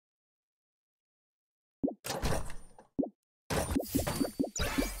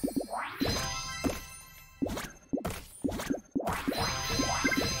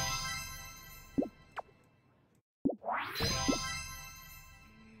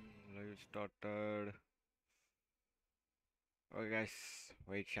started. Okay guys,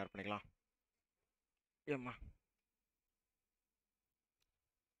 wait, share பண்ணிக்கலாம். ஏம்மா.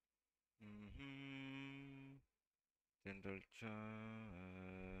 General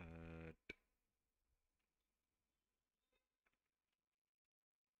chat.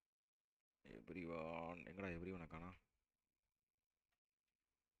 Everyone, எங்கடா everyone காணோம்?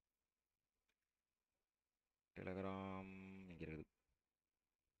 Telegram இங்க இருக்குது.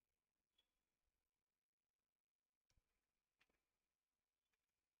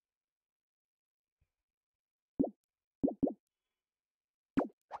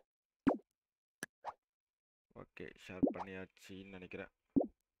 ஓகே, ஷேர் பண்ணியாச்சுன்னு நினைக்கிறேன்.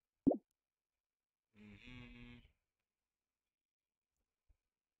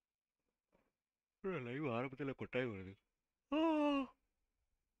 லைவ் ஆரம்பத்தில் கொட்டாய் வருது.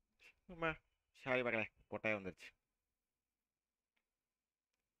 ஆமா, சாரி பார்க்கல, கொட்டாய் வந்துருச்சு.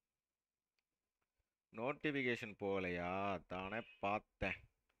 நோட்டிஃபிகேஷன் போகலையா? தானே பார்த்தேன்.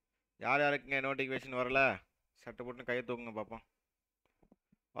 யார் யாருக்குங்க நோட்டிஃபிகேஷன் வரல? சட்டை போட்டு கையை தூக்குங்க பார்ப்போம்.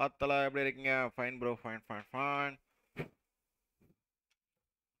 பார்த்தலாம், எப்படி இருக்கீங்க? Fine bro, fine fine fine.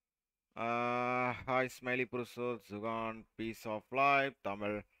 Hi smiley புருஷோ, ஜுகான், piece of life,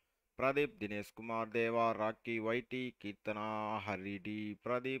 Tamil, Pradeep, Dinesh Kumar, Deva, rakhi, வைட்டி, Keerthana, ஹரிடி,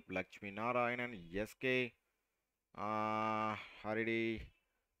 Pradeep, Lakshmi Narayanan, SK, ஹரிடி,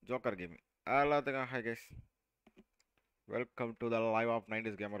 joker gaming, எல்லாத்துக்கும் hi guys. Welcome to the live of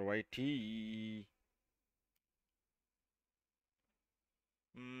 90s gamer வைட்டி.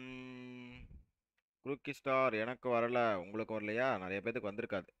 குரூக்கி star எனக்கு வரல, உங்களுக்கு வரலையா? நிறைய பேத்துக்கு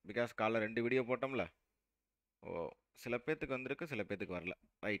வந்திருக்காது, பிகாஸ் காலைல 2 வீடியோ போட்டோம்ல. ஓ, சில பேத்துக்கு வந்திருக்கு, சில பேத்துக்கு வரல.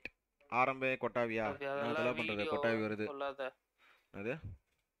 ரைட், ஆரம்பே கொட்டாவியா? நான் அதெல்லாம் பண்றது, கொட்டாவி வருது. அது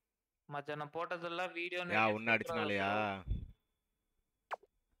மச்சான போட்டதெல்லாம் வீடியோ யா உன்ன அடிச்சனாலயா?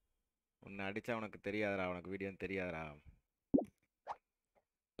 உன்னை அடிச்சா உனக்கு தெரியாதடா, உனக்கு வீடியோன்னு தெரியாதடா.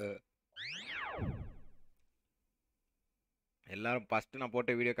 எல்லாரும் ஃபஸ்ட்டு நான்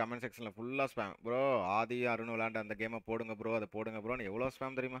போட்ட வீடியோ கமெண்ட் செக்ஷனில் ஃபுல்லாக ஸ்பேம். ப்ரோ ஆதி அருண் விளாண்ட அந்த கேமை போடுங்க ப்ரோ, அதை போடுங்க ப்ரோன்னு எவ்வளோ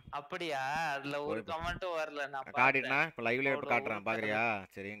ஸ்பேம் தெரியுமா? அப்படியா? அதில் ஒரு கமெண்ட்டும் வரல. நான் காட்டிட்டேன்னா இப்போ லைவ்ல இப்போ காட்டுறேன், பார்க்குறியா?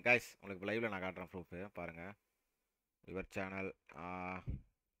 சரிங்க கைஸ், உங்களுக்கு இப்போ லைவ்ல நான் காட்டுறேன் ப்ரூஃபு, பாருங்கள். யுவர் சேனல்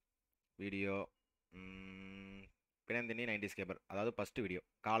வீடியோ பிணைந்தினி 90s கேபர், அதாவது ஃபஸ்ட்டு வீடியோ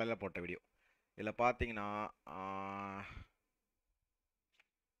காலையில் போட்ட வீடியோ. இதில் பார்த்தீங்கன்னா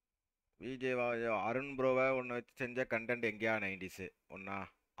விஜேவா அருண் ப்ரோவை ஒன்று வச்சு செஞ்ச கண்டென்ட் எங்கேயா 90s ஒன்றா?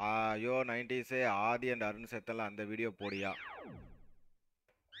 ஐயோ 90s ஆதி அண்ட் அருண் சேர்த்தலாம் அந்த வீடியோ போடியா?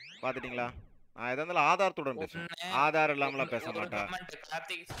 பார்த்துட்டிங்களா? நான் எதா இருந்தாலும் ஆதாரத்துடன் பேசுவேன், ஆதாரம் இல்லாமலாம் பேச மாட்டேன்.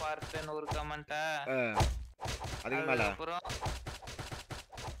 ஒரு கமெண்ட் அதுக்கு மேலே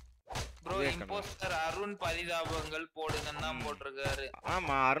ப்ரோ இம்போஸ்டர் அருண் பரிதாபங்கள் போடுங்கன்னு தான் போட்டிருக்காரு.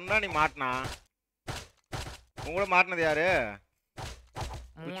 ஆமா, அருண் தான் நீ மாட்டினா. உங்கள மாட்டினது யாரு?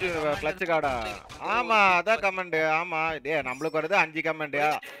 கிளட்ச் கார்டா? ஆமா, அதான் கமெண்ட். ஆமா, டே நம்மளுக்கு வருது 5 கமெண்ட்,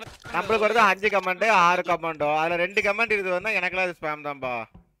 நம்மளுக்கு வருது 5 கமெண்ட், 6 கமெண்டோ, அதுல 2 கமெண்ட் இது வந்தா எனக்குலாம் இது ஸ்பேம் தான்பா.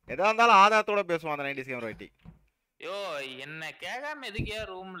 எதா இருந்தாலும் ஆதாரத்தோட பேசுவான் அந்த 90s கேமர் வைட்டி. யோ என்ன கேட்காம எதுக்கே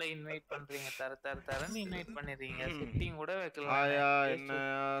ரூம்ல இன்வைட் பண்றீங்க? தரன்னு இன்வைட் பண்ணிடுறீங்க, செட்டிங் கூட வைக்கலாம். ஆயா என்ன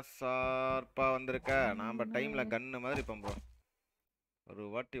சார்பா வந்திருக்க? நாம டைம்ல கன்னு மாதிரி பண்றோம். ஒரு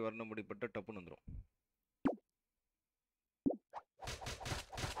வாட்டி வரணும் முடிப்பட்டு டப்புன்னு வந்துரும்.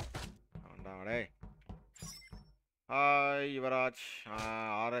 டேய் ஹாய் யுவராஜ்,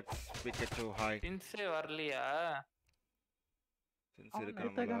 ஆர்எக்ஸ் பிகேச்சு ஹாய். சின்ஸே வரலையா? சின்ஸ்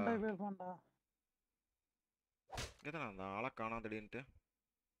இருக்கானடா. எதனா அந்த ஆளை காணோம் திடீர்னு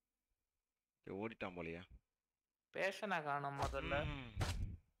ஓடிட்டான் போலியா? பேஷனா காணோம் முதல்ல.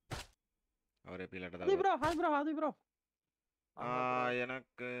 அவரே பீலட்டதா. ஆதி ப்ரோ, ஹாய் ப்ரோ, ஆதி ப்ரோ.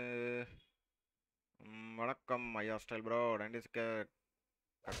 எனக்கு வணக்கம் ஐயா ஸ்டைல் ப்ரோ. 90ஸ்க்கு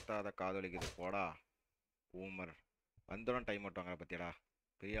கத்தாத காதலிக்குது போடா ஊமர். வந்துடும் டைம் ஓட்டுவாங்க பத்தியடா,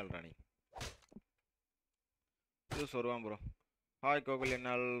 பெரிய ஆள் ராணி. ஜூஸ் வருவான் ப்ரோ. ஹாய் கோகுல்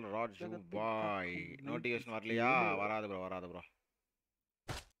என்னால் ராஜு பாய். நோட்டிஃபிகேஷன் வரலையா? வராது ப்ரோ, வராது bro.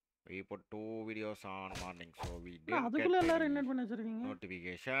 We put 2 videos on morning, so we didn't அதுக்குள்ள எல்லாரும் இன்வைட் பண்ணி வச்சிருக்கீங்க.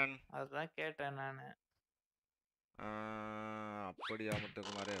 notification. அதான் கேட்டேன் நானு. அப்படியா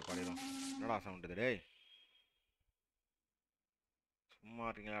முத்துக்குமாரே படிடும். என்னடா சவுண்ட் இது டேய்? சும்மா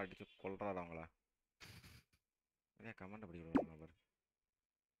இருக்கீங்களா? அடிச்சு கொல்றாடா அவங்கள. என்ன கமெண்ட் அப்படி விடுறாங்க பாரு.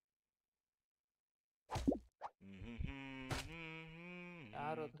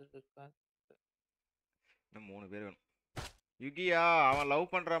 யார் வந்துருக்கா? இன்னும் 3 பேர் வேணும். யுகியா அவன்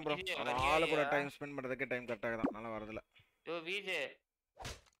லவ் பண்றான் ப்ரோ. அவன் ஆளு கூட டைம் ஸ்பெண்ட் பண்றதுக்கே டைம் கரெக்டாக தான், நல்லா வரதில்ல. யோ விஜே,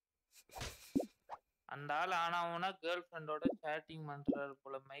 அந்த ஆள் ஆனாவுனா கேர்ள் ஃப்ரெண்டோட சேட்டிங் பண்றாரு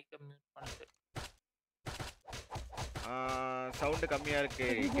போல மைக்க மியூட் பண்ணிட்டு. சவுண்ட் கம்மியா இருக்கு.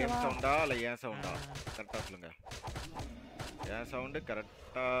 கேம் சவுண்டா இல்ல ஏன் சவுண்டா? கரெக்டா சொல்லுங்க. ஏன் சவுண்ட்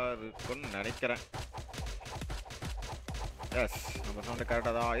கரெக்டா இருக்கும்னு நினைக்கிறேன். எஸ், நம்ம சவுண்ட்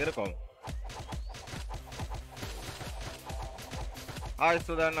கரெக்டா தான் இருக்கும். ஹாய்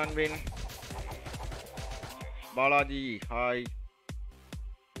சுதன், அன்பின், பாலாஜி ஹாய்.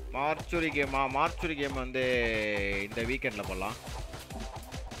 மார்ச்சுரி கேம் வந்து இந்த வீக்கெண்டில் போடலாம்.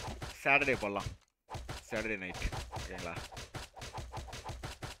 சாட்டர்டே போடலாம். சாட்டர்டே நைட் ஓகேங்களா?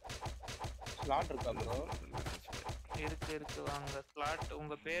 ஸ்லாட் இருக்கா ப்ரோ? இருக்கு வாங்க. ஸ்லாட்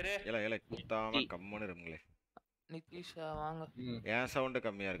உங்க பேரு? இல்ல குத்தாம கம்முன்னு இருங்களே. நிதிஷா வாங்க. ஏன் சவுண்ட்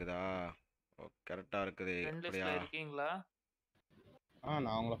கம்மியா இருக்குதா? கரெக்டா இருக்குது. அப்படியா இருக்கீங்களா?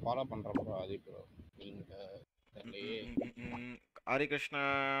 நான் உங்களை ஃபாலோ பண்றேன் ப்ரோ. அது ப்ரோ நீங்க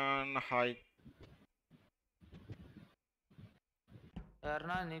ஹரிகிருஷ்ணன் ஹாய்.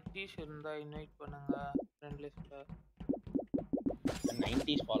 யாருன்னா நிதிஷ் இருந்தா இன்வைட் பண்ணுங்க ஃப்ரெண்ட் லிஸ்ட்ல.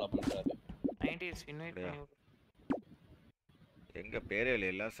 90s ஃபாலோ பண்றாரு. 90s இன்வைட் பண்ணுங்க. எங்க பேரே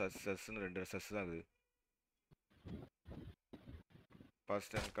இல்ல, சஸ்ன்னு 2 சஸ் தான் இருக்குது.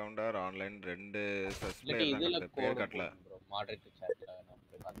 ஃபர்ஸ்ட் என்கவுண்டர் ஆன்லைன் 2 சஸ் பிளேயர் தான் பேர் காட்டல. மாடரேட்டர் சாட்ல நான்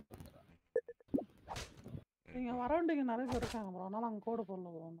போய் பார்த்துக்கிறேன். நீங்க வரவண்டிங்க நிறைய பேர் இருக்காங்க ப்ரோ. அதனால அங்க கோட் போடல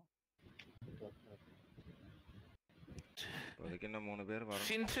ப்ரோ. அதுக்கு என்ன 3 பேர் வரோம்.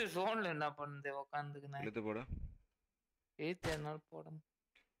 சின்ஸ் ஜோன்ல என்ன பண்ணுதே உட்கார்ந்துக்குனே. இழுத்து போடு. என்னால போட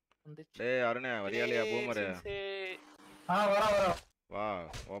வந்துச்சு. டேய் அருணே வரியாலியா பூமர்? வர வா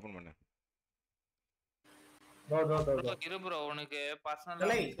ஓபன் பண்ணு. இரு ப்ரோ உனக்கு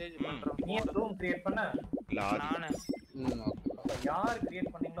பர்சனலா மெசேஜ் பண்றேன். நீ ரூம் கிரியேட் பண்ண? இல்ல நானே. ஓகே. யார்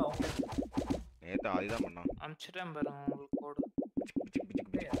கிரியேட் பண்ணீங்களோ அவங்க நேத்து ஆதிதான் பண்ணான். அம்ச்சிட்டேன் பாருங்க உங்களுக்கு கோட்.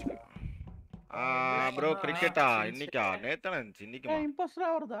 ப்ரோ கிரிக்கெட்டா இன்னைக்கா? நேத்தானே இருந்துச்சு. இன்னைக்குமா? இம்போஸ்டரா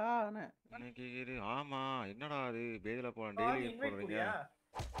வருதா? இன்னைக்கு ஆமா. என்னடா அது பேஜ்ல போறேன் டெய்லி போறீங்க.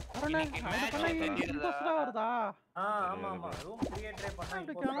 இம்போஸ்டரா வருதா? ஆமா ரூம் கிரியேட்டரே பண்ணா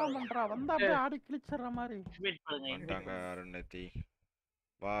இம்போஸ்டரா பண்றா. வந்தா அப்படியே ஆடி கிளிச்சற மாதிரி. வெயிட் பண்ணுங்க. வந்துட்டாங்க அருணேத்தி.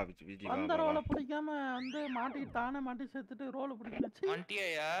 வா விஜி வா. அந்த ரோல பிடிக்காம வந்து மாட்டிட்டு தானே மாட்டி செத்துட்டு ரோல பிடிக்கணுச்சு.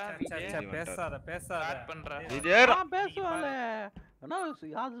 மண்டியா பேசாத ஸ்டார்ட் பண்றா. விஜய் பேசுவாளே. என்ன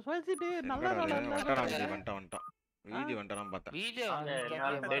அது சொல்லிட்டு நல்ல ரோல வந்துட்டான். விஜி வந்துட்டான் பார்த்தேன். Vijay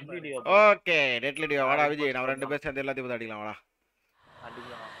dead video. Okay dead video. வாடா விஜய், நம்ம 2 பேர் சேர்ந்து எல்லாத்தையும் அடிக்கலாம் வாடா.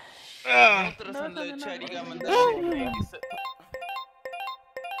 அடிக்கலாம். மூத்திரசன்ல வச்சு அடிக்காம இருந்தா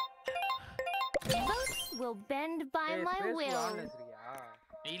will bend by my will.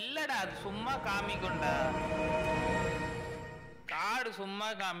 இல்லடா அது சும்மா காமிக்கும்டா. கார்டு சும்மா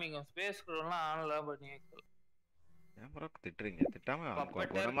காமிக்கும். ஸ்பேஸ் குரோலாம் ஆன்ல பண்ணி வைக்கலாம். ஏன் ப்ரோ திட்டுறீங்க? திட்டாம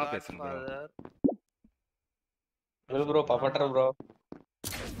குணமா பேசுங்க ப்ரோ. Bro பப்பட்டர் bro.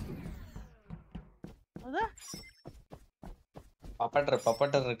 அத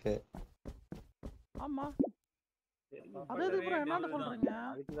பப்பட்டர் இருக்கு. ஆமா. அதே ப்ரோ என்னன்னு சொல்றீங்க?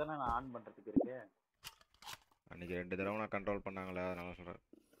 அதுக்கு தான நான் ஆன் பண்றதுக்கு இருக்கேன். அன்னைக்கு 2 தடவை நான் கண்ட்ரோல் பண்ணாங்களே அதனால சொல்றேன்.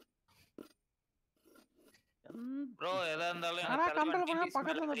 ப்ரோ எதா இருந்தாலும் நான் கண்ட்ரோல் பண்ண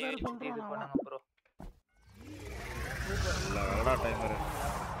பக்கத்துல அந்த பேர் சொல்றேன் நான் ப்ரோ. இல்ல வரடா டைமர்.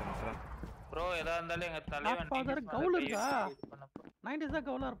 ப்ரோ எதா இருந்தாலும் எங்க தலைவன் ஃபாதர் கவுல் இருக்கா? 90s தான்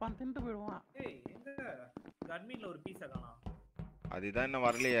கவுலா இருப்பான். திண்டு போய்டுவான். ஏய் எங்க அட்மின்ல ஒரு பீஸா காணோம். அதுதான் இன்னும்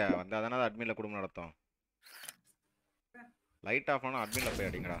வரலையே. வந்தாதானே அட்மின்ல குடும்பம் நடத்தும். லைட் ஆஃப் ஆனா அட்மின்ல போய்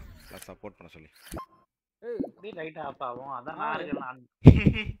அடிங்கடா. நான் சப்போர்ட் பண்ண சொல்லி. ஏய் இப்படி லைட் ஆஃப் ஆகும். அதான் நான்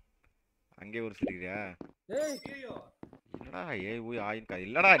இருக்கேன். அங்கே ஒரு சிரிக்கிறியா? ஏய் ஐயோ என்னடா ஏய் ஊய் ஆயின்கா.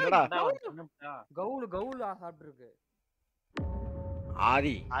 இல்லடா கவுல் சாப்பிட்டு இருக்கு.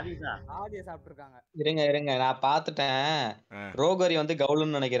 ஆதிதா ஆதிய சாப்பிட்டு இருக்காங்க. இருங்க நான் பாத்துட்டேன். ரோகரி வந்து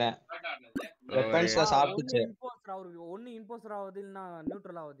கவுல்னு நினைக்கிறேன். வெப்பன்ஸ்ல சாப்பிட்டுச்சு. ஒன்னு இம்போஸ்டர் ஆகுது இல்லனா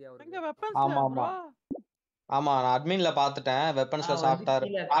நியூட்ரல் ஆகுது அவரு. எங்க வெப்பன்ஸ்? ஆமா நான் அட்மின்ல பாத்துட்டேன். வெப்பன்ஸ்ல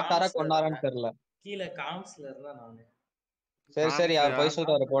சாப்பிட்டாரா கொன்னாரான்னு தெரியல. கீழ காம்ஸ்ல இருந்தா நானு. சரி அவர் போய்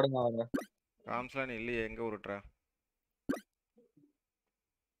சொல்றாரு போடுங்க அவங்க. காம்ஸ்லாம் இல்லையே எங்க உருட்ற?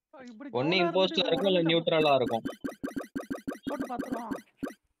 ஒன்னு இம்போஸ்டர் இருக்கும் இல்ல நியூட்ரலா இருக்கும். போட்டு பாத்துறோம்.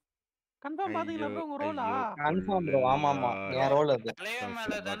 கன்ஃபார்ம் பாத்தீங்களா ப்ரோ உங்க ரோலா? Confirm bro. ஆமா என் ரோல் அது. தலைவன்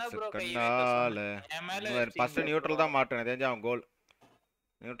மேல தான ப்ரோ கை கண்ணால. என் மேல ஃபர்ஸ்ட் நியூட்ரல் தான் மாட்டேன். தெரிஞ்சா அவன் கோல்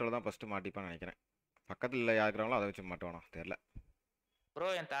நியூட்ரல் தான் ஃபர்ஸ்ட் மாட்டிப்பான்னு நினைக்கிறேன். பக்கத்துல யாருக்குறாங்களோ அதை வச்சு மாட்டுவானா தெரியல. ப்ரோ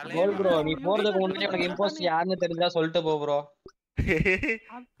என் தலைவன் கோல் ப்ரோ நீ போறதுக்கு முன்னாடி உனக்கு இம்போஸ்டர் யாருன்னு தெரிஞ்சா சொல்லிட்டு போ ப்ரோ.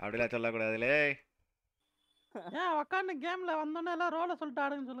 அப்படிலாம் சொல்ல கூடாதுலே. ஏன் உட்கார்ந்து கேம்ல வந்தோனே எல்லாம் ரோல சொல்லிட்டு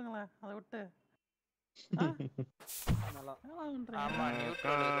ஆடுன்னு சொல்லுங்களேன். அதை விட்டு ஆமா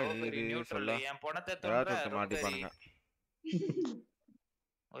நியூட்ரல் என் பணத்தை தொட மாட்டிப்பானுங்க.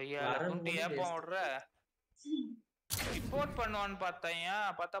 ஒய்யா துண்டி ஏப்பம் விடுற ரிப்போர்ட் பண்ணுவான்னு பார்த்தாயா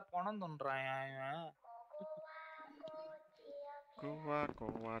பார்த்தா பணம் துன்றான் இவன் குவா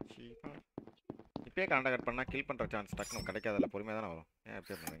குவா சீபா இப்பயே கான்டாக்ட் பண்ணா கில் பண்ற சான்ஸ் டக்குனு கிடைக்காதல பொறுமையா தான வரும் ஏன்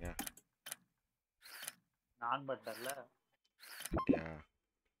இப்படி பண்ணுவீங்க நான் பட்டர்ல அப்படியா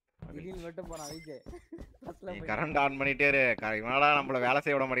திடீர்னு வெட்ட போறான் விஜய் நீ கரண்ட் ஆன் பண்ணிட்டே இரு இவனாடா நம்மள வேலை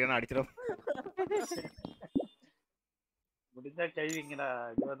செய்ய விட மாட்டேங்கிறான்னு அடிச்சிடும் முடிஞ்சா கழுவிங்கடா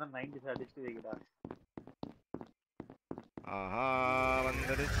இது வந்து 90s அடிச்சு வைங்கடா ஆஹா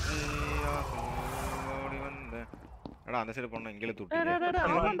வந்துடுச்சு ஓடி வந்த அடா அந்த சைடு போறோம் இங்கல தூட்டிங்க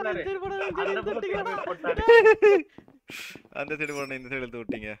அந்த சைடு போறோம் இந்த சைடு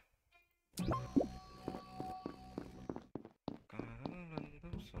தூட்டிங்க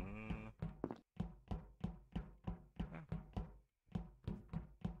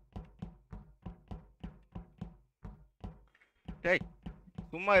டேய்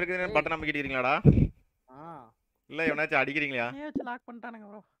சும்மா இருக்குதுன்னு பட்டன் நம்பிக்கிட்டீங்களாடா இல்ல எவனாச்சும் அடிக்கிறீங்களா ஏச்சு லாக் பண்ணிட்டானுங்க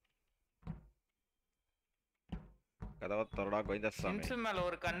bro கதவ தரடா கோயிந்த சாமி சென்ஸ் மேல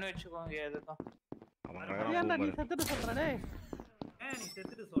ஒரு கண்ணு வெச்சுக்கோங்க எதுக்கும் அவன் ஏன்டா நீ செத்துட்டு சொல்ற டேய் நீ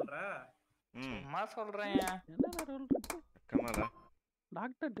செத்துட்டு சொல்ற சும்மா சொல்றேன் என்னடா ரூல் இருக்கு கமாலா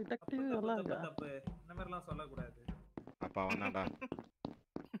டாக்டர் டிடெக்டிவ் எல்லாம் இல்ல தப்பு இந்த மாதிரி எல்லாம் சொல்ல கூடாது அப்ப அவன்டா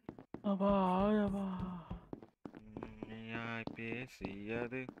அப்பா ஆயவா நீயாய்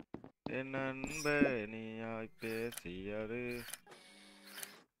பேசியது என் அன்பே நீயாய் பேசியது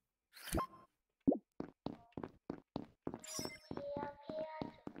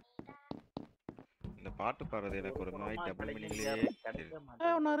இந்த பாட்டு பாடுறது எனக்கு ஒரு மாதிரி டபுள் மீனிங்லயே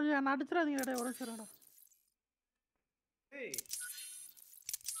நான் அடிச்சிராதீங்க டேய் ஒரு நிமிஷம்டா ஏய்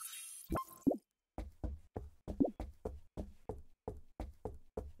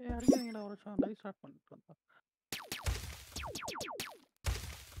அடிக்கிறீங்கடா ஒரு நிமிஷம் லைவ் ஸ்டார்ட் பண்ணிட்டு வந்தா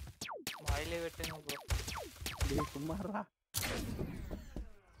வாயிலே வெட்டுங்க ப்ரோ டேய் சும்மாடா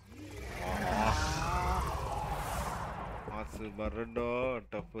மாசு பரடோ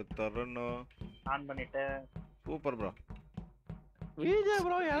டஃப் தரனோ ஆன் பண்ணிட்டேன் super bro Vijay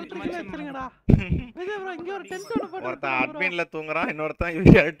bro electrical வச்சிருங்கடா Vijay bro இங்க ஒரு டென்ட் ஒன்னு போட்டு ஒருத்தன் அட்மின்ல தூங்குறான் இன்னொருத்தன்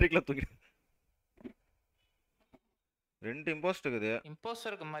இவங்க எலக்ட்ரிக்ல தூங்குறான் ரெண்டு இம்போஸ்ட் இருக்குது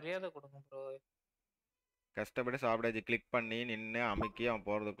இம்போஸ்டருக்கு மரியாதை கொடுங்க ப்ரோ கஷ்டப்பட்டு சாப்பிடாச்சு கிளிக் பண்ணி நின்று அமுக்கி அவன்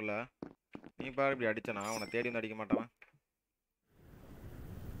போறதுக்குள்ள நீ பாரு இப்படி அடிச்சனா அவனை தேடி வந்து அடிக்க மாட்டான்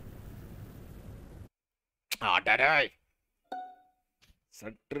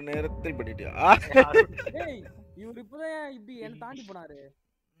சற்று நேரத்தில் பண்ணிட்டியா டேய் இவர் இப்பதான் இப்படி என்ன தாண்டி போனாரு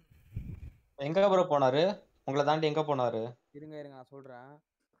எங்க ப்ரோ போனாரு உங்களை தாண்டி எங்க போனாரு இருங்க நான் சொல்றேன்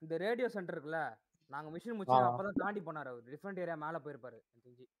இந்த ரேடியோ சென்டர் இருக்குல நாங்க மிஷின் முடிச்சு அப்பதான் தாண்டி போனாரு அவர் டிஃபரண்ட் ஏரியா மேல போயிருப்பாரு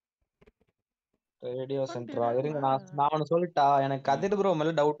தெரிஞ்சு ரேடியோ சென்டரா இருங்க நான் ஒன்னு சொல்லிட்டா எனக்கு கதிர் ப்ரோ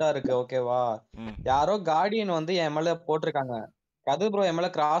மேல டவுட்டா இருக்கு ஓகேவா யாரோ கார்டியன் வந்து என் மேல போட்டிருக்காங்க கதிர் ப்ரோ என் மேல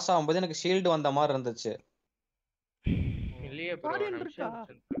கிராஸ் ஆகும்போது எனக்கு ஷீல்டு வந்த மாதிரி இருந்துச்சு இல்லையே ப்ரோ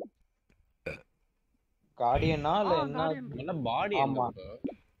கார்டியனா இல்ல என்ன பாடி ஆமா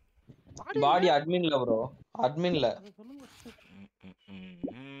பாடி அட்மின்ல ப்ரோ அட்மின்ல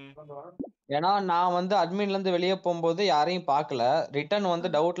ஏன்னா நான் வந்து அட்மின்ல இருந்து வெளியே போகும்போது யாரையும் பார்க்கல ரிட்டர்ன் வந்து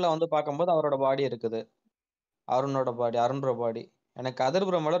டவுட்ல வந்து பார்க்கும்போது அவரோட பாடி இருக்குது அருணோட பாடி எனக்கு கதிர்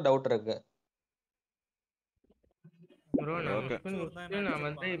ப்ரோ மேல டவுட் இருக்கு ப்ரோ நான்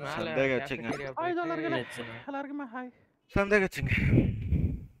வந்து மேல எல்லாருக்குமே ஹாய் சந்தேகச்சுங்க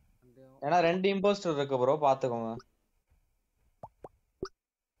ஏன்னா ரெண்டு இம்போஸ்டர் இருக்கு ப்ரோ பாத்துக்கோங்க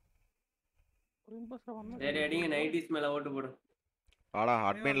ஒரு இம்போஸ்டர் வந்தா சரி அடிங்க 90s மேல ஓட்டு போடு ஆடா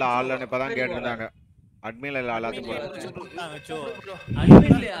அட்மின்ல ஆள்னு இப்பதான் கேட்டிருந்தாங்க அட்மின்ல இல்ல ஆளாச்சு போற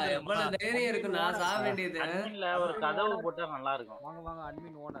அட்மின்லயா எவ்வளவு தைரியம் இருக்கு நான் சாக வேண்டியது அட்மின்ல ஒரு கதவு போட்டா நல்லா இருக்கும் வாங்க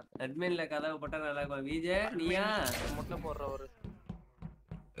அட்மின் ஓனர் அட்மின்ல கதவு போட்டா நல்லா இருக்கும் விஜய் நீயா முட்டை போடுறவரு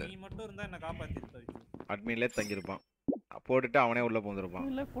நீ மட்டும் இருந்தா என்ன காப்பாத்திட்டு அட்மின்ல தங்கி இருப்பான் போட்டுட்டு அவனே உள்ள போந்துருப்பான்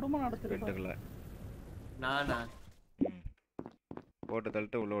இல்ல குடும்பம் நடத்துறேன் ரெண்டுக்குள்ள நானா போட்டு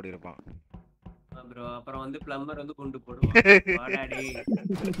தள்ளிட்டு உள்ள ஓடி இருப்பான் ப்ரோ அப்புறம் வந்து பிளம்பர் வந்து கொண்டு போடுவான் வாடாடி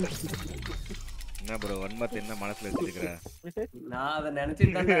என்ன ப்ரோ வன்மத்தை என்ன மனசுல வச்சிருக்கிற நான் அத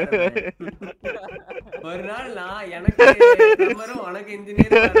நினைச்சிட்டு தான் ஒரு நாள் நான் எனக்கு பிளம்பரும் உனக்கு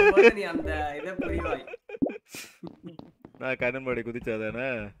இன்ஜினியர் வரும்போது நீ அந்த இத புரிவாய் நான் கண்ணன்பாடி குதிச்சாதானே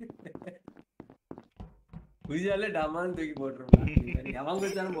குதிச்சாலே டமான்னு தூக்கி போட்டுருவான் எவன்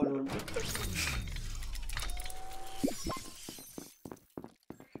குதிச்சாலும் போடுவான்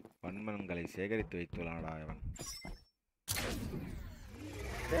வன்மங்களை சேகரித்து வைத்துள்ளாடா இவன்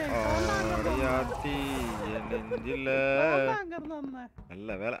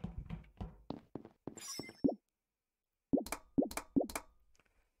நல்ல வேலை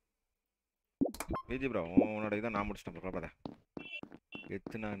விஜி ப்ரோ உன்னோட இதை நான் முடிச்சிட்டேன் ப்ரோ பாப்பா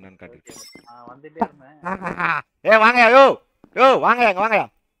எத்துனா என்னன்னு காட்டி நான் வந்துட்டே இருந்தேன். ஏ வாங்கயா யோ யோ வாங்கயா இங்க வாங்கயா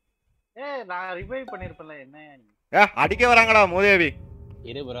நான் ரிவைவ் பண்ணிருப்பேன்ல என்ன ஏ அடிக்க வராங்கடா மூதேவி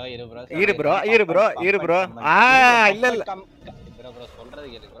இரு ப்ரோ இல்ல இல்ல ப்ரோ சொல்றது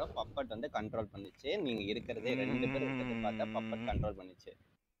கேளு ப்ரோ பப்பட் வந்து கண்ட்ரோல் பண்ணிச்சு நீங்க இருக்கிறதே 2 பேர் இருக்கிறத பார்த்தா பப்பட் கண்ட்ரோல் பண்ணிச்சு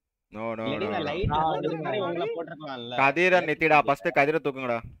நோ லைட் உங்களை போட்டுறலாம்ல கதிர நித்திடா ஃபர்ஸ்ட் கதிர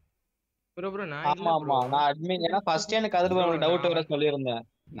தூக்குங்கடா ப்ரோ நான் ஆமா நான் அட்மின் ஏன்னா ஃபர்ஸ்ட் எனக்கு கதிர ப்ரோ டவுட் வர சொல்லியிருந்தேன்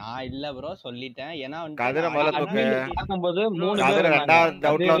நான் இல்ல ப்ரோ சொல்லிட்டேன் ஏன்னா கதிர முதல்ல தூக்கு பார்க்கும்போது 3 கதிர பேர் ரெண்டாவது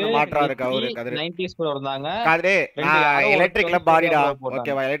டவுட்ல வந்து மாட்றா இருக்கு அவரு கதிர 90s ப்ரோ இருந்தாங்க கதிரே எலக்ட்ரிக்ல பாடிடா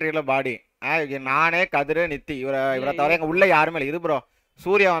ஓகேவா எலக்ட்ரிக்ல பாடி நானே கதிர நித்தி இவரை தவிர எங்க உள்ள யாருமே இல்லை இது ப்ரோ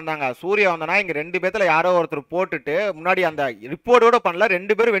சூர்யா வந்தாங்க சூர்யா வந்தனா இங்க 2 பேத்துல யாரோ ஒருத்தர் போட்டுட்டு முன்னாடி அந்த ரிப்போர்ட்டோட பண்ணல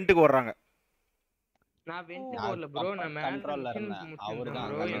 2 பேரும் வெண்ட்டுக்கு ஓடுறாங்க நான் வெண்ட் போடல ப்ரோ நான் கண்ட்ரோல்ல இருந்தேன்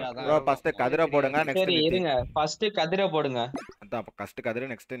அவர்தான் ப்ரோ ஃபர்ஸ்ட் கதிர போடுங்க நெக்ஸ்ட் சரி இருங்க ஃபர்ஸ்ட் கதிர போடுங்க அதான் first கதிர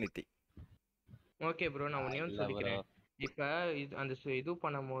next NITI okay bro நான் ஒண்ணே ஒன்னு சொல்லிக்கிறேன் இப்ப அந்த இது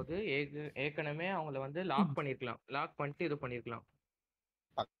பண்ணும்போது ஏற்கனவே அவங்கள வந்து லாக் பண்ணிருக்கலாம் லாக் பண்ணிட்டு இது பண்ணிருக்கலாம்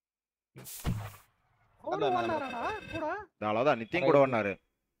அவ்வளவுதான் நித்தியும் கூட வந்தாரு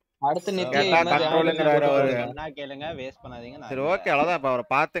அடுத்து நித்தி கண்ட்ரோல்ங்கறாரு அவரு என்ன கேளுங்க வேஸ்ட் பண்ணாதீங்க சரி ஓகே அவ்வளவுதான் இப்ப அவரை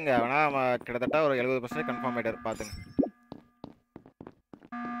பாத்துங்க வேணா கிட்டத்தட்ட ஒரு 70% கன்ஃபார்ம் ஆயிட்டாரு பாத்துங்க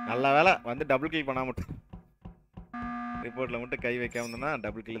நல்ல வேலை வந்து டபுள் கில் பண்ணாம மட்டும் ரிப்போர்ட்ல மட்டும் கை வைக்காம இருந்தனா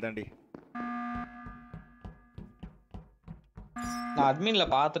டபுள் கில் தாண்டி நான் அட்மின்ல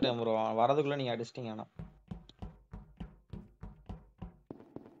பாத்துட்டேன் ப்ரோ வரதுக்குள்ள நீங்க அடிச்சிட்டீங்க انا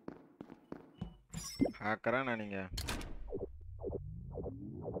ஹேக்கரா நீங்க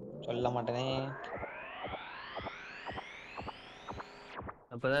சொல்ல மாட்டேனே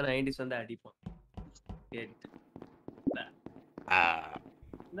அப்பதான் 90s வந்து அடிப்போம் கேட்டு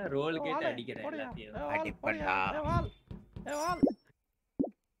என்ன ரோல் கேட்டு அடிக்கிறேன் எல்லாத்தையும் அடிப்படா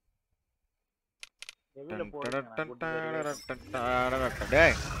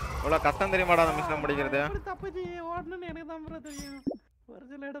டேய் இவ்வளோ கஷ்டம் தெரியுமாடா அந்த மிஷினை முடிக்கிறது தப்பு ஓடணும்னு எனக்கு தான் ப்ரோ தெரியும் ஒரு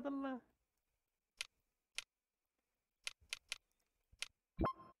சில இடத்துல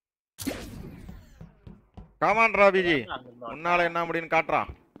காமான் ராபிஜி உன்னால என்ன முடியும்னு காட்டுறா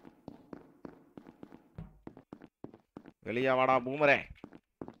வெளியா வாடா பூமரே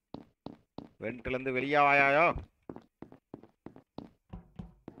வெண்ட்ல இருந்து வெளியா வாயாயோ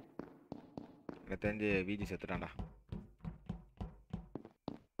எனக்கு தெரிஞ்சு விஜி செத்துட்டான்டா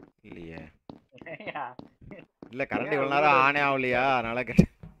இல்லையே இல்ல கரண்ட் இவ்வளவு நேரம் ஆனே ஆகலையா அதனால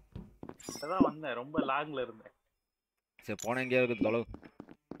அதான் வந்தேன் ரொம்ப லாங்ல இருந்தேன் சரி போன எங்கேயா இருக்குது தொலைவு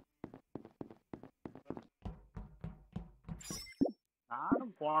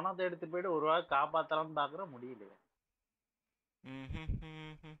நானும் போனதை எடுத்து போயிட்டு ஒரு வாரம் காப்பாத்தலாம்னு பாக்குற முடியல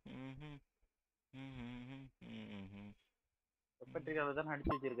தான்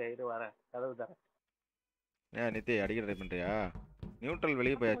அடிச்சு வச்சிருக்கா இரு வர கதவு தர ஏன் நித்தி அடிக்க ட்ரை பண்றியா நியூட்ரல்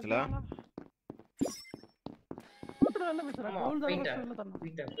வெளியே போயாச்சுல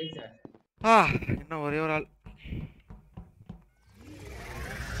இன்னும் ஒரே ஒரு ஆள்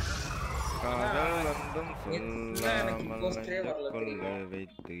காதல் வந்தும் சொல்லாமல் கொள்ள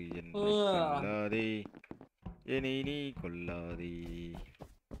வைத்து என்னை கொல்லாதே என்னை நீ கொல்லாதே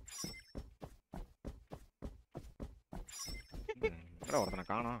ஒருத்தனை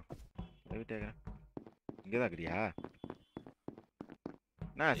காணோம் இங்கதான் இருக்கிறியா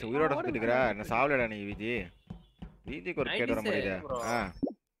என்ன உயிரோட சுத்திட்டு இருக்கிற என்ன சாவலடா நீ விஜி விஜிக்கு ஒரு கேட்டு வர முடியுதா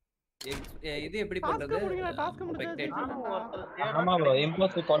இது எப்படி பண்றது ஆமா ப்ரோ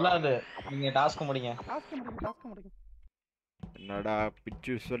இம்போஸ்டர் கொல்லாது நீங்க டாஸ்க் முடிங்க என்னடா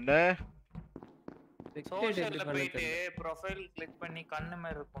பிச்சு சொன்ன சோஷியல்ல போயிட்டு ப்ரொஃபைல் கிளிக் பண்ணி கண்ணு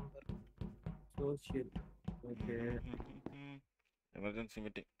மேல இருக்கும் social okay emergency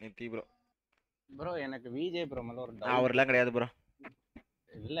meeting NITI bro எனக்கு விஜே ப்ரோ மேல ஒரு டவுட் அவர்லாம் கிடையாது ப்ரோ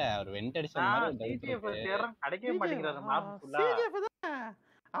இல்ல அவர் வெண்ட் அடிச்ச மாதிரி சிஜிஎஃப் சேரன் அடக்கவே மாட்டேங்கிறாரு மேப் ஃபுல்லா சிஜிஎஃப் தான்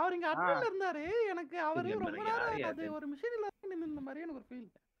அவர் இங்க அட்மின்ல இருந்தாரு எனக்கு அவரே ரொம்ப நேரம் அது ஒரு மிஷின்ல நின்ன மாதிரி எனக்கு ஒரு ஃபீல்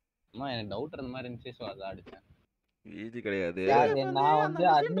அம்மா எனக்கு டவுட் இருந்த மாதிரி இருந்துச்சு சோ அத அடிச்சேன் விஜி கிடையாது நான் வந்து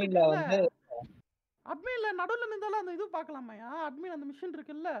அட்மின்ல நடுவுல நின்னால அந்த இது பார்க்கலாமாயா அட்மின் அந்த மிஷின்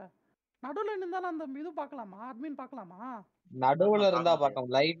இருக்குல்ல நடுவுல நின்னால அந்த இது பார்க்கலாமா அட்மின் பார்க்கலாமா நடுவுல இருந்தா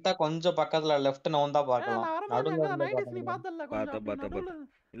பார்க்கலாம் லைட்டா கொஞ்சம் பக்கத்துல லெஃப்ட் நவுந்தா பார்க்கலாம் நடுவுல இருந்தா நீ பார்த்தல்ல கொஞ்சம்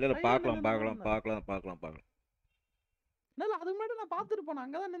இல்ல பார்க்கலாம் இல்ல அது முன்னாடி நான் பாத்துட்டு போனேன்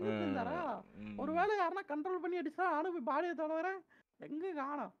அங்கதான் நின்னுட்டு இருந்தாரா ஒருவேளை யாரனா கண்ட்ரோல் பண்ணி அடிச்சா அனுப்பி பாடியை தடவற எங்க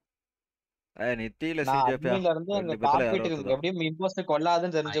காணோம் நித்தியில சிஜிஎஃப் இருந்து அந்த காக்பிட் எப்படியும் இம்போஸ்டர்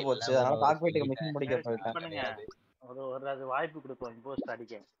கொல்லாதுன்னு தெரிஞ்சு போச்சு அதனால காக்பிட்க்கு மிஷன் முடிக்க போயிட்டேன் ஒரு அது வாய்ப்பு கொடுப்போம் இம்போஸ்டர்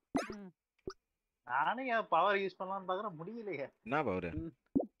அடிக்க நானே பவர் யூஸ் பண்ணலாம்னு பாக்குறேன் முடியலையே. என்ன பவர்?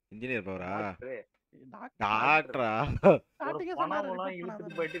 இன்ஜினியர் பவரா? டாக்டரா? டாக்டரா? ஒரு பணம்லாம்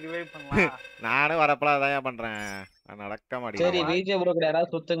இழுத்துட்டு போயிட்டு ரிவைவ் பண்ணலாம். நானும் வரப்பலாம் அதான் பண்றேன். நடக்க மாட்டேங்குது. சரி விஜய் ப்ரோ கூட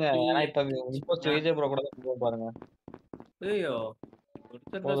யாராவது சுத்துங்க. ஏன்னா இப்ப இம்போஸ்ட் விஜய் ப்ரோ கூட தான் பாருங்க. ஐயோ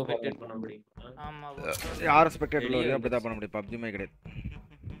ஒருத்தர் தான் ஸ்பெக்டேட் பண்ண முடியும். ஆமா யாரும் ஸ்பெக்டேட் லோரி அப்படி தான் பண்ண முடியும். பப்ஜிமே கிடையாது.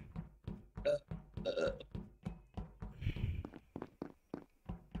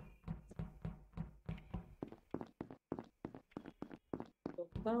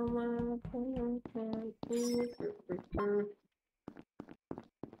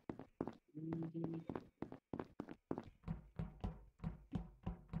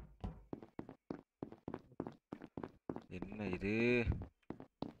 என்ன இது?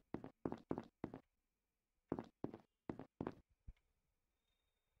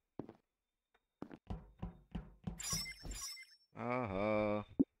 ஆஹா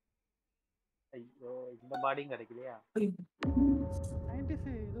ஐயோ இந்த பாடியும் கிடைக்கலையா? 90s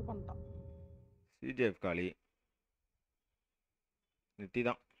இது பண்ணிட்டான். சிஜிஎஃப் காலி நித்தி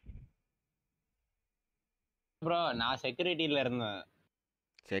தான். ப்ரோ நான் செக்யூரிட்டில இருந்தேன்.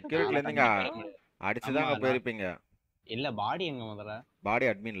 செக்யூரிட்டில இருந்தீங்க அடிச்சு தான் அங்க போயிருப்பீங்க. இல்ல பாடி எங்க முதல்ல? பாடி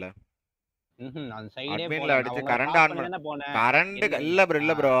அட்மின்ல. அந்த சைடே அட்மின்ல அடிச்சு கரண்ட் ஆன் பண்ண கரண்ட் இல்ல ப்ரோ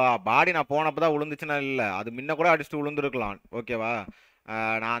இல்ல ப்ரோ. பாடி நான் போனப்ப தான் விழுந்துச்சுனா இல்ல. அது முன்ன கூட அடிச்சிட்டு விழுந்திருக்கலாம். ஓகேவா?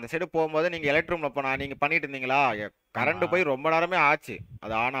 நான் அந்த சைடு போகும்போது நீங்க எலக்ட்ரிக் ரூம்ல போனா நீங்க பண்ணிட்டு இருந்தீங்களா? கரண்ட் போய் ரொம்ப நேரமே ஆச்சு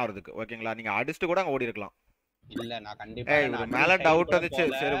அது ஆன் ஆவறதுக்கு. ஓகேங்களா? நீங்க அடிச்சிட்டு கூட அங்க ஓடி இருக்கலாம். இல்ல நான் கண்டிப்பா இவரு மேல டவுட் வந்துச்சு.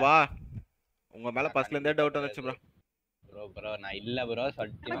 சரி வா. உங்க மேல ஃபர்ஸ்ட்ல இருந்தே டவுட் வந்துச்சு ப்ரோ. ப்ரோ நான் இல்ல ப்ரோ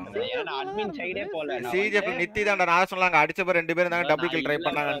சொல்லிட்டேன். ஏன்னா அட்மின் சைடே போல. சிஜிஎஃப் நித்தி தான்டா. நான் சொன்னாங்க அடிச்ச பேர் ரெண்டு பேர் இருந்தாங்க. Double kill try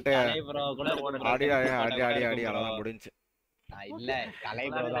பண்ணாங்கன்ட்டு. அடி அடி அடி அடி அவ்வளவுதான் முடிஞ்சு. நான் இல்ல கலை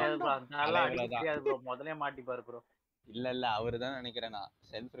ப்ரோ தான். நல்லா அடிச்சியாது ப்ரோ. முதல்ல மாட்டிப்பாரு ப்ரோ. இல்ல அவர்தான் நினைக்கிறேன். நான்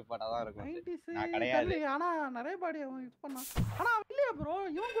செல்ஃப் ரிப்போர்ட்டா தான் இருக்கும். நான் கிடையாது. ஆனா நிறைய பாடி அவன் யூஸ் பண்ணான். ஆனா இல்லையா ப்ரோ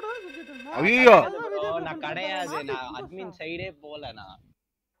இவன் கூட தான் சுத்திட்டு இருந்தான். ஐயோ நான் கிடையாது. நான் அட்மின் சைடே போல. நான்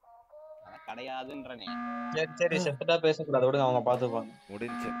கிடையாதுன்றனே. சரி சரி செப்டா பேசக்கூடாது விடுங்க அவங்க பாத்துப்பாங்க.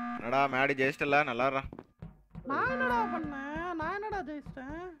 முடிஞ்சு. என்னடா மேடி ஜெயிச்சிட்டல நல்லாறா. நான் என்னடா பண்ணேன்? நான் என்னடா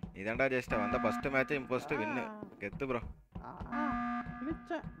ஜெயிச்சிட்டேன்? இதான்டா ஜெயிச்சிட்ட. வந்த ஃபர்ஸ்ட் மேட்ச் இம்போஸ்ட் வின். கெத்து ப்ரோ.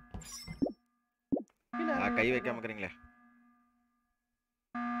 இழுச்சேன். நான் கை வைக்காம இருக்கீங்களே.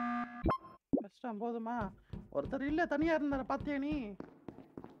 கஷ்டம் போதுமா? ஒருத்தர் இல்ல தனியா இருந்தார பாத்தியா நீ?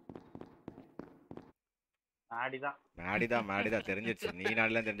 மேடிதான் தெரிஞ்சிருச்சு. நீ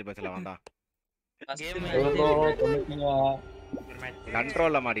நாளெல்லாம் தெரிஞ்சு போச்சல வந்தா.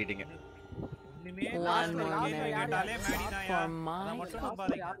 கண்ட்ரோல்ல மாட்டிட்டீங்க.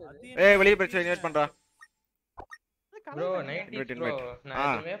 ஏய் வெளிய பிரச்சனை இன்வைட் பண்றா. ப்ரோ நைட் ப்ரோ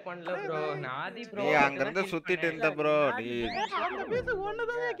நான் எதுமே பண்ணல ப்ரோ. நாதி ப்ரோ நீ அங்க இருந்து சுத்திட்டு இருந்த ப்ரோ. நீ அந்த பீஸ் ஒண்ணு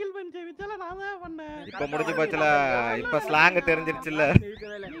தான் கில் பண்ணிச்சே. விச்சல நான் தான் பண்ணேன். இப்ப முடிஞ்சு போச்சுல. இப்ப ஸ்லாங் தெரிஞ்சிருச்சுல.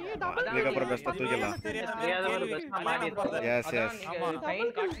 இதுக்கு அப்புறம் பெஸ்ட் தூக்கிடலாம். S S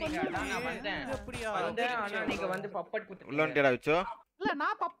sign காட்டுனீங்க. நான் வந்தேன். ஆனா நீங்க வந்து பப்பட் குத்து உள்ள வந்துடா விச்சோ. இல்ல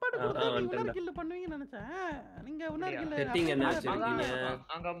நான் பப்பட் குத்து இன்னொரு கில் பண்ணுவீங்கன்னு நினைச்சேன். நீங்க இன்னொரு கில் செட்டிங் என்ன வச்சிருக்கீங்க?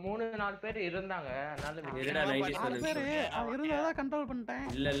 அங்க 3-4 பேர் இருந்தாங்க. அதனால என்னடா 90s பேர் இருந்தாதான் கண்ட்ரோல் பண்ணிட்டேன்.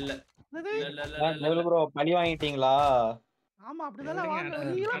 இல்ல ப்ரோ பழி வாங்கிட்டீங்களா? ஆமா அப்படிதான் வாங்க.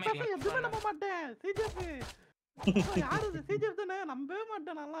 நீலாம் பேச எதுமே நம்ப மாட்டேன். சிஜிஎஃப் யாரு இது? சிஜிஎஃப் தானே? நம்பவே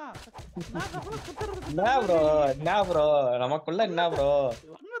மாட்டேன் நல்லா. நான் கப்பல குத்துறது. என்ன ப்ரோ நமக்குள்ள என்ன ப்ரோ?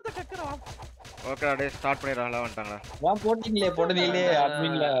 வண்ணத்தை கக்கறா. ஓகே டே ஸ்டார்ட் பண்ணிடலாம். வந்துட்டாங்களா? நான் போடுனீங்களே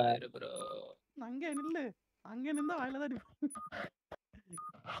அட்மின்ல. அங்க நில்லு. அங்க நின்னா வாயில தான் அடிப்பேன்.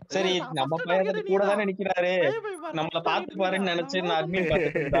 சரி நம்ம பையன் கூட தான நிக்கிறாரு. நம்மள பாத்து பாருன்னு நினைச்சு நான் அட்மின்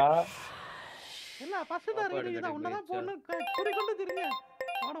பாத்துட்டு இருந்தா. இல்ல ஃபர்ஸ்ட் தான் இருக்கு. இத உன்ன தான் போன்னு குறி கொண்டு திருங்க.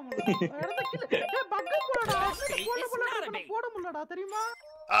 போட முடியல. இடத்த கில். ஏய் பக்க போடா. போட முடியலடா தெரியுமா?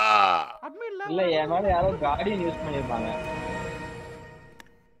 அட்மின்ல இல்ல ஏனால யாரோ கார்டியன் யூஸ் பண்ணிருப்பாங்க.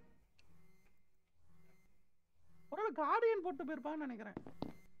 ஒரு கார்டியன் போட்டு போயிருப்பான்னு நினைக்கிறேன்.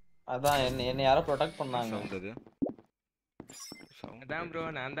 அதான் என்ன யாரோ ப்ரொடெக்ட் பண்ணாங்க. அதான் ப்ரோ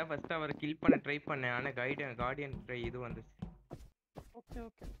நான் தான் ஃபர்ஸ்ட் அவரை கில் பண்ண ட்ரை பண்ணேன். ஆனா கார்டியன் ட்ரை இது வந்துச்சு. ஓகே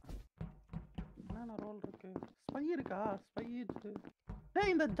என்ன ரோல் இருக்கு? ஸ்பை இருக்கா? ஸ்பை இருக்கு.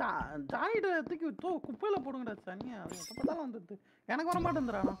 டேய் இந்த ஜானிட தூக்கி குப்பையில போடுங்கடா சனியா. அது எப்ப பார்த்தாலும் வந்துது. எனக்கு வர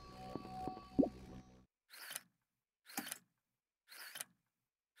மாட்டேங்குதுடா.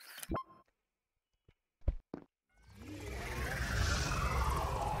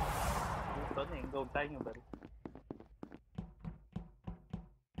 வந்து எங்க விட்டாங்க பாரு.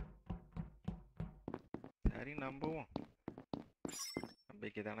 சரி நம்புவோம்.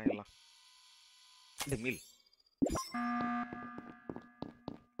 நம்பிக்கை தானே எல்லாம். இந்த மில்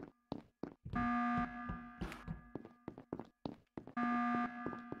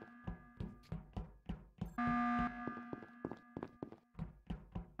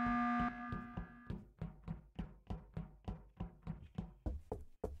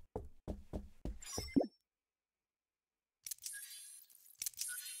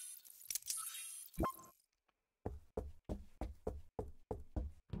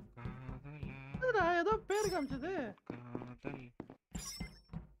காமிச்சது காதல்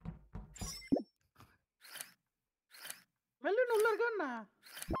மெல்வின் உள்ள இருக்கா என்ன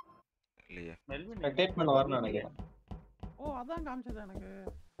இல்லையா ஸ்பெக்டேட் பண்ண வரணும் நினைக்கிறேன். ஓ அதான் காமிச்சது எனக்கு.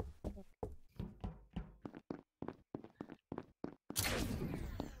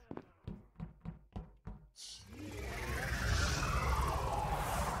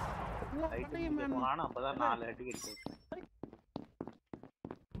 அப்பதான் 4 அடி கிடைக்கும்.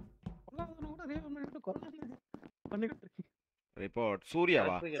 Report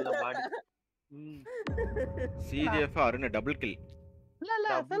சூர்யாவா CGF Arun double kill. இல்ல இல்ல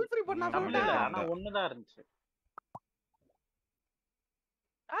செல்ஃப் ரிப்போர்ட் நான் சொல்றேன். ஆனா ஒண்ணுதான் இருந்துச்சு.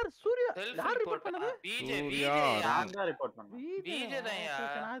 யார் சூர்யா யார் ரிப்போர்ட் பண்ணது? சூர்யா நான் தான் ரிப்போர்ட் பண்ணேன். விஜே தான்யா.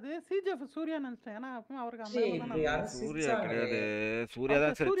 அது சிஜிஎஃப் சூர்யா நினைச்சேன். ஏன்னா அப்பவும் அவருக்கு அந்த சூர்யா கிடையாது. சூர்யா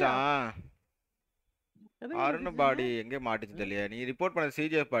தான் சிரிச்சான். அருண் பாடி எங்க மாட்டிச்சு தெரியல. நீ ரிப்போர்ட் பண்ண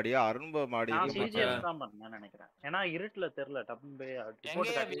சிஜிஎஃப் பாடியா அருண் பாடி நான் சிஜிஎஃப் தான் பண்ணேன் நினைக்கிறேன். ஏன்னா இருட்டுல தெரியல டபுள் பே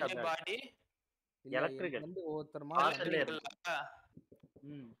ரிப்போர்ட் காட்டி பாடி எலக்ட்ரிக்கல் வந்து ஒருத்தர் மாதிரி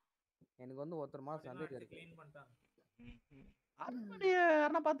எனக்கு வந்து ஒருத்தர் மாதிரி சந்தேகம் இருக்கு. க்ளீன் பண்ணிட்டாங்க. அருண்பாடி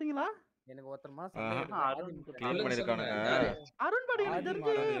யாரனா பாத்தீங்களா? எனக்கு ஒருத்தர் மாதிரி சந்தேகம் இருக்கு. க்ளீன் பண்ணிருக்கானுங்க. அருண்பாடி எனக்கு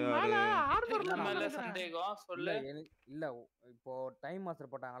தெரிஞ்சு மேல ஆர்மர்ல மேல சந்தேகம் சொல்லு. இல்ல இப்போ டைம்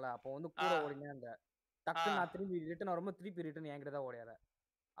மாஸ்டர் போட்டாங்கல அப்போ வந்து கூட ஓடினே அந்த டக்கு நான் திரும்பி ரிட்டர்ன் வரும்போது திருப்பி ரிட்டர்ன் என்கிட்ட தான் ஓடியார.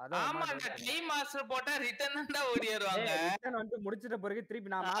 அதான் ஆமா டைம் மாஸ்டர் போட்டா ரிட்டர்ன் தான் ஓடியாருவாங்க. ரிட்டர்ன் வந்து முடிச்சிட்ட பிறகு திருப்பி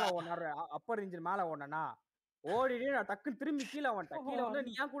நான் மேல ஓடுறேன். அப்பர் இன்ஜின் மேல ஓடுனேனா ஓடிட்டு நான் டக்கு திரும்பி கீழ வந்துட்டேன். கீழ வந்து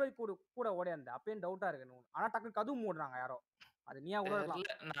நீ ஏன் கூட ஓடியாந்த அப்பயும் டவுட்டா இருக்கு. ஆனா டக்கு கதவு மூடுறாங்க யாரோ. அது நீயா கூட இருக்கலாம்.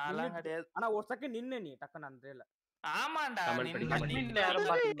 நான்லாம் கிடையாது. ஆனா ஒரு செகண்ட் நின்னு நீ டக்குன்னு அந்த இல்ல. ஆமாண்டா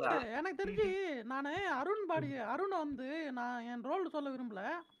எனக்கு தெரிஞ்சு நானு அருண் வந்து நான் என் ரோல் சொல்ல விரும்பல.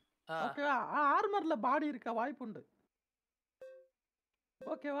 ஓகேவா ஆர்மர்ல பாடி இருக்க வாய்ப்பு உண்டு.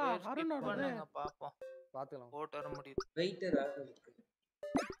 ஓகேவா அருணோடது பாப்போம் பாத்துக்கலாம். போட் வர முடியுது. வெயிட்டர்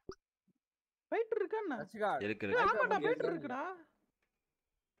இருக்கா என்ன இருக்கு. ஆமாடா வெயிட்டர் இருக்குடா.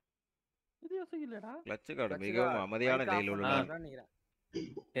 இது யோசிக்கலடா. கிளட்ச் கார்டு மிகவும் அமைதியான நிலையில் உள்ளார்.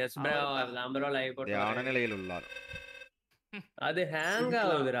 எஸ் ப்ரோ நம்பரோ லைவ் போட்டு தியான நிலையில் உள்ளார். அது ஹேங்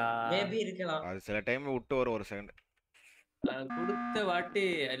ஆகுதுடா. மேபி இருக்கலாம். அது சில டைம் விட்டு வரும் ஒரு செகண்ட். கொடுத்த வாட்டி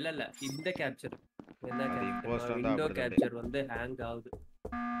இல்ல இந்த கேப்சர் என்ன இம்போஸ்டர் விண்டோ கேப்சர் வந்து ஹேங் ஆகுது.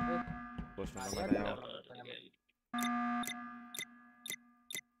 இம்போஸ்டர் மாதிரியா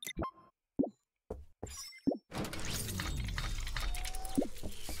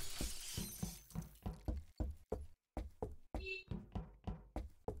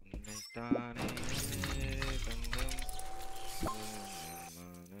தானே தங்கம்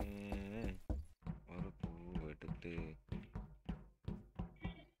ஒரு பூ எடுத்து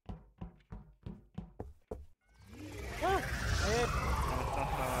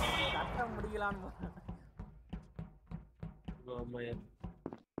முடியலான்னு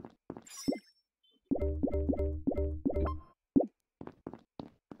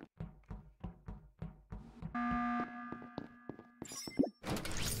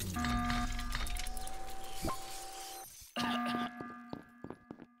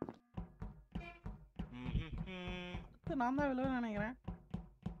நான் தான் விழுவேன்னு நினைக்கிறேன்.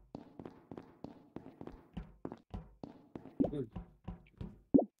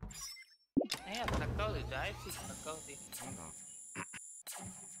 தக்காவது ஜாய்ஸ்டிக் தக்காவது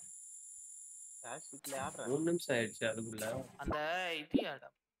ஜாய்ஸ்டிக்ல யாரா 3 நிமிஷம் ஆயிடுச்சு அதுக்குள்ள. அந்த இடியாடா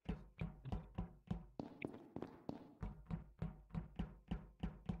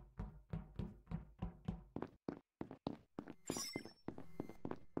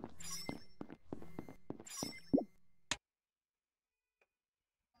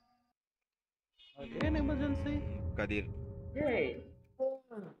ஏன் எமர்ஜென்சி கதிர்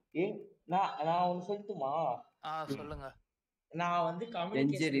நான் ஒன்னு சொல்லட்டுமா? சொல்லுங்க. நான் வந்து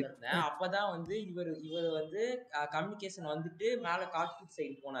கம்யூனிகேஷன் இருந்தேன். அப்பதான் வந்து இவர் வந்து கம்யூனிகேஷன் வந்துட்டு மேல காக்பிட்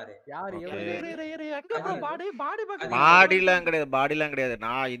சைடு போனாரு. யாரு பாடிலாம் கிடையாது.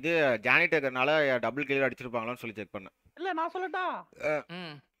 நான் இது ஜானிட்டர்னால டபுள் கில் அடிச்சிருப்பாங்களான்னு சொல்லி செக் பண்ணேன். இல்ல நான் சொல்லட்டா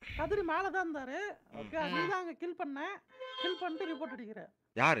கதிரி மேல தான் இருந்தாரு. ஓகே நீதான் அங்க கில் பண்ணிட்டு ரிப்போர்ட் அடிக்கிற.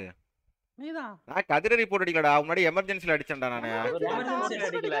 யாரு? நீதான். நான் கதிர ரிப்போர்ட் அடிக்கலடா. முன்னாடி எமர்ஜென்சில அடிச்சேன்டா நானு.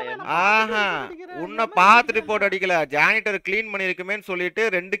 ஆஹா உன்னை பார்த்து ரிப்போர்ட் அடிக்கல. ஜானிட்டர் க்ளீன் பண்ணிருக்குமேன்னு சொல்லிட்டு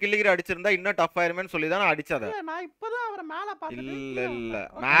 2 கில்லிகிற அடிச்சிருந்தா இன்னும் டஃப் ஆயிருமேன்னு சொல்லி தான் நான் அடிச்சத. நான் இப்பதான் அவரை மேல பார்த்தேன். இல்ல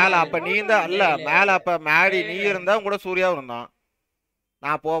மேல அப்ப நீ தான் இல்ல மேல அப்ப மேடி நீ இருந்தா கூட சூர்யாவும் இருந்தான்.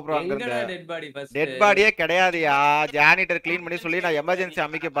 நான் போறேன் டெட் பாடியே கிடையாதுயா. ஜானிட்டர் க்ளீன் பண்ணி சொல்லி நான் எமர்ஜென்சி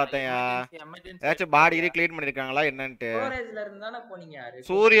அமைக்க பார்த்தேன்யா. ஏதாச்சும் பாடி க்ளீன் பண்ணிருக்காங்களா என்னன்ட்டு. ஸ்டோரேஜ்ல இருந்தானே போனீங்க.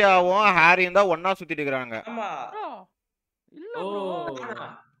 சூர்யாவும் ஹாரியும் தான் ஒண்ணா சுத்திட்டு இருக்காங்க. ஆமா இல்ல ஓ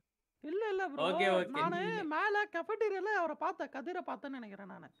இல்ல ப்ரோ. Okay okay. நானு மேல கஃபெட்டீரியால அவரை பார்த்தேன். கதிரை பார்த்தேன்னு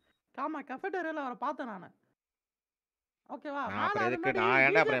நினைக்கிறேன் நானு. ஆமா கஃபெட்டீரியால அவரை பார்த்தேன் நானு. ஓகேவா? நான் மேல அப்புறம் அது எதுக்கு முன்னாடி நான்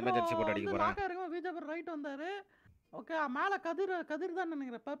ஏன்டா விஜய் அப்புறம் ப்ரோ எமர்ஜென்சி போட்டு அடிக்க வந்து போறேன்? லாக் ஆயிருக்கும். விஜய் ப்ரோ ரைட் வந்தாரு. ஓகே மேல கதிர் தான்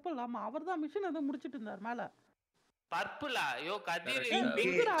நினைக்கிறேன். ஆமா அவர் தான் மிஷின் எதுவும் முடிச்சிட்டு இருந்தார் மேல. பர்பிளா? ஐயோ கதிர்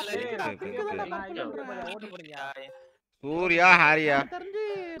பிங்க்டா பிங்க் பிங்க் தான் நான் பர்பிள்ன்றேன். ஓட்டு போடுங்க. சூர்யா ஹாரியா எனக்கு தெரிஞ்சு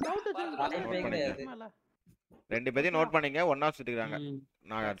டவுட் சேஞ்ச் கிடையாது. மேல. ரெண்டு பேரையும் நோட் பண்ணீங்க. ஒண்ணா சுத்திக்கிறாங்க.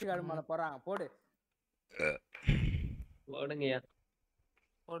 நான் கட்சிக்காரன் மேல போறாங்க. போடு. போடுங்கயா.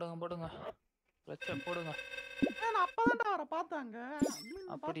 போடுங்க போடுங்க. நான் அப்பதான்டா அவரை பார்த்தாங்க.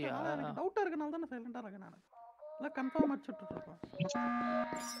 அப்படியா? எனக்கு டவுட்டா இருக்கனால தான் சைலண்டா இருக்கேன் நான். இல்ல கன்ஃபார்ம் அடிச்சிட்டு இருக்கேன்.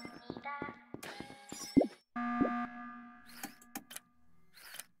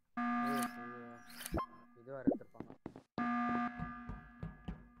 இது வர எடுத்துப்பாங்க.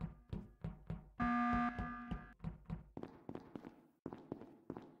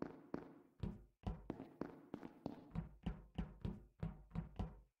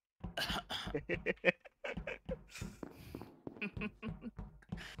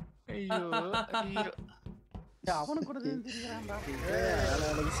 ஐயோ ஹீரோ. அவனுக்கு கூட தெரிஞ்சிருக்கான்டா.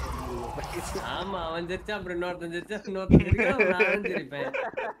 ஆமா அவன் ஜெரிச்சா அப்புறம் இன்னொருத்தன் ஜெரிச்சா நான் ஜெரிப்பேன்.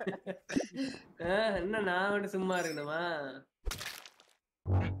 என்ன நான் மட்டும் சும்மா இருக்கணுமா?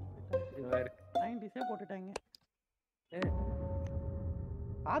 90s போட்டுட்டாங்க.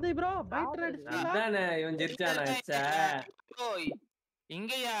 ஆதி ப்ரோ பைட் அடிச்சீங்களா? அதானே இவன் ஜெரிச்சானா அச்சா. ஓய்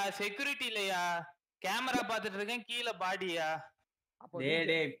இங்கயா செக்யூரிட்டிலயா கேமரா பாத்துட்டு இருக்கேன். கீழ பாடியா?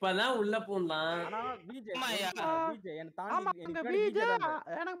 டேய் இப்பதான் உள்ள போந்தான். ஆனா விஜய் ஆமாயா. விஜய் என்ன ஆமா தாண்டி அங்க விஜய்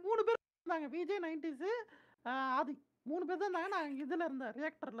எனக்கு 3 பேர் இருந்தாங்க. விஜய் 90s ஆதி 3 பேர் தான் இருந்தாங்க. நான் இதுல இருந்தேன்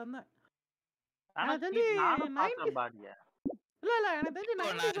ரியாக்டர்ல இருந்தேன். எனக்கு தெரிஞ்சு 90 பாடியா? இல்ல எனக்கு தெரிஞ்சு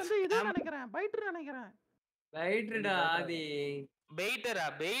 90s வந்து இது நினைக்கிறேன். பைட்டர் நினைக்கிறேன். பைட்டர்டா ஆதி.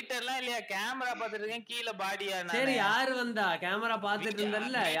 பெயிட்டர்லாம் இல்லையா? கேமரா பாத்துட்டு இருக்கேன். கீழ பாடியா? சரி யாரு வந்தா? கேமரா பாத்துட்டு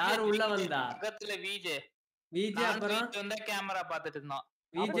இருந்தல்ல யாரு உள்ள வந்தா? பக்கத்துல விஜய் அப்புறம் வந்தா கேமரா பாத்துட்டு இருந்தான்.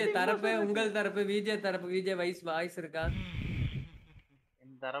 விஜய் தரப்பு உங்கள் தரப்பு விஜய் தரப்பு விஜய் வாய்ஸ் இருக்கா?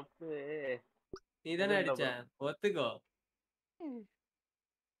 என் தரப்பு நீதானே அடிச்ச ஒத்துக்கோ.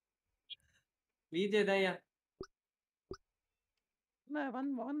 விஜய் தான்யா.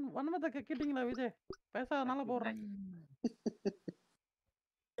 வன்மத்தை கேட்டீங்களா விஜய்? பேசாதனால போடுறேன்.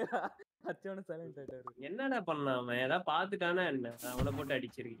 அச்சோன சைலண்ட் ஆயிட்டாரு. என்னடா பண்ணாம ஏதாவது பாத்துட்டானா என்ன? அவனை போட்டு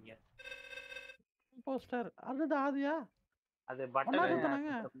அடிச்சிருக்கீங்க. இம்போஸ்டர் அதுதான் ஆதியா? அது பட்டன்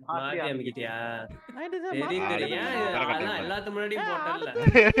மாத்தி அமைக்கிட்டியா? 90s தெரியும் அதெல்லாம் எல்லாத்து முன்னாடியும் போட்டல.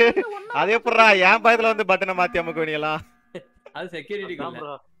 அது எப்பறா என் பயத்துல வந்து பட்டனை மாத்தி அமுக்க வேண்டியலாம்? அது செக்யூரிட்டிக்கு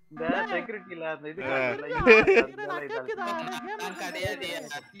இல்ல. இந்த செக்யூரிட்டில அந்த இது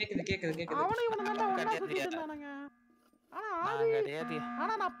கேக்குது. அவனே இவன நல்லா ஒண்ணா சுத்திட்டு இருந்தானுங்க.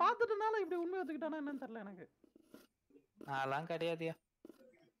 ஆனா நான் பாத்துட்டனால இப்படி உண்மை ஒத்துக்கிட்டானா என்னன்னு தெரியல எனக்கு. நான்லாம் கிடையாதுயா.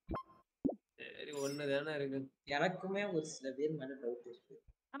 சரி ஒண்ணுதானே இருக்கு. எனக்குமே ஒரு சில பேர் மேல டவுட் இருக்கு.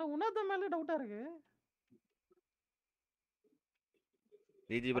 ஆனா உனத மேல டவுட்டா இருக்கு.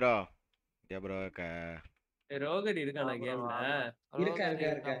 டிஜி ப்ரோ கே ப்ரோ ரோகரி இருக்கானா கேம்ல? இருக்கா.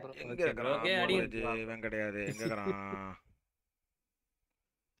 எங்க இருக்கறான்? ஓகே அடி இவன் கிடையாது. எங்க இருக்கறான்?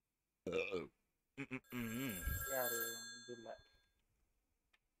 யாரு இல்ல.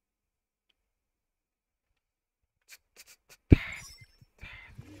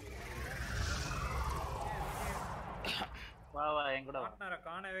 வா எங்கடா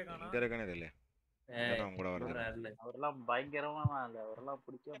காணவே காணோம். எங்க இருக்கனே தெரியல. நான் கூட வரது. அவரெல்லாம் பயங்கரமா இல்ல. அவரெல்லாம்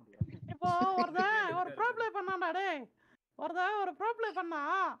பிடிக்க முடியல. இப்போ ஒரு ப்ரோ ப்ளே பண்ணான்டா டேய். ஒரு ப்ரோ ப்ளே பண்ணா.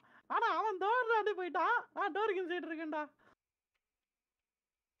 ஆனா அவன் டோர்ல அடி போய்ட்டான். நான் டோருக்கு இன்சைட் இருக்கேன்டா.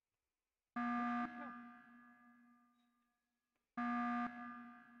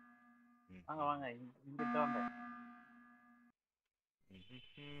 வாங்க இங்கிட்ட வாங்க.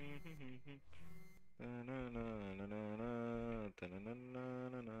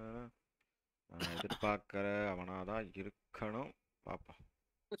 நான் எதிர்பார்க்கிற அவனாதான் இருக்கணும். பாப்போம்.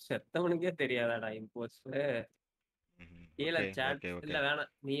 செத்தவனுக்கே தெரியாதாடா இம்போஸ்டர்? கீழ சாட் இல்ல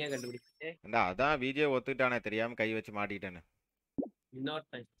வேணாம் நீயே கண்டுபிடி. அதான் விஜய் ஒத்துக்கிட்டானே தெரியாம கை வச்சு மாட்டிக்கிட்டேன்னு.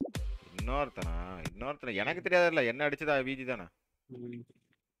 இன்னொருத்தனா எனக்கு தெரியாதுல்ல. என்ன அடிச்சதா விஜி தானே.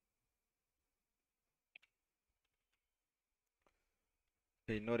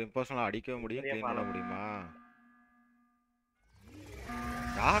 இன்னொரு இம்போஸ்டர் அடிக்கவே முடியும், க்ளீன் பண்ண முடியுமா?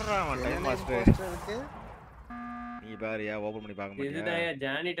 யாரா அவன் டைம் மாஸ்டர்? நீ பாரியா ஓபன் பண்ணி பார்க்க முடியாது. இதுதான்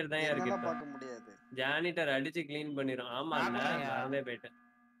ஜானிட்டர் தான் இருக்கு. பார்க்க முடியாது. ஜானிட்டர் அடிச்சு க்ளீன் பண்ணிரும். ஆமா இல்ல மறந்தே போயிட்டேன்.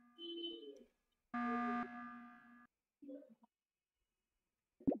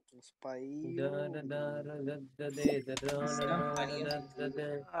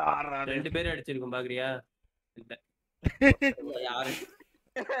 ரெண்டு பேரும் அடிச்சிருக்கோம் பாக்குறியா? இல்ல யாரு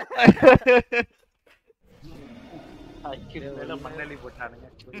மண்ணலி போட்டானுங்க.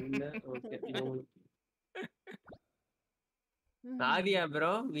 சாதியா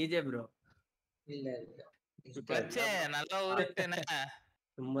ப்ரோ, விஜய் ப்ரோ. இல்ல நல்லா ஊருட்டேனே.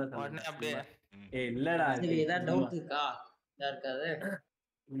 சும்மா உடனே அப்படியே இல்லடா ஏதாவது டவுட் இருக்கா? யாருக்காவது?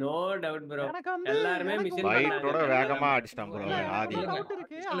 No doubt bro. எனக்கு வந்து எல்லாரும் மிஷின் பைட்டோட வேகமா அடிச்சிட்டான் ப்ரோ ஆதி. டவுட்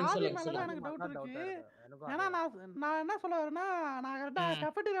இருக்கு. ஆதி மேல தான் எனக்கு டவுட் இருக்கு. ஏன்னா நான் என்ன சொல்ல வரேன்னா, நான் கரெக்டா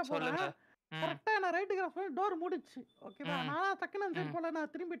கஃபெட்டீரியா போறேன். கரெக்டா நான் ரைட் கிராஸ் பண்ணி டோர் மூடிச்சு. ஓகேவா? நான் டக்குன்னு அந்த சைடு போல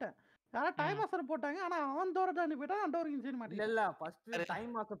நான் திரும்பிட்டேன். யாரா டைம் மாஸ்டர் போட்டாங்க. ஆனா அவன் டோர் தாண்டி போயிட்டான். நான் டோர் இன்சைட் மாட்டேன். இல்ல ஃபர்ஸ்ட்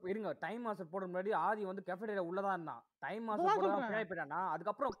டைம் மாஸ்டர் இருங்க. டைம் மாஸ்டர் போட முன்னாடி ஆதி வந்து கஃபெட்டீரியா உள்ள தான் இருந்தான். டைம் மாஸ்டர் போட பின்னாடி போயிட்டானா.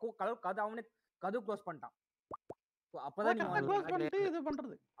 அதுக்கு அப்புறம் கதவு அவனே கதவு க்ளோஸ் பண்ணிட்டான். அப்பதான் நீ க்ளோஸ் பண்ணிட்டு இது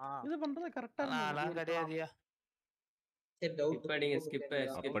பண்றது கரெக்ட்டா நான் கிடையாதுயா. சரி டவுட் படிங்க ஸ்கிப்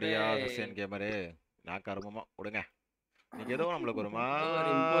அப்படியா ரஷ்யன் கேமரே நான் கர்மமா விடுங்க. நீங்க ஏதோ நம்மளுக்கு ஒரு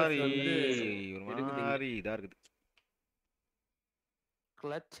மாதிரி இதா இருக்குது.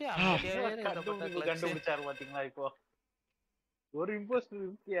 கிளட்ச் கண்டுபிடிச்சாரு பாத்தீங்களா? இப்போ ஒரு இம்போஸ்டர்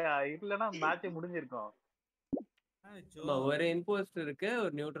இருக்கியா? இல்லனா மேட்ச் முடிஞ்சிருக்கும். ஒரு இம்போஸ்டர் இருக்கு,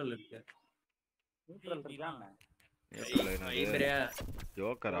 ஒரு நியூட்ரல் இருக்கு. நியூட்ரல் இருக்கானே.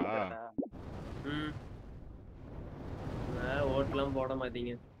 ஜோக்கரா? ஓட்லாம் போட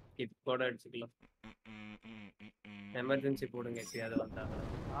மாட்டீங்க. ஸ்கிப் கூட அடிச்சுக்கலாம். எமர்ஜென்சி போடுங்க எப்பயாவது வந்தாங்க.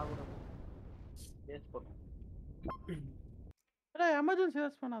 பேஸ் போடுங்க. அட எமர்ஜென்சி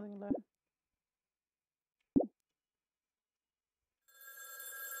யூஸ் பண்ணாதீங்களா?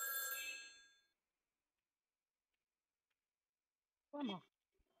 ஆமா.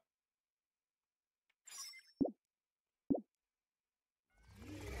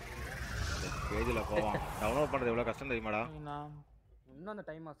 பேஜ்ல போவான். டவுன்லோட் பண்றது எவ்வளவு கஷ்டம் தெரியுமாடா? இன்னும் அந்த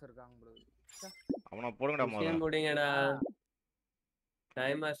டைம் மாஸ்டர் இருக்காங்க ப்ரோ. அவன போடுங்கடா முதல்ல. போடுங்கடா.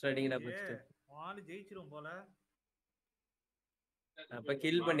 Time master அடிங்கடா first. வாலி ஜெயிச்சிரும் போல. அப்ப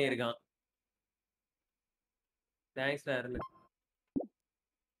கில் பண்ணிருக்கான். தேங்க்ஸ் டா அருண்.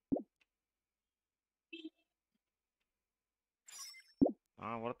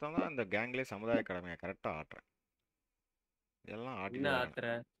 ஒருத்தன் தான் இந்த கேங்லயே சமுதாய கடமையை கரெக்டா ஆட்றேன். எல்லாம் என்ன ஆட்ற?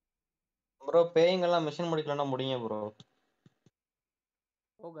 ப்ரோ பேயிங் எல்லாம் மிஷன் முடிக்கலன்னா முடிங்க ப்ரோ.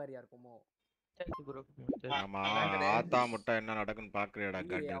 ஓகாரியா இருக்குமோ? ஆமா ஆத்தா முட்டை என்ன நடக்குன்னு பாக்குறியடா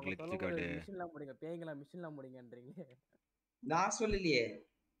காட்டு கிளிச்சு காட்டு. மிஷன்லாம் முடிங்க. பேய்ங்களா மிஷன்லாம் முடிங்கன்றீங்க. நான் சொல்லலையே.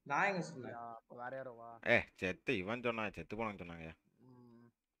 நான் எங்க சொன்னேன்? அப்ப வேற யாரோ வா. செத்து இவன் சொன்னா செத்து போனன்னு சொன்னாங்க.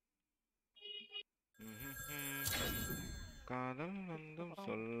 காதல் வந்தும்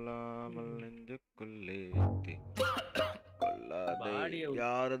சொல்லாமல் நெஞ்சுக்குள்ளே கொல்லாதே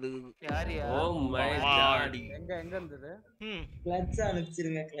யாரது? Oh my God. எங்க இருந்தது? கிளட்ச்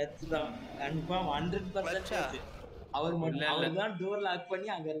அனுப்பிச்சிருங்க. கிளட்ச் தான் கன்ஃபார்ம் 100%. அவர் தான் டோர் லாக் பண்ணி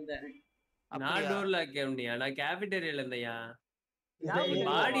அங்க இருந்தாரு. நான் டோர் லாக் பண்ணியா? நான் கேஃபிடேரியால இருந்தேயா?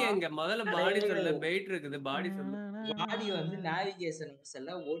 பாடி எங்க? முதல்ல பாடி சொல்ல. வெயிட் இருக்குது. பாடி சொல்ல. பாடி வந்து நேவிகேஷன்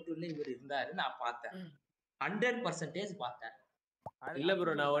செல்ல ஓட்டுல இவர் இருந்தாரு. நான் பார்த்தேன். 100% பார்த்தேன். இல்ல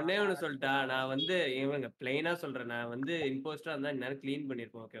ப்ரோ நான் ஒண்ணே ஒண்ணு சொல்லிட்டா. நான் வந்து இவங்க பிளைனா சொல்றேன். நான் வந்து இம்போஸ்டரா இருந்தா நேரம் க்ளீன்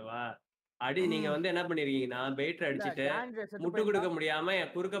பண்ணிருப்போம். ஓகேவா? அடி நீங்க வந்து என்ன பண்ணிருக்கீங்க? நான் பெயிட்டர் அடிச்சிட்டு முட்டு கொடுக்க முடியாம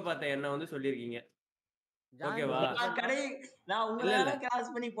என் குறுக்க பார்த்த என்ன வந்து சொல்லிருக்கீங்க. ஓகேவா? நான் உங்கள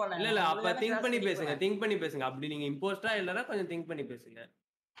கிராஸ் பண்ணி போனேன். இல்ல அப்ப திங்க் பண்ணி பேசுங்க. திங்க் பண்ணி பேசுங்க. அப்படி நீங்க இம்போஸ்டரா இல்லனா கொஞ்சம் திங்க் பண்ணி பேசுங்க.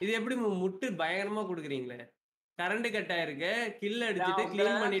 இது எப்படி முட்டு பயங்கரமா குடுக்குறீங்களே? கரண்ட் கட் ஆயிருக்கு. கில் அடிச்சிட்டு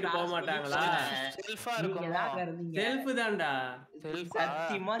க்ளீன் பண்ணிட்டு போக மாட்டாங்களா? செல்ஃபா இருக்குமா? செல்ஃப் தான்டா.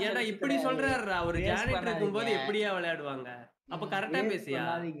 சத்தியமா ஏன்டா இப்படி சொல்றாருடா? ஒரு ஜானிட் இருக்கும்போது எப்படியா விளையாடுவாங்க? அப்ப கரெக்ட்டா பேசியா?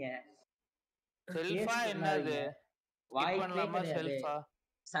 செல்ஃபா என்னது? வாய் பண்ணலாமா செல்ஃபா?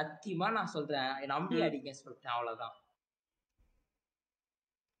 சத்தியமா நான் சொல்றேன். நம்பி அடிங்க சொல்றேன் அவ்வளவுதான்.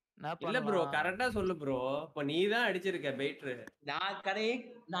 இல்ல ப்ரோ கரெக்ட்டா சொல்லு ப்ரோ. இப்ப நீ தான் அடிச்சிருக்க பெயிட்டர். நான்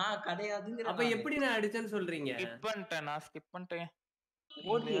கிடையாதுங்கற. அப்ப எப்படி நான் அடிச்சேன்னு சொல்றீங்க? ஸ்கிப் பண்ணிட்டேன்.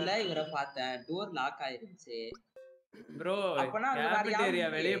 ஓட்டுல இவரை பார்த்தேன். டோர் லாக் ஆயிருச்சு. ப்ரோ கேஃபிடேரியா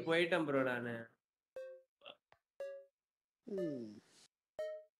வெளிய போயிட்டேன் ப்ரோ நானு.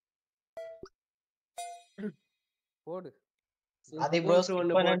 போடு. அது ப்ரோ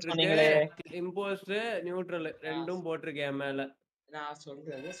ஸ்கிப் சொன்னீங்களே. இம்போஸ்டர் நியூட்ரல் ரெண்டும் போட்டுருக்கேன் மேல. நான்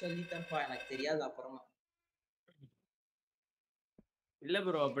சொல்றது சொல்லிட்டேன்ப்பா. எனக்கு தெரியாது அப்புறமா. இல்ல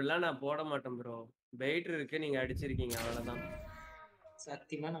ப்ரோ அப்படிலாம் நான் போட மாட்டேன் ப்ரோ. பெயிட்டர் இருக்கு நீங்க அடிச்சிருக்கீங்க அவ்வளவுதான்.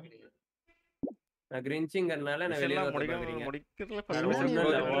 சத்தியமா நான் கிடையாது. நான் கிரிஞ்சிங்கறனால நான் வெளிய வர பாக்குறீங்க.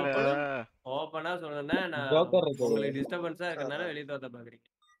 ஓபனா சொன்னேன்னா நான் உங்களுக்கு டிஸ்டர்பன்ஸா இருக்கறனால வெளிய வர பாக்குறீங்க.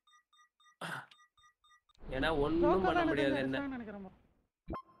 ஏன்னா ஒண்ணும் பண்ண முடியாது என்ன. நினைக்கிறேன்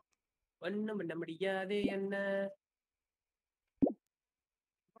ஒண்ணும் பண்ண முடியாது என்ன.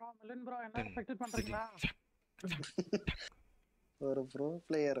 ப்ரோ மிலன் ப்ரோ என்ன எக்ஸ்பெக்ட் பண்றீங்களா? ஒரு ப்ரோ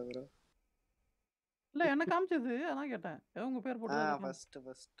பிளேயர் ப்ரோ. இல்ல என்ன காமிச்சது அதான் கேட்டேன். உங்க பேர் போட்டு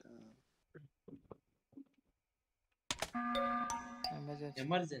ஃபர்ஸ்ட்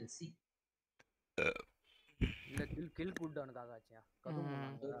எமர்ஜென்சி இல்ல கில் கூல்டவுனுக்காக ஆச்சியா.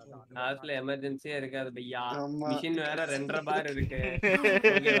 லாஸ்ட்ல எமர்ஜென்சியா இருக்காது பையா. மிஷின் வேற 2.5 பார் இருக்கு.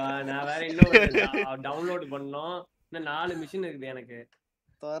 ஓகேவா நான் வேற இன்னும் டவுன்லோட் பண்ணோம். இன்னும் 4 மிஷின் இருக்குது எனக்கு.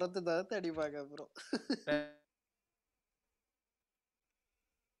 தரத்து அடிப்பாங்க ப்ரோ.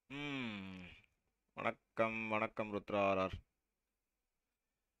 வணக்கம் வணக்கம் ருத்ரார்.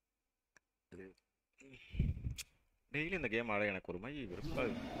 டெய்லி இந்த கேம் ஆட எனக்கு ஒரு மாதிரி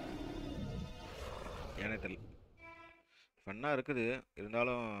விருப்பம் ஏனே தெரியல. ஃபன்னாக இருக்குது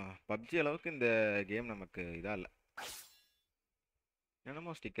இருந்தாலும் பப்ஜி அளவுக்கு இந்த கேம் நமக்கு இதாக இல்லை.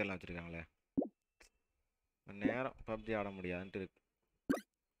 என்னமோ ஸ்டிக்கர்லாம் வச்சுருக்காங்களே நேரம் பப்ஜி ஆட முடியாதுன்ட்டு இருக்கு.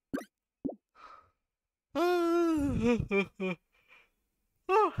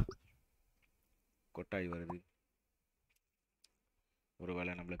 கொட்டாய் வருது.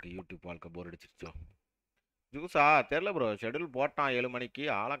 ஒருவேளை நம்மளுக்கு யூடியூப் வாழ்க்கை போர் அடிச்சிருச்சோ. ஜூஸா தெரில ப்ரோ. ஷெடியூல் போட்டான் 7 மணிக்கு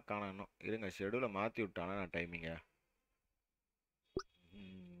ஆளை காணணும். இருங்க ஷெடியூலை மாற்றி விட்டானா நான் டைமிங்க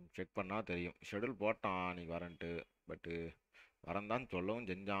செக் பண்ணால் தெரியும். ஷெடியூல் போட்டான் நீ வரன்ட்டு. பட்டு வரந்தான் சொல்லவும்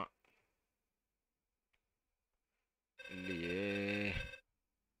செஞ்சான். இல்லையே.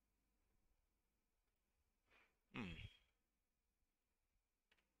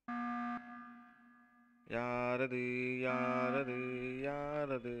 யாரது யாரது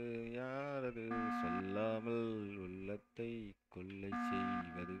யாரது யாரது சொல்லாமல் உள்ளத்தை கொள்ளை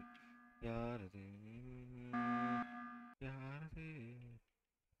செய்வது யாரது யாரது.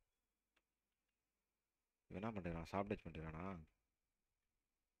 என்ன பண்ணுறான்? சாப்பிட்டு பண்ணுறானா?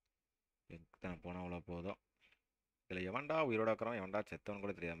 எங்கே போனால் அவ்வளோ போதும். இதில் எவன்டா உயிரோட இருக்கிறோம் எவன்டா செத்தவன்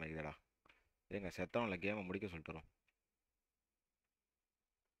கூட தெரியாமல் இருக்குதுடா. எங்க செத்தவன்ல கேமை முடிக்க சொல்லிட்டு வரோம்.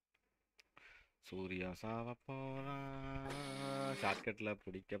 சூர்யா சாவ போறா ஷார்ட்கட்ல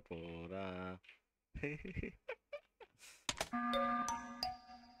பிடிக்க போறா.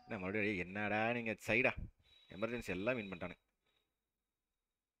 மறுபடியும் என்னடா நீங்க சைடா எமர்ஜென்சி எல்லாம் வின் பண்ணிட்டானு.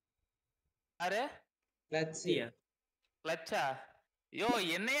 அரே கிளட்சியா கிளட்சா யோ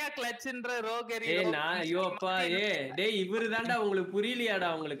என்னையா கிளட்ச்ன்ற ரோகரி. நான் ஐயோ அப்பா டேய் இவரு தான்டா உங்களுக்கு புரியலையாடா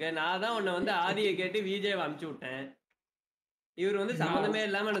உங்களுக்கு. நான் தான் உன்னை வந்து ஆதியை கேட்டு விஜய் அனுப்பிச்சு விட்டேன். இவர் வந்து சம்மந்தமே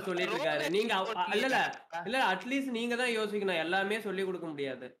இல்லாம என்ன சொல்லிட்டு இருக்காரு. நீங்க இல்ல அட்லீஸ்ட் நீங்க தான் யோசிக்கணும். எல்லாமே சொல்லி கொடுக்க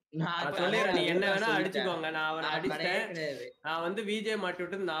முடியாது. நான் சொல்லிடுறேன் நீ என்ன வேணா அடிச்சுக்கோங்க. நான் அவனை அடிச்சிட்டேன். நான் வந்து விஜய் மாட்டி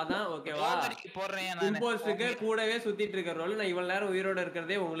விட்டு நான் தான் ஓகேவா. இம்போஸ்டுக்கு கூடவே சுத்திட்டு இருக்க ரோல். நான் இவ்வளவு நேரம் உயிரோட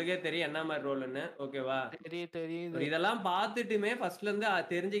இருக்கிறதே உங்களுக்கே தெரியும் என்ன மாதிரி ரோல்னு ஓகேவா. தெரியுது. இதெல்லாம் பார்த்துட்டுமே ஃபர்ஸ்ட்ல இருந்து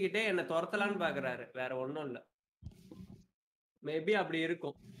தெரிஞ்சுக்கிட்டே என்ன துரத்தலான்னு பாக்குறாரு. வேற ஒண்ணும் இல்ல. மேபி அப்படி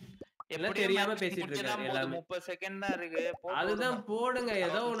இருக்கும். எல்லாம் தெரியாம பேசிட்டு இருக்காரு. எல்லாமே 30 செகண்ட் தான் இருக்கு. அதுதான் போடுங்க.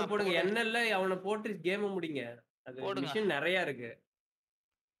 ஏதோ ஒண்ணு போடுங்க. என்னல்ல அவனை போட்டு கேம் முடிங்க. அது மிஷன் நிறைய இருக்கு.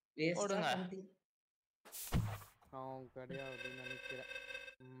 போடுங்க. அவன் கிடையாது நினைக்கிறேன்.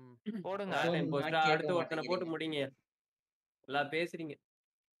 போடுங்க. அடுத்து ஒருத்தனை போட்டு முடிங்க. எல்லாம் பேசுறீங்க.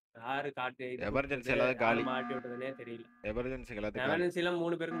 யாரு காட்டு எமர்ஜென்சி எல்லாம் காலி. மாட்டி விட்டதுனே தெரியல. எமர்ஜென்சி எல்லாம்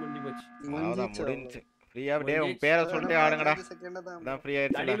 3 பேருக்கு முடிஞ்சு போச்சு. அவ்வளவுதான் முடிஞ்சு. ஃப்ரீயா டே உன் பேரை சொல்லிட்டு ஆடுங்கடா. அதான் ஃப்ரீ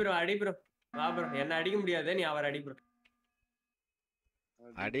ஆயிடுச்சு. அடி ப்ரோ வா ப்ரோ. என்ன அடிக்க முடியாது. நீ அவர் அடி ப்ரோ.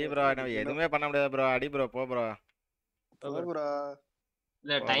 அடி ப்ரோ. நான் எதுவுமே பண்ண முடியாது ப்ரோ. அடி ப்ரோ. போ ப்ரோ.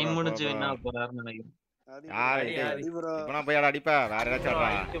 இல்ல டைம் முடிஞ்சு என்ன போறாருன்னு நினைக்கிறேன். இப்ப நான் போய் அடிப்பா. வேற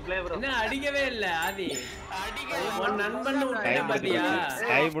ஏதாச்சும் என்ன அடிக்கவே இல்ல ஆதி. உன் நண்பன் விட்டேன் பாத்தியா.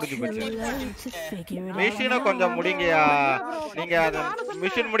 கை முடிஞ்சு போச்சு. மிஷினை கொஞ்சம் முடிங்கயா. நீங்க அந்த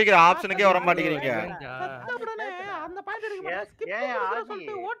மிஷின் முடிக்கிற ஆப்ஷனுக்கே வர மாட்டேங்கிறீங்க. அந்த பாயிண்ட் இருக்கு ஸ்கிப்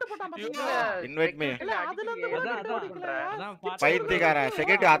சொல்லிட்டு ஓட்டு போட்டான் பாத்தீங்களா. Invite me. அதுல இருந்து பைத்தியக்காரன்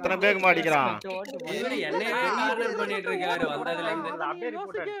செகண்ட் அத்தனை பேருக்கு மாட்டிக்கிறான். இவரு என்னையே கார்னர் பண்ணிட்டு இருக்காரு வந்ததுல இருந்து. அப்படியே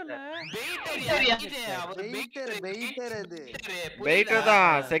யோசிக்கவே இல்ல. வெயிட்டர்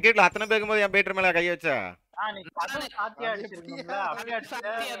தான் செகண்ட்ல அத்தனை பேருக்கு போது என் வெயிட்டர் மேல கை வச்ச.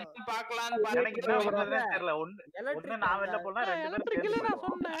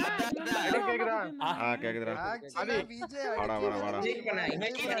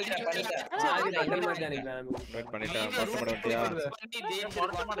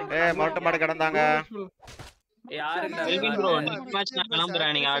 மொட்டை மாடு கிடந்தாங்க.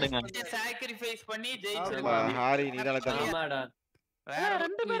 கிளம்புறேன் நீங்க ஆடுங்க. ஹாரி நீதால தரமாடா.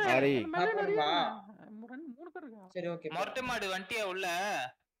 மொட்டை மாடு வண்டியா உள்ள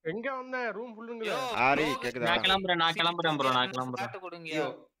எங்க வந்தேன் ரூம் ஃபுல்லுங்களே. ஆரி கேக்குதா? நான் கிளம்புறேன் ப்ரோ நான் கிளம்புறேன். காட்டு கொடுங்கயா.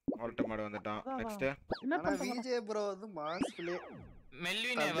 ஆல்ட் மாடு வந்துட்டான். நெக்ஸ்ட் ஆனா விஜே ப்ரோ வந்து மாஸ்க்லயே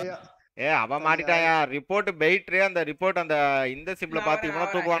மெல்வினே அவன் மாட்டிட்டாயா? ரிப்போர்ட் பெயிட்ரு அந்த ரிப்போர்ட் அந்த இந்த சிம்ல பார்த்து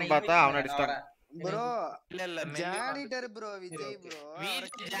இவன தூக்குவான்னு பார்த்தா அவன் அடிச்சிட்டான். ப்ரோ இல்ல ஜானிட்டர் ப்ரோ விஜய் ப்ரோ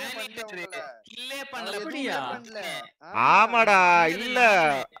கில்லே பண்ணல. அப்படியா? ஆமாடா இல்ல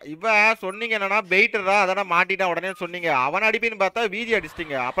இவன் சொன்னீங்க என்னன்னா பெயிட்டரா அதான மாட்டிட்டான் உடனே சொன்னீங்க. அவன் அடிப்பின்னு பார்த்தா விஜி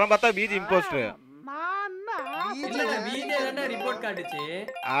அடிச்சிட்டீங்க. அப்புறம் பார்த்தா விஜி இம்போஸ்டர். இல்ல வீடியோ தான்டா ரிப்போர்ட் காட்டுச்சு.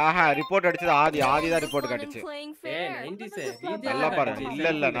 ஆஹா ரிப்போர்ட் அடிச்சது ஆதி தான் ரிப்போர்ட் காட்டுச்சு. 90s நல்லா பாரு.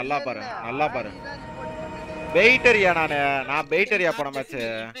 இல்ல நல்லா பாரு. பெயிட்டரியா நான் பெயிட்டரியா போன மேட்ச்.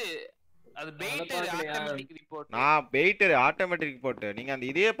 அது பெயிட்டர் ஆட்டோமேட்டிக் ரிப்போர்ட். நான் பெயிட்டர் ஆட்டோமேட்டிக் ரிப்போர்ட். நீங்க அந்த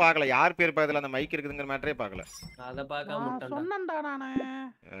இதே பார்க்கல. யார் பேர் பக்கத்துல அந்த மைக் இருக்குதுங்கற மேட்டரே பார்க்கல. அத பார்க்காம விட்டேன்டா. சொன்னேன்டா நானே.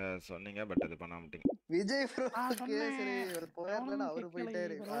 சொன்னீங்க பட் அது பண்ணாம விட்டீங்க. விஜய் ப்ரோ சரி ஒரு போயர்லனா அவரு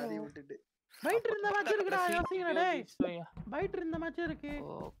போயிட்டாரு பாதி விட்டுட்டு. பைட் இருந்த மேட்ச் இருக்குடா யோசிங்கடா டேய். பைட் இருந்த மேட்ச் இருக்கு.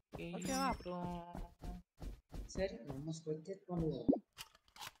 ஓகேவா ப்ரோ? சரி நம்ம ஸ்பெக்டேட் பண்ணுவோம்.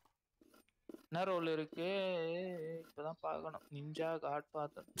 என்ன ரோல் இருக்கு இப்பதான் பார்க்கணும். நிஞ்சா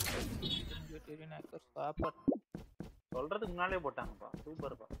காட்ஃபாதர் வெட்டரின் ஹேக்கர் சாப்பர் சொல்றதுக்கு முன்னாலே போட்டாங்கப்பா.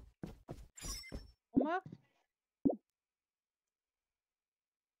 சூப்பர்ப்பா. அம்மா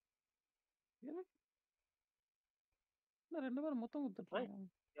இல்ல ரெண்டு பேரும் மொத்தம் குத்துறாங்க.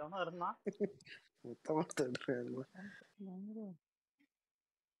 எவனோ இருந்தான் மொத்தமா தடுறாங்க.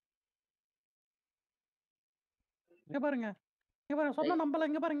 இங்க பாருங்க சொன்ன நம்பல.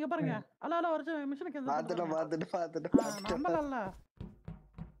 இங்க பாருங்க அல வருது மிஷனுக்கு எந்த பாத்துட்டு நம்பல.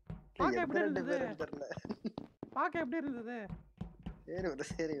 பாக்க எப்படி இருந்தது?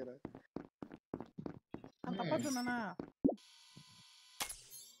 சரி bro. நான் தப்பா சொன்னேனா?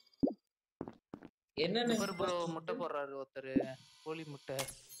 என்ன ப்ரோ முட்டை போடுறாரு ஒருத்தர். கோழி முட்டை.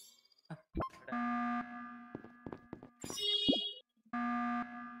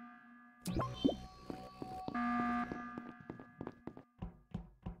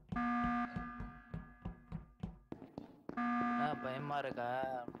 பயமா இருக்கா?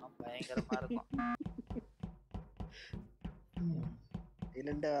 பயங்கரமா இருக்கும்.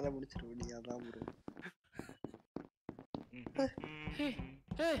 இல்லண்டா வேலை முடிச்சிரு நீ அதான் ப்ரோ.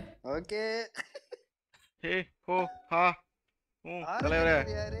 ஓகே ஹே ஹோ ஹா தலைவரே.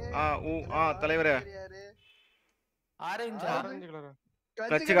 தலைவரே ஆரஞ்சு கலர்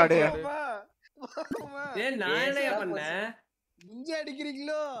கட்சி கார்டு. ஏய் நான் என்னையா பண்ணேன்? இங்க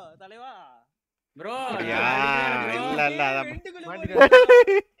அடிக்கிறீங்களோ தலைவா? ப்ரோ இல்ல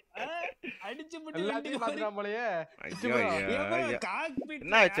அடிச்சு எல்லாத்தையும் பாத்துறான் போலயே.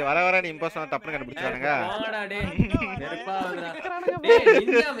 என்ன ஆச்சு? வர நீ இம்போஸ்டர் தப்பு கண்டுபிடிச்சானுங்க. போங்கடா டேய். வெறுப்பா வந்துடா. டேய்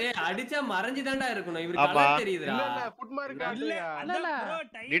நிஞ்சாவே அடிச்சா மறஞ்சி தான்டா இருக்கணும். இவருக்கு கலர் தெரியுதுடா. இல்ல ஃபுட் மார்க் காட்டலையா?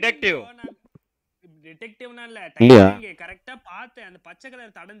 டிடெக்டிவ்னா இல்ல டைமிங் கரெக்ட்டா பார்த்தேன். அந்த பச்சை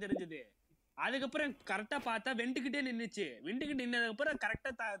கலர் தடம் தெரிஞ்சது. அதுக்கப்புறம் கரெக்ட்டா பார்த்தா வெண்ட்கிட்டே நின்னுச்சு. வெண்ட்கிட்ட நின்னதுக்கு அப்புறம் கரெக்ட்டா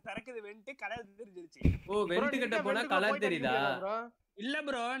திறக்குது வெண்ட் கலர் தெரிஞ்சிருச்சு. ஓ வெண்ட் கிட்ட போனா கலர் தெரியுதா? இல்ல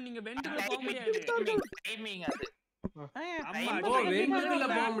ப்ரோ நீங்க வெண்ட்குள்ள போக முடியாது. டைமிங் அது. ஓ வெண்ட்குள்ள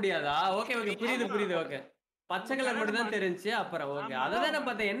போக முடியாதா? ஓகே புரியுது ஓகே. பச்சை கலர் மட்டும் தான் தெரிஞ்சுச்சு. அப்புறம் ஓகே அததான் நான்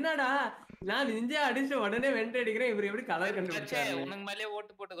பார்த்தேன். என்னடா நான் நிஞ்சா அடிச்சு உடனே வெண்ட் அடிக்கிறேன். இவர் எப்படி கலர் கண்டுபிடிச்சாரு? உனக்கு மேலே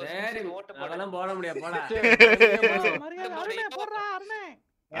ஓட்டு போட்டு சரி ஓட்டு போட. அதெல்லாம் போட முடியாது போடா. அருணே போடுறா அருணே.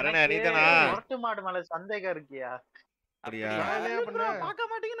 அரணே நீதானா? ஒரட்டு மாடு மேல சந்தேகம் இருக்கியா? அப்படியா?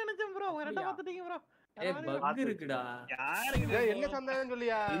 பார்க்க மாட்டீங்கன்னு நினைச்சேன் ப்ரோ. ரெண்டா பாத்துட்டீங்க ப்ரோ. ஏய் பக் இருக்குடா. யாருக்கு என்ன சந்தேகம்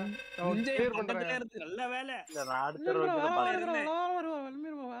சொல்லியா? கிளியர் பண்றேன். நல்ல வேலை. இல்ல நான் அடுத்த ரோட்ல பாக்குறேன்.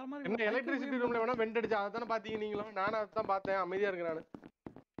 என்ன எலக்ட்ரிசிட்டி ரூம்ல வேணா வெண்ட் அடிச்சு அத தான பாத்தீங்க நீங்களும்? நானும் அத தான் பார்த்தேன். அமைதியா இருக்கேன் நானு.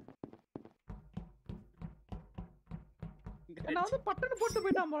 நான் வந்து பட்டன போட்டு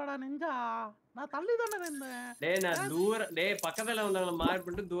போய்ட்டான் போலடா நிஞ்சா. நான் தள்ளி தானே இருந்தேன். டேய் நான் பக்கத்துல வந்தவங்கள மார்க்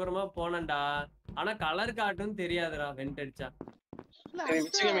பண்ணிட்டு தூரமா போனேன்டா. ஆனா கலர் காட்டும் தெரியாதுடா வெண்ட் அடிச்சா.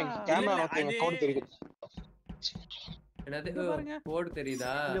 கேமரா ஓகேங்க கோட் தெரியுது. என்னது கோட்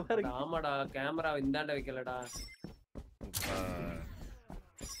தெரியுதா? ஆமாடா கேமரா இந்தாண்ட வைக்கலடா.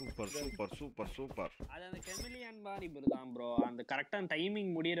 சூப்பர். அது அந்த கெமிலியன் பாடி ப்ரோ தான் ப்ரோ. அந்த கரெக்ட்டா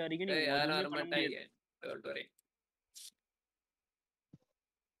டைமிங் முடியற வரைக்கும் நீங்க யாரும் பண்ண முடியாது. Don't worry.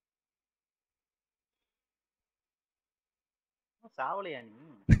 சாவலையா நீ?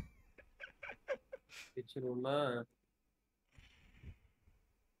 பிச்சுருமா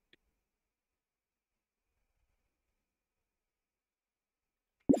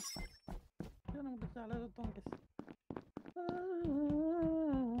நமக்கு சால தோங்க.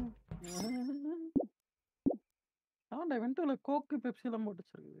 ஆண்டா வெண்டல கோக்கு பெப்சி எல்லாம் போட்டு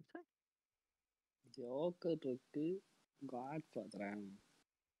வச்சிருக்கு. ஜோக்கர் இருக்கு. God father.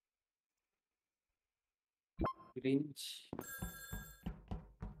 கிரிஞ்ச்.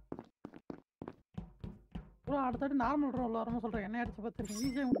 ப்ரோ அடுத்தது நார்மல் ரோல் வரணும் சொல்றேன். என்ன அடிச்சு பார்த்துருக்கேன்.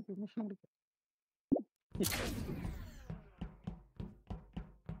 ஈஸியாக முடிக்கும் மிஷன் முடிக்கும்.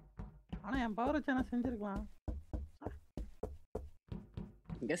 ஆனா என் பவர் வச்சு என்ன செஞ்சிருக்கலாம்.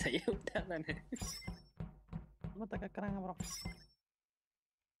 இங்க செய்ய விட்டா தானே மத்த கேக்குறாங்க ப்ரோ.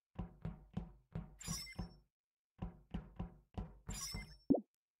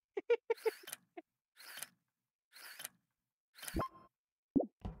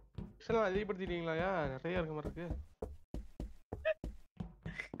 மிஷன் அதிகப்படுத்திட்டீங்களா? நிறைய இருக்க மாதிரி இருக்கு.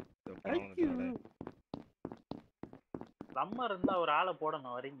 சம்மர் இருந்தா ஒரு ஆளை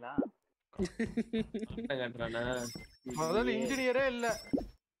போடணும், வரீங்களா? முதல்ல இன்ஜினியரே இல்ல.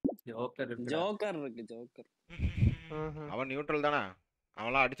 ஜோக்கர் இருக்கு ஜோக்கர். அவன் நியூட்ரல் தானே,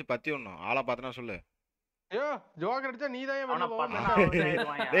 அவன்லாம் அடிச்சு பத்தி விடணும். ஆளை பார்த்தனா சொல்லு. ஐயோ ஜோக்கர் அடிச்சா நீ தான்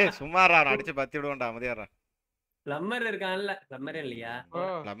டேய் சும்மாடா, நான் அடிச்சு பத்தி விடுவேன்டா. அமைதியாடா. லம்மர் இருக்கான்ல, லம்மரே இல்லையா?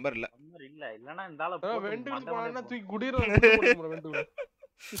 லம்மர் இல்ல. சம்மர் இல்ல, இல்லனா இந்த ஆளை போட்டு வெண்டில் போனா தூக்கி குடிற வெண்டில்.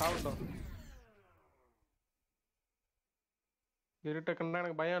 சாவுடா. இருட்ட கண்டா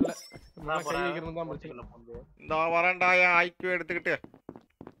எனக்கு பயம் இல்ல. நான் கை வைக்கிறது தான் பிரச்சனை. இந்த வரண்டாயா ஐக்யூ எடுத்துக்கிட்டு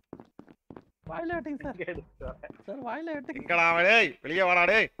வாயில வெட்டிங்க சார். சார் வாயில வெட்டிங்க. எங்கடா டேய், வெளிய வாடா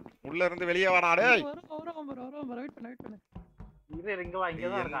டேய். உள்ள இருந்து வெளிய வாடா டேய். வரோம் வெயிட் பண்ணு. இங்க வா, இங்க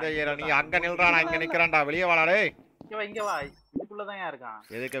தான் இருங்க ஏற. நீ அங்க நில்றா, நான் இங்க நிக்கறேன்டா. வெளிய வாடா டேய். இங்க வா. இதுக்குள்ள தான் இருக்கான்.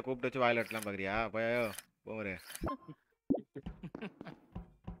 எதுக்கு கூப்பிட்டு வச்சு வாயில வெட்டலாம் பாக்குறியா? போயோ போறே.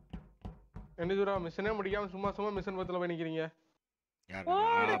 என்ன ஜூரா மிஷனே முடிக்காம சும்மா சும்மா மிஷன் பத்துல போய் நிக்கிறீங்க.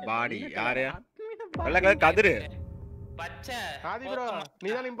 யாரு? பாடி யாரு? வெள்ள கலர் கதிரு. பச்சை ஆதி ப்ரோ நீ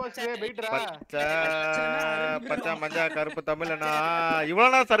தான் இம்போஸ்டர் வெயிட்ரா. பச்சை மஞ்ச கருப்பு தமிழ்னா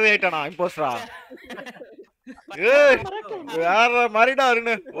இவ்வளவு நாள் சர்வே ஆயிட்டானா இம்போஸ்டரா? ஏய் வேற மாதிரிடா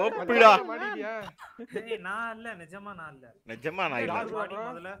அருண். ஓப்பிடா. டேய் நான் இல்ல, நிஜமா நான் இல்ல. நிஜமா நான்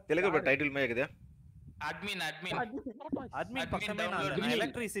இல்ல. தெலுங்கு ப்ரோ டைட்டில் மே இருக்குது. அட்மின் பக்கமே நான் இல்ல. நான்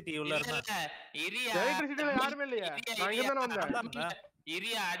எலக்ட்ரிசிட்டி உள்ள இருக்கேன். எலக்ட்ரிசிட்டில யாருமே இல்லையா? நான் இங்க தான வந்தேன்.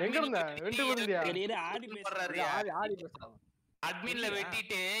 எங்க இருந்த? வெண்டு குடுந்தியா? ஆதி பேசுறான். அட்மின்ல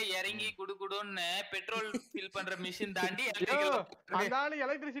வெட்டிட்டு இறங்கி குடுகுடுன்னு பெட்ரோல் ஃபில் பண்ற மிஷின் தாண்டி அந்த ஆளு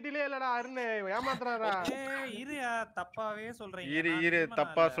எலக்ட்ரிசிட்டிலே இல்லடா அருண், ஏமாத்துறாரா? ஏய் இருயா, தப்பாவே சொல்றீங்க. இரு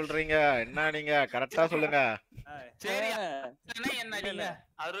தப்பா சொல்றீங்க. என்ன நீங்க கரெக்ட்டா சொல்லுங்க. சரி என்ன அடிங்க,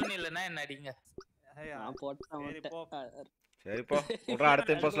 அருண் இல்லனா என்ன அடிங்க. நான் போட்டேன். சரி போ, உடனே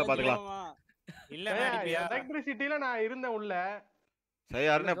அடுத்த இம்போஸ்ட்ல பாத்துக்கலாம். இல்ல எலக்ட்ரிசிட்டில நான் இருந்தேன் உள்ள. சரி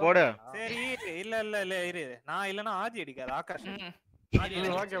அருணே போடு. சரி இல்ல இரு. நான் இல்லனா ஆதி அடிக்காத. ஆகாஷ் ஆதி.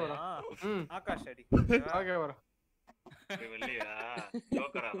 Okay bro. ஆகாஷ் அடி. Okay bro. வெள்ளியா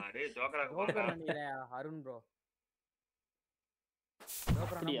ஜோக்கரா மாடி ஜோக்கரா போடுறா அருண் ப்ரோ.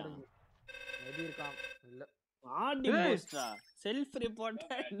 ஜோக்கரா நம்பர் மேபி இருக்கான். இல்ல ஆடி போஸ்டா செல்ஃப் ரிப்போர்ட்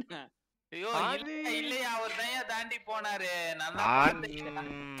என்ன? ஐயோ இல்லையா, அவர் தான் தாண்டி போனாரு. நல்லா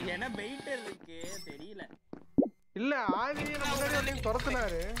என்ன வெயிட்டர் இருக்கு தெரியல. இல்ல ஆதி முன்னாடி வந்து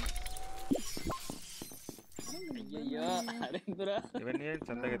துரத்துனாரு. ஐயோ அரேந்திரா இவனே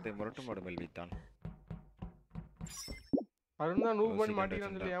சந்தேகத்தை முரட்டு மாடு மேல் வைத்தான். அருண் தான் நூப் பண்ணி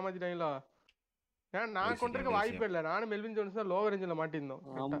மாட்டிட்டான்னு சொல்லி ஏமாத்திட்டாங்களா? ஏன் நான் கொண்டிருக்க வாய்ப்பே இல்ல. நானும் மெல்வின் ஜோன்ஸ் தான் லோவர் ரேஞ்சில மாட்டிருந்தோம்.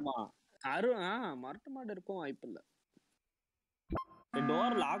 ஆமா அருண் மரட்டு மாடு இருக்கும் வாய்ப்பு இல்ல.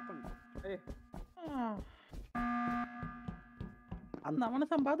 டோர் லாக் பண்ணு. அந்த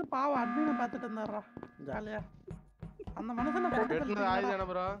மனுஷன் பார்த்து பாவம் அட்மினை பார்த்துட்டு இருந்தாரா ஜாலியா. அந்த மனுஷனை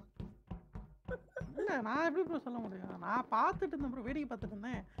ப்ரோ இல்ல நான் எப்படி ப்ரோ சொல்ல முடியும்? நான் பார்த்துட்டு இருந்தேன் ப்ரோ, வேடிக்கை பார்த்துட்டு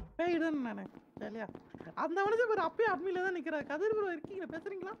இருந்தேன். பேய்டுன்னு நானு ஜாலியா. அந்த மனுஷன் ப்ரோ அப்பயே அட்மின்ல தான் நிக்கிறா. கதிர் ப்ரோ இருக்கீங்க,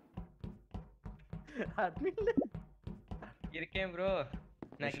 பேசுறீங்களா? அட்மின்ல இருக்கேன் ப்ரோ.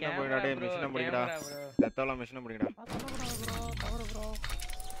 நான் மிஷன் போய்டா டேய், மிஷன் முடிங்கடா. செத்தவள மிஷன் முடிங்கடா. ப்ரோ தவறு ப்ரோ.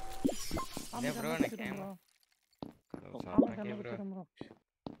 ஏ ப்ரோ நான் கேம் ஓகே ப்ரோ.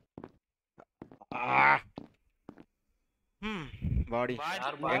 பாடி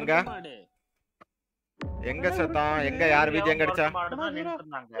எங்க எங்க செத்தான்? எங்க யார் வீட் எங்க அடிச்சா?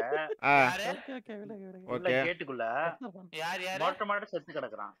 ஓகே கேட்டுக்குள்ள யார் மொட்டை மாடு செத்து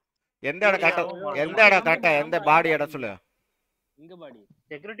கிடக்குறான். எந்த இடம் கரெக்டா? எந்த இடம் கரெக்டா? எந்த பாடி இடம் சொல்லு. இங்க பாடி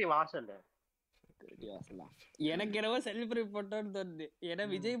செக்யூரிட்டி வாசல். செக்யூரிட்டி வாசலா? எனக்கு என்னவோ செல்ஃப் ரிப்போர்ட்டர்னு தோணுது. ஏன்னா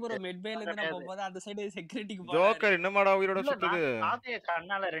விஜயபுரம் மெட்பேல இருந்து நான் போகும்போது அந்த சைடு செக்யூரிட்டிக்கு போறேன். ஜோக்கர் என்னமாடா உயிரோட சுத்துது? ஆதிய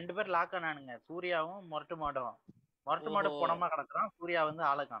கண்ணால ரெண்டு பேர் லாக் ஆனானுங்க, சூர்யாவும் மொரட்டு மாடும். மொரட்டு மாடு போனமா கிடக்குறான், சூர்யா வந்து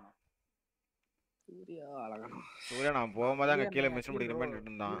ஆளை காணோம். சூர்யா நான் போகும்போது அங்க கீழே மிஷன் முடிக்கிற மாதிரி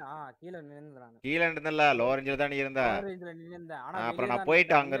இருந்தான். கீழே நின்னுறானே. கீழே இருந்தல்ல, லோவர் ரேஞ்சில தான் நீ இருந்த. லோவர் ரேஞ்சில நின்னுந்த. ஆனா அப்புறம் நான்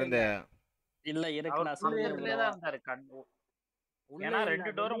போயிட்டு அங்க இருந்து இல்ல இருக்கு நான் சூர்யாவிலே தான் இருந்தாரு. ஏன்னா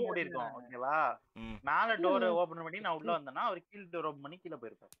 2 டோரும் மூடி இருக்கும் ஓகேவா. மேல டோர் ஓபன் பண்ணி நான் உள்ள வந்தேன்னா அவர் கீழ டோர் ஓபன் பண்ணி கீழ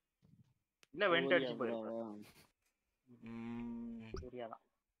போயிருப்பாரு. இல்ல வெண்ட் அடிச்சு போயிருப்பாரு. சரியாதான்.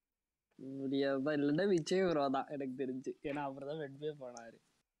 முடியாதான் இல்லன்னா விஜய் ப்ரோ தான் எனக்கு தெரிஞ்சு. ஏன்னா அவர்தான் வெட்வே போனாரு.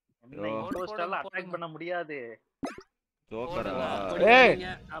 இம்போஸ்டர்ல அட்டாக் பண்ண முடியாது. ஜோக்கரா? ஏய்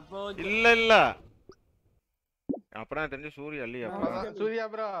இல்ல இல்ல. அப்பறா தெரிஞ்சு சூர்யா இல்லையா? சூர்யா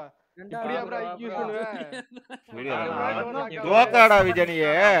ப்ரோ. இப்படியா ப்ரோ ஐக்யூ சொல்லுவே? Surya. ஜோக்கரா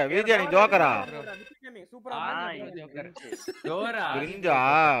விஜயனியே? விஜயனி ஜோக்கரா? Dora? கிரிஞ்சா?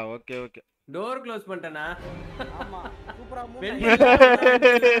 Okay okay. Door close பண்ணிட்டேனா? ஆமா சூப்பரா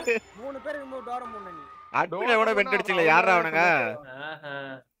மூணு பேர் மூணு டோர் மூணு நீ அட்மின் எவனோ வெண்ட் அடிச்சீங்களா? யாரா அவனுங்க?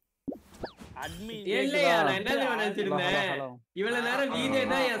 அட்மின் இல்லையா நான் என்ன நினைச்சிருந்தேன் இவ்வளவு நேரம் விஜய்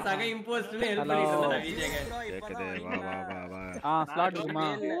தான் என் சக இம்போஸ்டர்னு ஹெல்ப் பண்ணிட்டு இருந்தா விஜய்ங்க. கேக்குது வா வா வா வா. ஸ்லாட் இருக்குமா?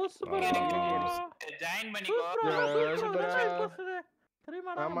 ஜாயின் பண்ணிக்கோ.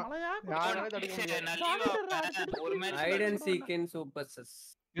 தெரியுமாடா மலையா? யாரவே தடுக்க முடியாது. ஒரு மேட்ச் ஹைட் அண்ட் சீக் இன் சூப்பர்சஸ்.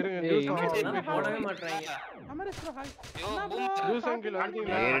 இருங்க ஜூஸ் போடவே மாட்டறாங்க. Amaresh bro hi. Juice uncle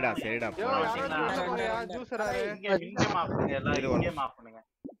வந்துட்டீங்களா? சரிடா ஜூஸரா இங்க மாப் பண்ணுங்க எல்லாரும் இங்க மாப் பண்ணுங்க.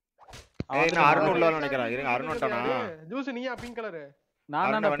 ஏய் நான் அருண் உள்ள நினைக்கிறேன். இருங்க அருண் வந்துட்டானா? ஜூஸ் நீயா பிங்க் கலர்?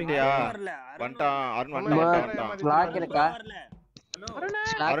 நான் வந்துட்டியா? வந்துட்டான் அருண் வந்துட்டான். ஸ்லாக் இருக்கா?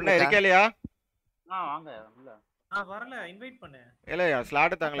 அருண் இருக்கலையா? வாங்க உள்ள. வரல இன்வைட் பண்ணு. இல்லையா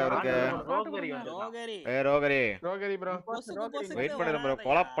ஸ்லாட் தாங்களே அவருக்கு. ரோகரி ப்ரோ. வெயிட் பண்ணுங்க ப்ரோ.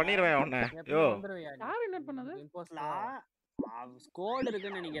 கொலை பண்ணிடுவேன் அவனை. யோ யார் என்ன பண்ணது? ஸ்கோட்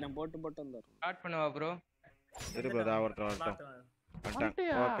இருக்குன்னு நினைக்கிறேன். போட்டு வந்துறோம். ஸ்டார்ட் பண்ணுவா ப்ரோ. இரு ப்ரோ ஒருத்தன் வந்துட்டான்.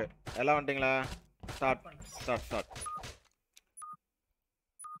 ஓகே எல்லாம் வந்துட்டீங்களா? ஸ்டார்ட்.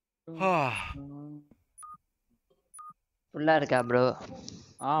 ஃபுல்லா இருக்கா ப்ரோ?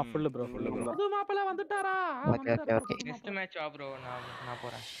 Full bro. புது மாப்பிள்ளை வந்துட்டாரா? ஓகே. நெக்ஸ்ட் மேட்ச் ஆ ப்ரோ நான்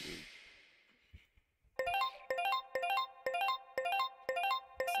போறேன்.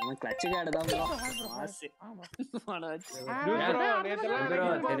 கிளட்ச் கார்டு தான் ப்ரோ. ஆசி.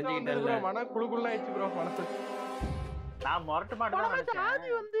 ப்ரோ மன குளுகுள்ள ஆயிச்சு ப்ரோ மனசு. நான் மொரட்டு மாட்டேன் நினைச்சேன். ஆதி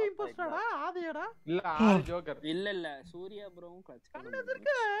வந்து இம்போஸ்டரா? ஆதியடா? இல்ல ஆதி ஜோக்கர். இல்ல சூர்யா ப்ரோவும் கிளட்ச்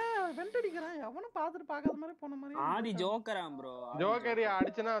கண்ணதுக்கு வெண்ட் அடிக்கறான். எவனும் பாத்துட்டு பார்க்காத மாதிரி போன மாதிரி. ஆதி ஜோக்கரா ப்ரோ? ஜோக்கர்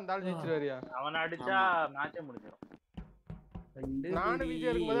அடிச்சனா அந்த ஆள் ஜெயிச்சிருவாரியா? அவன் அடிச்சா மேட்சே முடிஞ்சிரும். நானு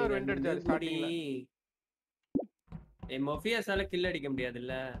விஜய் இருக்கும்போது அவர் வெண்ட் அடிச்சாரு ஸ்டார்டிங்ல. மொஃபியாஸால கில் அடிக்க முடியாது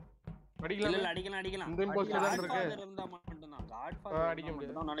இல்ல? அடிக்கலாம். இந்த இம்போஸ்டர் தான் இருக்கு. இருந்தா மட்டும் தான் காட்ஃபாதர் அடிக்க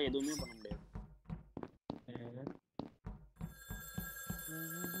முடியாது. அதனால எதுவுமே பண்ண முடியாது.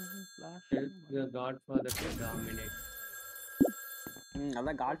 The Godfather to dominate.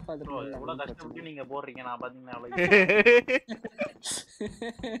 அதான் காட்ஃபாதர் இவ்வளவு கஷ்டப்பட்டு நீங்க போடுறீங்க நான் பாத்தீங்கன்னா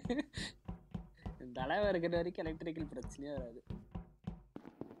தலைவர் இருக்கிற வரைக்கும் எலக்ட்ரிக்கல் பிரச்சனையே வராது.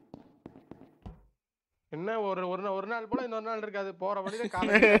 என்ன ஒரு நாள் போல இன்னொரு நாள் இருக்காது. போற வழியில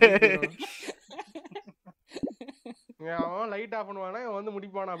அவன் லைட் ஆஃப் பண்ணுவானா இவன் வந்து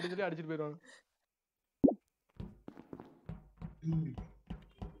முடிப்பானா அப்படின்னு சொல்லி அடிச்சிட்டு போயிடுவான்.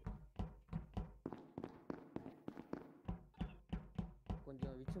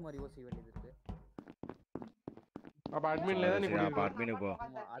 கொஞ்சம் விச்சு மாதிரி யோசிக்க வேண்டியது இருக்கு. அப்ப அட்மின்ல தான் நீ போய் அப்ப அட்மின் போ.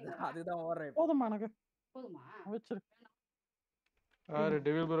 அதுதான் ஓடுறேன். போதுமா எனக்கு? வெச்சிரு. ஆறு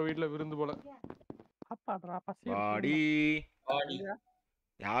டெவில் ப்ரோ வீட்ல விருந்து போல. அப்பாடா பசி. வாடி.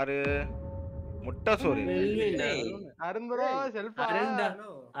 யாரு? முட்டை சோறு. அருண் ப்ரோ செல்ஃபா.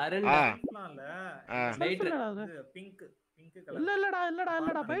 அருண்டா. Pink colour.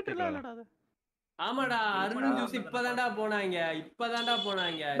 இல்லடா பைட் இல்லடா அது. ஆமாடா அருண் ஜூஸ் இப்பதான்டா போனாங்க.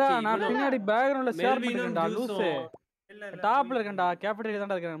 நான் பின்னாடி பேக்ரவுண்ட்ல ஷேர் பண்ணிட்டேன்டா லூஸ். டாப்ல இருக்கேன்டா. கேஃபேட்டரியா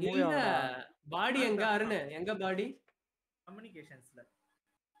தான்டா இருக்கேன். மூவி இல்ல பாடி எங்க அருண்? எங்க பாடி? கம்யூனிகேஷன்ஸ்ல.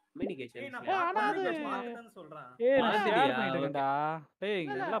 ஆனா அது சொல்றேன். நான் ஷேர் பண்ணிட்டேன்டா. டேய்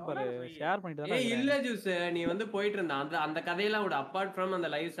நல்லா பாரு ஷேர் பண்ணிட்டு தான். இல்ல ஜூஸ் நீ வந்து போயிட்டு இருந்த அந்த கதையெல்லாம் விட அபார்ட் ஃப்ரம்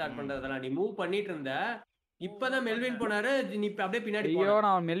அந்த லைவ் ஸ்டார்ட் பண்றதெல்லாம் நீ மூவ் பண்ணிட்டு இருந்த. இப்பதான் மெல்வின் போனாரு. நீ அப்படியே பின்னாடி ஐயோ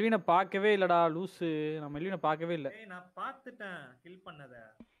நான் மெல்வினை பார்க்கவே இல்லடா லூஸ். நான் மெல்வினை பார்க்கவே இல்ல. நான் பார்த்துட்டேன் கில் பண்ணத.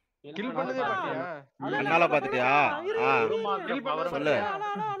 கில் பண்ணதே பாத்தியா? கண்ணால பாத்துட்டியா? கில் பண்ணத சொல்லு.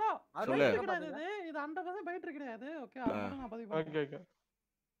 சொல்லு. இது 100% பைட் கிடையாது. ஓகே நான் பதிவு ஓகே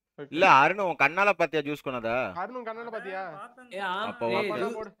இல்ல அருண் உன் கண்ணால பாத்தியா ஜூஸ் கொனதா? அருண் கண்ணால பாத்தியா? அப்ப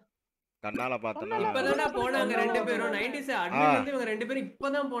கண்ணால பார்த்தனா இப்பதான் போனாங்க ரெண்டு பேரும் 90s அட்மின் வந்து இவங்க ரெண்டு பேரும்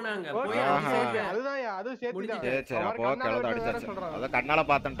இப்பதான் போனாங்க. அதுதான் அது சேர்த்துதான். சரி அப்போ கலந்து அடிச்சாச்சு. அத கண்ணால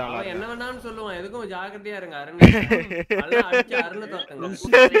பார்த்தன்ட்டால. அவன் என்ன வேணாலும் சொல்லுவான். எதுக்கும் ஜாக்கிரதையா இருங்க அருண். நல்லா அடிச்சு அருண தோக்கங்க.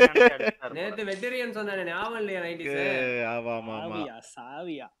 நேத்து வெட்டரியன் சொன்னானே ஞாபகம் இல்லையா 90s? ஆமா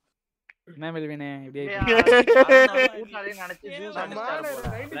சாவியா என்ன மெல்வினே இப்படி கூட்டாலே நினைச்சு ஜூஸ் நம்ம அடிச்சாரு ஆளு போல.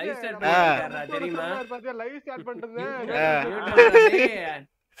 லைவ் ஸ்டார்ட் நம்ம பண்ணிட்டாரா ஒரு தெரியுமா சொன்னாரு பாத்தியா, லைவ் ஸ்டார்ட் பண்ணிட்டு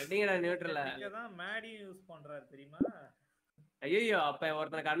அடிங்கடா நியூட்ரல்ல. தான் மேடி யூஸ் பண்றாரு தெரியுமா? ஐயோ அப்ப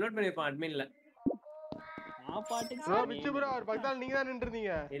ஒருத்தனை கன்வெர்ட் பண்ணிருப்பான் அட்மின்ல. நான் பாட்டுக்கு ப்ரோ மிச்சு ப்ரோ அவர் பக்கத்துல நீங்க தான் நின்னுட்டு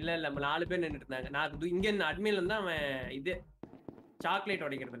இருந்தீங்க. இல்ல இல்ல நம்ம 4 பேர் நின்னுட்டு இருந்தாங்க. நான் இங்க அட்மின்ல இருந்தா அவன் இது சாக்லேட்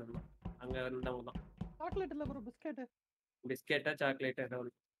உடைக்கிறது நம்ம அங்க இருந்தவங்க தான். சாக்லேட் இல்ல ப்ரோ பிஸ்கட். பிஸ்கெட்டா சாக்லேட் ஏதோ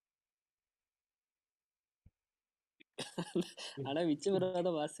ஒண்ணு. ஆனா விச்சு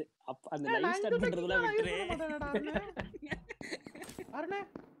வராத வாசு அப்ப அந்த லைவ் ஸ்டார்ட் பண்றதெல்லாம் விட்டுரு. அருணே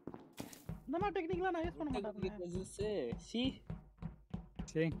இந்த மாதிரி டெக்னிக்லாம் நான் யூஸ் பண்ண மாட்டேன். சி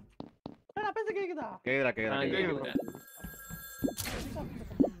சரி நான் பேச கேக்குதா? கேக்குதா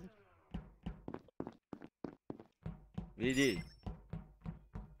விஜி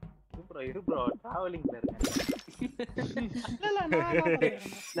ப்ரோ இரு ப்ரோ டிராவலிங்ல இருக்கேன். இல்ல நான்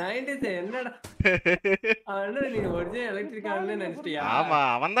 90s என்னடா அவன நீ ஒரிஜினல் எலக்ட்ரிக்கல்னு நினைச்சிட்டியா? ஆமா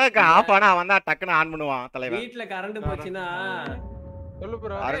அவன் தான் ஆஃப் ஆனா அவன் தான் டக்குன்னு ஆன் பண்ணுவான் தலைவன். வீட்ல கரண்ட் போச்சுனா சொல்லு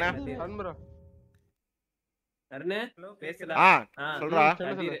ப்ரோ. அருணே அருண் ப்ரோ. அருணே பேசுடா. சொல்றா.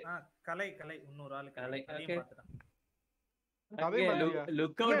 கலை இன்னொரு ஆளு கலை பாத்துறான்.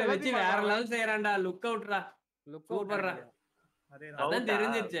 லுக் அவுட் வச்சு வேற லெவல் செய்யறான்டா. லுக் அவுட்ரா சூப்பர்ரா. அதான்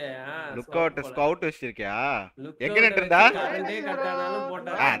தெரிஞ்சிருச்சு. லுக் அவுட் ஸ்கவுட் வச்சிருக்கியா? எங்க நின்னுடா?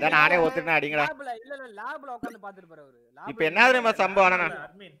 அதான் நானே ஒத்துட்டேன் அடிங்கடா. இல்ல லேப்ல உட்கார்ந்து பாத்துட்டு போற அவரு. இப்போ என்ன தெரியுமா சம்பவம் ஆனா?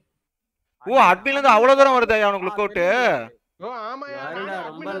 ஓ அட்மின்ல இருந்து அவ்வளவு தூரம் வருதா அவனுக்கு லுக் அவுட்? ஓ ஆமாயா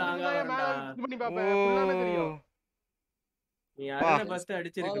ரொம்ப லாங்கா வரடா. பண்ணி பாப்பேன் ஃபுல்லாவே தெரியும். நீ யாரை ஃபர்ஸ்ட்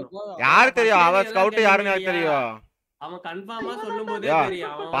அடிச்சிருக்கணும். யார் தெரியும்? அவ ஸ்கவுட் யாருன்னு எனக்கு தெரியும். அவன் கன்ஃபார்மா சொல்லும்போதே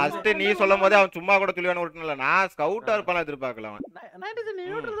தெரியும். அவன் ஃபர்ஸ்ட் நீ சொல்லும்போதே அவன் சும்மா கூட சொல்லுவானே விட்டுனல. நான் ஸ்கவுட்டா இருப்பானே எதிர்பார்க்கல அவன். 90s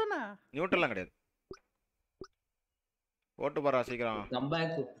நியூட்ரல் தானே? நியூட்ரல்லாம் கிடையாது. போட்டு போறா சீக்கிரம்.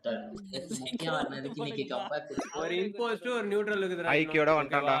 கம்பேக் கொடுத்தாரு. முக்கியம் வரதுக்கு இன்னைக்கு கம்பேக். ஒரு இம்போஸ்ட் ஒரு நியூட்ரல் இருக்குதுடா. ஐக்கியோட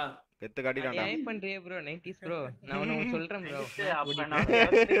வந்துட்டான்டா. பெத்து காட்டிட்டான்டா. ஏய் பண்றியே ப்ரோ 90s ப்ரோ. நான் உனக்கு சொல்றேன் ப்ரோ. அப்ப நான்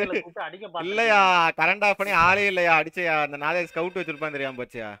எலக்ட்ரிக்கல்ல கூட்டி அடிக்க பார்த்தேன். இல்லையா கரண்ட் ஆஃப் பண்ணி ஆளே இல்லையா அடிச்சயா? அந்த நாளே ஸ்கவுட் வச்சிருப்பான் தெரியாம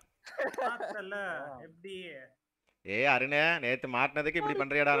போச்சியா? பார்த்தல எப்படி? ஏய் அருணே நேத்து மாட்டினதுக்கு இப்படி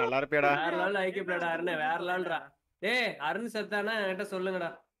பண்றியாடா? நல்லா இருப்பியாடா? வேற லெவல் ஐக்கியப்டா அருணே வேற லெவல்டா. டேய் அருண் செத்தானா என்கிட்ட சொல்லுங்கடா.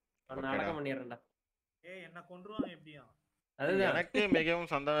 நான் அடக்கம் பண்ணிறேன்டா. ஏய் என்ன கொன்றுவாங்க எப்படியும். அதுதான் எனக்கு மிகவும்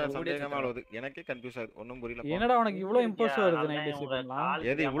சந்தேகமா உள்ளது. எனக்கே கன்ஃபியூஸ் ஆகுது. ஒண்ணும் புரியல. என்னடா உனக்கு இவ்ளோ இம்போஸ்ட் வருது 90s பண்ணலாம்?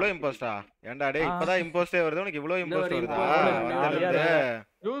 எது இவ்ளோ இம்போஸ்டா? ஏன்டா டேய் இப்போதான் இம்போஸ்டே வருது உனக்கு இவ்ளோ இம்போஸ்ட் வருதா?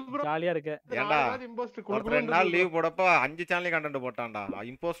 ஜாலியா இருக்கு. ஏன்டா ஒரு 2 நாள் லீவ் போடப்ப 5 சேனல் கண்டென்ட் போட்டான்டா.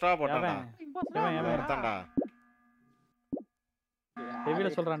 இம்போஸ்டா போட்டான்டா. வரதான்டா. டேவில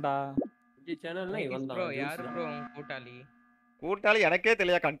சொல்றான்டா. இந்த சேனல்ல இவன் தான். ப்ரோ யாரு ப்ரோ கூட்டாளி? கூட்டாளி எனக்கே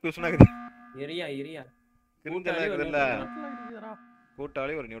தெரியல கன்ஃபியூஷனா இருக்குது. இரியா கூட்டாளி இருக்குதுல்ல.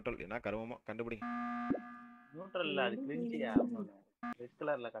 கூட்டாளி ஒரு நியூட்ரல் என்ன கருமமா கண்டுபிடிங்க. நியூட்ரல் இல்ல அது கிரிஞ்சியா. ரெட்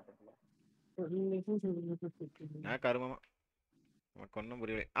கலர்ல காட்டுதுல. நான் கருமமா. எனக்கு ஒண்ணும்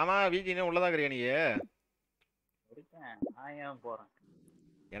புரியல. ஆமா விஜி நீ உள்ளதா இருக்கறியா நீ? இருக்கேன். நான் ஏன் போறேன்?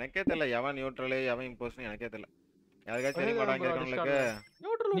 எனக்கே தெரியல எவன் நியூட்ரல் எவன் இம்போஸ்ட்னு எனக்கே தெரியல. யாருக்காச்சும் தெரிய மாட்டாங்க இருக்கவங்களுக்கு.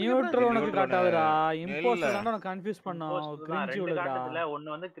 நியூட்ரல் உனக்கு காட்டாதடா. இம்போஸ்டர் தான் உனக்கு கன்ஃபியூஸ் பண்ணோம். கிரிஞ்சி உள்ளடா. காட்டுதுல ஒன்னு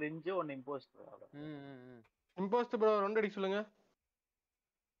வந்து கிரிஞ்சி ஒன்னு இம்போஸ்டர். இம்போஸ்டர் ப்ரோ 2 அடி சொல்லுங்க.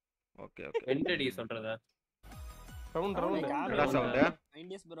 Okay okay. 2 அடி சொல்றதா? ரவுண்ட் என்ன சவுண்ட்?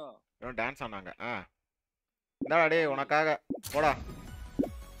 90s bro. இவன் டான்ஸ் ஆனாங்க. இந்தாடா டேய் உனக்காக போடா.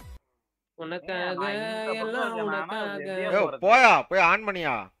 உனக்காக எல்லாம் உனக்காக. ஏய் போயா போய் ஆன்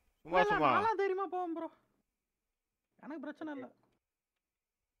பண்ணியா? சும்மா நான் தைரியமா போறேன் ப்ரோ. எனக்கு பிரச்சனை இல்ல.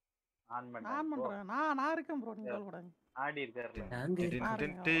 ஆன் பண்றேன். நான் இருக்கேன் ப்ரோ. நீங்க கவலைப்படாதீங்க. ஆடி இருக்காருல.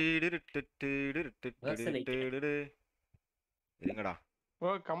 இருங்கடா.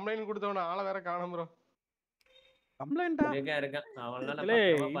 ஓ கம்ப்ளைன்ட் கொடுத்தவன ஆளை வேற காணோம் ப்ரோ. கம்ப்ளைன்ட்டா? இருக்க அவனால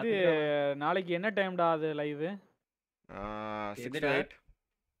இது நாளைக்கு என்ன டைம்டா அது லைவ்? 6 to 8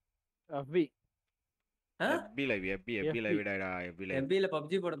 FB லைவ் டா. FB ல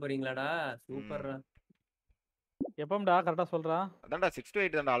PUBG போட போறீங்களாடா? சூப்பர்ரா. எப்பம்டா கரெக்ட்டா சொல்றா? அதான்டா 6 to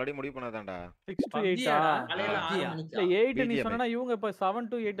 8 தான்டா ஆல்ரெடி முடிவு பண்ணதான்டா. 6 to 8 காலையில 6 மணிக்கு. 8 நீ சொன்னா இவங்க இப்ப 7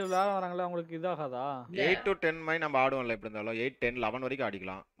 to 8 விளையாட வராங்களா உங்களுக்கு இதாகாதா? 8 to 10 மாதிரி நம்ம ஆடுவோம்ல எப்படி இருந்தாலும் 8 10 11 வரைக்கும்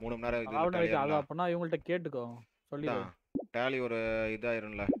ஆடிக்கலாம். 3 மணி நேரம் இது வரைக்கும் அது அப்பனா இவங்கள்ட்ட கேட்டுக்கோ. சொல்லிடு. டாலி ஒரு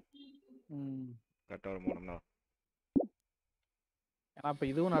இதாயிரும்ல. கரெக்ட்டா ஒரு 3 மணி நேரம். அப்ப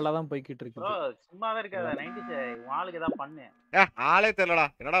இதுவும் நல்லா தான் போய்க்கிட்டு இருக்கு. ப்ரோ சும்மாவே இருக்காத 90s ஆளுக்கு ஏதா பண்ணு. ஆளே தெரியலடா.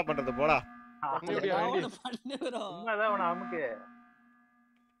 என்னடா பண்றது போடா. பண்ணு ப்ரோ. சும்மாதான் அவன அமுக்கு.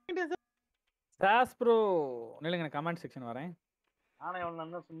 சாஸ் ப்ரோ நில்லுங்க நான் கமெண்ட் செக்ஷன் வரேன். நானே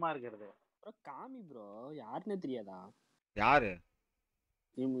அவன சும்மா இருக்குது. ப்ரோ காமி ப்ரோ யாருன்னே தெரியாதா? யாரு?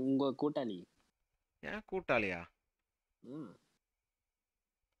 உங்க கூட்டாளி. ஏன் கூட்டாளியா? ம்.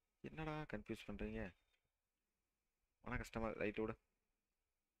 என்னடா கன்ஃபியூஸ் பண்றீங்க? ஆனா கஸ்டமர் ரைட் விடு.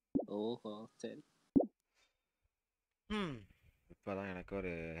 ஓஹோ சரி. இப்பதான் எனக்கு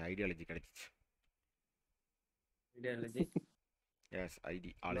ஒரு ஐடியாலஜி கிடைச்சிச்சு. Ideology? S,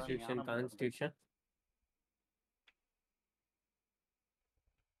 ID constitution constitution.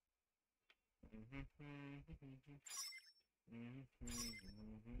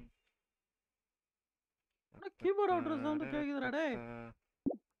 Keyboard outer sound கேக்குதுடா டேய்.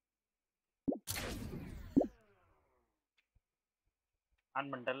 ஆன்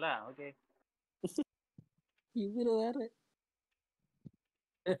பண்ணிட்டல்ல? ஓகே. இவரு வேற.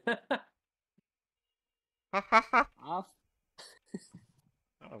 ஆஃப்.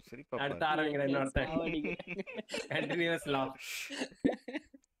 சிரிப்பா அடுத்து ஆரம்பிக்கிறேன் இன்னொருத்தன். Continuous laugh.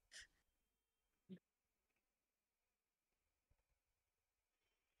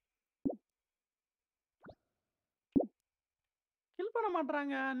 கில் பண்ண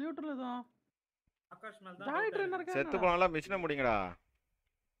மாட்டறாங்க நியூட்ரல் எதுவும். ஆகாஷ் மேல தான் ஜானி ட்ரெயினர் இருக்கா? செத்து போனால மிஷினை முடிங்கடா.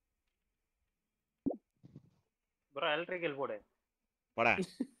 ப்ரோ எலக்ட்ரிக்கல் போடு. போடா.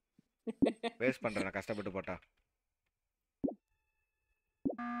 வேஸ்ட் பண்றேன் கஷ்டப்பட்டு போட்டா.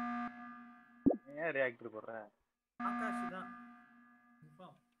 ஏன் ரியாக்டர் போடுற? ஆகாஷ் தான்.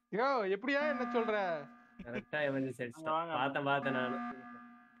 கன்ஃபார்ம். யோ எப்படியா என்ன சொல்ற? கரெக்ட்டா எமர்ஜென்சி அடிச்சிட்டான். பார்த்தேன் நானு.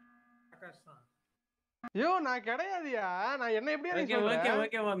 ஆகாஷ் தான். யோ நான் கிடையாதுயா. நான் என்ன எப்படியா நீ ஓகே சொல்ற? ஓகே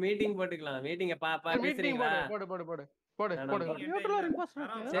ஓகேவா மீட்டிங் போட்டுக்கலாம். மீட்டிங்க பாப்பா மீட்டிங் பேசுறீங்களா? போடு போடு போடு போடு போடு போடு. நியூட்ரல் இம்போஸ்டர்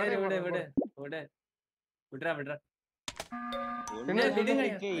இருக்கு. சரி விடு. விட்றா. என்ன விடுங்க.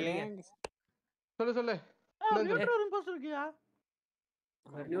 சொல்லு. நியூட்ரல் இம்போஸ்டர் இருக்கியா?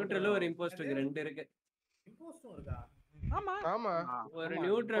 ஒரு நியூட்ரல் ஒரு இம்போஸ்டர் இருக்கு. ரெண்டு இருக்கு. இம்போஸ்டர் இருக்கா? ஆமா. ஒரு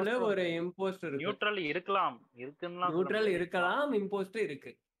நியூட்ரல் ஒரு இம்போஸ்டர் இருக்கு. நியூட்ரல் இருக்கலாம். இருக்குன்னா நியூட்ரல் இருக்கலாம், இம்போஸ்டர்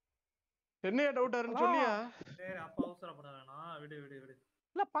இருக்கு. என்ன டவுட்டா இருக்கு சொல்லியா? சரி அப்ப அவசரப்பட வேணாம். விடு.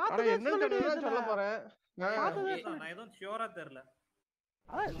 இல்ல பாத்து என்ன சொல்ல போறேன்? நான் ஏதோ ஷியோரா தெரியல.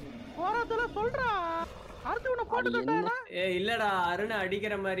 போறதுல சொல்றா. அடுத்து உன போட்டு தட்டானா? இல்லடா அருண்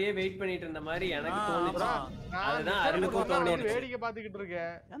அடிக்கிற மாதிரியே வெயிட் பண்ணிட்டு இருந்த மாதிரி எனக்கு தோணுச்சு. அதுதான் அருணுக்கு தோணுச்சு. வேடிக்கை பாத்துக்கிட்டு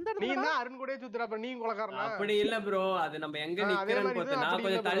இருக்கேன். நீ என்ன அருண் கூடயே சுத்துற அப்ப நீ கொலகாரனா? அப்படி இல்ல ப்ரோ. அது நம்ம எங்க நிக்கிறேன்னு பொறுத்து. நான்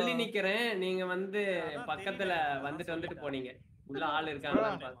கொஞ்சம் தள்ளி நிக்கிறேன். நீங்க வந்து பக்கத்துல வந்துட்டு போனீங்க. உள்ள ஆள்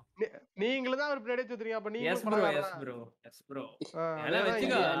இருக்காங்க. நீங்களே தான் ஒரு பிளேடே சுத்துறீங்க அப்ப நீங்க எஸ் ப்ரோ. எல்லாம்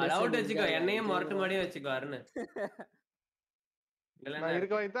வெச்சுக்கோ. அலவுட் வெச்சுக்கோ. என்னையும் மொரட்டு மாடியே வெச்சுக்கோ அருண். நான்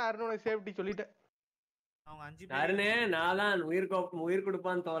இருக்க வரைக்கும் அருணோட சேஃப்டி சொல்லிட்டேன். அவங்க 5 அருணே நான் தான் உயிர்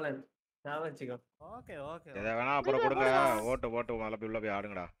கொடுப்பான் தோழன். நான் வெச்சுக்கோ. ஓகே. இத வேணா அப்புறம் கொடுங்க. ஓட்டு உள்ள போய்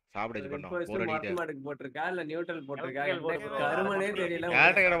ஆடுங்கடா. சாப்பிடுச்சு பண்ணோம். போர் அடிக்குது. மாட்டுக்கு போட்டுருக்கா இல்ல நியூட்ரல் போட்டுருக்கா? கருமனே தெரியல.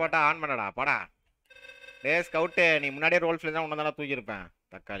 கேரக்டர் போட்டா ஆன் பண்ணடா. போடா. டேய் ஸ்கவுட் நீ முன்னாடியே ரோல் ஃபில் தான் உன்ன தான தூக்கி இருப்பேன்.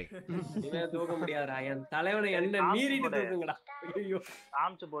 தக்காளி. நீவே தூக்க முடியாதுடா. என் தலைவனை என்ன மீறிட்டு தூக்குங்கடா. ஐயோ.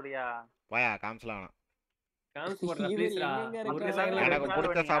 காம்ச்சு போடியா. போயா காம்ஸ்லாம். காம்ஸ் போடுறா ப்ளீஸ்டா. எனக்கு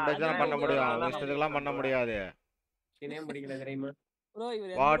பிடிச்ச சாப்பிடுச்சு தான் பண்ண முடியும். இஷ்டத்துக்குலாம் பண்ண முடியாது. சினே முடிக்கல தெரியுமா? ப்ரோ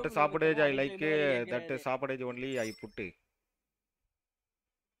இவர் what சாப்பிடேஜ் I like that சாப்பிடேஜ் only I put.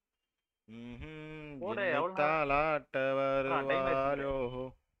 போடு தாலாட்ட வருவாலோ.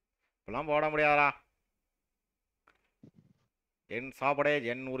 இப்பலாம் போட முடியாதா? என் சாப்பிடேஜ்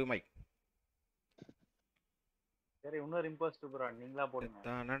என் உரிமை. சரி இன்னொரு இம்போஸ்டர் ப்ரோ நீங்களா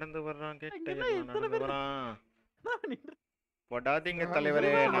போடுங்க. நடந்து வர்றான் கேட்ட நடந்து வர்றான். போடாதீங்க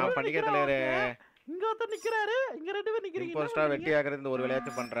தலைவரே. நான் படிக்க தலைவரே. இங்க ஒருத்தர் நிக்கிறாரு. இங்க ரெண்டு பேர் நிக்கிறீங்க. இம்போஸ்டரா வெட்டி ஆக்குறது ஒரு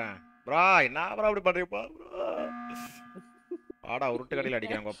வேலையாச்சும் பண்றேன். ப்ரோ என்ன ப்ரோ அப்படி பண்றீங்க ப்ரோ? ஆடா உருட்டு கடையில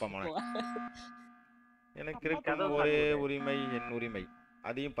அடிக்கிறாங்க கோப்பா மன. எனக்கு இருக்கும் ஒரே உரிமை என் உரிமை.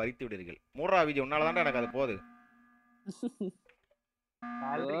 அதையும் பறித்து விடுறீர்கள். மூறா விதி உன்னால தான் எனக்கு அது போகுது.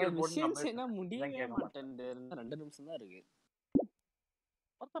 என்ன முடியவே மாட்டேன்து. 2 நிமிஷம் தான் இருக்கு.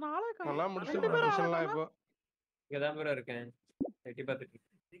 ஒருத்தர் ஆளே காணோம். எல்லாம் முடிச்சிட்டு மிஷன்லாம் இப்போ இங்க தான் ப்ரோ இருக்கேன். எட்டி பார்த்துட்டு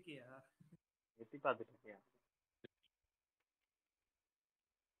இருக்கியா? எட்டி பார்த்துட்டு இருக்கியா?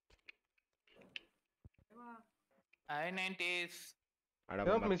 I90s.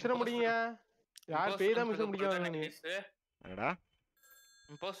 அட மிஷன் முடிங்க. யார் பேய் தான் மிஷன் முடிக்காதீங்க நீ. என்னடா?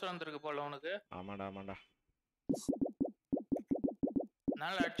 இம்போஸ்டர் வந்திருக்கு போல உனக்கு. ஆமாடா.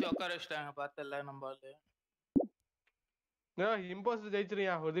 நாள அடிச்சு உட்கார வச்சிட்டாங்க பார்த்தல நம்ம ஆளு. இம்போஸ்டர்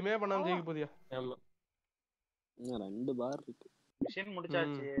ஜெயிச்சிரியா? எதுமே பண்ணாம ஜெயிக்க போதியா? ஆமா. இன்னும் 2 பார் இருக்கு. மிஷன்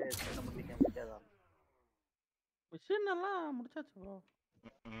முடிச்சாச்சு. என்ன முடிக்காதா? மிஷன் எல்லாம் முடிச்சாச்சு ப்ரோ.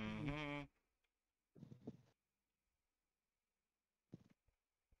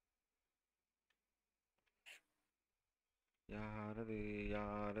 யாரது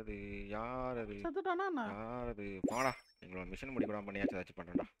யாரது யாரது செத்துட்டானா என்ன? யாரது போடா எங்களோட மிஷன் முடிக்கூடாம பண்ணியாச்சு ஏதாச்சும்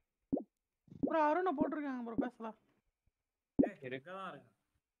பண்றேன்டா. ப்ரோ அருணை போட்டிருக்காங்க ப்ரோ பேசலாம். இருக்கதான் இருக்கு.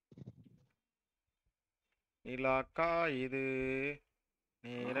 இலாக்கா இது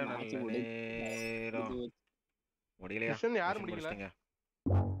நேர நல்ல நேரம் முடியலையா? மிஷன் யார் மிஷன் முடிக்கல? முடிச்சிட்டீங்க.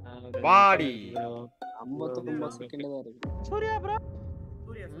 வாடி 59 செகண்ட் தான் இருக்கு. சூர்யா ப்ரோ.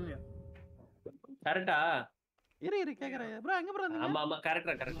 சூர்யா. கரெக்ட்டா? இரு கேக்குறேன். ப்ரோ எங்க ப்ரோ இருந்தீங்க? ஆமா கரெக்ட்.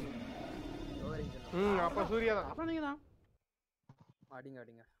 அப்ப சூர்யா தான். அப்ப நீங்க தான்.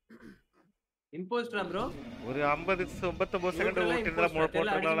 அடிங்க. இம்போஸ்டரா ப்ரோ? ஒரு 59 செகண்ட் ஓட்டினா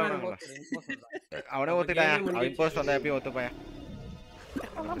போட்டுறலாம். அவனே ஓத்திட்டான். அவன் இம்போஸ்டர் வந்தா எப்பயும் ஓத்துப்பான்.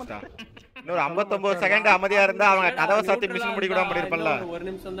 இன்னொரு 59 செகண்ட் அமைதியா இருந்தா அவங்க கதவை சாத்தி மிஷன் முடிக்கூடாம பண்ணிருப்பல்ல. ஒரு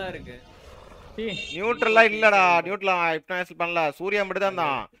நிமிஷம் தான் இருக்கு. நியூட்ரலா இல்லடா. நியூட்ரல் ஹிப்னாய்ஸ் பண்ணல. சூர்யா மட்டும்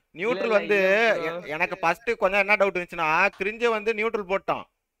தான். நியூட்ரல் வந்து எனக்கு ஃபர்ஸ்ட் கொஞ்சம் என்ன டவுட் இருந்துச்சுன்னா கிரிஞ்ச வந்து நியூட்ரல் போட்டான்.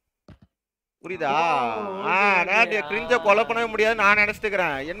 புரியுதா? நான் கிரிஞ்ச கொலை பண்ணவே முடியாது நான்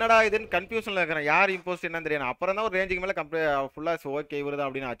நினைச்சிட்டுக்கிறேன். என்னடா இதுன்னு கன்ஃபியூஷன்ல இருக்கிறேன். யார் இம்போஸ்ட் என்னன்னு தெரியும். அப்புறம் தான் ஒரு ரேஞ்சுக்கு மேல ஃபுல்லா ஓகே இவருதான்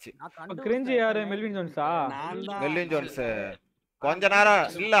அப்படின்னு ஆச்சு. கிரிஞ்சு யாரு? மெல்வின் ஜோன்ஸா? மெல்வின் ஜோன்ஸ் கொஞ்ச நேரம்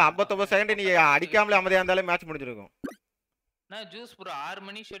இல்ல 59 செகண்ட் நீ அடிக்காமலே அமைதியா இருந்தாலே மேட்ச் முடிஞ்சிருக்கும். நான் ஜூஸ் ப்ரோ 6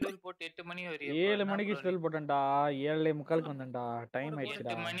 மணி ஷெட்யூல் போட்டு 8 மணி வரையும் 7 மணிக்கு ஷெட்யூல் போட்டேன்டா. 7:45க்கு வந்தேன்டா. டைம்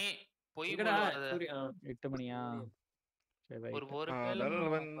ஆயிடுச்சுடா. 8 மணி போய் 8 மணியா? ஒரு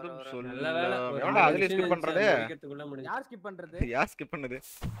அதுல ஸ்கிப் பண்றது. யார் ஸ்கிப் பண்றது?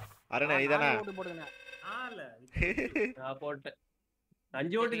 அருணே நீதானே? நான் போட்டேன்.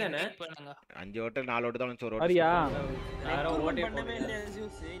 5 ஓட்டு தானே? 5 ஓட்டு 4 ஓட்டு தான் ஒரு ஓட்டு. சரியா? யாரோ ஓட்டே பண்ணவே இல்ல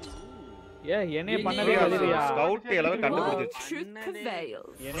ஜூஸ். என்னைய பண்ணவே கதிரியா? ஸ்கவுட் அளவு கண்டுபிடிச்சு.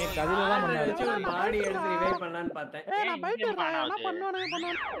 என்னைய கதிரில தான் பண்ணாரு. பாடி எடுத்து ரிவைவ் பண்ணலாம்னு பார்த்தேன். நான் பைட் இருக்கேன். என்ன பண்ணுவானே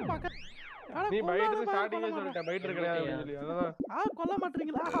பாக்க. நீ பைட் ஸ்டார்டிங்ல சொல்லிட்ட பைட் கிடையாது சொல்லி. அதான் கொல்ல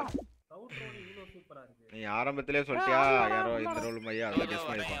மாட்டீங்களா? சவுத் ரோல் இவ்ளோ சூப்பரா இருக்கு. நீ ஆரம்பத்திலே சொல்லிட்டியா யாரோ இந்த ரோல் மையா அத கெஸ்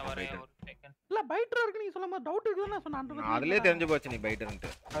பண்ணிருப்பாங்க பைட். இல்ல பைட்டர் இருக்கு நீங்க சொல்லும்போது டவுட் இருக்குன்னு நான் சொன்னேன். அதுலயே தெரிஞ்சு போச்சு நீ பைட்டர்ன்ட்டு.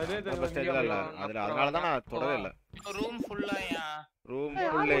 அதுலயே தெரிஞ்சு இல்ல அதுல அதனால தான் நான் தொடவே இல்ல. ரூம் ஃபுல்லாயா? ரூம்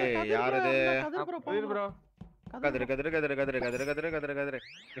ஃபுல்லே யாரது? கதிர் ப்ரோ. கதிர்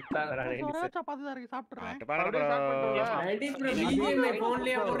ஒரேச்சா பாத்துதான் இருக்கு சாப்பிட்டுறேன். பாடு ப்ரோ. ஐடி ப்ரோ பிஜிஎம்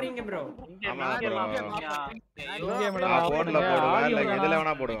போன்லயே போடுறீங்க ப்ரோ. ஆமா ப்ரோ. போன்ல போடுவா இல்ல எதுல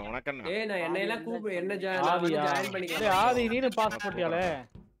வேணா போடுவேன். உனக்கு என்ன? ஏய் நான் என்னையெல்லாம் கூப்பிடு என்ன ஜாயின் பண்ணிக்கலாம். ஆதி நீனு பாஸ் போட்டியாலே?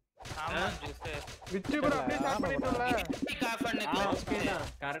 ஆமா ஜூஸ். விச்சு ப்ரோ அப்படியே ஸ்டார்ட் பண்ணிட்டோம்ல. காஃப் பண்ணு. ஓகே தான்.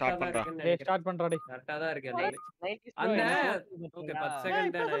 கரெக்ட்டா பண்றா. இருக்கு. ஸ்டார்ட் பண்றா டேய். கரெக்ட்டா தான் இருக்கு. அந்த ஓகே 10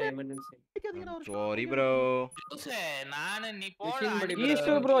 செகண்ட் தான் எமர்ஜென்சி. Sorry bro. ஜூஸ் நானு நீ போடா. ஈஸ்ட்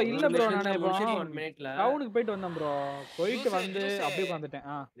ப்ரோ இல்ல ப்ரோ நானே இப்போ டவுனுக்கு போயிட்டு வந்தேன் ப்ரோ. போயிட்டு வந்து அப்படியே வந்துட்டேன்.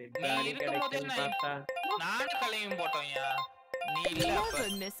 நானு கலையும் போட்டோம்யா. நீ இல்ல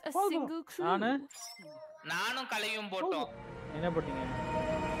அப்ப. நானும் கலையும் போட்டோம். என்ன போட்டீங்க?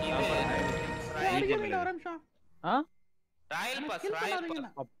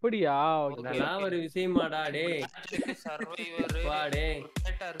 அப்படியா? நான் ஒரு விஷயமாடா டேய். சர்வைவர் வா டேய்.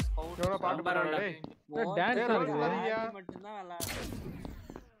 ஹேட்டர் ஸ்கவுட் இவன பாட்டு பாடுறா டேய். டான்ஸ் ஆடுறியா? மட்டும் தான் விளையாடு.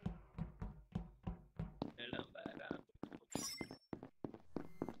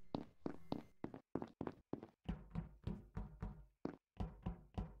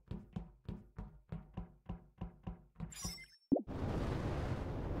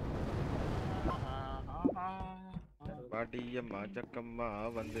 பாட்டியம்மா ஜக்கம்மா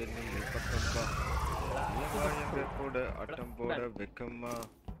வந்து நின்னு பக்கம்மா எங்க கூட அட்டம் போட வெக்கம்மா.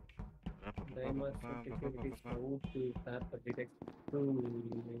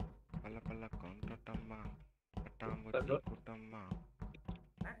 பல்ல பல்ல கொண்டட்டம்மா பட்டாம்பூச்சி கூட்டம்மா.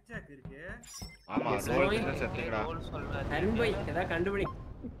 மேட்ச் இருக்கு. ஆமா ரோல் என்ன செட்டுங்கடா. அன்பை ஏதா கண்டுபிடி.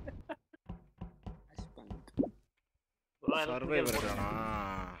 சர்வைவர் இருக்கானா?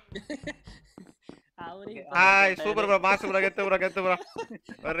 Hi super bro mass bro கெத்து ப்ரோ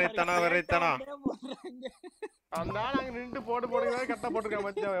வரைத்தனா அந்த ஆளு அங்க நின்னு போடுங்க கட்ட போட்டுருக்கான்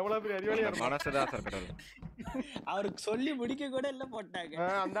மச்சான். எவ்வளவு பெரிய அறிவாளியா இருக்கு. மனசுதான் சார் கடல். அவருக்கு சொல்லி முடிக்க கூட இல்ல போட்டாங்க.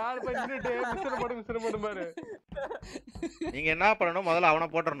 அந்த ஆளு போய் நின்னுட்டு மிஸ்டர் போடு பாரு. நீங்க என்ன பண்ணனும் முதல்ல அவனை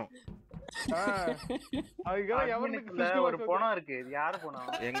போட்றணும். அதுக்கு எவனுக்கு ஒரு போனா இருக்கு. இது யாரு போனா?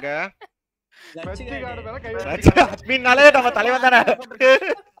 எங்க வெச்சி கார்டு மேல கை வச்சு அட்மின்னாலே நம்ம தலைவன் தானே.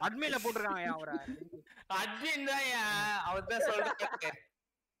 அட்மின்ல போட்டுருக்காங்க அவரை. அட்மின் தான் அவர் தான் சொல்றாரு.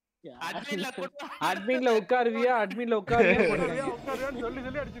 அட்மின்ல உட்காருவியா உட்காருவியான்னு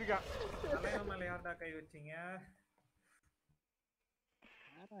சொல்லி அடிச்சிருக்கான். தலைவன் மேல யாரடா கை வச்சீங்க?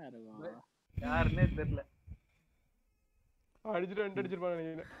 யாருன்னே தெரியல. அடிச்சிட்டு அடிச்சிருப்பாங்க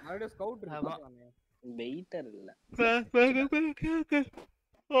நினைக்கிறேன். மறுபடியும் ஸ்கவுட் இருக்கானே. வெயிட்டர் இல்ல.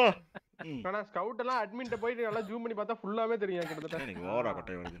 ஆனா ஸ்கவுட் எல்லாம் அட்மின்ட்ட போயிட்டு நல்லா ஜூம் பண்ணி பார்த்தா ஃபுல்லாவே தெரியும் கிட்டத்தட்ட. நீங்க ஓவரா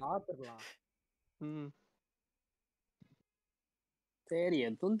கட்டை வருது. பாத்துறலாம். சரி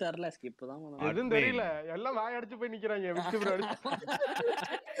எதுவும் தெரியல ஸ்கிப் தான் பண்ணணும். எதுவும் தெரியல எல்லாம் வாய் அடிச்சு போய் நிக்கறாங்க விட்டு ப்ரோ.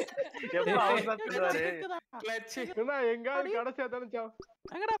 எப்ப அவர்தான் சொல்றாரு. என்ன எங்க கடைசியா தான சா.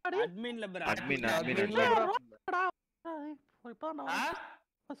 எங்கடா படி? அட்மின்ல ப்ரோ. Admin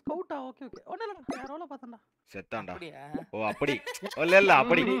ஸ்கவுட்டா okay okay. ஒண்ணே ரோல பார்த்தேன்டா. செத்தான்டா. ஓ அப்படி. இல்ல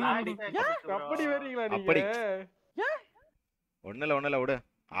அப்படி. அப்படி வரீங்களா நீங்க? அப்படி. ஒண்ணல விடு.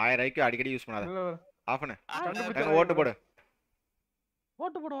 1000 ஐக்கு அடிக்கடி யூஸ் பண்ணாத. ஆஃப் பண்ணு. ஓட்டு போடு.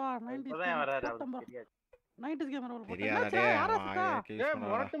 ஓட்டு போடுவா 90s. இப்போதான் வராரு அவருக்கு தெரியாது. 90s கேமரா ரோல் போடு. தெரியாதே. ஏய்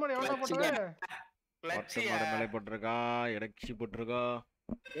மொரட்டு மணி எவ்வளவு போடுற? மொரட்டு மணி மேலே போட்டுருக்கான். எடக்சி போட்டுருக்கான்.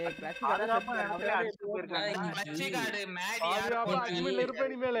 ஏய் கிளட்ச் பாதுகாப்பா இடத்துல அடிச்சு போயிருக்காங்க. கிளட்ச் கார்டு மேடி பாதுகாப்பா அட்மின்ல இருப்ப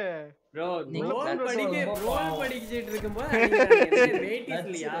நீ மேலே. ப்ரோ ரோல் படிச்சிட்டு இருக்கும்போது என்ன வெயிட்டிஸ்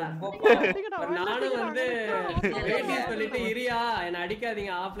இல்லையா? நானும் வந்து வெயிட்டிஸ் சொல்லிட்டு இரியா என்ன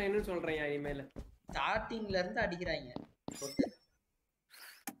அடிக்காதீங்க ஆஃப்லைன்னு சொல்றேன் இனிமேல். ஸ்டார்டிங்ல இருந்து அடிக்குறாங்க.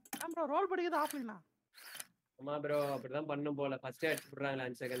 ப்ரோ ரோல் படிக்குது ஆஃப்லைனா? ஆமா ப்ரோ அப்படிதான் பண்ணும் போல. ஃபர்ஸ்ட் அடிச்சு விடுறாங்க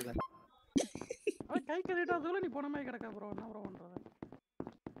 5 செகண்ட்ல. அவன் கை கழிட்டா அதுல நீ போனமே கிடக்க ப்ரோ. என்ன ப்ரோ பண்றது?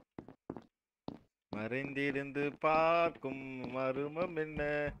 மறைந்திருந்து பார்க்கும் மர்மம் என்ன?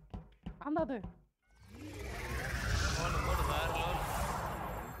 ஆண்டாது. மூணு வேற லோல்.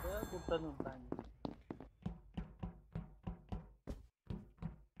 குட்டனுட்டாங்க.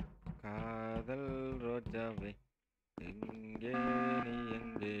 காதல் ரோஜாவே எங்கே நீ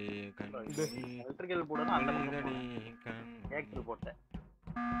எங்கே எலக்ட்ரிக்கல் போடணும் அந்த பக்கம் ஏக்டர் போட்டேன்.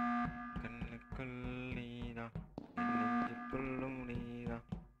 கண்ணுக்குள் நீதான் நெஞ்சுக்குள்ளும் நீதான்.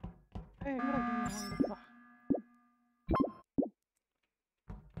 ஏய் எங்கடா இருக்கீங்க?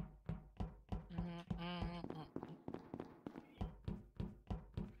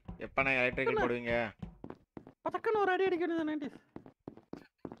 எப்ப நான் எலக்ட்ரிக்கல் போடுவீங்க? பதக்கன ஒரு அடி அடிக்கணும் 90s.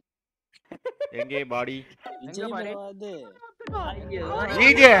 எங்கே பாடி? எங்க பாடி? அது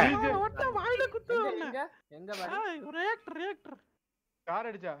ஜிஜே ஒட்ட வாயில குத்துவாங்க. எங்க பாடி? ரியாக்டர் கார்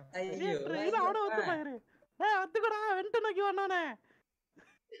அடிச்சா. ஐயோ இது அவட வந்து பாரு. ஏய் அத்துக்குடா வெண்ட் நோக்கி வந்தானே.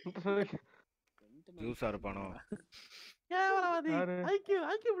 ஜூஸா இருப்பானோ? கேவலவாதி.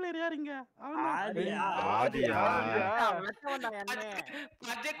 ஐக்யூ பிளேயர் யாருங்க? அவன் ஆதியா. வெட்ட வந்தா என்ன?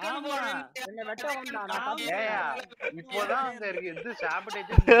 பஜக்கல் போறேன். என்ன வெட்ட வந்தா நான் ஏயா இப்போதான் அங்க இருக்கு இது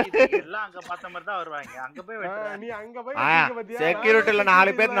சாபிடேஜ் எல்லாம் அங்க பார்த்த மாதிரி தான் வருவாங்க. அங்க போய் வெட்ட நீ அங்க போய் வெட்டிக்க பாத்தியா? செக்யூரிட்டில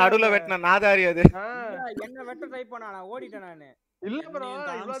 4 பேர் நடுவுல வெட்டன நாதாரி அது. என்ன வெட்ட ட்ரை பண்ணா நான் ஓடிட்டேன் நானு. இல்ல ப்ரோ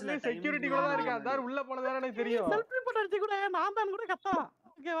இவ்வளவு செக்யூரிட்டி கூட தான் இருக்கு. அதான் உள்ள போனதானே எனக்கு தெரியும். செல்ஃபி போட்டு அடிச்சு கூட நான் தான் கூட கத்தா.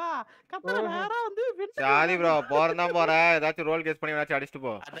 ஓகேவா? கத்தற நேரா வந்து சாதி ப்ரோ போறதா போற ஏதாச்சும் ரோல் கேஸ் பண்ணி ஏதாச்சும் அடிச்சிட்டு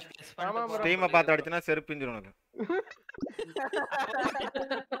போ. ஆமா ப்ரோ. ஸ்ட்ரீமை பார்த்து அடிச்சனா செருப்பு பிஞ்சிரும் உனக்கு.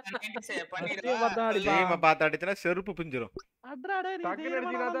 ஸ்ட்ரீமை பார்த்து அடிச்சனா செருப்பு பிஞ்சிரும். அட்ராடே நீ டக்கு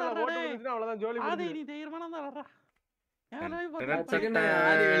அடிச்சினா தான் ஓட்டு வந்துச்சுனா அவ்வளவுதான் ஜோலி ஆதி முடிஞ்சு. நீ தைரியமானா தான் வர்றா.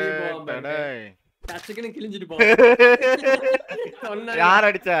 ஆதி வெளிய போவான். டச்சுக்குன்னு கிழிஞ்சிட்டு போ. யார்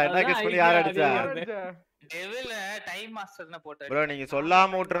அடிச்சா? என்ன கேஸ் பண்ணி யார் அடிச்சா? டெவில டைம் மாஸ்டர்னு போட்டு ப்ரோ நீங்க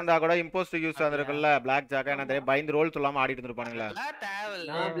சொல்லாம விட்டுருந்தா கூட இம்போஸ்டர் யூஸ் ஆந்திருக்குல்ல பிளாக் ஜாக்கா என்ன தெரியும் பயந்து ரோல் சொல்லாம ஆடிட்டு இருப்பானுங்களா?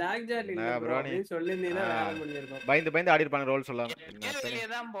 நான் பிளாக் ஜாக் இல்ல ப்ரோ நீ சொல்லிருந்தீனா வேலை முடிஞ்சிருக்கும். பயந்து ஆடி இருப்பாங்க ரோல் சொல்லாம. வெளிய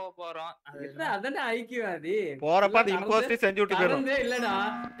தான் போறோம். அதானே ஐக்யூ ஆதி. போறப்ப அந்த இம்போஸ்டர் செஞ்சு விட்டு போயிடும். கறந்து இல்லடா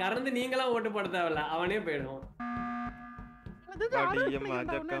கறந்து நீங்களா ஓட்டு போட தேவையில்ல அவனே போய்டும். அடியம்மா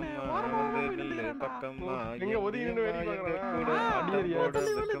ஜக்கம்மா வந்து நில்லு பக்கம்மா நீங்க ஒதுங்கி நின்னு வெடி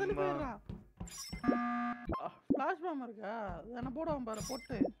பார்க்கறா. ஃபிளாஷ் பாம் இருக்கா? என்ன போடுவான் பாரு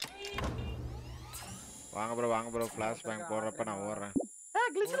போட்டு. வாங்க ப்ரோ ஃபிளாஷ் பேங்க் போறப்ப நான் ஓடுறேன்.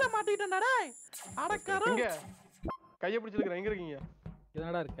 ஏய் கிளிச்ல மாட்டிட்டேன்டா டேய். அடக்கற. எங்க? கைய பிடிச்சு இழுக்கற எங்க இருக்கீங்க?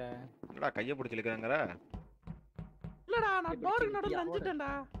 என்னடா இருக்க? என்னடா கைய பிடிச்சு இழுக்கறங்கற? இல்லடா நான் டோருக்கு நடுவுல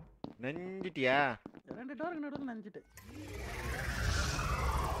நஞ்சிட்டேன்டா. நஞ்சிட்டியா? 2 டோருக்கு நடுவுல நஞ்சிட்டேன்.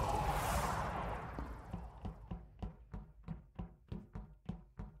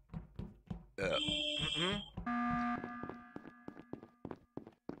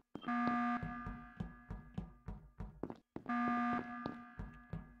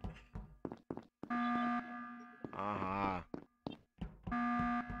 ஆஹா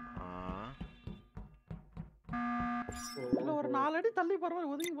இல்ல ஒரு 4 அடி தள்ளி போற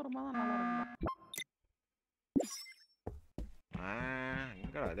மாதிரி ஒதுங்கி போற மாதிரி நல்லா இருக்கும்.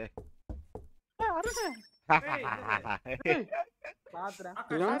 எங்கடா அது? ஏய் அருணே பாத்துறேன்.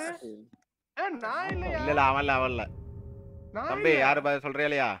 நான் இல்லையா? இல்ல அவன்ல தம்பி யாரு பாத்து சொல்றியா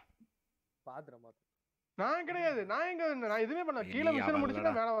இல்லையா? பாத்துறேன். நான் கிடையாது. நான் எங்க வந்தேன்? நான் எதுமே பண்ணல. கீழ மிஷன்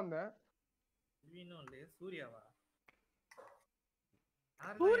முடிச்சிட்டு மேல வந்தேன். மெல்வினும் இல்லையே சூர்யாவா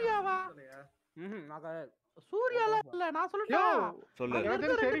சூர்யாவா சூர்யால இல்ல நான் சொல்லட்டா சொல்லு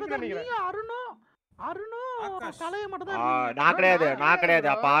நீ அருணும் கலைய மட்டும் தான் நான் கிடையாது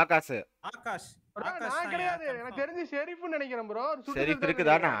அப்ப ஆகாஷ் நான் கிடையாது எனக்கு தெரிஞ்சு ஷெரீஃப்னு நினைக்கிறேன் ப்ரோ ஷெரீஃப்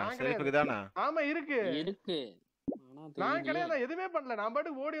இருக்குதானா ஷெரீஃப் இருக்குதானா ஆமா இருக்கு நான் கிடையாது நான் எதுமே பண்ணல நான்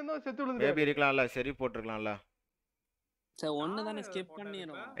பாட்டுக்கு ஓடி வந்து செத்து விழுந்தேன் பேபி இருக்கலாம்ல ஷெரீஃப் போட்டுருக்கலாம்ல சரி ஒண்ணு தான ஸ்கிப்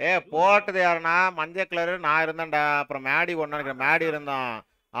பண்ணிரோம் போட்டது யாருன்னா மஞ்சள் கலர் நான் இருந்தேன்டா அப்புறம் மேடி ஒண்ணு நினைக்கிறேன் மேடி இருந்தான்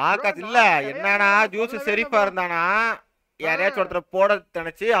ஆகாஷ் இல்ல என்னன்னா ஜூஸ் ஷெரீஃபா இருந்தானா யாரையாச்சும் ஒருத்தர் போட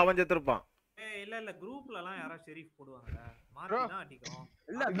நினைச்சு அவன் செத்துருப்பான் இல்ல குரூப்ல எல்லாம் யாரா ஷெரீஃப் போடுவாங்க மாத்தி தான் அடிக்கும்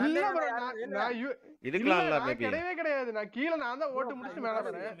இதுக்கலாம்ல மேபி கிடையவே கிடையாது நான் கீழ நான் தான் ஓட்டு முடிச்சு மேல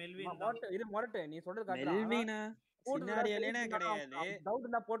வரேன் இது மொரட்டே நீ சொல்றது கரெக்ட்டா மெல்வினா சினாரியோலயே கிடையாது டவுட்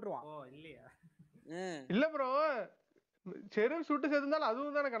இருந்தா போட்டுருவான் ஓ இல்லையா இல்ல ப்ரோ ஷெரீஃப் சுட்டு செத்துனால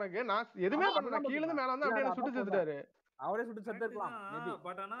அதுவும் தான கணக்கு நான் எதுமே பண்ணல கீழ இருந்து மேல வந்து அப்படியே சுட்டு செத்துட்டாரு அவரே சுட்டு செத்துறலாம் மேபி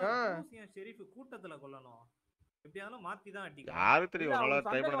பட் ஆனா ஷெரீஃப் கூட்டத்துல கொல்லணும் எப்படியாலும் மாத்தி தான் அடிக்கும் யாருக்கு தெரியும் ஒரு நாள்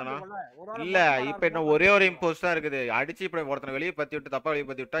ட்ரை பண்ணனா இல்ல இப்போ இன்னும் ஒரே ஒரு இம்போஸ் தான் இருக்குது அடிச்சு இப்படி ஒருத்தனை வெளிய பத்தி விட்டு தப்பா வெளிய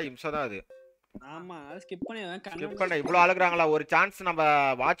பத்தி விட்டா இம்சா தான் அது ஆமா ஸ்கிப் பண்ண இவ்ளோ அழுகுறாங்களா ஒரு சான்ஸ் நம்ம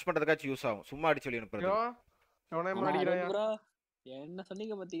வாட்ச் பண்றதுக்காச்சு யூஸ் ஆகும் சும்மா அடிச்சு வெளிய அனுப்புறது எவனே மாடிறாயா ப்ரோ என்ன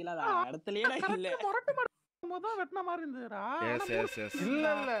சொன்னீங்க பாத்தீங்களா இடத்துலயே இல்ல மொரட்டு மொத வெட்டன மாதிரி இருந்துடா எஸ் இல்ல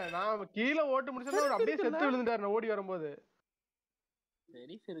நான் கீழ ஓட்டு முடிச்சா அவர் அப்படியே செத்து விழுந்தாரு நான் ஓடி வரும்போது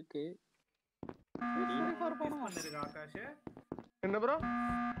ஷெரீஃப் இருக்கு ஆகாஷ் என்ன ப்ரோ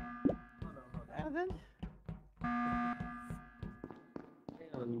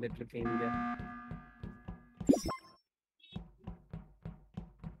வந்துட்டு இருக்கீங்க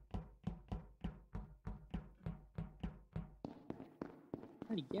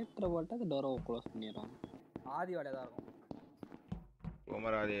கேட்ற போட்டா டோரை க்ளோஸ் பண்ணிடுறாங்க ஆதி வேலையா தான் இருக்கும்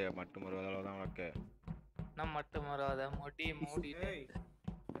கோமராதி மட்டும் வருவதால தான் உனக்கு நான் மட்டும் வராத மூடி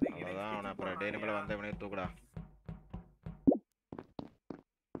அதான் அவனை அப்புறம் டே நம்மள வந்த இவனே தூக்குடா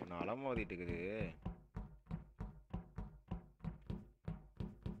நான் அலம் மோதிட்டு இருக்குது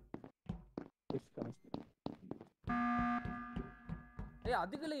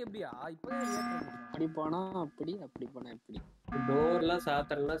அதுக்குள்ள எப்படியா இப்பவே அப்படி போனா அப்படி அப்படி போனா எப்படி டோர்லாம்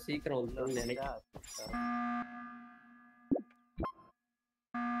சாத்தறலாம் சீக்கிரம் வந்துரும்னு நினைக்கிறேன்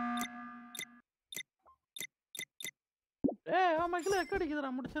மைக்கில் எக்க அடிக்குதுடா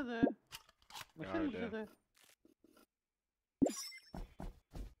முடிச்சது மிஷின் முடிச்சது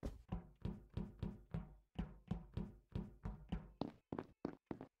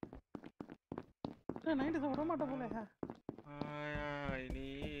நைட்டு விட மாட்டேன் போல நீ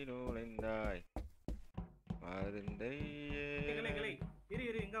நுழைந்தாய் மருந்தையே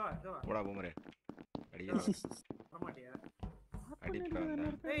இரு இங்க வா போடா பூமரே அடிக்க வர மாட்டியா அடிப்பேன்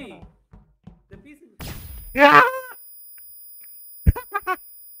ஏய் இந்த பீஸ்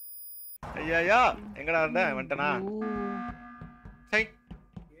ஐயா எங்கடா இருந்த வந்துட்டனா சை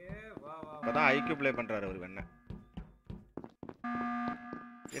இப்பதான் ஐக்யூ ப்ளே பண்றாரு அவர் என்ன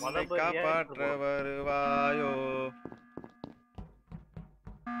என்னை காப்பாற்ற வருவாயோ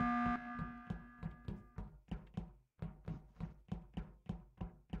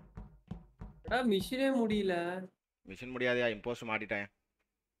மிஷினே முடியல மிஷின் முடியாதயா இம்போஸ்ட் மாட்டிட்டேன்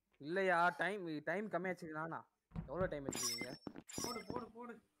இல்லையா டைம் கம்மியாச்சு நானா எவ்வளவு டைம் வச்சிருக்கீங்க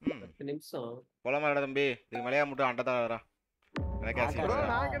போடு 10 நிமிஷம் போலாமாடா தம்பி இதுக்கு மேலயா மட்டும் அண்டதா வரா எனக்கு ஆசி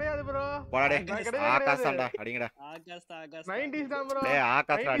நான் கிடையாது ப்ரோ போடா ஆகாஷ் தான்டா அடிங்கடா ஆகாஷ் 90s தான் ப்ரோ டேய்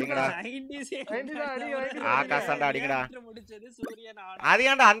ஆகாஷ் அடிங்கடா 90s தான் அடிங்க ஆகாஷ் தான்டா அடிங்கடா முடிச்சது சூரியன் அது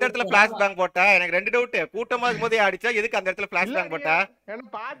ஏன்டா அந்த இடத்துல ஃபிளாஷ் பேங்க் போட்ட எனக்கு ரெண்டு டவுட் கூட்டமா இருக்கும்போது அடிச்சா எதுக்கு அந்த இடத்துல ஃபிளாஷ் பேங்க் போட்ட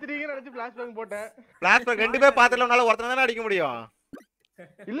என்ன பாத்துறீங்கன்னு நினைச்சு ஃபிளாஷ் பேங்க் போட்டேன் ஃபிளாஷ் பேங்க் ரெண்டு பேர் பாத்துறலனால ஒருத்தன தான அடிக்க முடியும்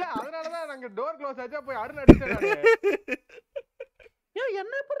இல்ல அதனால தான் நாங்க டோர் க்ளோஸ் ஆச்சா போய் அருண் அடிச்சேன் ஏய்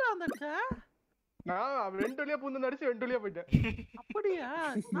என்ன எப்பறா வந்தச்ச நான் ரெண்டு வழியா பூந்து அடிச்சு ரெண்டு வழியா போயிட்டேன் அப்படியே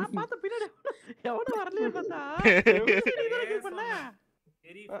நான் பார்த்த பின்னாடி எவனோ வரலையே பார்த்தா பண்ண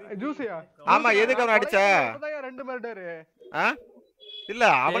ஜூஸியா ஆமா எதுக்கு அவன் அடிச்ச அப்பதான் ரெண்டு மர்டர் இல்ல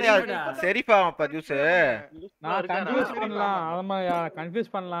அவனே சரிப்பா அப்பா ஜூஸ் நான் கன்ஃபியூஸ் பண்ணலாம் ஆமா கன்ஃபியூஸ்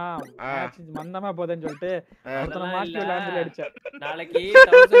பண்ணலாம் மேட்ச் மந்தமா போதேன்னு சொல்லிட்டு ஒருத்தன மாத்தி விளையாண்டுல அடிச்சேன் நாளைக்கு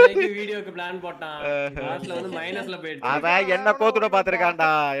 1000 லைக் வீடியோக்கு பிளான் போட்டான் லாஸ்ட்ல வந்து மைனஸ்ல போயிடுச்சு அவன் என்ன கோத்துட பாத்துர்க்கான்டா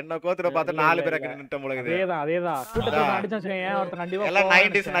என்ன கோத்துட பார்த்து நாலு பேர் நின்னுட்ட முழுகுது அதேதான் கூட்டத்துல அடிச்சேன் ஏன் ஒருத்தன் கண்டிப்பா எல்லாம்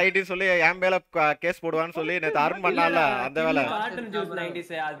 90s சொல்லி என் மேல கேஸ் போடுவான்னு சொல்லி நேத்து அருண் பண்ணால அந்த வேலை காட்டன் ஜூஸ்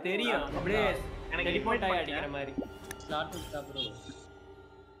 90s அது தெரியும் அப்படியே டெலிபோர்ட் ஆகி அடிக்கிற மாதிரி ஸ்லாட் இருக்கா ப்ரோ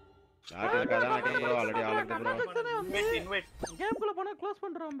ஸ்லாட் இருக்கா தான் ப்ரோ ஆல்ரெடி ஆல் இந்த ப்ரோ கேம்க்குள்ள போனா க்ளோஸ்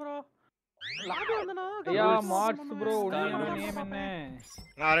பண்றோம் ப்ரோ லாபி வந்தனா ஐயா மார்க்ஸ் ப்ரோ உண்மையான நேம் என்ன?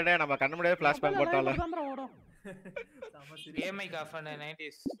 நான் ஆல்ரெடி நம்ம கண்ணு முன்னாடியே ஃபிளாஷ்பேக் போட்டால. ஓடும் ஏமை காஃபன்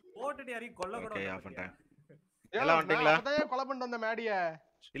 90s போட்டுட்டு யாரையும் கொல்ல கூட ஓகே ஆஃப் பண்ணிட்டேன். எல்லாம் வந்துட்டீங்களா? அப்பதான் கொலை பண்ணிட்டு வந்த மேடிய.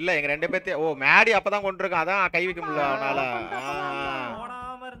 இல்ல எங்க ரெண்டு பேத்தே ஓ மேடி அப்பதான் கொண்டிருக்கான். அதான் கை வைக்க முடியல அவனால.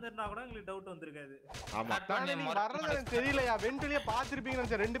 போடாம இருந்திருந்தா கூட உங்களுக்கு டவுட் வந்திருக்காது. ஆமா. நீங்க வர்றது எனக்கு தெரியலையா? வென்ட்லயே பாத்துருப்பீங்கன்னு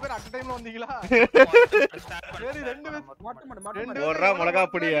நினைச்சேன். ரெண்டு பேர் அட் டைம்ல வந்தீங்களா? சரி ரெண்டு பேர் போடுறா மிளகா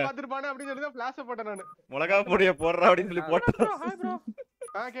பொடிய. பாத்துருப்பானே அப்படி சொல்லி தான் ஃபிளாஷ் போட்டேன் நானு. மிளகா பொடிய போடுறா அப்படி சொல்லி போட்டேன். ஹாய் ப்ரோ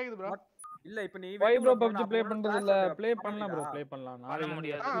கேக்குது ப்ரோ. இல்ல இப்ப நீ வை ப்ரோ பப்ஜி ப்ளே பண்றது இல்ல. ப்ளே பண்ணலாம் ப்ரோ ப்ளே பண்ணலாம். நாளைக்கு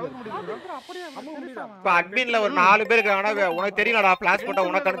முடியாது. அப்படியே இப்ப அட்மின்ல ஒரு 4 பேர் இருக்காங்கனா உனக்கு தெரியலடா ஃபிளாஷ் போட்டா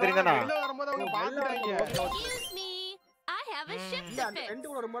உனக்கு கண்ணு தெரியுதானா? உள்ள வரும்போது அவங்க பாத்துட்டாங்க. Excuse me. I have a shift to fix. ரெண்டு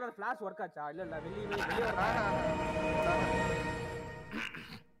கூட ரொம்ப நேரம் ஃபிளாஷ் வர்க் ஆச்சா? இல்ல இல்ல வெளிய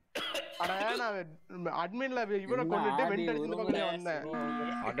அட நான் அட்மின்ல இவரை கொன்னுட்டு வெண்ட் அடிச்சு பக்கத்துல வந்தேன்.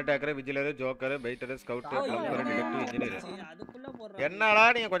 அட்டேக்கர் விஜிலர் joker பைட்டர் scout plumber detective engineer. அதுக்குள்ள போடுற என்னடா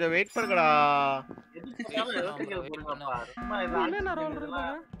நீங்க கொஞ்சம் வெயிட் பண்ணுங்கடா. என்ன ரோல் இருக்கு?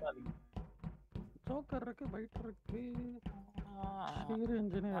 ஜோக்கர் இருக்கு, பைட்டர் இருக்கு. ஹீரோ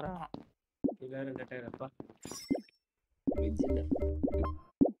இன்ஜினியரா? இல்ல ரெண்டு டயரப்பா.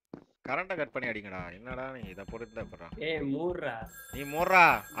 கரண்ட கட் பண்ணி அடிங்கடா. என்னடா நீ இத போட்டுட்டு தான் போறா. ஏய் மூர்ரா. நீ மூர்ரா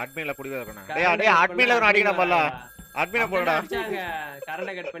அட்மின்ல குடி வைக்கணும். டேய் அட்மின்ல ஒரு அடிங்கடா பல்ல. அட்மின்ல போடா.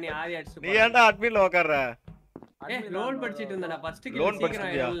 கரண்ட கட் பண்ணி ஆதி அடிச்சு. நீ ஏன்டா அட்மின்ல உட்கார்ற? ஏய் லோன் படிச்சிட்டு இருந்தேனா ஃபர்ஸ்ட் கில் லோன் சீக்கிரம்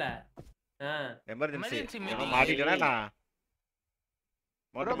படிச்சியா? இல்ல. எமர்ஜென்சி மாட்டிட்டேனா நான்.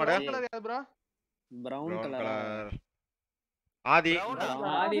 மொத்த மட கலர் யாரு ப்ரோ? Brown colour. ஆதி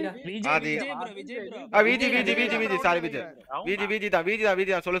ஆதிடா. ஆதி விஜய் ப்ரோ. விஜி சாரி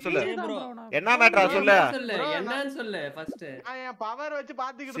விஜி தான் சொல்லு. என்ன மேட்டரா சொல்லு. என்னன்னு சொல்லு ஃபர்ஸ்ட். நான் என் பவர் வச்சு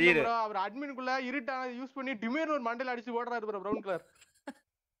பாத்துக்கிட்டு இருந்தேன் ப்ரோ. அவர் அட்மின்குள்ள இருட்டான யூஸ் பண்ணி டிமேர் ஒரு மண்டல அடிச்சு ஓடுறாரு ப்ரோ பிரவுன் கலர்.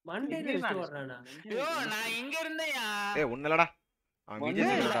 மண்டல அடிச்சு ஓடுறானா? ஐயோ நான் இங்க இருந்தேயா. ஏய் ஒண்ணலடா. அவன் விஜி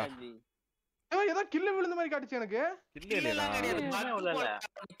சொல்றா. ஏதோ கில்ல விழுந்த மாதிரி காட்டுச்சு எனக்கு. இல்ல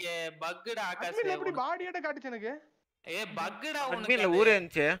உனக்கு பக்கடா ஆகாஷ். அட்மின்ல எப்படி பாடியோட காட்டுச்சு எனக்கு. ஏய் பக்கடா உனக்கு. அட்மின்ல ஊரே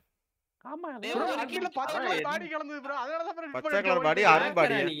இருந்துச்சு. ஆமா அட்மின்ல பச்சை கலர் பாடி கலந்தது ப்ரோ. அதனால தான் ப்ரோ பச்சை கலர் பாடி அருண்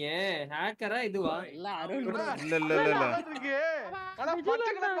பாடி. நீ ஹேக்கரா இதுவா? இல்ல அருண் ப்ரோ. இல்ல இருக்கு. ஆனா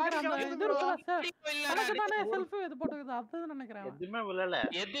பச்சை கலர் பாடி கலந்தது ப்ரோ. எனக்கு தானே செல்ஃப் இது போட்டுக்குது அதுதான் நினைக்கிறேன். எதுமே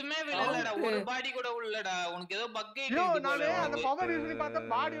விழலடா. ஒரு பாடி கூட உள்ளடா. உனக்கு ஏதோ பக் ஐடி யோ நானே அந்த பவர் யூஸ் பண்ணி பார்த்தா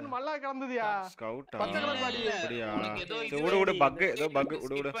பாடி ஒன்னு மல்லா கலந்ததுயா. ஸ்கவுட் பச்சை கலர் பாடி. அப்படியே உனக்கு ஏதோ விடு பக் ஏதோ பக்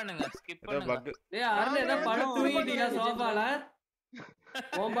விடு. ஸ்கிப் பண்ணுங்க. பக். டேய் அருண் ஏதோ படுத்து தூங்கிட்டியா சோஃபால?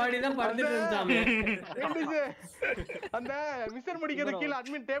 உன் பாடி தான் படுத்துட்டு இருந்தாமே. அந்த மிஷன் முடிக்கிறது கீழ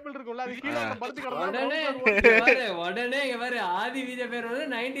அட்மின் டேபிள் இருக்கும்ல அது கீழ படுத்து கிடந்தா உடனே இவரு ஆதி விஜய் பேர் வந்து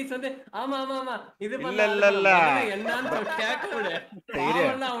 90s வந்து ஆமா இது இல்ல என்னன்னு கேட்க விடு.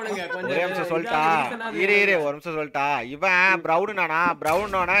 அவனுங்க கொஞ்சம் ஒரு நிமிஷம் சொல்லிட்டா. இரு ஒரு நிமிஷம் சொல்லிட்டா. இவன்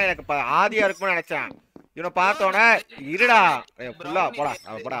பிரவுனானா எனக்கு ஆதியா இருக்கும்னு நினைச்சேன். இவனை பார்த்தோன்னே இருடா ஃபுல்லா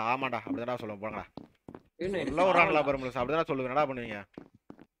போடா ஆமாண்டா அப்படிதான் சொல்லுவேன் போங்கடா. ஃபுல்லா வராங்களா பாருங்க அப்படிதான் சொல்லுவேன். என்னடா பண்ணுவீங்க?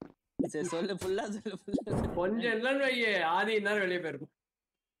 சொல்லு ஃபுல்லா சொல்லு. கொஞ்சம் இல்லன்னு வையே ஆதி நேரம் வெளியே போயிருக்கும்.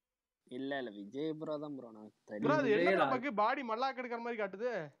 இல்ல விஜய் ப்ரோ தான் ப்ரோ. நான் ப்ரோ அது என்ன நமக்கு பாடி மல்லா கெடுக்கிற மாதிரி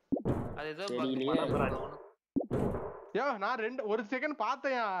காட்டுது. அது ஏதோ பக். யோ நான் ஒரு செகண்ட்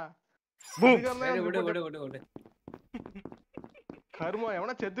பார்த்தேயா. விடு. கர்மா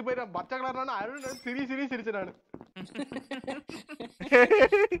எவனா செத்து போயிட்டான். பச்சை கலர்னா அருண் சிரிச்சு நானு.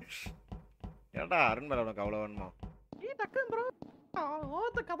 ஏன்டா அருண் மேல உனக்கு அவ்வளவு வேணுமா? நீ டக்கு ப்ரோ.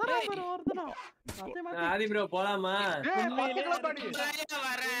 ஓத கதறா ப்ரோ ஒருத்தனா. ஆதி ப்ரோ போலாமா? பச்சை கலர் பாடி.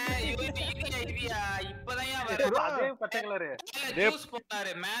 வரேன். இவயா இப்பதான் வரேன். அதே பச்சை கலர்.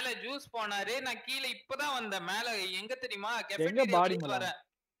 மேல ஜூஸ் போனாரு. நான் கீழ இப்பதான் வந்தேன். மேல எங்க தெரியுமா? எங்க பாடி வரேன்.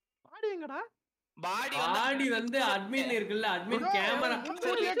 பாடி எங்கடா? பாடி வந்து அட்மின் இருக்குல்ல. Admin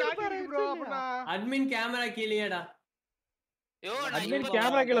camera கீழேடா. அட்மின்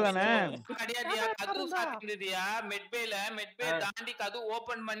கேமரா கீழ தானே. கடியாடியா கது சாத்திடுதியா மெட்பே தாண்டி கது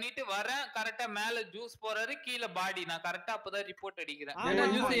ஓபன் பண்ணிட்டு வரேன். கரெக்ட்டா மேல ஜூஸ் போறாரு. கீழ பாடி. நான் கரெக்ட்டா அப்பதான் ரிப்போர்ட் அடிக்கிறேன்.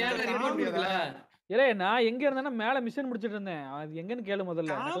 ஜூஸ் ஏன் ரிப்போர்ட் கொடுக்கல? ஏலே நான் எங்க இருந்தேன்னா மேல மிஷன் முடிச்சிட்டு இருந்தேன். அது எங்கன்னு கேளு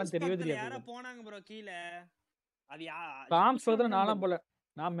முதல்ல. எனக்குலாம் தெரியவே தெரியாது. யாரோ போனாங்க ப்ரோ கீழ. அது காம்ஸ் பக்கத்துல நாலாம் போல.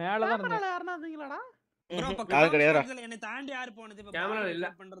 நான் மேல தான் இருந்தேன். யாரனா இருந்தீங்களாடா? ப்ரோ யாரு கிடையாதுடா. என்ன தாண்டி யார் போனது? இப்ப கேமரா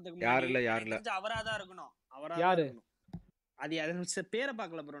இல்ல பண்றதுக்கு யார் இல்ல அவரா தான் இருக்கணும். யாரு? அது பேரை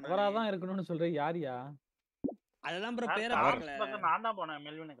பார்க்கல ப்ரோ. அவரா தான் இருக்கணும்னு சொல்றேன். யாரியா? அதெல்லாம் ப்ரோ பேரை பார்க்கல. நான் தான் போனேன்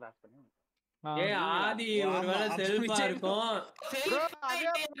மெல்வினை கிராஸ் பண்ணி. ஏய் ஆதி ஒருவேளை செல்ஃபா இருக்கும்.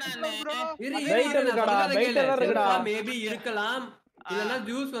 மேபி இருக்கலாம். இல்லனா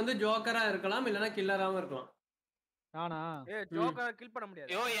ஜூஸ் வந்து ஜோக்கரா இருக்கலாம். இல்லனா கில்லராவும் இருக்கலாம். நானா ஏய் ஜோக்கர் கில் பண்ண முடியாது.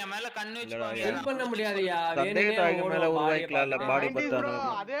 யோ என் மேல கண்ணு இல்லடா, வச்சுக்கோங்க. ஹெல்ப் பண்ண முடியாதுயா. சந்தேகத்தாய்க்கு மேல உருவாக்கிக்கலாம்ல பாடி 90s bro,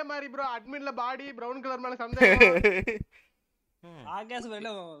 பத்தானு. அதே மாதிரி ப்ரோ அட்மின்ல பாடி பிரவுன் கலர் மேல சந்தேகம். ஆகாஷ் மேல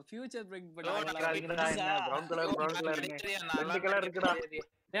ஃபியூச்சர் பிரிக் பிரவுன் கலர் ரெண்டு கலர் இருக்குடா.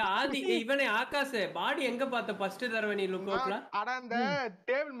 ஏய் ஆதி இவனே ஆகாஷ் பாடி எங்க பார்த்த ஃபர்ஸ்ட் தடவை நீ லுக் அவுட்ல? அட அந்த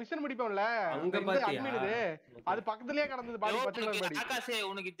டேபிள் மிஷன் முடிப்போம்ல அங்க இந்த பாத்தியா? admin இது அது பக்கத்துலயே கடந்தது பாடி பச்சை கலர் பாடி. ஆகாஷே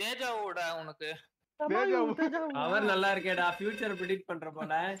உனக்கு தேஜாவோட உனக்கு அவர் நல்லா இருக்கேடா ஃபியூச்சர் பிரெடிக்ட் பண்ற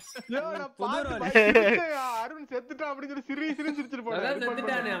போல. யோ நான் பாத்து அருண் செத்துட்டா அப்படி சொல்லி சிரிச்சிட்டு போறான். அதான்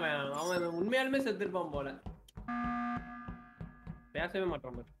செத்துட்டானே அவன் உண்மையாலுமே செத்துட்டான் போல. பேசவே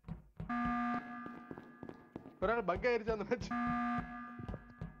மாட்டான் பாரு. ஒருவேளை பக் ஆயிருச்சு அந்த மேட்ச்.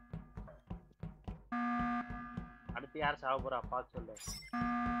 அடுத்து யார் சாவ போறா பாத்து சொல்லு.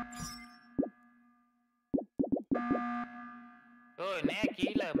 ஓ நே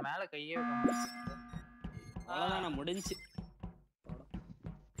கீழ மேல கையே வைக்க. அவ்வளவுதான் முடிஞ்சு.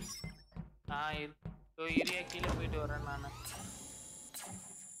 ஏரியா கீழ போயிட்டு வரேன் நானு.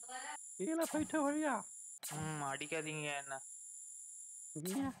 கீழ போயிட்டு வழியா? அடிக்காதீங்க என்ன.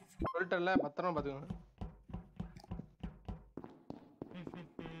 சொல்லிட்டல பத்திரமா பாத்துக்கோங்க.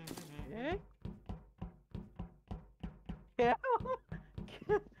 ஏய்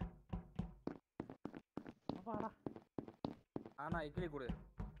வாடா. ஆனா இக்கிலி கொடு.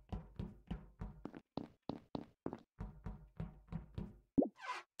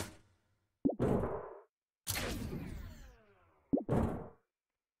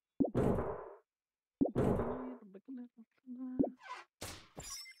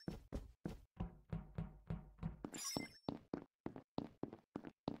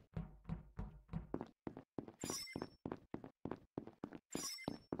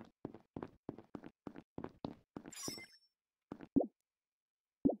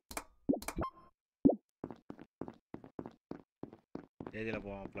 ஏஜில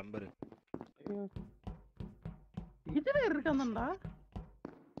போவோம் பிளம்பர். இதுல இருக்கானடா.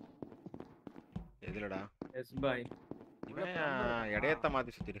 எதுலடா? Yes bye. இவன் எடையத்த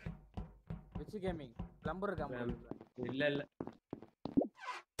மாத்தி சுத்திரு. விச் கேமிங் பிளம்பர் இருக்காம. இல்ல இல்ல.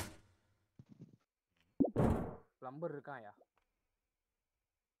 பிளம்பர் இருக்காயா?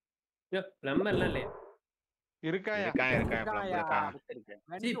 யோ பிளம்பர்ல இல்ல. இருக்காயா? இருக்கான்.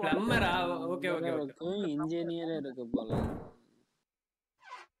 சி பிளம்பரா? Okay okay okay. இன்ஜினியரே இருக்கு போல.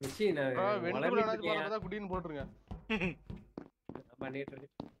 மிஷின் வெண்குலானது குடின்னு போட்டுருங்க. பண்ணிட்டு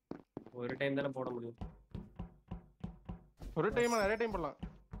இருக்கேன். ஒரு டைம் தான போட முடியும். ஒரு டைம் நிறைய டைம் போடலாம்.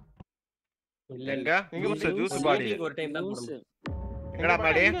 இல்ல எங்க ஜூஸ் பாடி ஒரு டைம் தான் போட முடியும். எங்கடா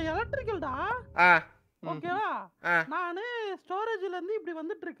பாடி? எலக்ட்ரிக்கல்டா. ஓகேவா? நானு ஸ்டோரேஜ்ல இருந்து இப்படி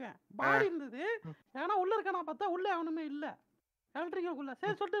வந்துட்டு இருக்கேன். பாடி இருந்தது. ஏனா உள்ள இருக்கனா பார்த்தா உள்ள அவனுமே இல்ல. எலக்ட்ரிக்கல்குள்ள.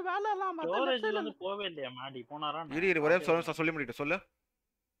 சரி சொல்லிட்டு வேலை எல்லாம் பார்த்தா ஸ்டோரேஜ்ல இருந்து போவே இல்லையா மாடி போனாரா? இரு ஒரே சொல்லி முடிட்டு சொல்லு.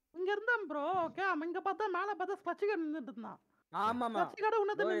 இங்க இருந்தான் ப்ரோ. ஓகே இங்க பார்த்தா மேல பார்த்தா ஸ்பட்ச் கார்டு நின்னுட்டு இருந்தான். ஆமாமா ஸ்பட்ச் கார்டு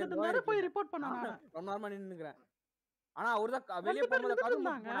உன்னத நின்னுட்டு இருந்தாரு. போய் ரிப்போர்ட் பண்ணானே. ரொம்ப நார்மலா நின்னுங்கறேன். ஆனா அவர்தான் வெளிய போகும்போது கது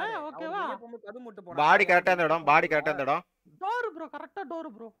முட்டுனாங்க. ஓகேவா? வெளிய போகும்போது கது முட்டு போறாங்க. பாடி கரெக்ட்டா இந்த இடம். பாடி கரெக்ட்டா இந்த இடம். டோர் ப்ரோ கரெக்ட்டா டோர்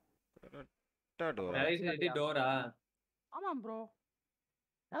ப்ரோ. கரெக்ட்டா டோர். Electricity Dora? ஆமா ப்ரோ.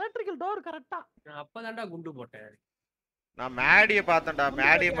 எலக்ட்ரிக்கல் டோர் கரெக்ட்டா. நான் அப்பதான்டா குண்டு போட்டேன். நான் மேடியை பார்த்தேன்டா.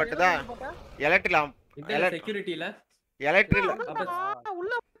 மேடியை மட்டும் தான் எலக்ட்ரிக்கல் இந்த செக்யூரிட்டில எலக்ட்ரிக்கல்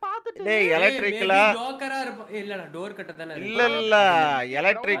உள்ள பாத்துட்டு டேய் எலக்ட்ரிக்கலா ஜோக்கரா இருப்ப. இல்லடா டோர் கட்ட தானே. இல்ல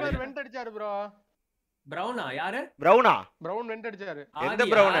எலக்ட்ரிக்கல் வெண்ட் அடிச்சாரு ப்ரோ. பிரவுனா யாரு? பிரவுனா? பிரவுன் வெண்ட் அடிச்சாரு. எந்த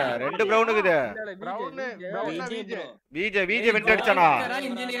பிரவுன்? ரெண்டு பிரவுன் இருக்குது. Brown VJ went அடிச்சானா?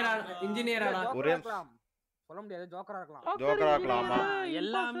 இன்ஜினியரா ஒரே சொல்ல முடியாது. ஜோக்கரா இருக்கலாம். ஜோக்கரா இருக்கலாமா?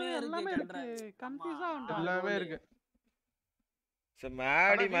 எல்லாமே இருக்கு. கன்ஃபியூஸா வந்து எல்லாமே இருக்கு.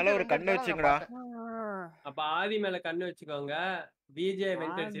 மேடி மேல ஒரு கண்ணு வச்சுங்கடா. அப்ப ஆதி மேல கண்ணு வச்சுக்கோங்க. விஜய்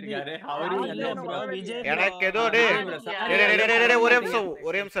வெண்ட் அடிச்சிருக்காரு. அவரு எனக்கு ஏதோ ஒரே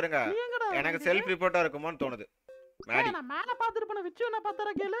நிமிஷம் இருங்க. எனக்கு செல்ஃப் ரிப்போர்ட்டா இருக்குமோன்னு தோணுது. மேடி நான் மேல பாத்துட்டு போன விச்சு என்ன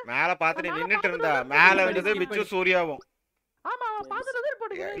பார்த்தற கேளு. மேல பாத்துட்டு நின்னுட்டு இருந்தா. மேல இருந்தது விச்சு சூர்யாவும். ஆமா பாத்துட்டு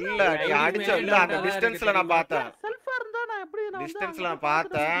ரிப்போர்ட் இல்ல நீ அடிச்ச இல்ல அந்த டிஸ்டன்ஸ்ல நான் பார்த்தேன். செல்ஃபா இருந்தா நான் எப்படி நான் டிஸ்டன்ஸ்ல நான்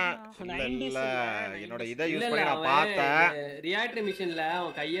பார்த்தேன். இல்ல என்னோட இத யூஸ் பண்ணி நான் பார்த்தேன். ரியாக்டர் மிஷின்ல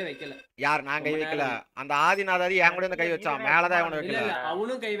அவன் கையே வைக்கல. யார் நான் கை வைக்கல. அந்த ஆதிநாதாதி என் கூட கை வச்சான். மேல தான் அவன வைக்கல. இல்ல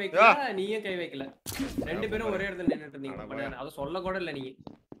அவனும் கை வைக்கல நீயும் கை வைக்கல. ரெண்டு பேரும் ஒரே இடத்துல நின்னுட்டு இருந்தீங்க. அத சொல்ல கூட இல்ல நீங்க.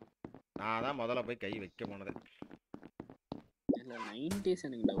 நான் தான் முதல்ல போய் கை வைக்க போனது. இல்ல 90s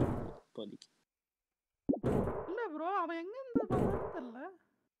எனக்கு டவுட் இப்போதைக்கு. இல்ல ப்ரோ அவன் எங்க இருந்து வந்தான்னு தெரியல.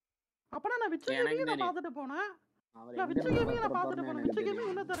 அப்பனா நான் விச்சு கேமிங் பாத்துட்டு போனேன். நான் விச்சு கேமிங் நான் பாத்துட்டு போனேன். விச்சு கேமிங்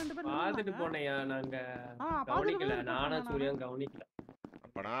இன்னொரு ரெண்டு பேர் பாத்துட்டு போனேயா? நாங்க கவனிக்கல. நானா சூர்யா கவனிக்கல.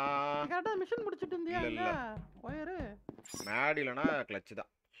 அப்பனா கேட்டா மிஷன் முடிச்சிட்டு இருந்தியா இல்ல இல்ல இல்ல ஒயரு மேட் இல்லனா கிளட்ச் தான்.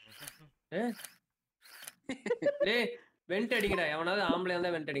 டேய் வெண்ட் அடிங்கடா. எவனாவது ஆம்பளையா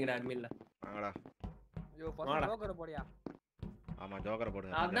இருந்தா வெண்ட் அடிங்கடா அட்மின்ல. வாங்கடா. ஐயோ ஃபர்ஸ்ட் ஜோக்கர் போடியா. ஆமா ஜோக்கர்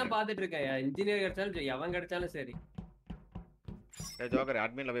போடு. அதான் பாத்துட்டு இருக்கேன். இன்ஜினியர் கிடைச்சாலும் சரி எவன் கிடைச்சாலும் சரி. ஏய் ஜோக்கர்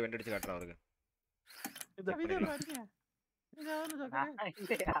அட்மின்ல போய் வெண்ட் அடிச்சு காட்டுறா அவருக்கு. இது வீடியோல அடிங்க. இங்க வந்து ஜோக்கர்.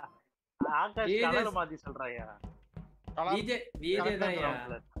 ஆகாஷ் கலர் மாத்தி சொல்றாயா. டிஜே தான்யா.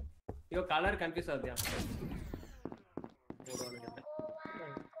 ஐயோ கலர் கன்ஃபியூஸ் ஆகுதுயா.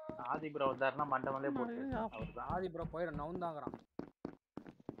 ஆதி ப்ரோ வந்தாருன்னா மண்டமலே போட்டு அவர்தான் ஆதி ப்ரோ போயிட நவுந்தாங்கறான்.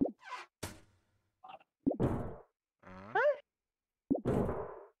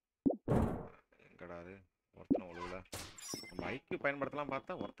 எங்கடா அது ஒருத்தன ஒழுவுல மைக் பயன்படுத்தலாம்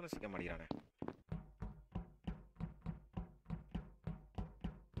பார்த்தா ஒருத்தன சிக்க மாட்டேங்கிறானே.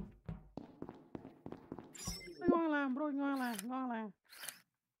 வாங்கலாம் ப்ரோ இங்க வாங்கலாம்.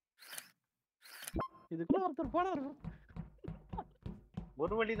 இதுக்குள்ள ஒருத்தர் போனாரு ப்ரோ.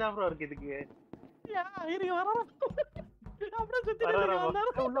 ஒரு வழி தான் ப்ரோ இருக்கு இதுக்கு. யா இருங்க வரோம். அப்படியே சுத்தி வந்தாரு.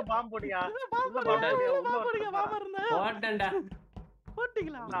 உள்ள பாம்பு போடியா. உள்ள பாம்பு போடுங்க பாம்பு இருந்தா. போட்டேன்டா.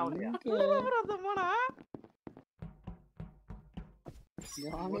 போட்டிங்களா? ப்ரோ அந்த போனா.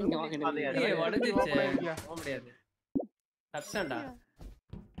 ஏய் வடஞ்சிச்சு. போக முடியாது. தப்சண்டா.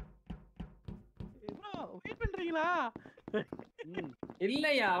 ப்ரோ வெயிட் பண்றீங்களா?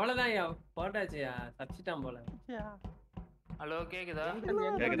 இல்லையா அவ்வளவுதான்யா போட்டாச்சுயா தப்பிச்சிட்டான் போல. ஹலோ கேக்குதா?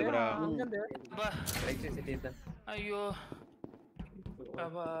 கேக்குது ப்ரோ. எலக்ட்ரிசிட்டி தான். ஐயோ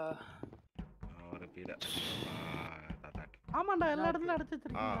அப்பா ஒரு பீட. ஆமாண்டா எல்லா இடத்துலயும் அடிச்சு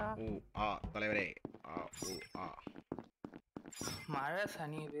வச்சிருக்கீங்களா? தலைவரே. மழை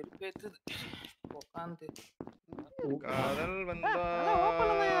சனி வெறுப்பேத்துது. உட்காந்து காதல் வந்தா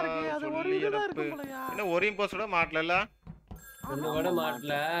அது ஒரு இதுதான் இருக்கும் போலயா. என்ன ஒரு இம்போஸ்டரோட மாட்டலல? ஒண்ணோட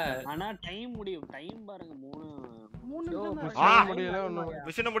மாட்டல. ஆனா டைம் முடியும். டைம் பாருங்க 3 நிமிஷம் முடியல.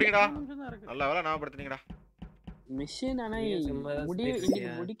 மிஷன் முடிங்கடா. நல்ல வேளை நான் படுத்துனீங்கடா. மிஷன் ஆனா இன்னைக்கு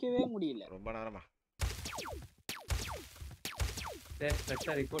முடிக்கவே முடியல. ரொம்ப நேரமா. சரி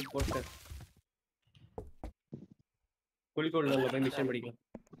ஸ்ட்ரக்சர் ரிப்போர்ட் போட்டு குளிக்கோல்ல போய் மிஷன் முடிக்கலாம்.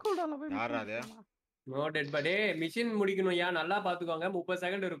 குளிக்கோல்ல போய் யாரா அது? No dead but mission முடிக்கணும்யா. நல்லா பாத்துக்கோங்க. 30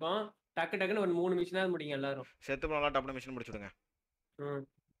 செகண்ட் இருக்கும். டக்குன்னு ஒரு 3 மிஷனாவது முடிங்க எல்லாரும். செத்து போனா டப்புனு மிஷன் முடிச்சுடுங்க.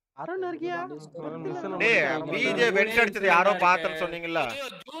 அருண் இருக்கியா? டேய் பிஜே வெண்ட் அடிச்சது யாரோ பார்த்தேன்னு சொன்னீங்கல்ல. ஐயோ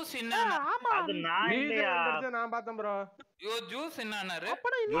ஜூஸ் என்ன? ஆமா அது நான் இல்லையா. நான் பார்த்தேன் ப்ரோ. ஐயோ ஜூஸ் என்னன்னாரு?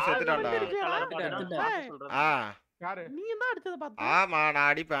 அப்படா ஜூஸ் எடுத்துட்டான்டா. யாரு? நீ என்ன அடிச்சத பார்த்தா? ஆமா நான்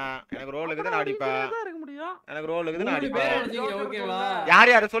அடிப்பேன். எனக்கு ரோல் இருக்குது நான் அடிப்பேன். இருக்க முடியும். எனக்கு ரோல் இருக்குது நான் அடிப்பேன். ஓகேவா?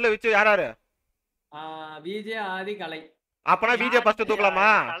 யார் சொல்லு விச்சு யார்? விஜே ஆதி கலை. அப்பனா விஜே ஃபர்ஸ்ட் தூக்கலாமா?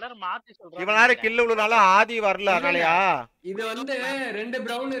 கலர் மாத்தி சொல்றேன். இவன் யாரு கில்ல உள்ளனால ஆதி வரல அதனாலயா? இது வந்து ரெண்டு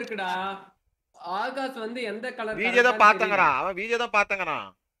பிரவுன் இருக்குடா. ஆகாஷ் வந்து எந்த கலர்? விஜே தான் பாத்தங்கறான். அவன் விஜே தான் பாத்தங்கறான்.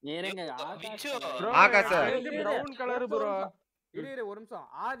 ஏறங்க ஆகாஷ் பிரவுன் கலர் ப்ரோ. இரு ஒரு நிமிஷம்.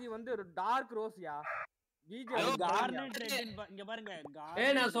 ஆதி வந்து ஒரு டார்க் ரோஸ்யா. விஜே கார்னெட் ரெட் இங்க பாருங்க.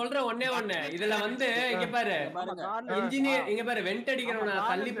 ஏய் நான் சொல்றேன் ஒண்ணே. இதுல வந்து இங்க பாரு. இன்ஜினியர் இங்க பாரு வெண்ட் அடிக்கிறவன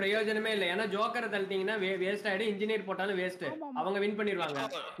தள்ளி பிரயோஜனமே இல்ல. ஏன்னா ஜோக்கரை தள்ளிட்டீங்கன்னா வேஸ்ட் ஆயிடும். இன்ஜினியர் போட்டாலும் வேஸ்ட். அவங்க வின் பண்ணிடுவாங்க.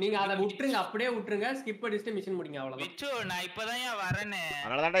 நீங்க அதை விட்டுருங்க. அப்படியே விட்டுருங்க. ஸ்கிப் அடிச்சிட்டு மிஷன் முடிங்க அவ்வளவுதான். விச்சு நான் இப்பதான் வரேனே.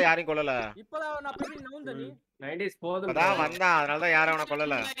 அதனால தான் யாரையும் கொல்லல. இப்பதான் நான் போய் நவுந்த நீ 90s போதும். அதான் வந்தான். அதனால தான் யாரையும் அவன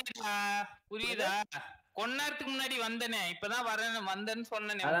கொல்லல. புரியுதா? கொன்னேரத்துக்கு முன்னாடி வந்தனே. இப்பதான் வந்தேன்னு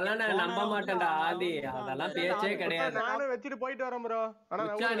சொன்னனே. அதெல்லாம் நான் நம்ப மாட்டேன்டா ஆதி. அதெல்லாம் பேச்சே கிடையாது. நானும் வெச்சிட்டு போயிட்டு வரேன் ப்ரோ.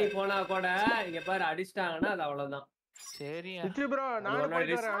 ஆனா நீ போனா கூட இங்க பாரு அடிச்சிட்டாங்கன்னா அது அவ்வளவுதான். சரி விச்சு ப்ரோ நானும்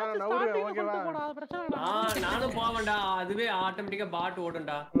போயிட்டு வரேன். ஆனா நவுரு ஓகேவா? நானும் போவேன்டா. அதுவே ஆட்டோமேட்டிக்கா பாட்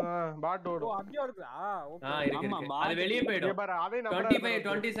ஓடும்டா. பாட் ஓடும். அப்படியே இருக்குடா. இருக்கு. அது வெளிய போய்டும்.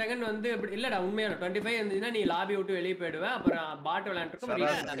 20 செகண்ட் வந்து இல்லடா உண்மையான 25 இருந்துச்சுனா நீ லாபி விட்டு வெளிய போய்டுவே. அப்புறம் பாட் விளையாண்டுட்டு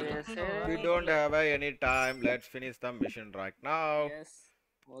reset. We don't have any time. Let's finish the mission right now. Yes.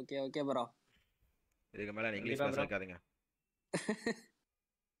 Okay bro. இதுக்கு மேல இங்கிலீஷ் பேசாதீங்க.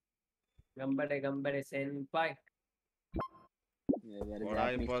 கம்படே சென்பாய். ஓடா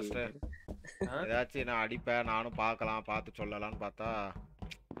இம்போஸ்டர். ஏதாச்சும் நான் அடிப்பேன். நானும் பார்த்து சொல்லலாம்னு பார்த்தா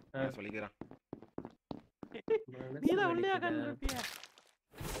சொல்லிக்கிறேன். நீதான் உள்ளே கண்டிருப்பியா?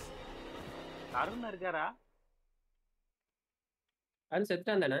 அருண் இருக்காரா? அது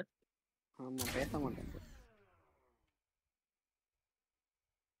செட்டான் தானே? ஆமா பேச மாட்டேன்.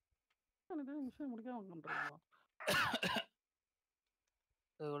 எனக்கு மிஷன் முடிக்காம பண்றீங்க.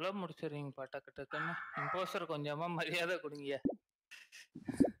 இதெல்லாம் முடிச்சிடுறீங்க டக்குன்னு. இம்போஸ்டர் கொஞ்சமா மரியாதை கொடுங்க.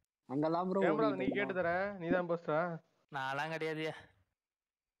 அங்கலாம் ப்ரோ நீ கேட்டு தர. நீதான் இம்போஸ்டரா? நான்லாம் கிடையாதுயா.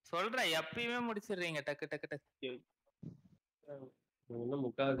 சொல்றேன் எப்பயுமே முடிச்சிடுறீங்க டக்கு. இன்னும்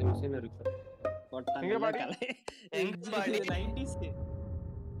 3/4 மிஷின் இருக்கு. எங்க பாடி எங்க பாடி 90s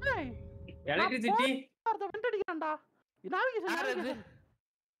ஏய் எலக்ட்ரிசிட்டி வெண்ட் அடிக்கறான்டா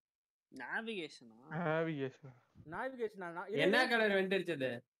நேவிகேஷனா என்ன கலர் வெண்ட்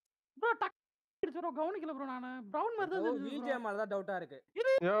அடிச்சது ப்ரோ டக் அடிச்சறோ கவனிக்கல ப்ரோ நானு பிரவுன் மாதிரி தான் தெரியுது விஜே மேல தான் டவுட்டா இருக்கு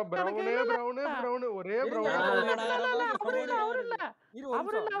யோ பிரவுன் ஒரே பிரவுன் அவரு இல்ல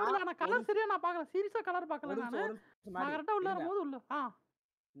நான் கலர் சரியா நான் பார்க்கல சீரியஸா கலர் பார்க்கல நான் கரெக்ட்டா உள்ள வரும்போது உள்ள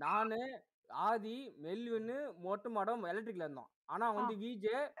நானு ஆதி மெல்வின் மொட்டமாடம் எலக்ட்ரிக்ல இருந்தோம். ஆனா வந்து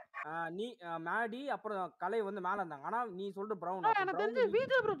விஜே நீ மேடி அப்புறம் கலை வந்து மேல இருந்தாங்க. ஆனா நீ சொல்ற பிரவுன் எனக்கு தெரிஞ்சு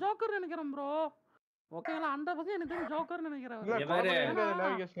விஜே ப்ரோ ஜோக்கர் நினைக்கிறேன் ப்ரோ. ஓகேங்களா 100% எனக்கு தெரிஞ்சு ஜோக்கர் நினைக்கிறேன்.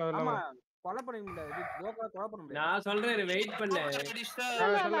 ஆமா கொலை பண்ண முடியாது. ஜோக்கர் கொலை பண்ண முடியாது. நான் சொல்றேன் வெயிட் பண்ணு.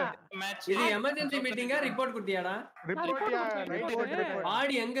 இது எமர்ஜென்சி மீட்டிங்கா ரிப்போர்ட் குட்டியாடா? ரிப்போர்ட்.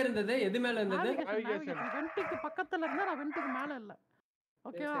 பாடி எங்க இருந்தது? எது மேல இருந்தது? வென்ட்க்கு பக்கத்துல இருந்தா நான் வென்ட்க்கு மேல இல்ல.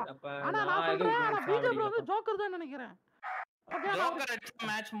 ஓகேவா? ஆனா நான் சொல்றேன் விஜே ப்ரோ வந்து ஜோக்கர் தான் நினைக்கிறேன். ஓகே ஜோக்கர் அடிச்ச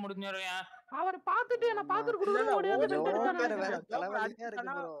மேட்ச் முடிஞ்சிரும். அவர் பாத்துட்டு என்ன பாத்துட்டு குடுக்குற ஓடியாந்து ஜோக்கர் வேற தலைவலியா இருக்கு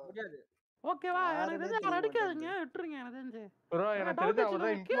ப்ரோ. முடியாது. ஓகேவா? எனக்கு தெரிஞ்சு அவர் அடிக்காதீங்க விட்டுருங்க எனக்கு தெரிஞ்சு. ப்ரோ எனக்கு தெரிஞ்சு அவர்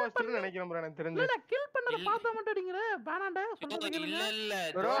தான் இம்போஸ்டர் நினைக்கிறேன் ப்ரோ எனக்கு தெரிஞ்சு. இல்ல கில் பண்ணத பார்த்தா மட்டும் அடிங்கற வேணாண்டே சொல்றது கேளுங்க. இல்ல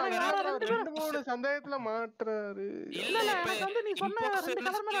ப்ரோ 2-3 சந்தேகத்துல மாட்றாரு. இல்ல எனக்கு வந்து நீ சொன்ன ரெண்டு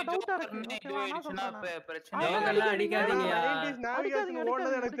கலர் மேல டவுட்டா இருக்கு. ஓகேவா நான் சொல்றேன். பிரச்சனை ஜோக்கர்லாம் அடிக்காதீங்கயா. நேவிகேஷன்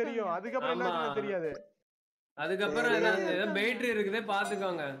ஓடுனது எனக்கு தெரியும். அதுக்கு அப்புறம் என்னன்னு தெரியாது. அதுக்கு அப்புறம் ஏதோ பேட்டரி இருக்குது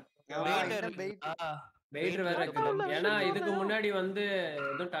பாத்துக்கோங்க. பேட்டரி வேற இருக்குது. ஏன்னா இதுக்கு முன்னாடி வந்து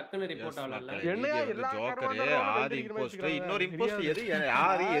ஏதோ டக்குன்னு ரிப்போர்ட் ஆகல. என்னையா எல்லா ஜோக்கரே ஆதி இம்போஸ்டர் இன்னொரு இம்போஸ்டர் எது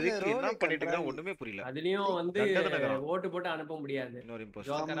யாரு எதுக்கு என்ன பண்ணிட்டு இருக்கா ஒண்ணுமே புரியல. அதுலயும் வந்து ஓட்டு போட்டு அனுப்ப முடியாது. இன்னொரு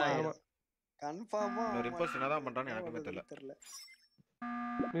இம்போஸ்டர் ஜோக்கரா கன்ஃபார்மா இன்னொரு இம்போஸ்டர் என்னதான் பண்றான்னு எனக்குமே தெரியல.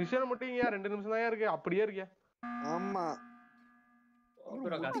 மிஷன் முட்டிங்கயா 2 நிமிஷம் தான் இருக்கு அப்படியே இருக்கே. ஆமா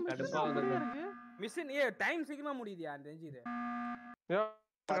ப்ரோ கடுப்பா வந்து மிஷன் டைம் சீக்கிரமா முடியுதியா தெரிஞ்சு இது.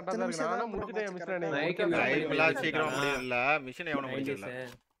 கரெக்ட்டா தான் இருக்கு. நானும் முடிச்சிட்டேன் மிஷன் டைம்லாம் சீக்கிரமா முடியல. மிஷன் எவன முடிச்சல.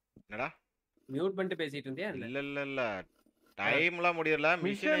 என்னடா மியூட் பண்ணிட்டு பேசிட்டு இருந்தியா? இல்ல டைம்லாம் முடியல.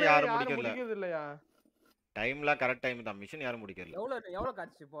 மிஷன் யாரும் முடிக்கல இல்லையா? டைம்லாம் கரெக்ட் டைம் தான். மிஷன் யாரும் முடிக்கல. எவ்வளவு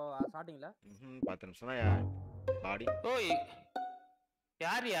காட்சி இப்போ ஸ்டார்டிங்ல 10 நிமிஷம் தான் பாடி. ஓய்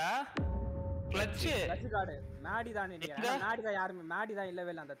யாரியா? கிளட்ச் கார்டு மேடி தான் நினைக்கிறேன். மேடி தான் யாருமே மேடி தான்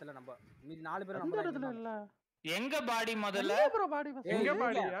இல்லவே இல்ல அந்த இடத்துல. நம்ம மீதி 4 பேர் நம்ம இடத்துல இல்ல. எங்க பாடி முதல்ல? ப்ரோ பாடி எங்க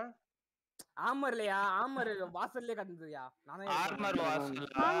பாடியா? ஆமர்லயா? ஆமர் வாசல்லே கடந்ததுயா. நானே ஆர்மர் வாசல்.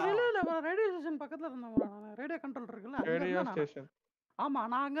 நான் இல்ல ரேடியோ ஸ்டேஷன் பக்கத்துல இருந்தேன் ப்ரோ. நான் ரேடியோ கண்ட்ரோல் இருக்குல ரேடியோ ஸ்டேஷன். ஆமா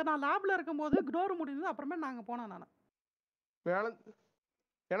நான் லேப்ல இருக்கும்போது டோர் மூடினது அப்புறமே நாங்க போனோம். நான் வேலை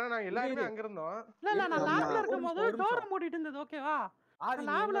ஏன்னா நாங்க எல்லாரும் அங்க இருந்தோம். இல்ல நான் லேப்ல இருக்கும்போது டோர் மூடிட்டு இருந்தது. ஓகேவா?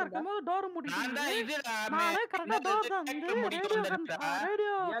 லேப்ல இருக்கும்போது டோர் மூடிட்டு நான் கரெக்ட்டா டோர் தான்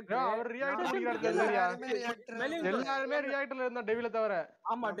ரேடியோ அவர் ரியாக்டர் முடிக்கிற இடத்துல இல்லையா? எல்லாரும் ரியாக்டர்ல இருந்தா டெவில தவிர.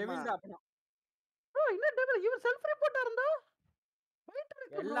 ஆமா டெவில் தான் அப்பனா. ப்ரோ என்ன டெவில் இவர் செல்ஃப் ரிப்போர்ட்டா இருந்தா?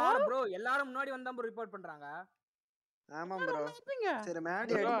 எல்லாரும் ப்ரோ எல்லாரும் முன்னாடி வந்தா ப்ரோ ரிப்போர்ட் பண்றாங்க. ஆமா ப்ரோ. சரி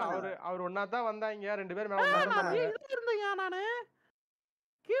மேடி அவர் ஒண்ணா தான் வந்தாங்க. 2 பேர் மேல வந்தாங்க. இருந்தேன் நானு.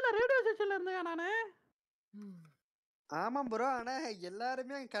 கீழ ரேடியோ ஸ்டேஷன்ல இருந்தேன் நானு. ஆமா ப்ரோ. ஆனா எல்லாரும்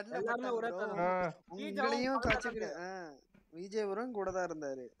கண்ணல பட்டாங்க. உங்களையும் காச்சுக்கிறேன். விஜய் அவரும் கூட தான்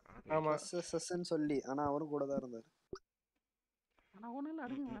இருந்தாரு. ஆமா சஸ்ன்னு சொல்லி. ஆனா அவரும் கூட தான் இருந்தாரு. ஆனா ஒண்ணுல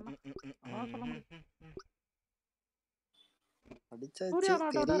அடிங்க வேணாம். சொல்ல முடியும்.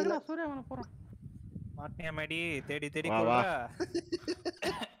 அடிச்சாச்சு தெரியல. சூர்யா அவன போறோம். மாட்டியா மேடி தேடி கொல்ல.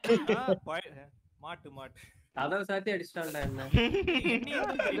 மாட்டு கதவை சாத்தி அடிச்சிட்டான்டா என்ன.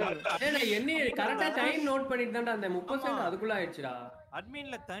 என்ன கரெக்டா டைம் நோட் பண்ணிட்டு தான்டா அந்த 30 செகண்ட் அதுக்குள்ள ஆயிடுச்சுடா.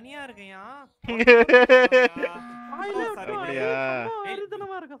 அட்மின்ல தனியா இருக்கேயா.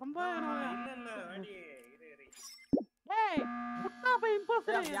 அரிதனமா இருக்கு சம்பாயனமா. இல்ல அடி இரு. ஏய் முட்டா பை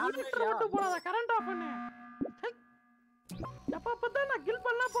இம்போஸ்டர் ரியாக்டர் விட்டு போடாத கரண்ட் ஆஃப் பண்ணு. எப்ப பார்த்தா நான் கில்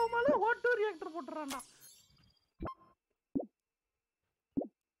பண்ணல போமால ஓட்டு ரியாக்டர் போட்டுறான்டா.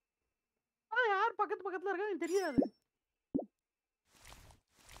 யார் பக்கத்துல இருக்காங்க தெரியாது.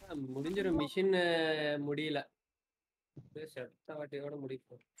 முடிஞ்சிரும் மிஷன் முடியல. செத்த வாட்டியோட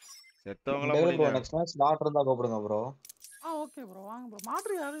முடிக்கும். செத்தவங்கள முடிங்க. நெக்ஸ்ட் மேட்ச் ஸ்லாட் இருந்தா கூப்பிடுங்க ப்ரோ. ஓகே ப்ரோ வாங்க ப்ரோ.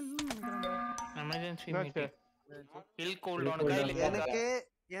 மாட்ரி யாரும் இல்லன்னு நினைக்கிறேன். Emergency meeting. Hill cool down கையில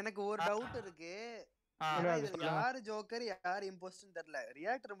எனக்கு ஒரு டவுட் இருக்கு. யாரு ஜோக்கர் யார் இம்போஸ்டர்னு தெரியல.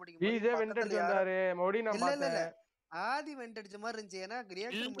 ரியாக்டர் முடிக்கும் விஜே வெண்டர் வந்தாரு. மோடி நான் பார்த்தேன். ஆதி வெண்ட் அடிச்ச மாதிரி இருந்துச்சு. ஏன்னா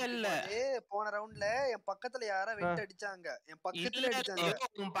ரியாக்டர் முடிக்கும்போது போன ரவுண்ட்ல என் பக்கத்துல யாரோ வெண்ட் அடிச்சாங்க. என் பக்கத்துல அடிச்சாங்க.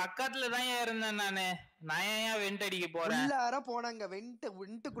 உன் பக்கத்துல தான் இருந்தேன் நானு. நான் ஏன் வெண்ட் அடிக்க போறேன்? உள்ளார போனாங்க.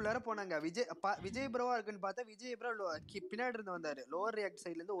 வெண்ட்டுக்குள்ளார போனாங்க. விஜய் ப்ரோவா இருக்குன்னு பார்த்தா விஜய் ப்ரோ பின்னாடி இருந்து வந்தாரு. லோவர் ரியாக்ட்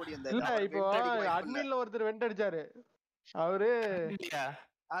சைடுல இருந்து ஓடி வந்தாரு. இல்ல இப்போ அட்மின்ல ஒருத்தர் வெண்ட் அடிச்சாரு. அவரு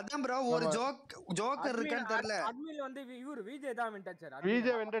அதான் ப்ரோ ஒரு ஜோக்கர் இருக்கான்னு தெரியல. அட்மின்ல வந்து இவரு விஜய் தான் வெண்ட் அடிச்சாரு.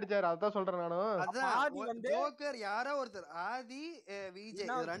 விஜய் வெண்ட் அடிச்சாரு. அதான் சொல்றேன் நானும். அதான் ஜோக்கர் யாரோ ஒருத்தர் ஆதி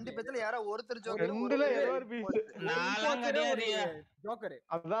விஜய் ரெண்டு பேத்துல யாரோ ஒருத்தர் ஜோக்கர். ரெண்டுல ஏதோ ஒரு பீஸ். ஜோக்கர்.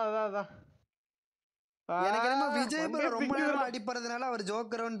 அதான். எனக்கு என்னமோ விஜய் ப்ரோ ரொம்ப நேரம் அடிப்பறதுனால அவர்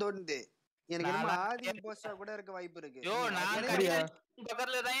ஜோக்கர்னு தோணுது. எனக்கு என்னமோ ஆதி இம்போஸ்டர் கூட இருக்க வாய்ப்பு இருக்கு. யோ நான்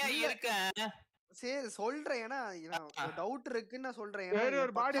பக்கத்துல தான் இருக்கேன். சரி சொல்றேன். ஏன்னா டவுட் இருக்குன்னு நான் சொல்றேன்.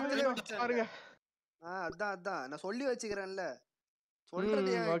 ஒரு பாடி பாருங்க. அதான் நான் சொல்லி வச்சுக்கிறேன்ல.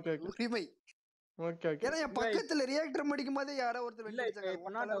 சொல்றது உரிமை. ஏன்னா என் பக்கத்துல ரியாக்டர் முடிக்கும் போது யாரோ ஒருத்தர் வெண்ட் அடிச்சாங்க.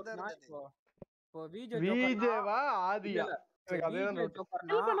 இப்போ விஜேவா ஆதியா எனக்கு அதேதான்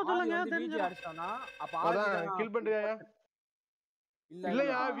கில் பண்றியா?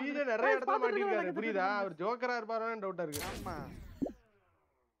 இல்லையா விஜய் நிறைய இடத்துல மாட்டிருக்காரு. புரியுதா? அவர் ஜோக்கரா இருப்பாரான்னு டவுட்டா இருக்கு. ஆமா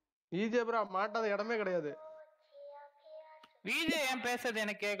விஜய் ப்ரோ மாட்டாத இடமே கிடையாது. விஜய் ஏன் பேசுறது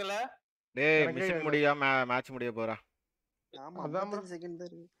எனக்கு கேக்கல. டேய் மிஷன் முடியா மேட்ச் முடிய போறா. ஆமா அதான் 10 செகண்ட் தான்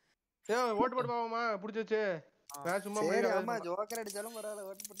இருக்கு. ஏய் ஓட் போட்டு பாவமா புடிச்சச்சு. மேட்ச் சும்மா முடியல. ஆமா ஜோக்கர் அடிச்சாலும் பரவாயில்ல.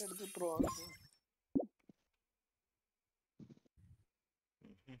 ஓட் போட்டு அடிச்சு விட்டுருவாங்க.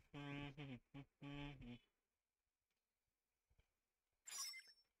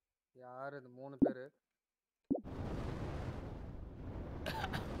 யார் இது 3 பேரு?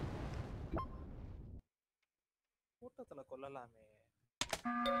 கூட்டத்துல கொல்லலாமே.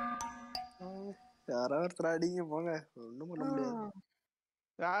 யாரோ ஒருத்தர் அடிங்க போங்க. ஒண்ணும் பண்ண முடியாது.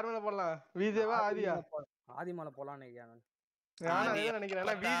 யார் மேல போடலாம்? விஜேவா ஆதியா? ஆதி மேல போலாம்னு நினைக்கிறேன். நான் என்ன நினைக்கிறேன்?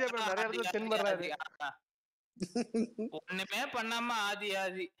 ஏன்னா விஜய் ப்ரோ நிறைய இடத்துல சென் பண்றாரு. ஒண்ணுமே பண்ணாம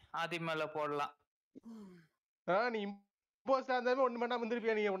ஆதி மேல போடலாம். நீ இம்போஸ்டா இருந்தாலும் ஒண்ணு பண்ணாம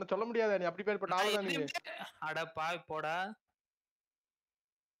வந்திருப்பியா? நீ ஒண்ணு சொல்ல முடியாது. நீ அப்படி பேர் பண்ணால தான் நீ. அட பாய் போடா.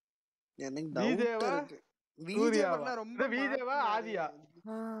 எனக்கு டவுட் இருக்கு. விஜய் பண்ணா ரொம்ப விஜேவா ஆதியா?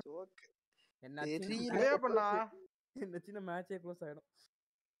 என்ன தெரியல பண்ணா. இந்த சின்ன மேட்சே க்ளோஸ் ஆயிடும்.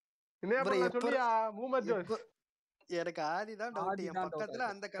 என்ன பண்ண சொல்லியா மூமெண்ட் ஜோஸ்? எனக்கு ஆதி தான் டவுட். என் பக்கத்துல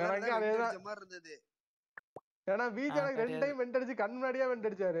அந்த கலர் தான் வெண்ட் மாதிரி இருந்தது. ஏனா விஜய் எனக்கு ரெண்டு டைம் வெண்ட் அடிச்சு கண் முன்னாடியே வெண்ட்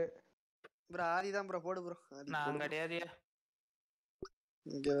அடிச்சாரு. ப்ரோ ஆதி தான் ப்ரோ போடு ப்ரோ. நான் கிடையாதுயா.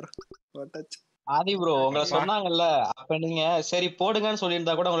 இங்க ப்ரோ வாட்டச். ஆதி ப்ரோ உங்களை சொன்னாங்கல்ல, அப்ப நீங்க சரி போடுங்கன்னு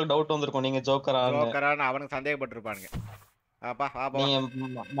சொல்லியிருந்தா கூட உங்களுக்கு டவுட் வந்திருக்கும் நீங்க ஜோக்கரான்னு. அவனுக்கு சந்தேகப்பட்டிருப்பானுங்க. அப்பா நீங்க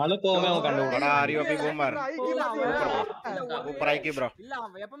மலுப்போமே கண்டுபிடிடா. RUB boomer super ஐக்கி bro. இல்ல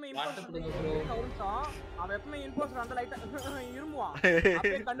அவன் எப்பவுமே இம்போஸ்டர் அந்த லைட்டா இருமுவான்.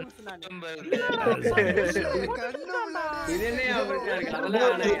 அப்படியே கண்டுபிடிச்சு நான்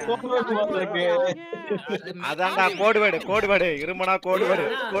அதான்டா கோடுவேடு இருமனா கோடுவேடு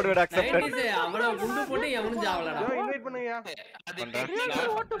அக்செப்டட். அவன குண்டு போட்டு எவனும் ஜாவலடா. இன்வைட் பண்ணுங்க.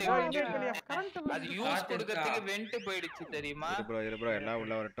 அது யூஸ் கொடுக்கிறதுக்கு வெண்ட் போயிடுச்சு தெரியுமா? இரு ப்ரோ எல்லாம்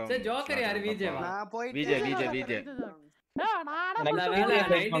உள்ள வரட்டும். சரி ஜோக்கர் யாரு? விஜய் வா. நான் போய் விஜய்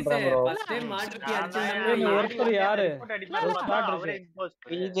ஒருத்தர் யாரு?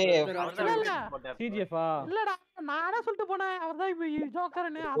 இல்லடா நானே சொல்லிட்டு போனேன் அவர்தான் இப்ப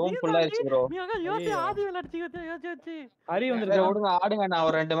ஜோக்கர்னு. யோசி ஆதி விளையாடுச்சு. ஹரி வந்துருச்சு. விடுங்க ஆடுங்க. நான்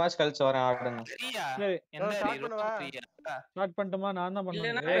ஒரு 2 மேட்ச் கழிச்சு வரேன். ஆடுங்க. சரி ஸ்டார்ட் பண்ணட்டுமா? நான் தான்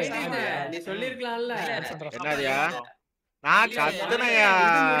பண்ணுவேன். நீ சொல்லிருக்கலாம்ல. என்னடியா நான் கத்துனையா?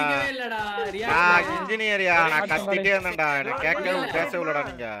 நான் இன்ஜினியரியா? நான் கத்திட்டே இருந்தேன்டா. எனக்கு கேட்கவே பேசவில்லடா.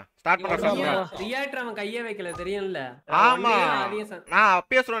 நீங்க ஸ்டார்ட் பண்ண ரியாக்டர் அவன் கையே வைக்கல தெரியும்ல. ஆமா நான்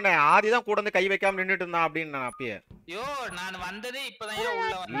அப்பயே சொன்னேன். ஆதிதான் கூட வந்து கை வைக்காம நின்னுட்டு இருந்தான் அப்படின்னு. நான் அப்பயே யோ நான் வந்ததே இப்பதான்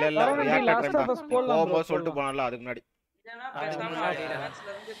உள்ள வந்தேன். இல்ல ரியாக்டர் போகும்போது சொல்லிட்டு போனால அதுக்கு முன்னாடி.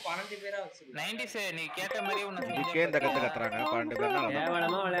 நீ கேட்ட மாதிரி இதுக்கே இந்த கத்துறாங்க 12 பேர்.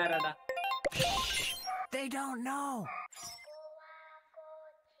 கேவலமா விளையாடுறடா. They don't know.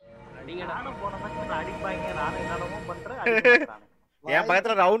 நானும் போன மேட்ச் அடிப்பாங்க. நானும் என்னென்னமோ பண்றேன். என்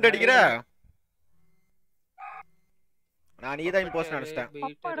பக்கத்துல ரவுண்ட் அடிக்கிற. நான் நீதான் இம்போஸ்ட் அடிச்சிட்டேன்.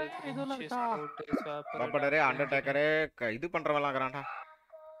 பப்படரே அண்டர்டேக்கரே இது பண்றவலாம் இருக்கறான்டா.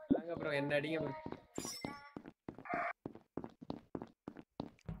 வாங்க ப்ரோ என்ன அடிங்க ப்ரோ.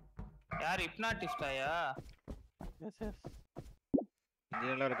 யார் ஹிப்னாட்டிஸ்டாயா? எஸ்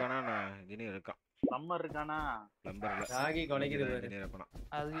இன்ஜினியர்ல இருக்கானா? நான் இன்ஜினியர் இருக்கான். பிளம்பர் இருக்கானா? பிளம்பர் இல்ல. ராகி கொலைக்குது பாரு. இன்ஜினியர் இருக்கானா?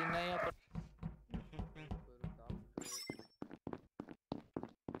 அது என்னையா?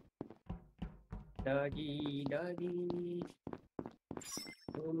 Daddy daddy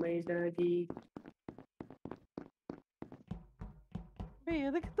oh my daddy.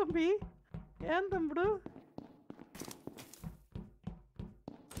 எதுக்கு தம்பி? ஏன் தம்பிடு?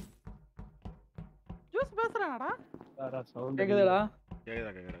 ஜூஸ் பேசுறானடா? கேக்குதுடா?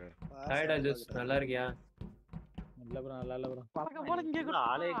 கேக்குதா. ஹாய்டா ஜூஸ், நல்லா இருக்கியா? இல்ல ப்ரோ, நல்லா இல்ல ப்ரோ. பழக்க போல இங்க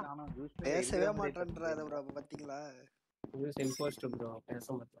ஆளே காணோம். ஜூஸ் பேசவே மாட்டேன்றாரு ப்ரோ. பாத்தீங்களா? ஜூஸ் இம்போஸ்டர் ப்ரோ, பேச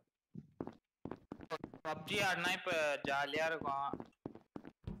மாட்டேன். பப்ஜி ஆடினா இப்ப ஜாலியா இருக்கும்.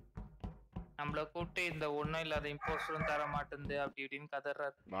 நம்மள கூப்பிட்டு இந்த ஒண்ணும் இல்லாத இம்போஸ்டரும் தர மாட்டேங்குது அப்படி இப்படின்னு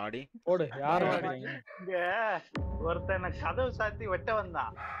கதறாரு. பாடி போடு. யாரு பாக்குறீங்க? இங்க ஒருத்தன் கதவு சாத்தி வெட்ட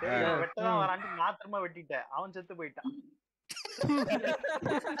வந்தான். வெட்டதான் வரான்ட்டு நான் திரும்ப வெட்டிட்டேன். அவன் செத்து போயிட்டான்.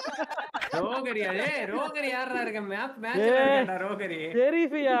 ரோகரியா? டேய் ரோகரி யாரா இருக்க? மேட்ச்ல இருக்கடா ரோகரி.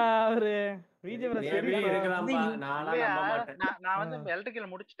 செரிஃபியா அவரு. விஜய் இருக்கலாம்பா. நான் நம்ப மாட்டேன். நான் வந்து எலக்ட்ரிக்கல்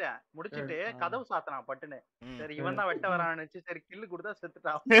முடிச்சிட்டு கதவு சாத்தனான் பட்டுன்னு. சரி இவன் தான் வெட்ட வரான்னு சரி கில்லு கொடுத்தா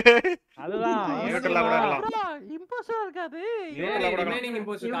செத்துட்டான். அதுதான் நியூட்ரலா கூட இருக்கலாம். ப்ரோ இம்போஸ்டர் இருக்காது. நியூட்ரலா கூட ரிமைனிங்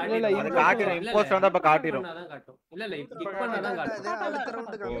இம்போஸ்டர் இல்ல இல்ல இது காட்டிரும். இம்போஸ்டர் வந்தா அப்ப காட்டிரும். காட்டும். இல்ல இல்ல கிளிக் பண்ணாதான் காட்டும். அடுத்த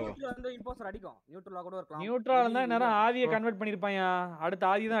ரவுண்டுக்கு வந்து இம்போஸ்டர் அடிக்கும். நியூட்ரலா கூட இருக்கலாம். நியூட்ரலா இருந்தா நேரா ஆதியை கன்வெர்ட் பண்ணிருப்பாங்க. அடுத்து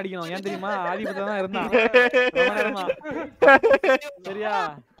ஆதி தான் அடிக்கணும். ஏன் தெரியுமா? ஆதி பத்த தான் இருந்தான். சரியா?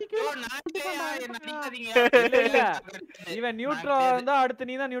 இல்ல இல்ல இவன் நியூட்ரலா இருந்தா அடுத்து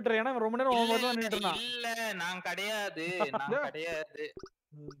நீ தான் நியூட்ரல். ஏன்னா ரொம்ப நேரம் ஓவர் தான் நின்னுட்டு இருந்தான். இல்ல நான் கிடையாது.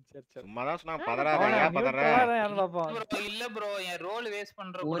 சும்மா தான் சொன்னா பதறாதயா பதற. இல்ல ப்ரோ என் ரோல் வேஸ்ட்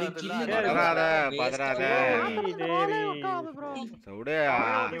பண்ற ஒரு கில் பதறாத. சவுடு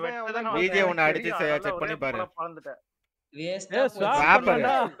விஜய் உன்னை அடிச்சு செக் பண்ணி பாரு.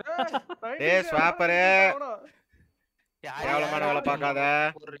 டேய் ஸ்வாப்பரே. கேவலமான வேலை பார்க்காத.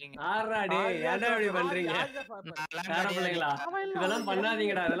 ஆறா டேய் ஏன்டா இப்படி பண்றீங்க? காரப்பளைங்களா? இதெல்லாம்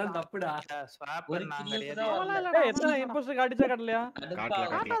பண்ணாதீங்கடா. இதெல்லாம் தப்புடா. ஸ்வாப்பர் நான் கிடையாது. டேய் எத்தனை இம்போஸ்டர் காட்டிச்சா காட்டலையா?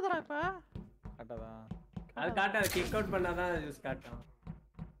 காட்டாதடா இப்ப. காட்டாதா? அது காட்டாத. கிக் அவுட் பண்ணாதான் ஜூஸ் காட்டும்.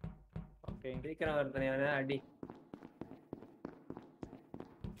 ஓகே சீக்கிரம் வரதனையான அடி.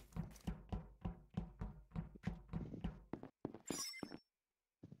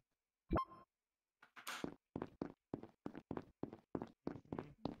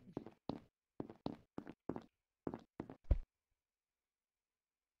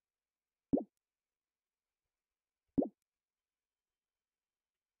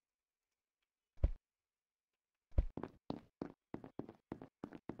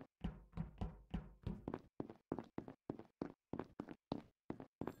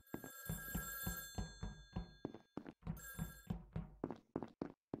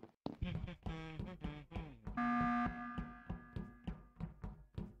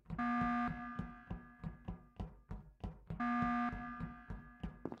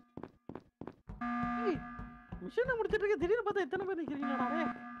 மிஷனை முடிச்சிட்டு இருக்க திடீர்னு பார்த்தா எத்தனை பேர் நிக்கிறீங்கடா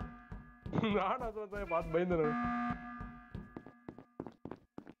டேய். நானா சொல்றேன் பாத்து பயந்துறேன்.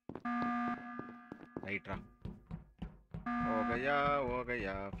 ரைட்ரா. हो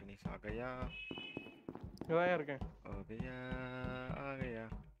गया फिनिश आ गया. இதான் இருக்கேன். हो गया आ गया.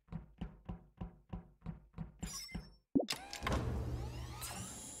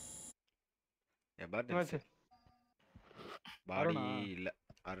 எமர்ஜென்சி. பாடி இல்ல.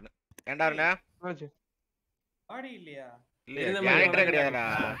 அருண். ஏண்டா அருண்? ஆச்சு. பாடி இல்லையா? இல்ல கேரக்டர் கிடையாதுடா.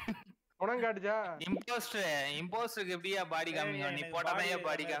 உனக்கு காட்டுச்சா? இம்போஸ்டருக்கு எப்படியா பாடி காமிங்க? நீ போட்டமையா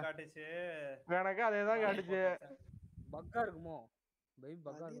பாடி காட்டுச்சு. எனக்கு அதேதான் காட்டுச்சு. பக்கா இருக்குமோ? பை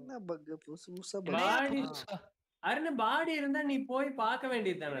பக்கா. என்ன பக்? புதுசா பாடி அருண் பாடி இருந்தா நீ போய் பார்க்க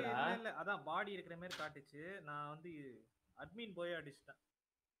வேண்டியதுதானடா. இல்ல அதான் பாடி இருக்கிற மாதிரி காட்டுச்சு. நான் வந்து அட்மின் போய் அடிச்சிட்டேன்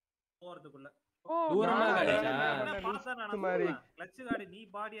போறதுக்குள்ள. தூரமா காட்டுச்சா? பார்த்தா நான் மாதிரி கிளட்ச் காடி நீ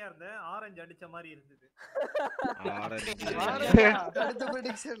பாடியா இருந்த ஆரஞ்சு அடிச்ச மாதிரி இருந்தது. அடுத்த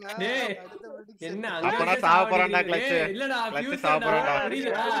prediction டேய் என்ன அப்பனா சாவறடா கிளட்ச். இல்லடா கிளட்ச் சாவறடா.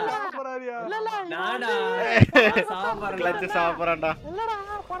 இல்லடா நாடா சாவறடா. கிளட்ச் சாவறடா. இல்லடா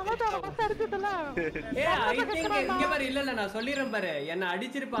பரவாயில்லை பத்த அடிச்சிட்டல. ஐ திங்க் இங்க பாரு. இல்ல நான் சொல்லிறேன் பாரு. என்ன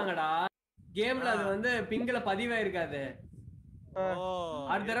அடிச்சிருப்பாங்கடா. கேம்ல அது வந்து பிங்ல பதிவா இருக்காது.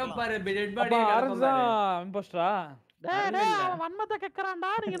 அடுத்த தடவை பாரு டெட் பாடி நடக்கும் பாரு. இம்போஸ்டரா? டேய் டேய் வன்மத்தை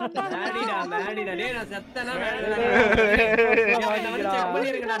கேக்குறான்டா. நீங்க மேடிடா மேடிடா. டேய் நான் செத்தனா மேடிடா. நான் செக்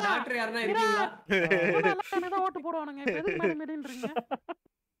பண்ணிருக்கேன். நான் டாக்டர் யாரனா இருக்கீங்களா? என்னடா ஓட்டு போடுவானுங்க. எதுக்கு மேடின்றீங்க?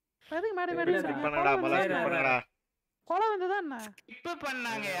 எதுக்கு மேடின்றீங்க? பண்ணடா பண்ணடா. கொலை வந்ததா என்ன? இப்ப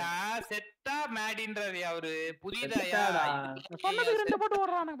பண்ணாங்கயா. செட்டா மேடின்றாரு அவரு. புரியுதாயா? சொன்னது ரெண்டு போட்டு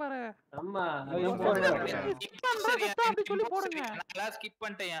ஓடுறானுங்க பாரு. அம்மா அப்படி சொல்லி போடுங்க. நான் ஸ்கிப்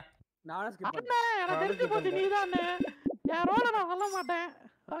பண்ணிட்டேன். நானே ஸ்கிப் பண்ணேன். எனக்கு தெரிஞ்சு போச்சு நீதானே. என் ரோல நான் சொல்ல மாட்டேன்.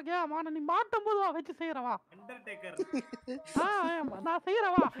 ஓகே மான நீ மாட்டும் போது வா வச்சு செய்யறவா அண்டர்டேக்கர் நான்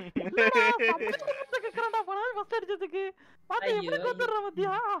செய்யறவா இல்லடா சம்பளத்துக்கு கேக்குறடா போனா ஃபர்ஸ்ட் அடிச்சதுக்கு பாத்து எப்படி கொத்துறற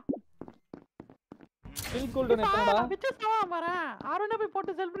மத்தியா கில் கோல்டன் எத்தனடா வச்சு சவா மாறே ஆரோனே போய்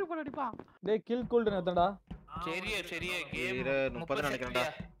போட்டு செல்ஃபி போட்டு அடிப்பான் டேய் கில் கோல்டன் எத்தனடா சரியா கேம் 30 நினைக்கிறேன்டா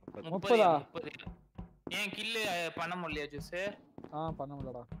 30 ஏன் கில் பண்ண முடியலையா ஜூஸ் பண்ண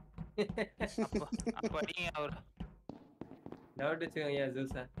முடியலடா அப்ப நீங்க அவர் டவுட் வெச்சுங்க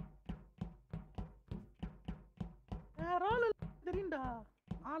ஜூஸ் ரோல் தெரியும்டா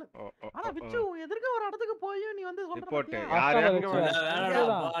ஆளு ஆனா விச்சு எதிர்க்க ஒரு இடத்துக்கு போய் நீ வந்து சொல்ற ரிப்போர்ட் யாரு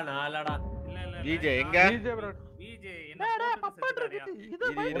வேறடா நாலடா இல்ல விஜய் எங்க விஜய் என்ன பப்பட் இருக்கு இது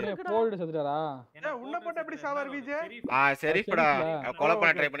போல்ட் செத்துறாரா உன்ன போட்டு எப்படி சாவார் விஜய் சரிப்படா கொலை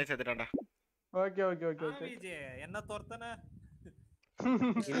பண்ண ட்ரை பண்ணி செத்துட்டான்டா okay okay okay okay Vijay என்ன தோர்த்தன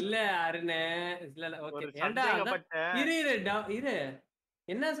இல்ல அருணே இல்ல ஓகே ஏண்டா இரு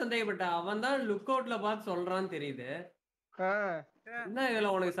என்ன சந்தேகப்பட்ட அவன் தான் லுக் அவுட்ல பார்த்து சொல்றான்னு தெரியுது என்ன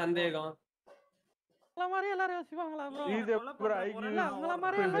இதுல உனக்கு சந்தேகம் மாதிரி எல்லாரும் யோசிப்பாங்களா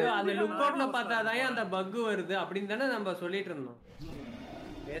அந்த லுக் அவுட்ல பார்த்தாதான் அந்த பக் வருது அப்படின்னு தானே நம்ம சொல்லிட்டு இருந்தோம்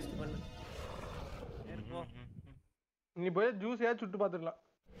வேஸ்ட் பண்ணு நீ போய் ஜூஸ் ஏதாவது சுட்டு பாத்துடலாம்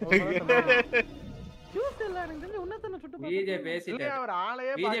ஜூஸ் இல்ல எனக்கு தெரிஞ்சு உன்னதன சுட்டு பாத்து விஜய் பேசிட்டாரு அவர்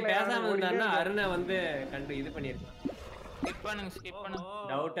ஆளையே விஜய் பேசாம இருந்தாருன்னா அருணை வந்து கண்டு இது பண்ணிருக்கான் ஸ்கிப் பண்ணுங்க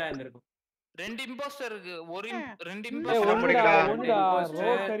டவுட்டா இருந்திருக்கும் ரெண்டு இம்போஸ்டர் இருக்கு ரெண்டு இம்போஸ்டர் முடிக்கடா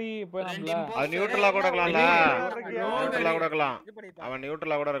ரோ கரி போறோம்ல அது நியூட்ரலா கூட இருக்கலாம்ல நியூட்ரலா கூட இருக்கலாம் அவன்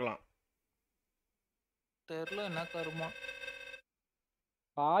நியூட்ரலா கூட இருக்கலாம் தெரியல என்ன கருமா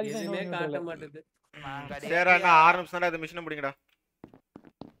பாதி எதுமே காட்ட மாட்டேது சரிடா நான் 6 நிமிஷம் தான் இந்த மிஷனை முடிங்கடா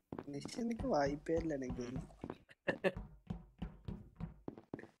மிஷனுக்கு வாய்ப்பே இல்ல எனக்கு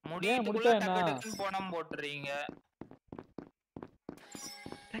முடிச்சா என்ன போனம் போட்றீங்க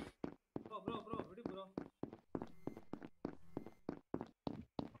bro விடு bro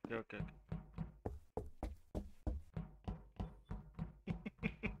ஓகே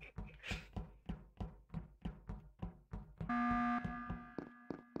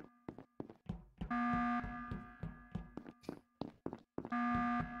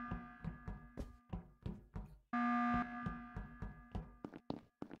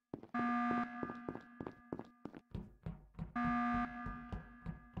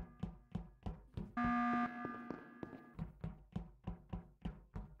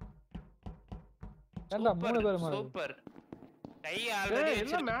ஏண்டா மூணு பேர் மாறு சூப்பர் கை ஆல்ரெடி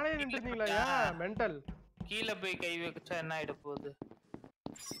எல்லாம் மேலே நின்னுட்டீங்களா மெண்டல் கீழ போய் கை வச்சா என்ன ஆயிட போகுது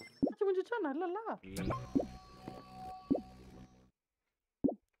முடிஞ்சா நல்லல இல்ல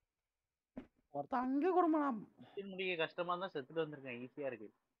ஒருத்த அங்க குடுமா முடிய கஷ்டமா தான் செத்துட்டு வந்திருக்கேன் ஈஸியா இருக்கு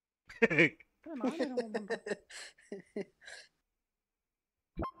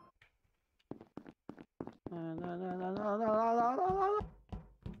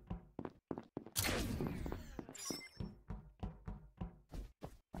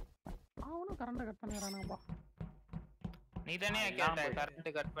அவனும் கரண்ட் கட் பண்ணிறானுங்கப்பா நீ தானே கேட்ட கரண்ட்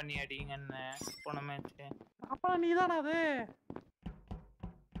கட் பண்ணி அடிங்கன்னு போன மேட்ச் அப்ப நீதானா அது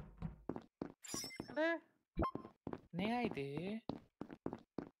அடே நீயா இது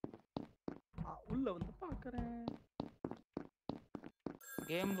உள்ள வந்து பாக்குறேன்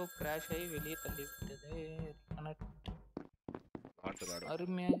கேம் லூப் கிராஷ் ஆகி வெளியே தள்ளி விட்டது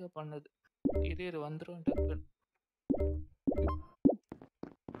அருமையாக பண்ணுது இது வந்துரும் டக்கு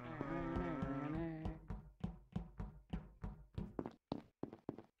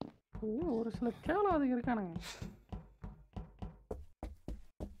ஒரு சில கேவலாதிக இருக்கானுங்க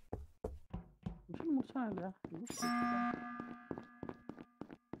முடிச்சா இல்லையா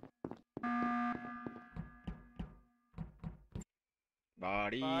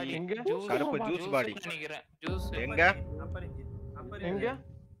பாடி எங்க கருப்பு ஜூஸ் பாடி நினைக்கிறேன் ஜூஸ் எங்க எங்க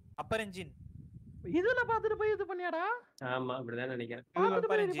அப்பர் என்ஜின் இதுல பாத்துட்டு போய் இது பண்ணியாடா ஆமா அப்படிதான் நினைக்கிறேன்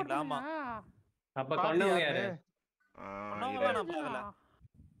அப்பர் என்ஜின் ஆமா அப்ப கொன்னவங்க யாரு கொன்னவங்க நான் பார்க்கல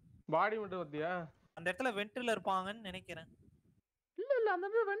பாடி மட்டும் வந்தியா அந்த இடத்துல வென்ட்ல இருப்பாங்கன்னு நினைக்கிறேன் இல்ல அந்த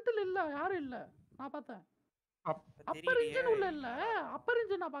இடத்துல வென்ட்ல இல்ல யாரும் இல்ல நான் பார்த்தேன் அப்பர் என்ஜின் உள்ள இல்ல அப்பர்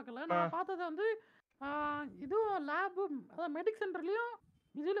என்ஜின் நான் பார்க்கல நான் பார்த்தது வந்து இதுவும் லேப் அத மெடிக் சென்டர்லயும்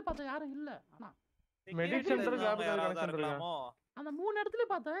இதுல பார்த்தா யாரும் இல்ல ஆனா மெடிக் சென்டர் லேப் கனெக்ஷன் இருக்கலாமோ அந்த மூணு இடத்துல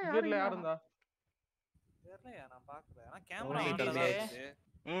பார்த்தேன் யாரும் இருந்தா தெரியலையா நான் பார்க்கல ஆனா கேமரா ஆன்ல இருக்கு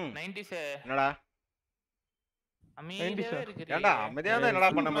 90s என்னடா அமைதியா இருக்கு ஏண்டா அமைதியா தான் என்னடா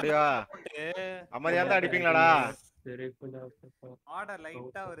பண்ண முடியும் அமைதியா தான் அடிப்பீங்களாடா ஆர்டர்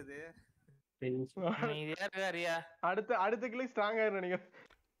லைட்டா வருது அடுத்த கிளிக் ஸ்ட்ராங்கா நினைக்கிறேன்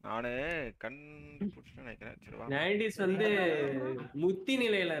நானு கண்டுபிடிச்சு நினைக்கிறேன். சரி வா. 90s வந்து முத்தி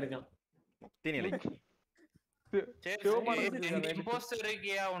நிலையில இருக்கான். முக்தி நிலை. இம்போஸ்டர்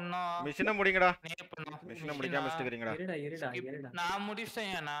இருக்கியா இன்னும்? மிஷினை முடிங்கடா. மிஷினை முடிக்காம வச்சிருக்கீங்கடா. நான்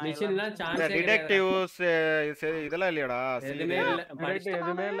முடிச்சேன். மிஷின்லாம் சான்ஸே கிடையாது. டிடெக்டிவ்ஸ் இதெல்லாம் இல்லையாடா? எதுமே இல்ல.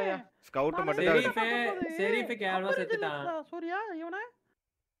 எதுமே இல்லையா? ஸ்கவுட் மட்டும் தான். செரீஃப் கேவலமா செத்துட்டான். சூர்யா இவனே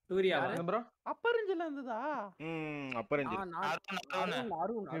சூர்யாவா? ப்ரோ அப்பர் இன்ஜின்ல இருந்ததா? அப்பர் இன்ஜின்.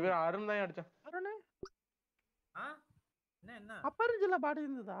 இவன் அருண் தான் அடிச்சான். அருண் என்ன அப்பர் இன்ஜின்ல பாடி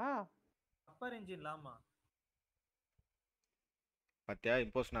இருந்ததா? அப்பர் இன்ஜின் ஆமா. பாத்தியா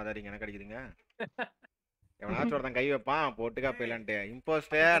இம்போஸ்ட் ஆதாரிங்க எனக்கு அடிக்குதுங்க. எவனாச்சும் ஒருத்தன் கை வைப்பான் போட்டுக்கா போயிலான்ட்டு.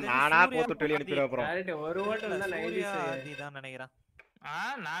 இம்போஸ்டே நானா கோத்துட்டு வெளிய அனுப்பிடுவேன் அப்புறம். கரெக்ட். ஒரு ஓட்டல தான் 90s தான் நினைக்கிறேன்.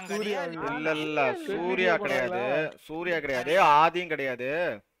 நான் கிடையாது. இல்ல சூர்யா கிடையாது. சூர்யா கிடையாது. ஆதியும் கிடையாது.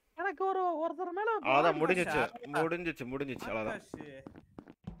 எனக்கு ஒருத்தர் மேல அதான் முடிஞ்சிச்சு அவ்வளவுதான்.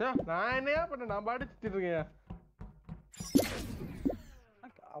 நான் என்னையா பண்ண நான் பாடிச்சிட்டு இருக்கேன்.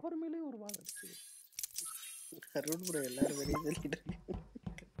 அவர் மேலே ஒரு வால் அடிச்சு. அருண் ப்ரோ எல்லாரும் வெளிய சொல்லிட்டு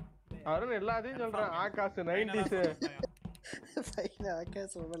அருண் எல்லாத்தையும் சொல்றான். ஆகாஷ் 90s ஃபைன்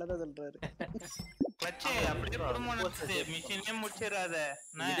ஆகாஷ் மேல தான் சொல்றாரு. பச்சே அப்படியே குடும்பம் நடந்துச்சு. மிஷினே முடிச்சிராத.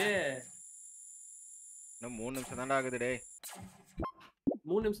 இது இன்னும் 3 நிமிஷம் தான்டா ஆகுது டேய்.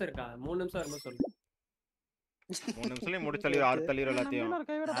 3 நிமிஷம் இருக்கா? 3 நிமிஷம் வரும்போது சொல்லு. 3 நிமிஷத்துல முடிச்சலி ஆறு தள்ளிர எல்லாத்தையும்.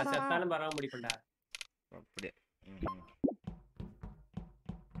 செத்தாலும் பரவ முடிப்படா. அப்படியே.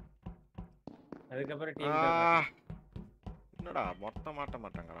 அதுக்கு அப்புறம் டீம் என்னடா மொத்த மாட்ட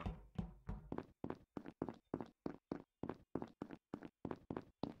மாட்டாங்கடா.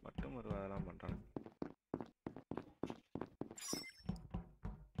 மட்டும் ஒரு அதெல்லாம் பண்றாங்க.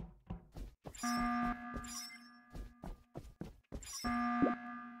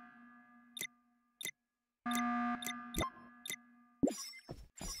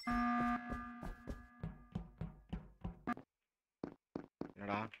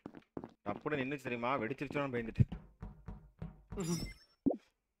 என்னடா அப்படி நின்னுச்சு தெரியுமா? வெடிச்சிருச்சோன்னு பயந்துட்டு.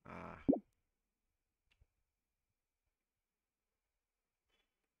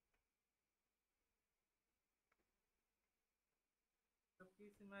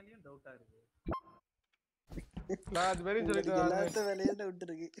 மேலயும் டவுட்டா இருக்கு. நான் அது வெரி சொல்லிட்டேன். எல்லாத்த வேலையும் டவுட்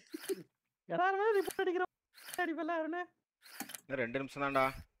இருக்கு. எல்லாரும் ரிப்போர்ட் அடிக்கிறோம். அடிப்பல அருணே. இன்னும் 2 நிமிஷம் தான்டா.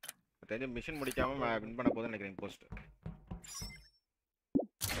 தெரிஞ்ச மிஷன் முடிக்காம வின் பண்ண போதுன்னு நினைக்கிறேன் போஸ்ட்.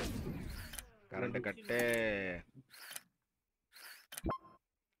 கரண்ட் கட்டு.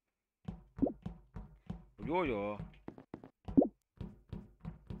 ஐயோயோ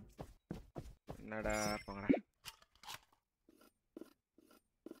என்னடா போங்கடா.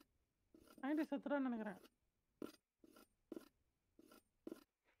 90 செத்துறான்னு நினைக்கிறேன்.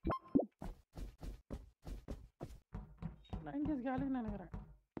 காலின்னு நினைக்கிறேன்.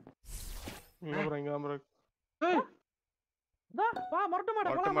 வா மொரட்டு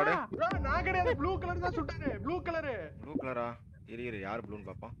மாடு போலாமா? நான் கிடையாது. ப்ளூ கலர் தான் சுட்டாரு. ப்ளூ கலரா? இரு யார் ப்ளூன்னு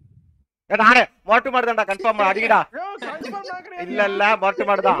பாப்போம். நானே மொரட்டு மாடு தான்டா கன்ஃபார்ம் அடிங்கடா. இல்ல மொரட்டு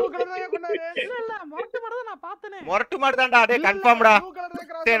மாடு தான். இல்ல மொரட்டு மாடு தான் நான் பார்த்தனே. மொரட்டு மாடு தான்டா. டேய் கன்ஃபார்ம்டா.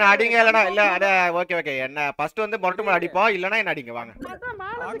 சரி நான் அடிங்க இல்லனா இல்ல அட ஓகே என்ன ஃபர்ஸ்ட் வந்து மொரட்டு மாடு அடிப்போம் இல்லனா என்ன அடிங்க வாங்க.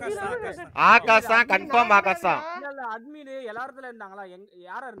 ஆகாஷ் தான் கன்ஃபார்ம் ஆகாஷ் தான். இல்ல அட்மின் எல்லாரத்துல இருந்தாங்களா?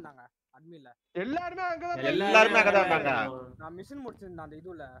 யாரா இருந்தாங்க அட்மின்ல? எல்லாரும் அங்க தான் இருந்தாங்க. நான் மிஷன் முடிச்சிருந்தேன் அந்த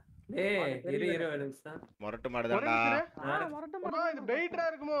இதுல. டேய் இரு நிமிஷம். மொரட்டு மாடு தான்டா. மொரட்டு மாடு இது பெயிட்ரா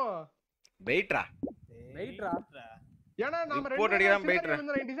இருக்குமோ? பெயிட்ரா? ஏனா நாம ரிப்போர்ட் அடிக்கலாம் பெயிட்ரா.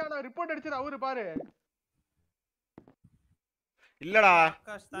 நான் ரிப்போர்ட் அடிச்சது அவரு பாரு. இல்லடா.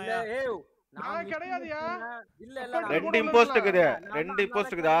 இல்ல ஏய் நான் கிடையாதுயா. இல்ல ரெண்டு இம்போஸ்ட் இருக்குது. ரெண்டு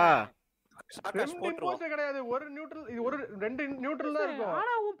இம்போஸ்ட் இருக்குதா? இம்போஸ்ட் கிடையாது. ஒரு நியூட்ரல் இது ஒரு ரெண்டு நியூட்ரல் தான் இருக்கும்.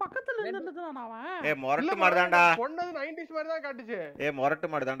 ஆனா உன் பக்கத்துல இருந்ததுனா அவன். ஏய் மொரட்டு மாடு தான்டா. பொண்ணது 90s மாதிரி தான் காட்டுச்சு. ஏய் மொரட்டு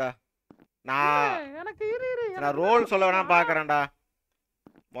மாடு தான்டா. நான் எனக்கு இரு நான் ரோல் சொல்ல வேணா பாக்குறேன்டா.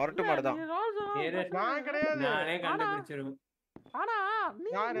 மொரட்டு மாடு தான். நான் கிடையாது. நானே கண்டுபிடிச்சிருவேன். ஆனா நீ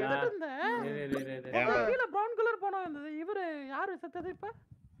இருந்த கீழ பிரவுன் கலர் போன வந்தது. இவரு யாரு செத்தது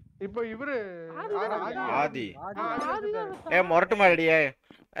இப்போ இவரு ஆதி. ஏய் மொரட்டு மாடுடியே.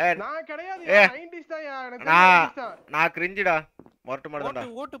 நான் கிடையாது. 90s தான் எனக்கு 90s தான். நான் கிரிஞ்சிடா. மொரட்டு மாடு தான்டா.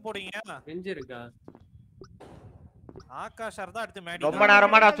 ஓட்டு போடுங்க. கிரிஞ்சி இருக்கா? ஆகாஷ் தான் அடுத்து மேடி. ரொம்ப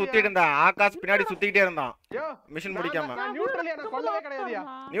நேரமா நான் சுத்திட்டு இருந்தேன். ஆகாஷ் பின்னாடி சுத்திட்டே இருந்தான். மிஷன் முடிக்காம. நான் நியூட்ரல் நான் கொல்லவே கிடையாதுயா.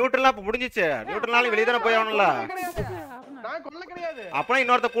 நியூட்ரலா இப்ப முடிஞ்சிச்சு. நியூட்ரல்னால வெளிய தான போய் ஆவணும்ல. நான் கொல்ல கிடையாது. அப்பனா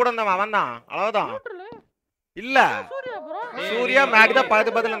இன்னொருத்த கூட இருந்தவன் அவன்தான். அவ்வளவுதான். இல்ல சூர்யா மேக் தான்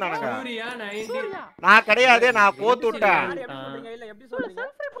பதில் இருந்தானுங்க. சூர்யா 90 நான் கிடையாது. நான் கோத்து விட்டேன். இல்ல எப்படி சொல்றீங்க?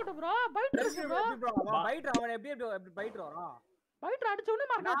 Self report bro. Byte bro. Byte அவன் எப்படி பைட் வரான்? பைட்ரா அடிச்ச உடனே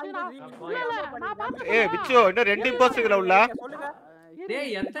மார்க் ஆச்சு நான் பாத்து ஏய் பிச்சு இன்னும் 2 இம்போஸ்டர்ல உள்ள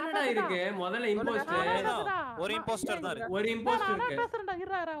டேய் எத்தனைடா இருக்கு முதல்ல இம்போஸ்டர் ஒரு இம்போஸ்டர் தான் இருக்கு ஒரு இம்போஸ்டர் இருக்கு பேசுறேன்டா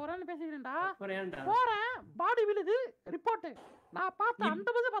இருடா ஒரு நிமிஷம் பேசிக்கிறேன்டா போறேன்டா போறேன் பாடி விழுது ரிப்போர்ட் நான் பார்த்தேன் அந்த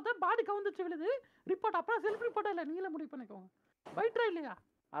பக்கம் பார்த்தேன் பாடி கவுந்துச்சு விழுது ரிப்போர்ட் அப்புறம் செல்ஃப் ரிப்போர்ட் இல்ல நீங்களே முடிவு பண்ணிக்கோங்க பைட்ரா இல்லையா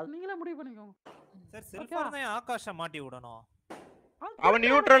அது நீங்களே முடிவு பண்ணிக்கோங்க சார் செல்ஃபர் தான் ஆகாஷ மாட்டி விடணும் அவன்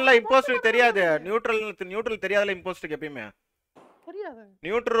நியூட்ரல்ல இம்போஸ்டர் தெரியாது நியூட்ரல் தெரியாதல இம்போஸ்டருக்கு எப்பயுமே தெரியாது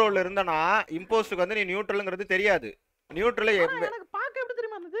நியூட்ரல் ரோல்ல இருந்தானா இம்போஸ்டருக்கு வந்து நீ நியூட்ரல்ங்கிறது தெரியாது நியூட்ரல் எனக்கு பார்க்க எப்படி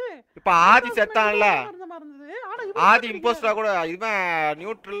தெரியுமா இருந்தது இப்ப ஆதி செத்தான்ல ஆதி இம்போஸ்டரா கூட இவன்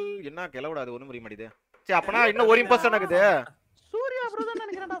நியூட்ரல் என்ன கிளவுடா அது ஒண்ணும் புரிய மாட்டேங்குது சரி அப்பனா இன்னும் ஒரு இம்போஸ்டர் இருக்குது சூர்யா ப்ரோ தான்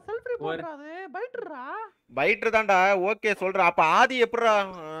நினைக்கிறேன்டா செல்ஃப் ரிப்போர்ட் அது பைட்ரா பைட்ரு தான்டா ஓகே சொல்றேன் அப்ப ஆதி எப்பறா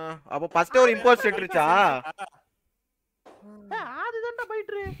அப்ப ஃபர்ஸ்ட் ஒரு இம்போஸ்டர் எடுத்துச்சா ஆதி தான்டா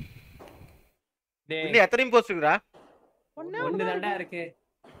பைட்ரு இன்னும் எத்தனை இம்போஸ்டர் இருக்குடா ஒன்னு தான்டா இருக்கு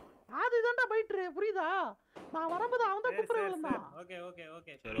ஆதி தான்டா பைட்ரு புரியுதா நான் வரும்போது அவன் தான் குப்புற விழுந்தான் ஓகே ஓகே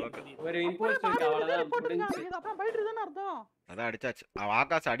ஓகே சரி ஓகே ஒரு இம்போஸ்டர் அவ்வளவுதான் முடிஞ்சு இது அப்புறம் பைட்ரு தான அர்த்தம் அதான் அடிச்சாச்சு அவன்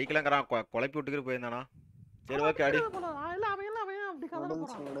ஆகாஷ் அடிக்கலங்கறான் குழப்பி விட்டுக்கிட்டு போயிருந்தானா சரி ஓகே அடி இல்ல அவன் அப்படி கதற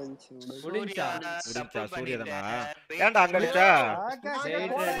போறான் முடிஞ்சா சூர்யா தானா ஏன்டா அங்க அடிச்சா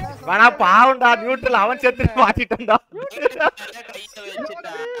வாடா பாவம்டா நியூட்ரல் அவன் செத்து மாட்டிட்டான்டா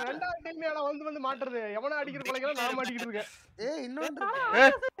ரெண்டாவது டைம் யாரா வந்து மாட்டறது எவனா அடிக்கிற கொலைகள நான் மாட்டிக்கிட்டு இருக்கேன் ஏய் இன்னொன்று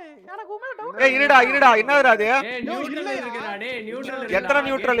எனக்கு உமே டவுட் ஏய் இருடா என்னடா அது ஏய் நியூட்ரல் இருக்குடா டேய் நியூட்ரல் எத்தனை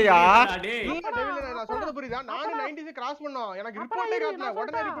நியூட்ரல்யா டேய் நான் சொல்றது புரியுதா நானும் 90s கிராஸ் பண்ணோம் எனக்கு ரிப்போர்ட்டே காட்டல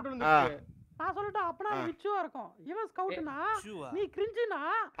உடனே ரிப்போர்ட் வந்துச்சு நான் சொல்லிட்டேன் அப்பனா விச்சுவா இருக்கும் இவன் ஸ்கவுட்னா நீ கிரிஞ்சினா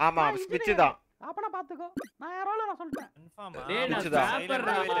ஆமா விச்சு தான் அப்பனா பாத்துக்கோ நான் யாரோல நான் சொல்லிட்டேன் கன்ஃபார்மா டேய் நான் ஸ்வாப்பர்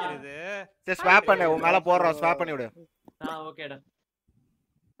இருக்குது சரி ஸ்வாப் பண்ணு உன் மேல போறோம் ஸ்வாப் பண்ணி விடு ஓகேடா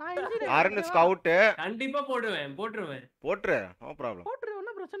நான் இன்ஜினியர் அருண் ஸ்கவுட் கண்டிப்பா போட்டுருவேன் போட்ரு நோ ப்ராப்ளம் போட்ரு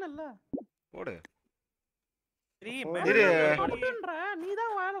ஒண்ணும் பிரச்சனை இல்ல போடு இரு போடுன்ற நீ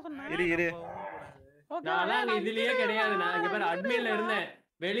தான் வாயல சொன்ன இரு நான் இதுலயே கிடையாது நான் இங்க பாரு அட்மின்ல இருந்தேன்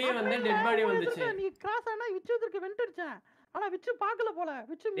வெளிய வந்து டெட் பாடி வந்துச்சு நீ கிராஸ் ஆனா விச்சுதுக்கு வெண்ட் அடிச்சேன் ஆனா விச்சு பார்க்கல போல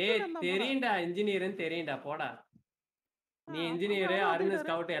விச்சு டேய் தெரியும்டா இன்ஜினியர்னு தெரியும்டா போடா நீ இன்ஜினியர் அருண்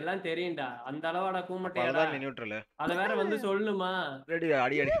ஸ்கவுட் எல்லாம் தெரியும்டா அந்த அளவாடா கூமட்டையடா நீ நியூட்ரல் அத வேற வந்து சொல்லணுமா ரெடி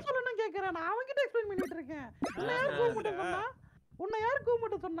அடி சொல்லணும் கேக்குறேன் நான் அவங்கிட்ட எக்ஸ்பிளைன் பண்ணிட்டு இருக்கேன் உன்னை யார்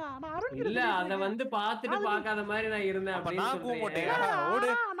கூமுட்ட சொன்னா நான் அருண் இல்ல அத வந்து பாத்துட்டு பார்க்காத மாதிரி நான் இருந்தேன் அப்ப நான் கூமுட்டையா ஓடு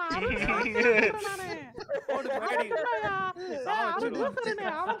நான்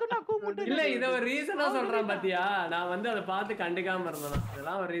இல்ல இத ஒரு ரீசனா சொல்றேன் பாத்தியா நான் வந்து அத பார்த்து கண்டுக்காம இருந்தேன்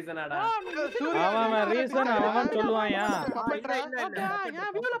இதெல்லாம் ஒரு ரீசனாடா அவன் ரீசன் அவன் சொல்லுவான்யா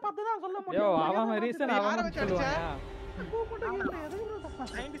ஏன் வீடியோல பார்த்து தான் சொல்ல முடியும் யோ அவன் ரீசன் அவன் சொல்லுவான்யா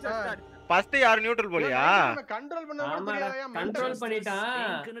ஃபர்ஸ்ட் யார் நியூட்ரல் போலியா கண்ட்ரோல் பண்ண கண்ட்ரோல்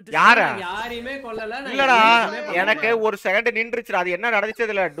பண்ணிட்டான் யாரையுமே கொல்லல இல்லடா எனக்கு ஒரு செகண்ட் நின்றுச்சு அது என்ன நடந்துச்சு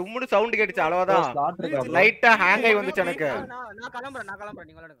அதுல டும்முன்னு சவுண்ட் கேட்டுச்சு அவ்வளவுதான் லைட்டா ஹேங் ஆகி வந்துச்சு எனக்கு நான் கிளம்புறேன்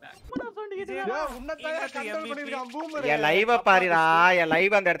நீங்க விளையாடுங்க என் லைவ பாருடா என்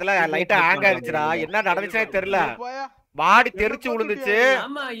லைவ் அந்த இடத்துல லைட்டா ஹேங் ஆயிடுச்சுடா என்ன நடந்துச்சுனே தெரியல பாடி தெரிச்சு விழுந்துச்சு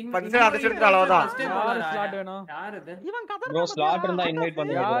பஞ்சர் அத எடுத்து அளவுதான் யாரு ஸ்லாட் வேணும் யார் இது இவன் கதற ப்ரோ ஸ்லாட் இருந்தா இன்வைட்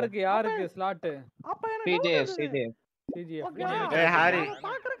பண்ணுங்க யாருக்கு ஸ்லாட் அப்ப எனக்கு சிஜே ஏய் ஹாரி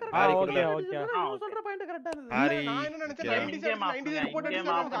ஓகே ஓகே சொல்ற பாயிண்ட் கரெக்ட்டா இருக்கு ஹாரி நான் என்ன நினைச்சேன் 90s ரிப்போர்ட்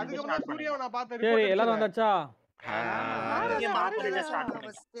அடிச்சாங்க அதுக்கு அப்புறம் சூர்யாவை நான் பார்த்தேன் சரி எல்லாரும் வந்தாச்சா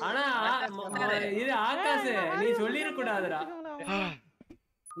ஆனா இது ஆகாஷ் நீ சொல்லிர கூடாதுடா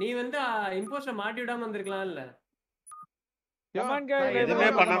நீ வந்து இம்போஸ்டர் மாட்டி விடாம வந்திருக்கலாம் இல்ல எதுமே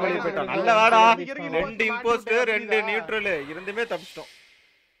பண்ணாம வெளிய போய்ட்டான் நல்ல வாடா ரெண்டு இம்போஸ்டர் ரெண்டு நியூட்ரல் இருந்துமே தப்பிச்சிட்டோம்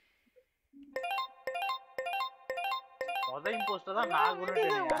மொத இம்போஸ்டர் தான் நான் கூட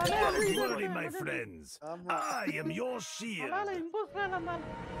my friends I am your shield Anna impostor நம்ம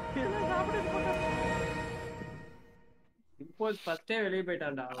என்ன சாப்பிட்டு போட்டா இம்போஸ்ட் ஃபர்ஸ்டே வெளிய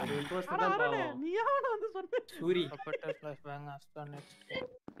போய்ட்டான்டா ஒரு இம்போஸ்டர் தான் பாவம் நீ யாவன வந்து சொன்ன Suri butter plus bang அஸ்டா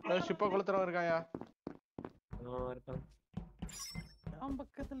next ஷிப்ப கொளுத்துறவன் இருக்காயா இருக்கான் அவன்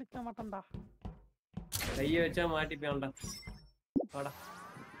பக்கத்துல நிக்க மாட்டான்டா கைய வச்சா மாட்டிப்பான்டா வாடா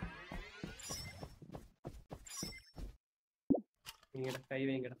நீங்க கை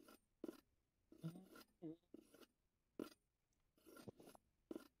வைங்கடா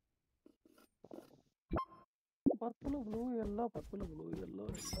purple blue yellow purple blue yellow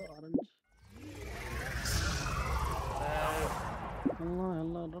orange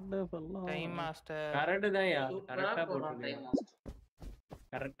எல்லாம் ரெட் எல்லாம் டைம் மாஸ்டர் கரெக்ட் தான் யா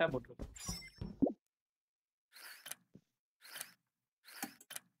கரெக்ட்டா போட்டு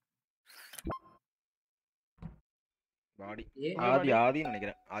பாடி ஏ, ஆதின்னு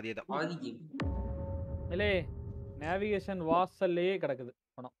நினைக்கிறேன். ஆதியே தான். ஆதி கேம். இல்லே நேவிகேஷன் வாசல்லையே கிடக்குது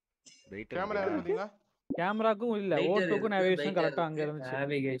பணம். கேமரா பாத்தீங்களா? கேமராக்கும் இல்ல, Lighter ஓட்டுக்கும் இருக்கு, நேவிகேஷன் lighter கரெக்டா அங்க இருக்கு. இருந்துச்சு.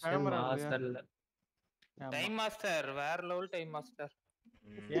 நேவிகேஷன் கேமரா இல்லையா? வாசல்ல. டைம் மாஸ்டர் வேற லெவல் டைம் மாஸ்டர்.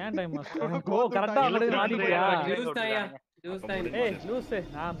 ஏன் டைம் மாஸ்டர் கரெக்டா அங்கடே மாட்டிட்டியா? Juice dia juice tie. ஏய் லூஸ்,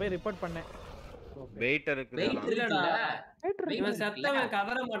 நான் போய் ரிப்போர்ட் பண்ணேன். வெயிட்டர் இருக்குடா. இல்லடா இவன் செத்தவன்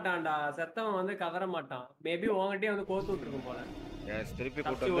கதற மாட்டான்டா. செத்தவன் வந்து கதற மாட்டான். மேபி உன்கிட்டயே வந்து கோத்து விட்டுருக்கும் போல. எஸ் திருப்பி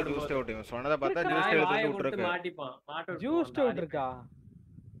கூட்டி வந்து ஜூஸ் அவுட். இவன் சொன்னத பார்த்தா ஜூஸ் அவுட் விட்டுருக்கு. மாட்டிப்பான். ஜூஸ் அவுட் இருக்கா?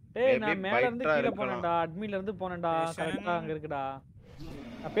 டேய் நான் மேல இருந்து கீழ போனேன்டா. அட்மின்ல இருந்து போனேன்டா. கரெக்ட்டா அங்க இருக்குடா.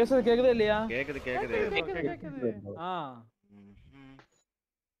 நான் பேசுறது கேக்குதா இல்லையா? கேக்குது. ஆ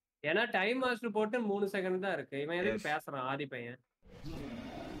ஏன்னா டைம் மாஸ்டர் போட்டு 3 செகண்ட் தான் இருக்கு. இவன் எதுக்கு பேசுறான் ஆதி பையன்?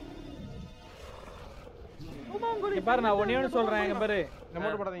 பாரு நான் ஒண்ணே ஒன்னு சொல்றேன். இங்க பாரு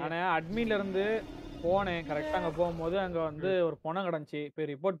நான் அட்மின்ல இருந்து போனேன். கரெக்டா அங்க போகும்போது அங்க வந்து ஒரு பொணம் கிடந்துச்சு. போய்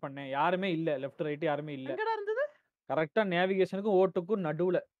ரிப்போர்ட் பண்ணேன். யாருமே இல்ல. லெஃப்ட் ரைட் யாருமே இல்ல. கரெக்டா நேவிகேஷனுக்கும் ஓட்டுக்கும்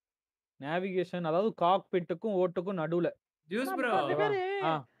நடுவுல. நேவிகேஷன் அதாவது காக்பிட்டுக்கும் ஓட்டுக்கும் நடுவுல. ஜூஸ் ப்ரோ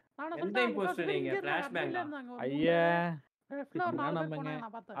எந்த இம்போஸ்டர் நீங்க? ஃபிளாஷ் பேங்கா? ஐயா நம்புங்க.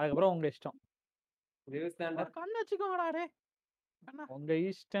 அதுக்கப்புறம் உங்க இஷ்டம். ஜூஸ் தான்டா. கண்ணு வச்சுக்கோங்கடா டேய். அண்ணா உங்க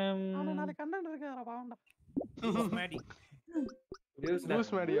இஷ்டம். அவன நாளை கண்டென்ட் இருக்குடா பாவம்டா. மேடி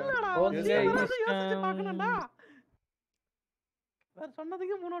ஜூஸ் மேடியா? உங்க இஷ்டம். பார்க்கணும்டா. வேற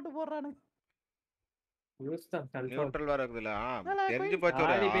சொன்னதுக்கு முன்னோட்டு போறானே. ஜூஸ் தான் கன்ஃபார்ம். நியூட்ரல் வர இருக்குதுல. தெரிஞ்சு போச்சு.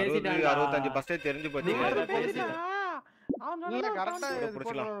 ஒரு 60-65% தெரிஞ்சு போச்சு. அவன் இல்ல கரெக்ட்டா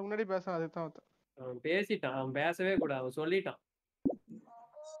முன்னாடி பேச அதுதான் அவன் பேசிட்டான். அவன் பேசவே கூட அவன் சொல்லிட்டான்.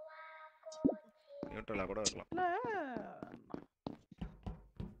 நியூட்ரலா கூட இருக்கலாம். இல்ல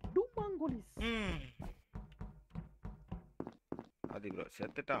டூமாங்கோலிஸ். ஆதி ப்ரோ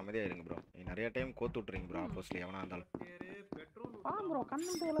செத்துட்டா அமைதியா இருங்க ப்ரோ. நீ நிறைய டைம் கோத்து விட்டுறீங்க ப்ரோ. ஆப்போசிட்ல எவனா இருந்தாலும். ஆ ப்ரோ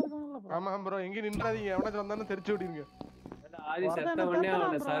கண்ணன்ட் எல்லாரும் இல்ல ப்ரோ. ஆமா ப்ரோ எங்க நின்றாதீங்க. எவனா வந்தானே தெரிச்சு விடுங்க. ஆதி செத்த உடனே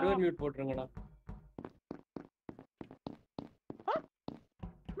அவன சர்வர் மியூட் போட்டுருங்கடா.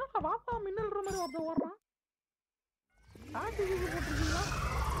 நான் வாப்பா மின்னல் ரூமர் வந்து ஓடுறான். ஆதி இது போட்டுருக்கீங்களா?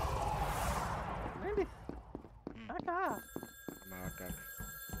 வேண்டி ஆக்கா ஆமாக்கா.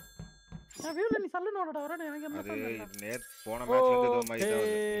 நான் வியூல நீ சல்ல நோடடா வரேன். எனக்கு என்ன அது சொல்றீங்க? நேத் போன மேட்ச்ல இருந்து ஏதோ மாதிரி தான்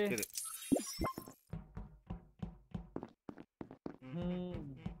இருக்குது.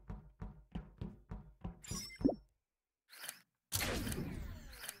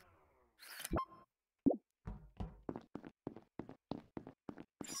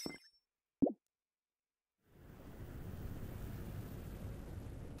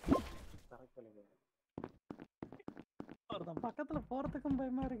 ஒருத்தன் பக்கத்துல போறதுக்கும்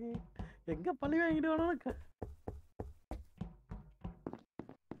பயமா இருக்கு. எங்க பழி வாங்கிட்டு வேணும்.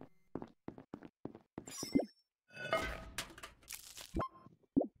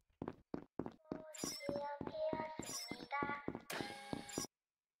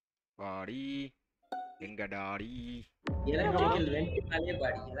 பாடி எங்க டாடி எலக்ட்ரிக்கல் வெண்ட் மேலே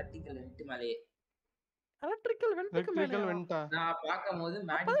பாடி. எலக்ட்ரிக்கல் வெண்ட் மேலே. எலக்ட்ரிக்கல் வெண்ட்க்கு மேல நான் பாக்கும்போது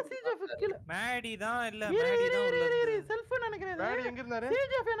மேடி தான் இல்ல மேடி தான் உள்ள செல்ஃப் நினைக்கிறேன். மேடி எங்க இருந்தாரு?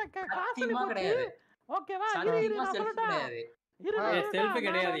 சிஜிஎஃப் எனக்கு காசுமா கிடையாது. ஓகேவா? சத்தியமா செல்ஃப் கிடையாது. செல்ஃப்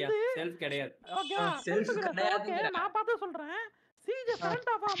கிடையாதுயா. செல்ஃப் கிடையாது. ஓகேவா? செல்ஃப் கிடையாது. நான் பார்த்து சொல்றேன். சிஜிஎஃப்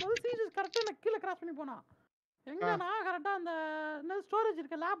கரண்ட் ஆஃப் ஆகும்போது சிஜிஎஃப் கரெக்ட்டா எனக்கு கீழ கிராஸ் பண்ணி போனா. எங்கனா கரெக்ட்டா அந்த ஸ்டோரேஜ்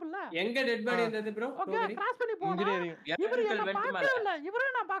இருக்க லேப் இல்ல. எங்க டெட் பாடி இருந்தது ப்ரோ? ஓகே கிராஸ் பண்ணி போனா. இவரு என்ன பார்க்கவே இல்ல. இவரே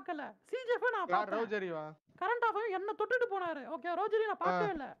நான் பார்க்கல. சிஜிஎஃப் நான் பார்த்தேன். ரோஜரிவா? கரண்ட் ஆஃப் ஆகி என்ன தொட்டுட்டு போனாரு. ஓகே ரோஜரி நான்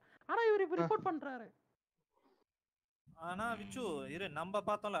பார்க்கவே இல்ல. ஆனா இவரு இப்ப ரிப்போர்ட் பண்றாரு. ஆனா விச்சு இரு நம்ம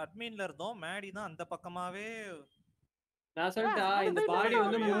பார்த்தோம்ல அட்மின்ல இருந்தோம். மேடி தான் அந்த பக்கமாவே. நான் சொல்லிட்டா இந்த பாடி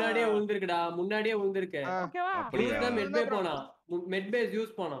வந்து முன்னாடியே விழுந்திருக்குடா. முன்னாடியே விழுந்திருக்கு. ஓகேவா? அப்படியே மெட்பே போனா. மெட்பே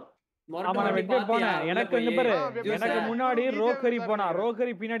யூஸ் பண்ணா. ஆமா நான் வெட்பே போனேன். எனக்கு இங்க பாரு. எனக்கு முன்னாடி ரோக்கரி போனா.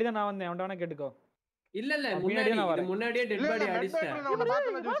 ரோக்கரி பின்னாடி தான் நான் வந்தேன். அவன்டா கேட்டுக்கோ. இல்ல முன்னாடியே டெட் பாடி அடிச்சேன்.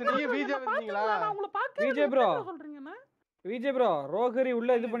 நீங்க விஜே வந்தீங்களா? நான் உங்களை பார்க்கவே விஜே ப்ரோ சொல்றீங்கனா? விஜே ப்ரோ ரோக்கரி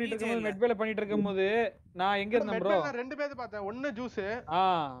உள்ள இது பண்ணிட்டு இருக்கும்போது மெட்பேல பண்ணிட்டு இருக்கும்போது நான் எங்க இருந்தேன் ப்ரோ? நான் ரெண்டு பேரை பார்த்தேன். ஒன்னு ஜூஸ்.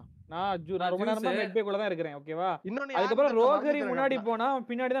 நான் ரொம்ப நேரமா மெட்பேக்குள்ள தான் இருக்கேன். ஓகேவா? அதுக்கு அப்புறம் ரோக்கரி முன்னாடி போனா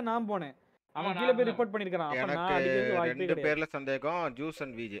பின்னாடி தான் நான் போனேன். அவன் கீழ போய் ரிப்போர்ட் பண்ணிருக்கான். அப்ப நான் அடிக்கிறதுக்கு வாய்ப்பே ரெண்டு கிடையாது. பேர்ல சந்தேகம் ஜூஸ்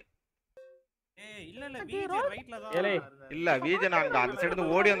அண்ட் விஜே. இல்ல விஜே ரைட்ல தான். இல்ல விஜே நான் அந்த சைடு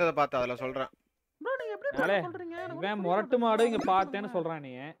இருந்து ஓடி வந்தத பார்த்தா அதல சொல்றேன். ப்ரோ நீங்க எப்படி சொல்றீங்க? இவன் முரட்டு மாடு இங்க பார்த்தேன்னு சொல்றான்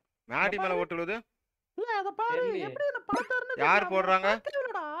நீ. மேடி மேல ஓட்டுலுது. இல்ல அத பாரு எப்படி என்ன பார்த்தாருன்னு. யார் போடுறாங்க?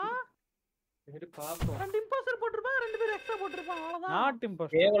 இது பாப்போம். ரெண்டு இம்போஸ்டர் போட்டுருப்பா. ரெண்டு பேர் எக்ஸ்ட்ரா போட்டுருப்பாங்க. அவ்வளவுதான். Not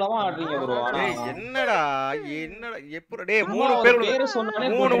impostor. கேவலமா ஆடுறீங்க ப்ரோ. டேய் என்னடா எப்படி டேய் மூணு பேர் சொன்னானே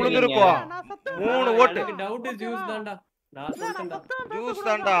 3 விழுந்திருக்கோம். 3 ஓட்டு. டவுட் ஜூஸ் தான்டா. நான் சொல்றேன்டா ஜூஸ்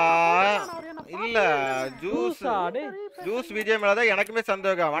தான்டா இல்ல ஜூஸ் விஜய் மேலதான் எனக்குமே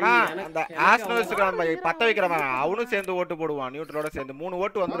சந்தேகம் ஆனா அந்த ஆஸ்ட்ரோஸ்க்கு பத்த வைக்கிறவன் அவனும் சேர்ந்து ஓட்டு போடுவான் நியூட்ரலோட சேர்ந்து 3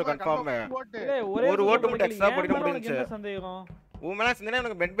 ஓட்டு வந்துரும் கன்ஃபார்ம் ஒரு ஓட்டு மட்டும் எக்ஸ்ட்ரா போடிட முடிஞ்சு சந்தேகம் உமேல சிந்தனே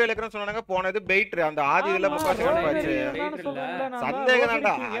எனக்கு பெட் பேல இருக்கறன்னு சொன்னாங்க போனது பெயிட் அந்த ஆதி இதுல முக்காசி கணப்பாச்சு சந்தேகம்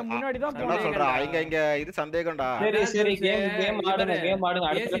தான்டா முன்னாடி தான் நான் சொல்றேன் இங்க இது சந்தேகம்டா சரி கேம்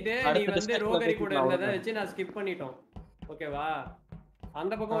ஆடுங்க அடுத்து வந்து ரோகரி கூட இருந்தத வெச்சு நான் ஸ்கிப் பண்ணிட்டோம் ஓகேவா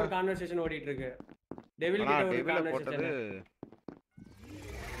அந்த பக்கம் ஒரு கான்வர்சேஷன் ஓடிட்டு இருக்கு டெவில் கிட்ட ஒரு கான்வர்சேஷன்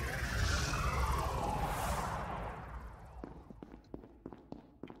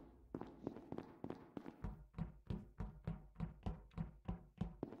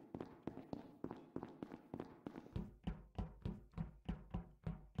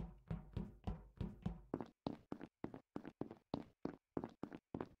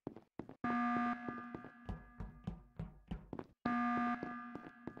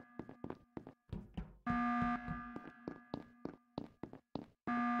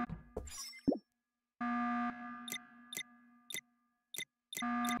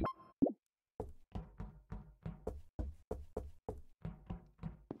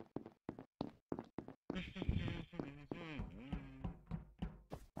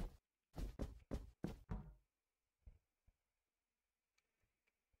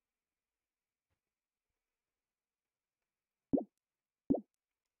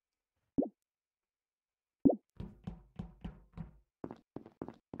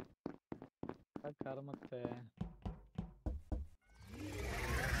கர்மத்தை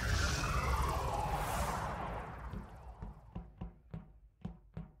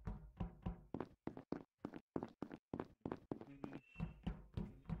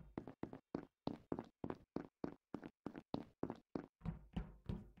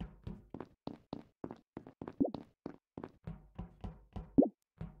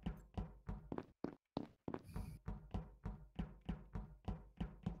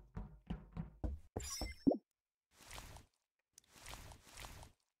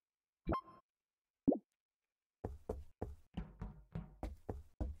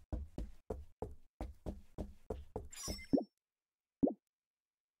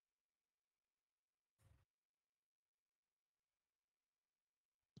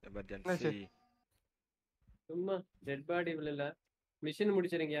எமர்ஜென்சி சும்மா டெட் பாடி இல்ல மிஷன்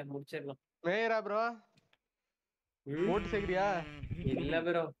முடிச்சிடலாம் மேயரா ப்ரோ ஓட்டு சேக்கிறியா இல்ல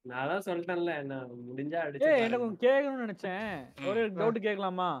ப்ரோ நான் தான் சொல்லிட்டேன்ல என்ன முடிஞ்சா அடிச்சு எனக்கு கேட்கணும்னு நினைச்சேன் ஒரு டவுட்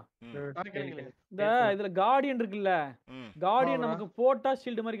கேட்கலாமா இந்த இதுல கார்டியன் இருக்குல்ல கார்டியன் நமக்கு போட்டா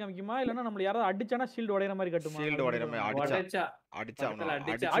ஷீல்ட் மாதிரி காமிக்குமா இல்லனா நம்ம யாராவது அடிச்சானா ஷீல்ட் உடையற மாதிரி காட்டுமா ஷீல்ட் உடையற மாதிரி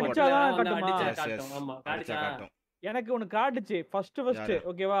அடிச்சாதான் காட்டுமா ஆமா காட்டும் எனக்கு ஒன்னு காட்டுச்சு ஃபர்ஸ்ட்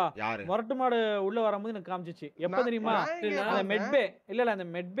ஓகேவா மொரட்டு மாடு உள்ள வரும்போது எனக்கு காமிச்சிச்சு எப்ப தெரியுமா அந்த மெட்பே இல்ல அந்த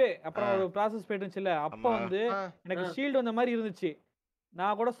மெட்பே அப்புறம் ஒரு ப்ராசஸ் போயிட்டு இருந்துச்சுல அப்ப வந்து எனக்கு ஷீல்ட் வந்த மாதிரி இருந்துச்சு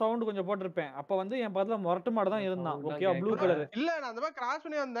நான் கூட சவுண்ட் கொஞ்சம் போட்டுருப்பேன் அப்ப வந்து என் பக்கத்துல மொரட்டு மாடு தான் இருந்தான் ஓகேவா ப்ளூ கலர் இல்ல நான் அந்த மாதிரி கிராஸ்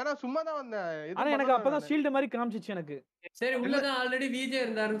பண்ணி வந்தேன் நான் சும்மா தான் வந்தேன் ஆனா எனக்கு அப்பதான் ஷீல்ட் மாதிரி காமிச்சிச்சு எனக்கு சரி உள்ளதான் ஆல்ரெடி விஜே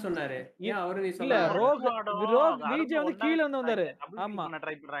இருந்தாருன்னு சொன்னாரு ஏன் அவரு நீ இல்ல ரோக் விஜே வந்து கீழ வந்து வந்தாரு ஆமா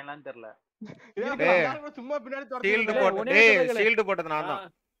ட்ரை பண்றாங்களான்னு தெரியல சும்மா பின்னாடி ஷீல்ட் போட்டு டேய் ஷீல்ட் போட்டது நான் தான்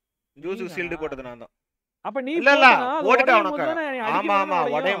ஜூஸுக்கு ஷீல்ட் போட்டது நான் தான் அப்ப நீ இல்ல ஓடிட்ட உனக்கு ஆமா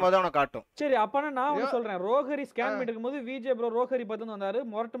உடையும் போது உனக்கு காட்டும் சரி அப்பனா நான் ஒன்னு சொல்றேன் ரோகரி ஸ்கேன் பண்ணிட்டு இருக்கும்போது விஜே ப்ரோ ரோகரி பத்து வந்தாரு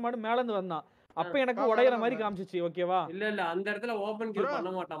மொரட்டு மாடு மேல இருந்து வந்தான் அப்ப எனக்கு உடையற மாதிரி காமிச்சிச்சு ஓகேவா இல்ல அந்த இடத்துல ஓபன் கில்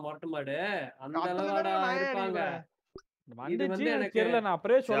பண்ண மாட்டான் மொரட்டு மாடு அந்த அளவாடா இருப்பாங்க வந்துச்சு எனக்கு தெரியல நான்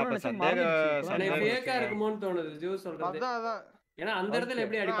அப்படியே சொல்றேன் எனக்கு ஃபேக்கா இருக்குமோன்னு தோணுது ஜூஸ் சொல்றது ஏன்னா அந்த இடத்துல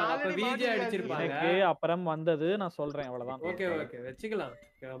எப்படி அடிப்பாங்க அப்ப விஜே அடிச்சிருப்பாங்க எனக்கு அப்புறம் வந்தது நான் சொல்றேன் அவ்வளவுதான் ஓகே வெச்சுக்கலாம்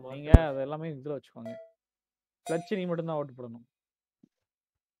நீங்க அது எல்லாமே இதுல வச்சுக்கோங்க கிளட்ச் நீ மட்டும் தான் ஓட்டு போடணும்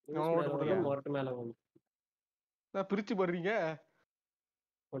மொரட்டு மேல போணும் நான் பிரிச்சு போடுறீங்க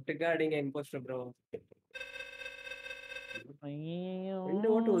ஒட்டுக்கா அடிங்க இம்போஸ்டர் ப்ரோ ரெண்டு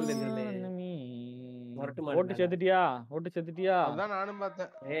ஓட்டு ஓட்டு சேர்த்துட்டியா அதான் நானும்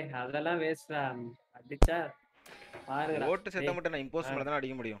பார்த்தேன் அதெல்லாம் வேஸ்டா அடிச்சா பாருங்க ஓட்டு சேர்த்த மட்டும் நான் இம்போஸ்டர் மேல தான்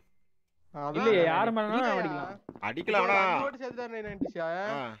அடிக்க முடியும் இல்லையே யார் மேலனா அடிக்கலாம் ஆனா ஓட்டு சேர்த்தாரு 90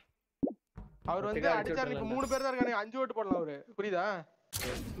 அவர் வந்து அடிச்சாரு இப்ப 3 பேர் தான் இருக்காங்க 5 ஓட்டு போடலாம் அவரு புரியுதா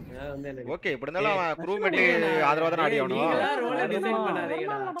ஓகே இப்படி இருந்தாலும் அவன் க்ரூமேட் ஆதரவா தான் ஆடியணும் நீங்க ரோலே டிசைன்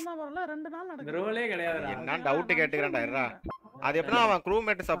பண்ணாதீங்கடா வரல 2 நாள் நடக்குது ரோலே கிடையாதுடா நான் டவுட் கேட்டுக்கறேன்டா இருடா அது எப்பனா அவன்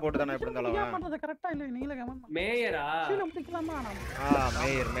க்ரூமேட் சப்போர்ட் தான எப்படி இருந்தாலும் அவன் பண்றது கரெக்ட்டா இல்ல நீங்களே கமெண்ட் பண்ணுங்க மேயரா சீல முடிக்கலாமா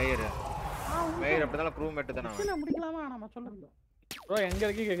மேயர் எப்படி இருந்தாலும் க்ரூமேட் தான அவன் சீல முடிக்கலாமா நாம சொல்லுங்க ப்ரோ எங்க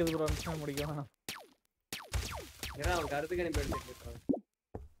இருக்கு கேக்குது ப்ரோ நிமிஷம் முடிக்கலாம் ஏன்னா அவன் கருத்து கணிப்பு எடுத்துட்டு இருக்கான்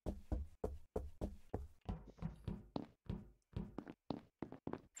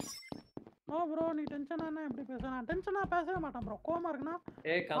ஓ ப்ரோ நீ டென்ஷனா என்ன எப்படி பேச? நான் டென்ஷனா பேசவே மாட்டேன் ப்ரோ. கோவமா இருக்குனா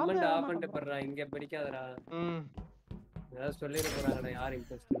ஏய் கமெண்ட் ஆஃப் பண்ணிட்டு போறா இங்க படிக்காதடா. ஏதாவது சொல்லிர போறாங்கடா யார்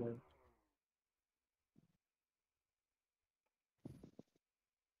இம்போஸ்டர்.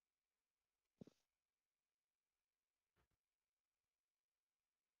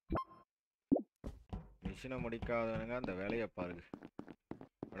 மிஷினை முடிக்காதவனுங்க அந்த வேலையை பாருங்க.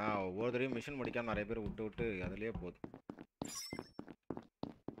 ஆனால் ஒவ்வொரு தடவையும் மிஷின் முடிக்காம நிறைய பேர் விட்டு விட்டு அதுலேயே போகுது.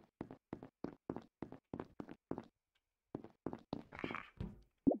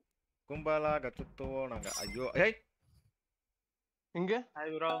 கும்பலா கத்துத்துவோம் நாங்க. ஐயோ ஏய் இங்க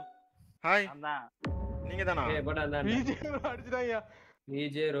ஹாய் ப்ரோ. ஹாய் அதான் நீங்க தானா? ஏய் போடா அந்த விஜே அடிச்சுட்டாயா.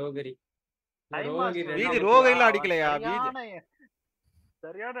 விஜே ரோகரி. விஜே ரோகரில அடிக்கலையா?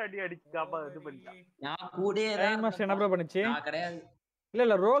 சரியான அடி அடிச்சாப்பா இது பண்ணிட்டான். நான் கூடயே டைம் மாஸ்டர் என்ன ப்ரோ பண்ணுச்சு? நான் கிடையாது.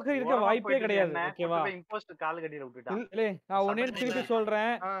 இல்ல ரோகரி இருக்க வாய்ப்பே கிடையாது. ஓகேவா? இம்போஸ்டர் கால் கட்டில விட்டுட்டான். இல்ல நான் ஒண்ணே திருப்பி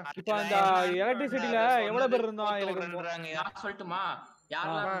சொல்றேன். இப்போ அந்த எலக்ட்ரிசிட்டில எவ்வளவு பேர் இருந்தோம் எனக்கு நான் சொல்லட்டுமா?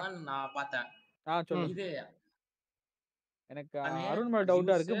 யாரெல்லாம் இருந்தாலும் நான் பார்த்தேன். சொல்லு. இது எனக்கு அருண் மேல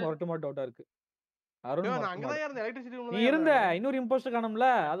டவுட்டா இருக்கு, மொரட்டு மேல டவுட்டா இருக்கு. அருண் நான் அங்க தான் இருந்தேன் எலக்ட்ரிசிட்டி ரூம்ல. நீ இருந்த இன்னொரு இம்போஸ்டர் காணோம்ல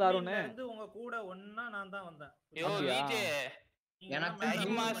அது அருண். வந்து உங்க கூட ஒண்ணா நான் தான் வந்தேன். யோ விஜே எனக்கு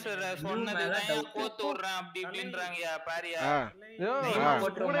டைம் மாஸ்டர் சொன்னது தான் கோத்து விடுறேன் அப்படி இப்படின்றாங்கயா பாரியா.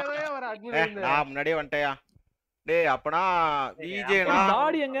 நான் முன்னாடியே வந்துட்டேயா. டேய் அப்பனா விஜேனா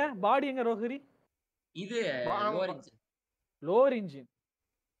பாடி எங்க ரோகரி? இது லோவர் இன்ஜின்.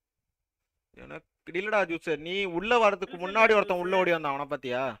 எனக்கு இல்லடா ஜூஸ். நீ உள்ள வரதுக்கு முன்னாடி ஒருத்தன் உள்ள ஓடி வந்தான். அவன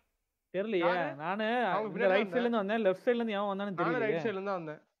பாத்தியா? தெரியலையே. நானு இந்த ரைட் சைடுல இருந்து வந்தேன், லெஃப்ட் சைடுல இருந்து எவன் வந்தானே தெரியல. நான் ரைட் சைடுல இருந்து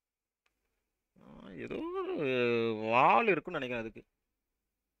வந்தேன். ஏதோ வால் இருக்குன்னு நினைக்கிறேன். அதுக்கு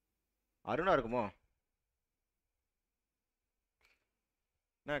அருணா இருக்குமோ?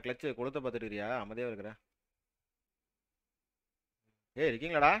 என்ன கிளட்ச் கொடுத்த பார்த்துட்டு இருக்கியா? அமைதியா இருக்கிற. ஏய்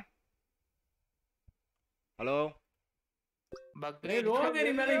இருக்கீங்களாடா? ஹலோ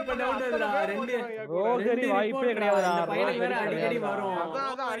ரோகரி மேல இப்ப டவுட் இருக்குடா. ரெண்டு ரோகரி வாய்ப்பே கிடையாதுடா. பையன் வேற அடிக்கடி வரும்.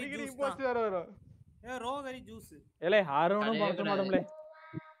 அதான் அடிக்கடி இம்போஸ்டர் வேற வரும். ஏ ரோகரி ஜூஸ். ஏலே அருணும் பார்க்க மாட்டோம்லே.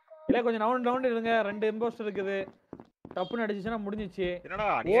 இல்ல கொஞ்சம் ரவுண்ட் இருங்க. ரெண்டு இம்போஸ்டர் இருக்குது. டப்புன்னு அடிச்சுனா முடிஞ்சிச்சு. என்னடா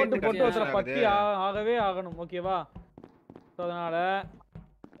ஓட்டு போட்டு ஒருத்தர பத்தி ஆகவே ஆகணும். ஓகேவா? சோ அதனால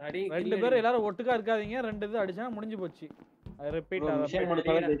ரெண்டு பேர் எல்லாரும் ஒட்டுக்கா இருக்காதீங்க. ரெண்டு இது அடிச்சா முடிஞ்சு போச்சு. ரிப்பீட் ஆகும். மிஷன்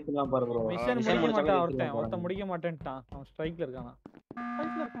முடிச்சாலே ஜெயிக்கலாம் பாரு ப்ரோ. மிஷன் முடிக்க மாட்டான் ஒருத்தன் முடிக்க மாட்டேன்ட்டான். அவன் ஸ்ட்ரைக்ல இருக்கானா?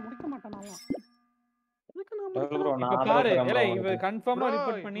 ஸ்ட்ரைக்ல இருக்க முடிக்க மாட்டான் அவன். எதுக்கு நான் ப்ரோ இப்ப பாரு ஏலே இவ கன்ஃபார்மா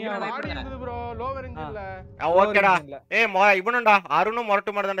ரிப்போர்ட் பண்ணி பாடி இருந்தது ப்ரோ லோவர் இன்ஜின்ல. ஓகேடா. ஏய் இவனும்டா அருணும்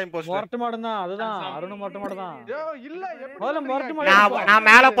மொரட்டு மாடு தான் இம்போஸ்டர். மொரட்டு மாடு தான். அதுதான் அருணும் மொரட்டு மாடு தான். இல்ல முதல்ல மொரட்டு மாடு. நான்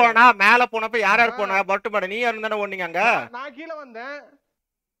மேல போனப்ப யார் போனா? மொரட்டு மாடு நீ யாரும் தானே ஓடுனீங்க அங்க? நான் கீழ வந்தேன்.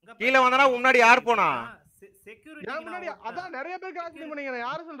 கீழ வந்தனா முன்னாடி யார் போனா? செக்யூரிட்டி முன்னாடி அதான் நிறைய பேர் கால்குலேட் பண்ணீங்க.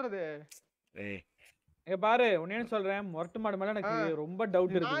 யாரு சொல்றது? ஏய் ஏ பாரு உன்னையே சொல்றேன். மொரட்டு மாடு மேல எனக்கு ரொம்ப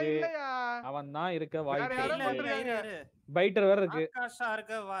டவுட் இருக்குது. அவன் தான் இருக்க வாய்ப்பு இருக்கு. பைட்டர் வேற இருக்கு. ஆகாஷா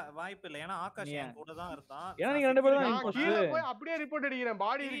இருக்க வாய்ப்பு இல்ல. ஏனா ஆகாஷ் என் கூட தான் இருந்தான். ஏனா நீங்க ரெண்டு பேரும் தான் இம்போஸ்டர். கீழ போய் அப்படியே ரிப்போர்ட் அடிக்கிறேன்.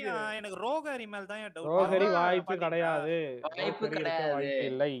 பாடி இருக்கு. எனக்கு ரோகரி மேல தான் டவுட். ரோகரி வாய்ப்பு கிடையாது. வாய்ப்பு கிடையாது. வாய்ப்பு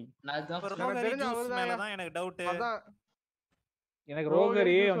இல்லை. நான் தான் ரோகரி மேல தான் எனக்கு டவுட். அதான் எனக்கு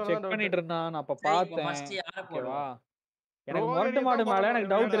ரோகரி செக் பண்ணிட்டு இருந்தான். நான் அப்ப பார்த்தேன். ஓகேவா? எனக்கு மொரட்டு மாடு மேல எனக்கு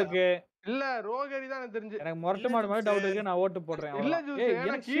டவுட் இருக்கு. இல்ல ரோகரி தான் எனக்கு தெரிஞ்சு. எனக்கு மொரட்டு மாடு மேல டவுட் இருக்கு. நான் ஓட்டு போடுறேன். இல்ல ஜூஸ்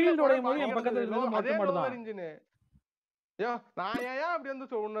எனக்கு ஷீல்ட் உடையும் போது என் பக்கத்துல இருக்கிறது மொரட்டு மாடு தான். யோ நான் ஏன் அப்படி வந்து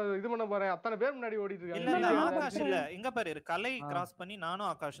இது பண்ண போறேன்? அத்தனை பேர் முன்னாடி ஓடிட்டு இருக்காங்க. இல்ல ஆகாஷ் இல்ல. எங்க பாரு கலை கிராஸ் பண்ணி நானும்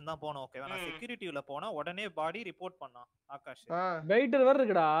ஆகாஷும் தான் போனோம். ஓகேவா? நான் செக்யூரிட்டில போனா உடனே பாடி ரிப்போர்ட் பண்ணான் ஆகாஷ். வெயிட்டர் வேற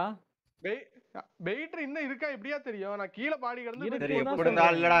இருக்குடா. வெயிட்டர் இன்னும் இருக்கா? எப்படியா தெரியும்? நான் கீழ பாடி கிடந்து சரி எப்படி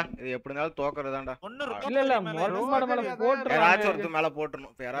இருந்தாலும் இல்லடா. இது எப்படி இருந்தாலும் தோக்கறதாடா. இல்ல மொரட்டு மாடு மேல போட்றேன். யாராச்சும் ஒருத்தர் மேல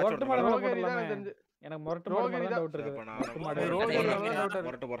போட்டுறணும். இப்ப யாராச்சும் ஒருத்தர் மேல போட்டுறலாம். எனக்கு மொரட்டு மாடு மேல டவுட் இருக்கு.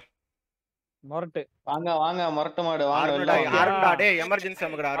 மொரட்டு போற. மொரட்டு வாங்க மொரட்டு மாடு வாங்க. அருண் டேய் எமர்ஜென்சி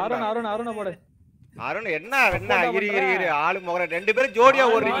நமக்குடா. அருண் போடு. அருண் என்ன இரு ஆளு முகர ரெண்டு பேரும் ஜோடியா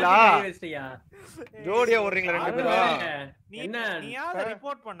ஓடுறீங்களா? ஜோடியா ஓடுறீங்களா ரெண்டு பேரும்? நீ யார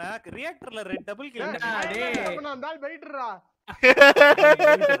ரிப்போர்ட் பண்ண? ரியாக்டர்ல ரெட் டபுள் கில். டேய் நான் தால் வெயிட்டரா.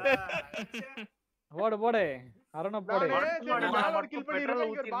 போடு அருண போடு. நான் கில் பண்ணி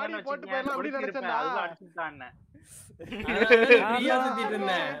ரிவைவர் பாடி போட்டு போறலாம் அப்படி நினைச்சேன்டா. அதுல அடிச்சிட்டானே. ஃப்ரீயா சுத்திட்டு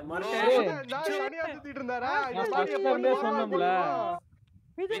இருந்தேன். நான் தனியா சுத்திட்டு இருந்தாரா? பாடியே சொன்னோம்ல.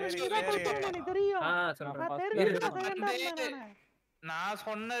 நான்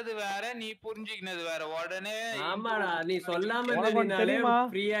சொன்னது வேற நீ புரிஞ்சிக்கினது வேற. உடனே ஆமாடா நீ சொல்லாம இருந்தீனாலே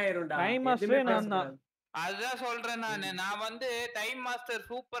ஃப்ரீ ஆயிரும்டா. டைம் மாஸ்டர் நான் தான். அதான் சொல்றேன் நான் வந்து டைம் மாஸ்டர்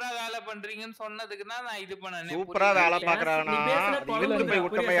சூப்பரா வேலை பண்றீங்கன்னு சொன்னதுக்கு தான் நான் இது பண்ணேன். சூப்பரா வேலை பாக்குறானா இழுத்து போய்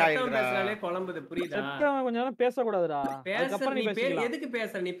விட்டமே ஆயிடுறா. குழம்புது புரியுதா? செத்தவன் கொஞ்ச நேரம் பேச கூடாதுடா. அதுக்கப்புறம் நீ பேசிக்கலாம். எதுக்கு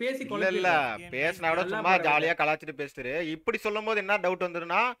பேசுற? நீ பேசி இல்ல பேசினா விட சும்மா ஜாலியா கலாச்சிட்டு பேசுற. இப்படி சொல்லும்போது என்ன டவுட்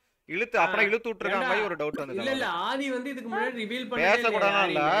வந்துருன்னா இழுத்து அப்புறம் இழுத்து விட்டுருக்காங்க மாதிரி ஒரு டவுட் வந்து. இல்ல ஆதி வந்து இதுக்கு முன்னாடி ரிவீல் பண்ணவே பேச கூடாதா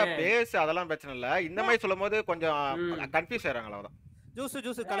இல்ல பேசு அதெல்லாம் பிரச்சனை இல்ல. இந்த மாதிரி சொல்லும்போது கொஞ்சம் கன்ஃபியூஸ் ஆறாங்களா அதான்.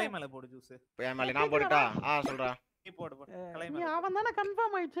 ஜூஸ் கலை மேல போடு ஜூஸ். என் மேல நான் போடுடா. சொல்றா. நீ போடு கலை நீ மேல. அவன் தான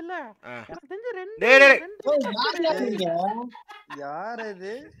கன்ஃபார்ம் ஆயிடுச்சுல. எனக்கு தெரிஞ்சு டேய் யார்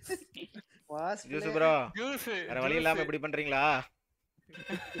இது? Juice bro. வேற வழி இல்லாம இப்படி பண்றீங்களா?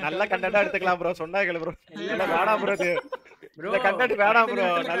 நல்ல கண்டென்ட்டா எடுத்துக்கலாம் ப்ரோ. சொன்னா கேளு ப்ரோ. இல்ல வேணாம் ப்ரோ. இந்த கண்டென்ட் வேணாம் ப்ரோ.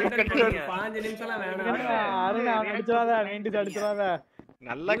 நல்ல கண்டென்ட் 5 நிமிஷம்லாம் வேணாம். அருணா அடிச்சறாத 90s அடிச்சறாத.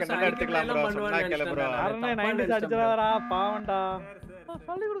 நல்ல கண்டென்ட் எடுத்துக்கலாம் ப்ரோ. சொன்னா கேளு ப்ரோ. அருணா 90s அடிச்சறாதடா பாவம்டா.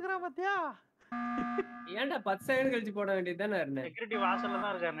 சொல்லி குடுக்குறான் பாத்தியா? ஏன்டா 10 செகண்ட் கழிச்சு போட வேண்டியது தானே அருணா? செக்யூரிட்டி வாசல்ல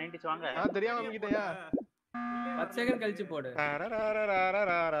தான் இருக்காரு 90s வாங்க. தெரியாம நம்பிட்டயா? 10 செகண்ட் கழிச்சு போடு.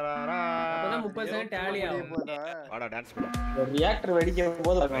 அப்பதான் 30 செகண்ட் டாலி ஆகும். வாடா டான்ஸ் பண்ணு. ஒரு ரியாக்டர் வெடிக்கும்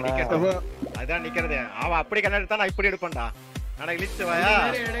போது அதான் நிக்கிறது. அவன் அப்படி கண்டென்ட் தான் நான் இப்படி எடுப்பேன்டா. அட இலிச்சு வாயா.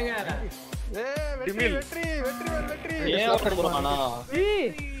 வெற்றி வெற்றி வெற்றி வெற்றி ஏ ஓகே போறானா?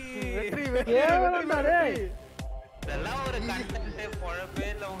 வெற்றி கேவலம்டா டேய். இதெல்லாம் ஒரு கண்டென்ட் பொழப்பே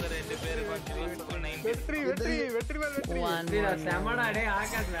இல்ல உங்க ரெண்டு பேரும் கொஞ்சம் வெற்றி வெற்றி வெற்றி வெற்றி வந்துடா செமடா டேய்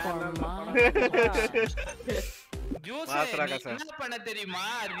ஆகாஷ் ஜூஸ் என்ன பண்ண தெரியுமா?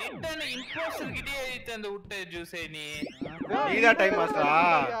 ரிட்டன் இம்போஸ்டர் கிட்டே எழுதி அந்த விட்ட ஜூஸ் நீதான் டைம் மாஸ்டரா?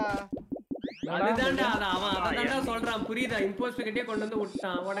 அதுதான்டா அவன் அதான்டா சொல்றான் புரியுதா? இம்போஸ்டர் கிட்டே கொண்டு வந்து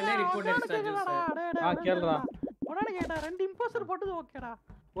விட்டான். உடனே ரிப்போர்ட் அடிச்சா ஜூஸ். கேளுடா. உடனே கேட்டா ரெண்டு இம்போஸ்டர் போட்டது ஓகேடா.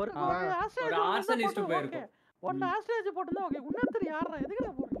 ஒரு ஆர்சனிஸ்ட் போயிருக்கும். ஒன்னு ஆஸ்ட்ரேஜ் போட்டது ஓகே. இன்னொருத்தர் யாரா?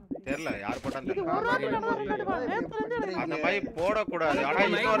 எதுக்குடா போறீங்க? தெரியல யார் போட்டான்னு இது ஒரு வாட்டி நடந்துடா. அந்த மாதிரி போட கூடாது. ஆனா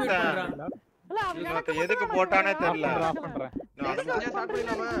இன்னொருத்தன் எதுக்கு போட்டானே தெரியல.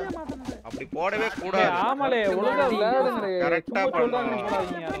 அப்படி போடவே கூடாது. ஆமாலே ஒழுங்கா விளையாடுங்க. கரெக்ட்டா பண்ணுங்க.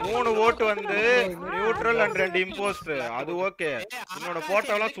 3 ஓட்டு வந்து நியூட்ரல் அண்ட் 2 இம்போஸ்டர். அது ஓகே. இன்னொரு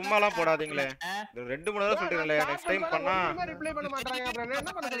போட்டோலாம் சும்மாலாம் போடாதீங்களே. 2-3 தடவை சொல்றீங்களே. நெக்ஸ்ட் டைம் பண்ணா ரிப்ளை பண்ண மாட்டாங்க. அப்புறம்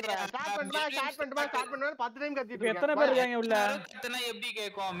என்ன பண்ண சொல்ற? ஸ்டார்ட் பண்ணுமா 10 டைம் கத்திட்டு இருக்க. எத்தனை பேர் இருக்காங்க உள்ள? எத்தனை எப்படி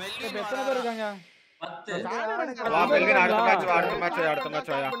கேக்கும்? மெல்லின் எத்தனை பேர் இருக்காங்க? 10. வா மெல்லின் அடுத்த மேட்ச்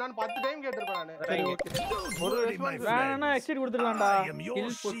 10 டைம் கேட்டிருப்பேன் நானு. சரி ஓகே. ஒரு ரெஸ்பான்ஸ் வேணா எக்ஸிட் கொடுத்துடலாம்டா.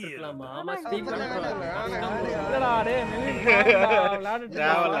 கில் போட்டுக்கலாமா? ஆமா ஸ்டீக் பண்ணலாம். இல்லடா டேய் மெல்லின் விளையாடு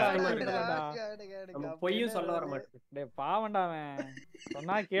தேவல. நம்ம பொய்யும் சொல்ல வர மாட்டேன். டேய் பாவம்டா அவன்.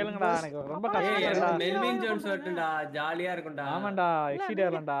 சொன்னா கேளுங்கடா. எனக்கு ரொம்ப கஷ்டமா இருக்குடா. Melvin Jones வரட்டும்டா. ஜாலியா இருக்கும்டா. ஆமாடா எக்ஸிட்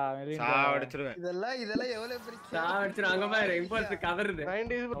ஆறலாம்டா மெல்வின். சாவடிச்சிடுவேன். இதெல்லாம் எவ்வளவு பெரிய சாவடிச்சிரு. அங்க பாரு இம்போஸ்டர் கவருது.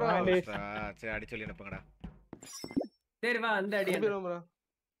 90s போடா. சரி அடி சொல்லி அனுப்புங்கடா. சரி வா அந்த அடி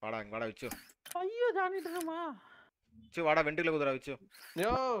வாடா வாடா விச்சு. ஐயோ ஜானிட்டமா. விச்சு வாடா வெண்டில குதுரா விச்சு.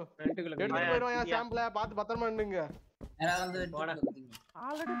 யோ வெண்டில எடுத்து போய்றோம் சாம்பிள பாத்து பத்திரமா நின்னுங்க. انا வந்து போடா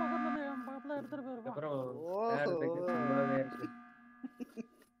ஆல்ரெடி பக்கத்துல எடுத்துட்டு போறோம். அப்புறம் சும்மாவே இருக்கு.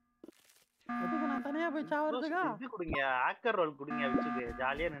 எதுக்கு நான் தனியா போய் சாவறதுக்கா? இது குடிங்க ஹேக்கர் ரோல் குடிங்க விச்சுக்கு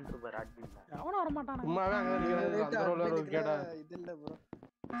ஜாலியா நின்னு பாரு அட்மின்ல. அவன வர மாட்டானே. சும்மாவே அங்க நிக்குது அந்த ரோல் கேடா. இது இல்ல ப்ரோ.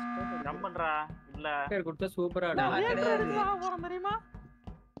 ஜம்ப் பண்றா இல்ல. ஹேக்கர் கொடுத்தா சூப்பரா ஆடு. ஹேக்கர் எடுத்து வா போறோம் தெரியுமா?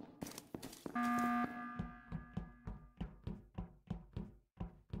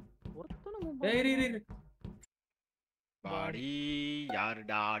 பாடி யாரு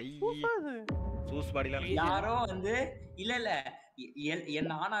டாடி சூஸ் பாடில யாரோ வந்து இல்ல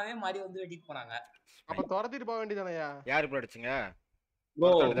என்ன ஆனாவே மாதிரி வந்து வெட்டிட்டு போனாங்க. அப்ப துரத்திட்டு போக வேண்டியதானயா? யாரு ப்ரோ அடிச்சீங்க?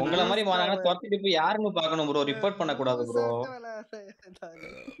 ப்ரோ உங்கள மாதிரி வாங்க துரத்திட்டு போய் யாருன்னு பார்க்கணும் ப்ரோ. ரிப்போர்ட் பண்ண கூடாது ப்ரோ.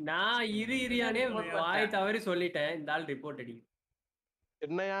 நான் இரியானே வாய் தவறி சொல்லிட்டேன். இந்த ஆள் ரிப்போர்ட் அடி.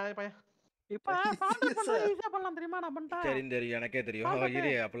 என்னயா பைய? இப்ப சாண்டர் பண்றது ஈஸியா பண்ணலாம் தெரியுமா? நான் பண்ணிட்டேன். தெரியும் எனக்கே தெரியும்.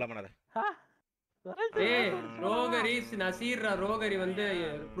 இரு அப்பலாம் பண்ணாத. ஏய் ரோகரி நசீர் ரோகரி வந்து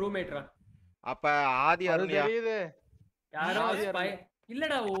ரூம்மேட்ரா. அப்ப ஆதி அருணியா? யாரோ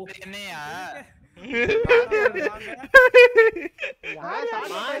இல்லடா ஓ என்னையா?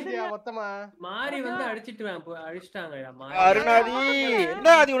 மாரி வந்து அடிச்சிட்டாங்க. அருணாதி என்ன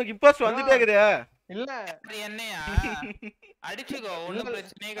ஆதி உனக்கு இம்போஸ்ட் வந்துட்டே இருக்குது? இல்ல என்னையா அடிச்சுக்கோ ஒண்ணும்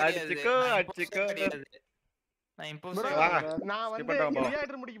பிரச்சனையே கிடையாது. அடிச்சுக்கோ நான் இம்போஸ்டர் நான் வந்து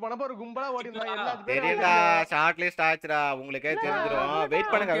தியேட்டர் முடிக்க போனப்ப ஒரு கும்பலா ஓடினாங்க எல்லாரும். தெரியும்டா ஷார்ட் லிஸ்ட் ஆச்சுடா உங்களுக்கே தெரிஞ்சிரும்.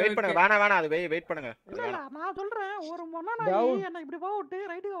 வெயிட் பண்ணுங்க வேணாம் அது வெயிட் பண்ணுங்க. இல்ல நான் சொல்றேன் ஒரு மொன்னா நான் என்ன இப்படி போட்டு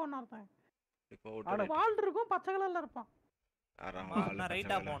ரைட்டுக்கு வந்தார்த்தேன். அட வால் இருக்கும் பச்சை கலர்ல இருப்பான். நான்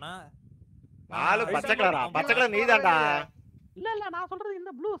ரைட்டா போனா வால் பச்சை கலரா? பச்சை கலர் நீதான்டா. இல்ல நான் சொல்றது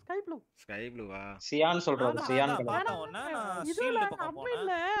இந்த ப்ளூ ஸ்கை ப்ளூவா சியான் சொல்றது சியான் இதுல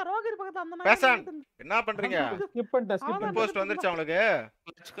அட்மின்ல ரோகர் பக்கத்துல அந்த பேசான் என்ன பண்றீங்க ஸ்கிப் பண்ணிட்டேன் இம்போஸ்ட் வந்துருச்சு உங்களுக்கு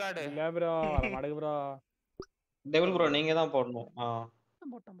கிளட்ச் கார்டு இல்ல ப்ரோ வர மாட்டேங்குது ப்ரோ டெவில் ப்ரோ நீங்க தான் போடணும்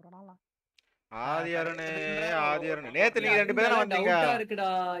போட்டேன் ப்ரோ நான்லாம் ஆதி அருணே நேத்து நீங்க ரெண்டு பேரும் வந்தீங்க டவுட்டா இருக்குடா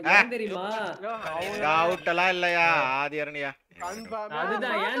ஏன் தெரியுமா டவுட்டலாம் இல்லையா ஆதி அருணியா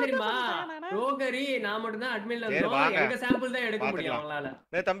அதுதான் ஏன் தெரியுமா ரோகரி நான் மட்டும் தான் அட்மின்ல இருந்தோம் எங்க சாம்பிள் தான் எடுக்க முடியும் அவங்களால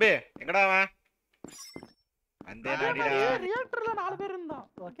டேய் தம்பி எங்கடா அவன் அந்த நாடிடா ரியாக்டர்ல 4 பேர் இருந்தோம்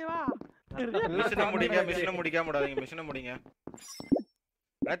ஓகேவா மிஷினை முடிக்காம விடாதீங்க மிஷினை முடிங்க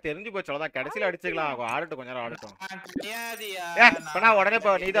நான் தெரிஞ்சு போச்சு அவ்வளவுதான் கடைசியில அடிச்சுக்கலாம் ஆடட்டும் கொஞ்ச நேரம் ஆடட்டும் இப்ப நான் உடனே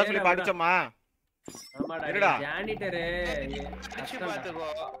இப்போ நீதான் சொல்லி படிச்சோமா இருடா ஜானிட்டரு பாத்துக்கோ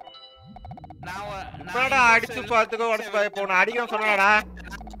இப்படா அடிச்சு பாத்துக்கோ உடச்சு இப்போ நான் அடிக்கணும் சொன்னாடா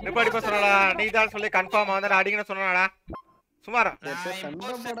இப்ப அடிப்ப சொன்னாடா நீதான் சொல்லி கன்ஃபார்ம் வந்து அடிக்கணும் சொன்னாடா சுமாரா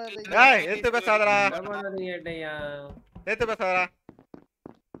ஏய் எடுத்து பேசாதடா எடுத்து பேசாதடா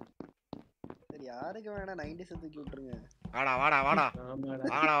சரி யாருக்கு வேணா 90s தூக்கி விட்டுருங்க வாடா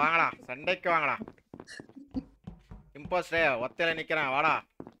வாங்கடா சண்டைக்கு வாங்கடா இம்போஸ்டே ஒத்தையில நிக்கிறேன் வாடா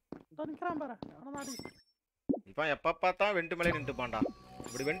நிக்கிறான் பாரு அவனாடி இப்போ எப்ப பார்த்தா வெண்ட் மேலே நின்னுப்பான்டா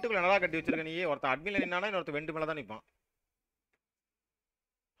இப்படி வெண்ட்டுக்குள்ள என்னடா கட்டி வச்சிருக்க நீ ஒருத்த அட்மின்ல நின்னானா இன்னொருத்த வெண்ட் மேல தான் நிப்பான்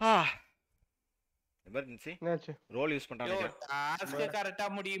எமர்ஜென்சி ரோல் யூஸ் பண்றானே டாஸ்க் கரெக்ட்டா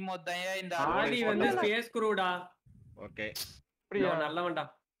முடியுமோ தான் இந்த ஆதி வந்து ஸ்பேஸ் க்ரூடா ஓகே அப்படியே நல்லவன்டா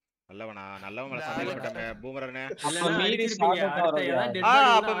நல்லவன் மேல சந்தேகப்பட்டமே பூமரனே அப்ப மீதி ஸ்டார்ட்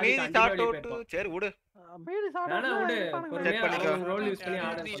அப்ப மீதி ஸ்டார்ட் அவுட் சரி விடு மீதி ஸ்டார்ட் விடு செக் பண்ணிக்கோ ரோல் யூஸ் பண்ணி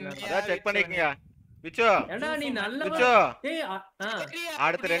ஆடுங்க அத செக் பண்ணிக்கங்க விச்சோ ஏடா நீ நல்லவன் விச்சோ ஏய்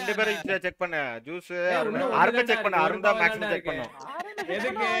அடுத்து ரெண்டு பேரும் செக் பண்ணு ஜூஸ் அருண் செக் பண்ணு அருண் தான் மேக்ஸிமம் செக் பண்ணு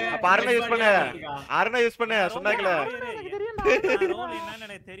எதுக்கு அப்ப அருண் யூஸ் பண்ணு சொன்னாங்கல ரோல் என்னன்னு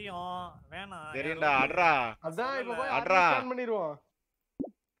எனக்கு தெரியும் வேணாம் தெரியும்டா அட்ரா அதான் இப்ப போய் அட்ரா ஸ்கேன் பண்ணிடுவோம்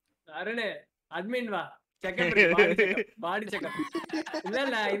அருணே அட்மின் வா பாடி செக்கப்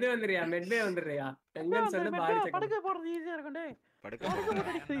இல்ல இது வந்துறியா மெட்பே வந்துறியா எங்கன்னு சொல்லு பாடி செக்கப் படுக்க போறது ஈஸியா இருக்கும் டேய்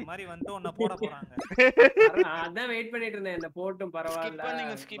இந்த மாதிரி வந்து உன்னை போட போறாங்க அதான் வெயிட் பண்ணிட்டு இருந்தேன் இந்த போட்டும்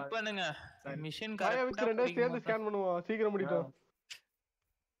பரவாயில்ல ஸ்கிப் பண்ணுங்க மிஷன் கரெக்ட்டா ரெண்டே சேர்ந்து ஸ்கேன் பண்ணுவோம் சீக்கிரம் முடிட்டோம்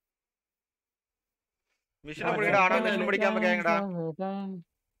மிஷன் முடிடா ஆனா மிஷன் முடிக்காம கேங்கடா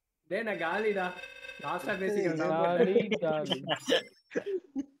டேய் நான் காலிடா லாஸ்டா பேசிக்கிறேன் காலி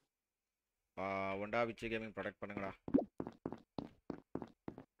ஒண்டா விச் கேமிங் ப்ராடக்ட் பண்ணுங்கடா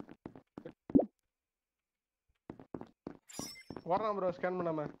வரலாம் ப்ரோ ஸ்கேன்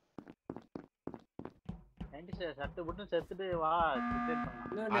பண்ணாம 90s சட்டு புட்டு செத்துட்டு வா கிளிக்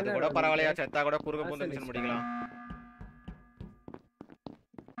பண்ணலாம் அது கூட பரவாயில்லையா செத்தா கூட குறுக பூந்து மிஷன் முடிக்கலாம்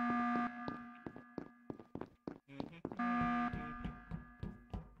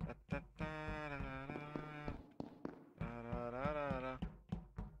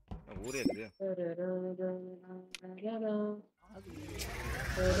ஊரே இருக்கு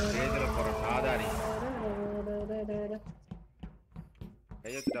சாதாரி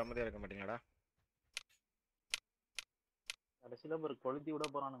கையெழுத்து அமைதியா இருக்க மாட்டீங்களாடா கடைசியில ஒரு கொளுத்தி விட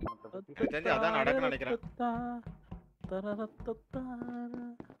போறானுங்க தெரிஞ்சு அதான் நடக்குன்னு நினைக்கிறேன்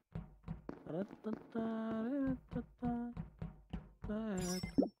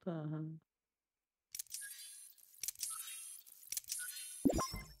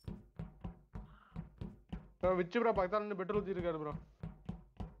விச்சு ப்ரோ பக்கத்துல நின்னு பெட்ரோல் ஊத்தி இருக்காரு ப்ரோ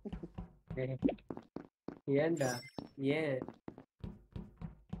ஏன்டா ஏன்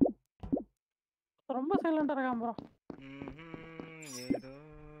ரொம்ப சைலண்டா இருக்கான் ப்ரோ ஏதோ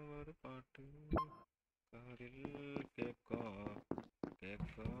ஒரு பாட்டு காதில் கேட்கும்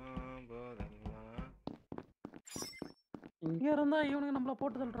போதெல்லாம் இங்க இருந்தா இவனுங்க நம்மள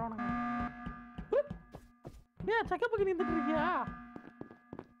போட்டு தள்ளுறானுங்க ஏன் செக்கப்புக்கு நின்னுட்டு இருக்கியா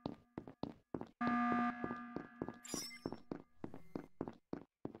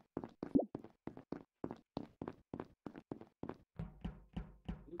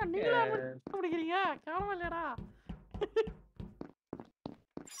நீங்களா முடிக்கிறீங்க கேவலமா இல்லையடா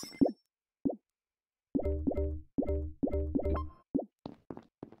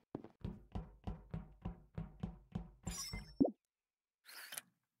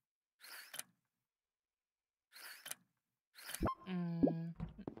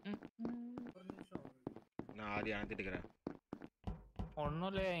நான் ஆதி அனுப்பிட்டு இருக்கிறேன் ஒண்ணும்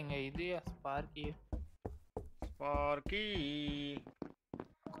இல்ல எங்க இது ஸ்பார்க்கி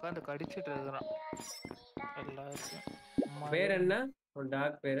உட்காந்து கடிச்சிட்டு இருக்கிறான் எல்லாருக்கும் பேர் என்ன ஒரு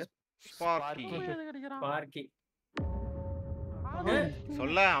டாக் பேரு ஸ்பார்க்கி ஸ்பார்க்கி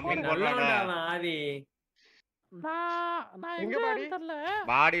சொல்ல அமீன் போடுறானே ஆதி நான் எங்க எங்க பாடி? தெரியல.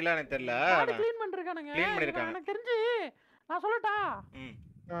 பாடிலாம் எனக்கு தெரியல. பாடி க்ளீன் பண்ணிருக்கானுங்க. க்ளீன் பண்ணிருக்காங்க. எனக்கு தெரிஞ்சு நான் சொல்லட்டா?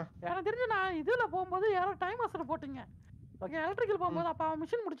 எனக்கு தெரிஞ்சு நான் இதுல போகும்போது யாரோ டைம் மாஸ்டர் போட்டீங்க. ஓகே எலக்ட்ரிக்கல் போகும்போது அப்ப அவன்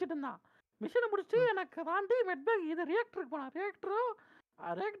மிஷின் முடிச்சிட்டு இருந்தான். மிஷினை முடிச்சுட்டு எனக்கு தாண்டி மெட்பேக் இது ரியாக்டருக்கு போனான்.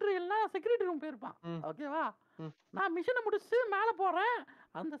 ரியாக்டர் எல்லாம் செக்யூரிட்டி ரூம் போயிருப்பான். ஓகேவா? நான் மிஷினை முடிச்சுட்டு மேலே போறேன்.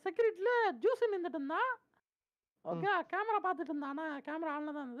 அந்த செக்யூரிட்டில ஜூஸ் நின்றுட்டு இருந்தான். ஓகே கேமரா பார்த்துட்டு இருந்தான். ஆனா கேமரா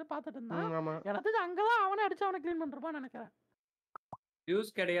ஆன்ல தான் இருந்தது. பார்த்துட்டு இருந்தான். எனக்கு அங்கதான் அவனே அடிச்சு அவனை க்ளீன் பண்ணிருப்பான்னு நினைக்கிறேன்.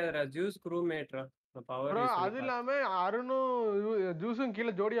 ஜூஸ் கிடையாதுடா, ஜூஸ் க்ரூமேட்ரா. பவர் அது இல்லாம அருணும் ஜூஸும் கீழ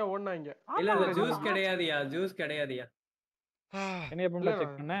ஜோடியா ஓடுனாங்க. இல்ல ஜூஸ் கிடையாதுயா, ஜூஸ் கிடையாதுயா. என்ன பண்ண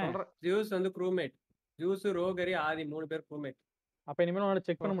செக் பண்ண? ஜூஸ் வந்து க்ரூமேட். ஜூஸ் ரோகரி ஆதி 3 பேர் க்ரூமேட். அப்ப இனிமே உன்னால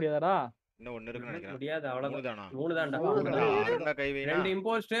செக் பண்ண முடியாதாடா? இன்னும் ஒன்னு இருக்கு நினைக்கிறேன். முடியாது அவ்வளவுதான். 3 தான்டா. 3 கை வைனா 2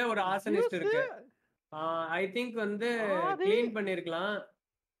 இம்போஸ்டர் ஒரு ஆர்சனிஸ்ட் இருக்கு. ஐ திங்க் வந்து க்ளீன் பண்ணிருக்கலாம்.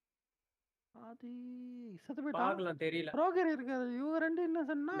 ஆதி செத்து போய்டா. பார்க்கலாம் தெரியல. ரோகர் இருக்காது. இவங்க ரெண்டு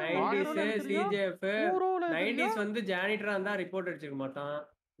இன்னசென்ட்னா 90s சிஜேஎஃப் 90s வந்து ஜானிட்டரா இருந்தா ரிப்போர்ட் அடிச்சிருக்க மாட்டான்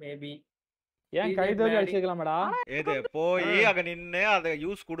மேபி. ஏன் கை தோதி அடிச்சிக்கலாம்டா? ஏது போய் அங்க நின்னு அத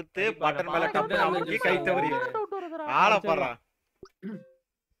யூஸ் கொடுத்து பட்டன் மேல டப் பண்ணி கை தவறி ஆள பாறா.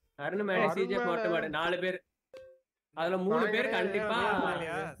 அருண் மேல சிஜேஎஃப் ஓட்ட 4 பேர். அதுல 3 பேர் கண்டிப்பா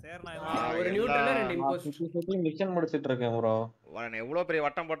ஒரு நியூட்ரல்ல 2 இம்போஸ்ட். மிஷன் முடிச்சிட்டு இருக்கேன் ப்ரோ. நான் எவ்வளவு பெரிய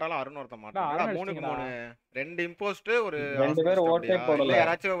வட்டம் போட்டாலும் அருண் ஒருத்த மாட்டான். 3க்கு 3 2 இம்போஸ்ட் ஒரு 2 பேர் ஓட்டே போடல.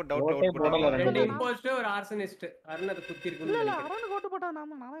 யாராச்சும் டவுட் அவுட் போடல. 2 இம்போஸ்ட் ஒரு ஆர்சனிஸ்ட். அருண் அத குத்தி இருக்குன்னு நினைக்கிறேன். அருண் ஓட்டு போட்டா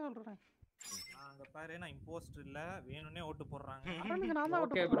நானே சொல்றேன். அங்க பாரு நான் இம்போஸ்டர் இல்ல வேணும்னே ஓட்டு போடுறாங்க. அருணுக்கு நான் தான்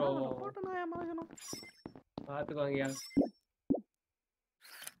ஓட்டு போடுறேன். போட்டு நான் ஏமாறணும். பாத்துக்கோங்கயா.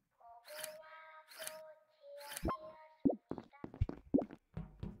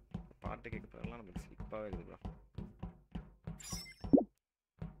 பாட்டு கேட்கறதெல்லாம் நமக்கு ஸ்லிப்பாவே இருக்குது ப்ரோ.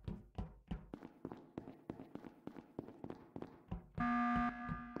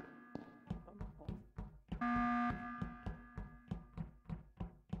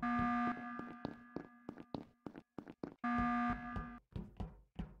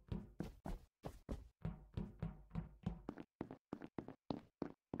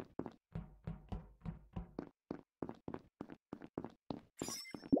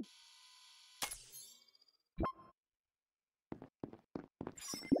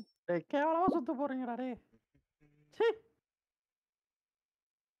 கேவலமா சுத்த போறீங்கடா டேய். சீ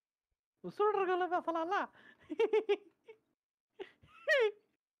உசுடுறதுல பேசலாம்ல.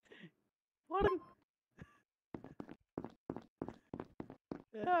 ஓடு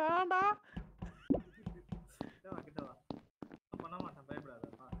ஏண்டா கிட்ட வா பண்ண மாட்டேன் பயப்படாத.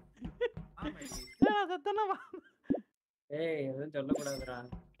 சத்தனா வா. ஏய் எதுவும் சொல்ல கூடாதுடா.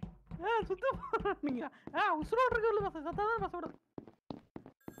 சுத்த போறீங்க. உசுடுறதுல பேச சத்தமா பேச விடு.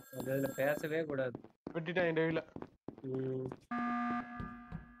 அதுல பேசவே கூடாது. வெட்டிட்டேன் இந்த வீல.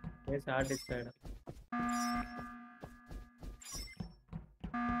 பேச ஆர்டிஸ்ட்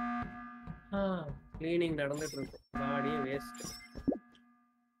க்ளீனிங் நடந்துட்டு இருக்கு. பாடியே வேஸ்ட்.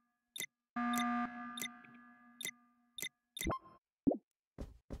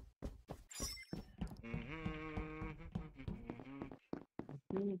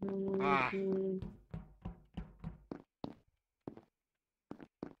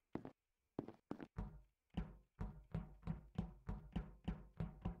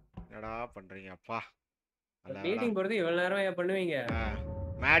 என்னடா பண்றீங்க அப்பா? மீட்டிங் போறது இவ்வளவு நேரம் ஏன் பண்ணுவீங்க?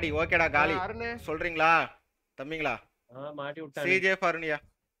 மேடி ஓகேடா காலி சொல்றீங்களா தம்பிங்களா? மாட்டி விட்டாங்க. சிஜே ஃபர்னியா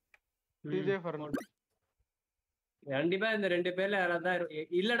சிஜே ஃபர்ன் கண்டிப்பா இந்த 2 பேர்ல யாராவது தான்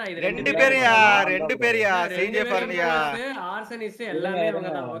இல்லடா. இது 2 பேரியா சிஜே ஃபர்னியா ஆர்சனிஸ் எல்லாமே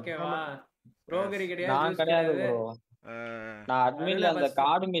இவங்க தான். ஓகேவா? ரோகரி கிடையாது. நான் கிடையாது ப்ரோ. நான் அட்மின்ல அந்த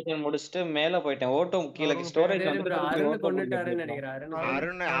கார்டு மிஷன் முடிச்சிட்டு மேல போயிட்டேன். ஓட்டோ கீழ ஸ்டோரேஜ் வந்து அருண் கொன்னுட்டாருன்னு நினைக்கிறேன்.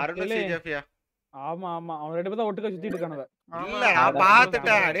 அருண் சிஜேஃபியா? ஆமா ஆமா அவன் 2 பேரும் ஒட்டுக்க சுத்திட்டு இருக்கானுங்க. இல்ல நான்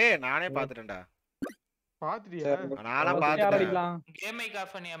பாத்துட்டேன். டேய் நானே பாத்துட்டேன்டா. பாத்துட்டியா? நானா பாத்துட்டேன். கேம் மைக்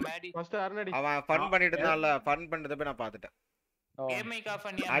ஆஃப் பண்ணியா மேடி? ஃபர்ஸ்ட் அருணடி அவன் ஃபன் பண்ணிட்டு இருந்தான்ல, ஃபன் பண்றத போய் நான் பாத்துட்டேன். கேம் மைக் ஆஃப்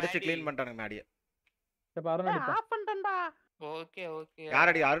பண்ணியா? அடிச்சு க்ளீன் பண்ணிட்டானுங்க மேடியை. இப்ப அருண் அடிப்பா. ஆஃப் பண்ணிட்டேன்டா. Okay okay.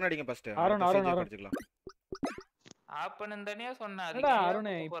 யார் அடி? அருண் அடிங்க ஃபர்ஸ்ட். அருண் அடிச்சுக்கலாம். ஆஃப் பண்ணந்தனியா சொன்னா அது. என்னடா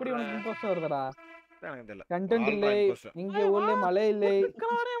அருண் இப்படி உனக்கு இம்போஸ்டர் வருதுடா? எனக்கு தெரியல. கண்டென்ட் இல்லை. இங்க ஊர்ல மழை இல்லை.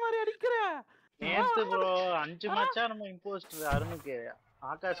 கிராரே மாதிரி அடிக்குற. நேத்து ப்ரோ 5 மேட்சா நம்ம இம்போஸ்டர் அருணுக்கு.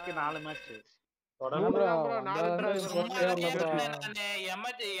 ஆகாஷ்க்கு 4 மேட்ச்.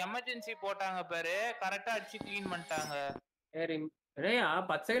 எமர்ஜென்சி போட்டாங்க பாரு, கரெக்ட்டா அடிச்சு க்ளீன் பண்ணிட்டாங்க. சரி டேய்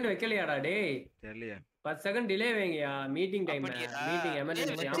 10 செகண்ட் வைக்கலையாடா டேய்? தெரியல. 10 second delay வைங்கயா meeting time meeting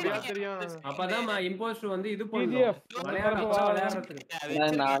emergency அப்பதான் இம்போஸ்டர் வந்து இது பண்ணும்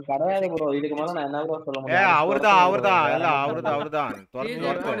விளையாடுறதுக்கு நான் கிடையாது ப்ரோ இதுக்கு மேல நான் என்ன ப்ரோ சொல்ல முடியும் அவர்தான் இல்ல அவர்தான்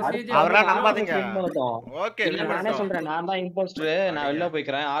அவரா நம்பாதீங்க ஓகே நானே சொல்றேன் நான் தான் இம்போஸ்டர் நான் வெளில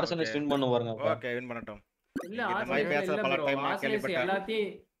போய்க்கிறேன் ஆர்சனல் வின் பண்ணு பாருங்க ஓகே வின் பண்ணட்டும் இல்ல ஆர்சனல் எல்லாத்தையும்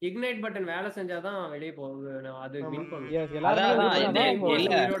இக்னைட் பட்டன் வேலை செஞ்சாதான் வெளிய போகும் அது வின் பண்ணும்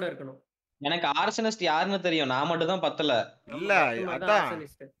எல்லாரும் இருக்கணும் எனக்கு ஆர்சனிஸ்ட் யாருன்னு தெரியும் நான் மட்டும் தான் பத்தல இல்ல அதான்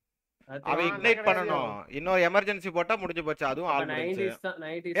அவ இக்னைட் பண்ணனும் இன்னொரு எமர்ஜென்சி போட்டா முடிஞ்சு போச்சு அதுவும் ஆல் முடிஞ்சு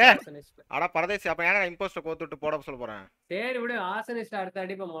அட பரதேசி அப்ப ஏன்னா இம்போஸ்டர் கோத்துட்டு போட சொல்ல போறேன் சரி விடு ஆர்சனிஸ்ட் அடுத்த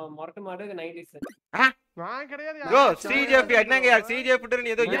அடி மொரட்டு மாட்டுக்கு 90s நான் கிடையாது ப்ரோ சிஜேபி என்னங்க யார் சிஜேபி ட்டு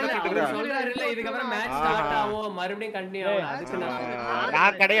நீ ஏதோ என்ன சொல்றீங்க சொல்றாரு இல்ல இதுக்கு அப்புறம் மேட்ச் ஸ்டார்ட் ஆகும் மறுபடியும் கண்டினியூ ஆகும் அதுக்கு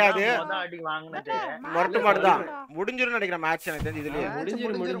நான் கிடையாது அடி வாங்குனது மொரட்டு மாடு தான் முடிஞ்சிரும் நினைக்கிறேன் மேட்ச் எனக்கு தெரிஞ்சு இதுலயே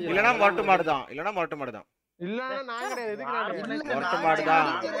முடிஞ்சிரும் இல்லனா மொரட்டு மாடு தான் இல்லனா நான் கிடையாது எதுக்கு நான் மொரட்டு மாடு தான்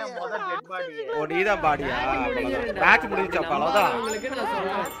முதல் டெட் பாடி ஓ நீதான் பாடியா மேட்ச் முடிஞ்சிச்சப்ப அவ்வளவுதான்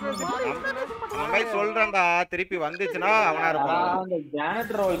அவன் சொல்றேன்டா திருப்பி வந்துச்சுனா அவனா இருப்பான் அந்த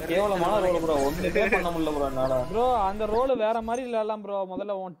ஜானட் ரோல் கேவலமான ரோல் ப்ரோ ஒண்ணுமே பண்ண முடியல ப்ரோ என்னால ப்ரோ அந்த ரோல் வேற மாதிரி இல்லலாம் ப்ரோ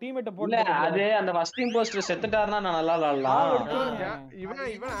முதல்ல உன் டீம்மேட்ட போட்டு இல்ல அது அந்த ஃபர்ஸ்ட் இம்போஸ்டர் செத்துட்டாருன்னா நான் நல்லா விளையாடலாம்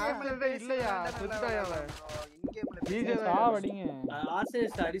இவன் ஆக்சுவலா இல்லையா செத்துட்டாயா அவன் டிஜே சாவடிங்க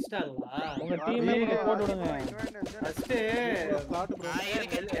ஆர்சனிஸ்ட் அடிச்சிட்டாங்களா உங்க டீமே நீங்க போட்டு விடுங்க ஃபர்ஸ்ட்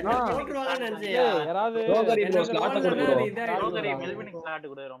நான் போட்டுவாங்கன்னு நினைச்சேன் யாராவது ரோகரி ப்ரோ ஸ்லாட் கொடுங்க ரோகரி மெல்வினிக் ஸ்லாட்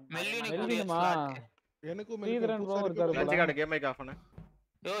கொடு மெல்வினுமா எனக்கும் மெல்வின் ப்ரோ இருக்காரு lunch card game mic of பண்ணு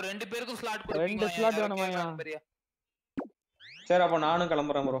யோ ரெண்டு பேருக்கும் ஸ்லாட் கொடுப்பீங்க 2 ஸ்லாட் வேணுமாயா சரி அப்ப நானும்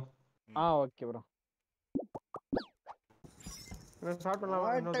கிளம்பறேன் ப்ரோ ஓகே ப்ரோ ஸ்டார்ட் பண்ணலாமா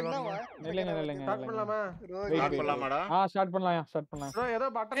நில்லுங்க ஸ்டார்ட் பண்ணலாமா ஸ்டார்ட் பண்ணலாமாடா ஸ்டார்ட் பண்ணலாம் ப்ரோ ஏதோ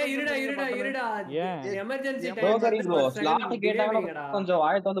பட்டன் இருடா எமர்ஜென்சி ரோகரி ப்ரோ ஸ்லாட் கேட்டாங்க கொஞ்சம்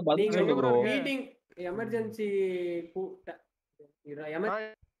வாயை வந்து பதில் சொல்லு ப்ரோ மீட்டிங் எமர்ஜென்சி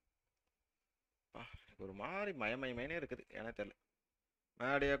ஒரு மாதிரி மயமயமே இருக்குது எனக்கு தெரியல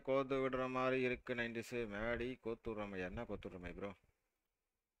மேடியா கோத்து விடுற மாதிரி இருக்கு 90s மேடி கோத்து விடுற மாதிரி என்ன கோத்து விடுற மாதிரி ப்ரோ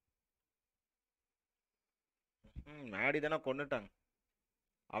மேடி தானே கொண்டுட்டாங்க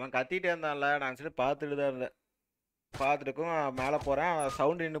அவன் கத்திட்டே இருந்தான்ல நான் சரி பார்த்துட்டு தான் இருந்தேன் பார்த்துட்டுக்கும் மேலே போகிறேன்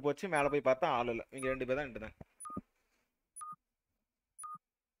சவுண்டு நின்று போச்சு மேலே போய் பார்த்தா ஆள் இல்லை இங்கே 2 பேர் தான் நின்றுதான்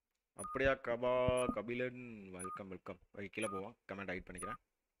அப்படியா கபிலன் வெல்கம் கீழே போவோம் கமெண்ட் ஹைட் பண்ணிக்கிறேன்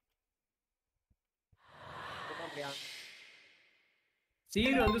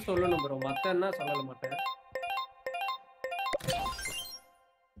சீர் வந்து சொல்லணும் ப்ரோ மத்தன்னா சொல்லல மாட்டேன்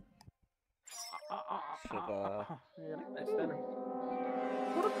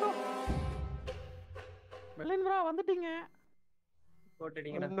மெல்வின் ப்ரோ வந்துட்டீங்க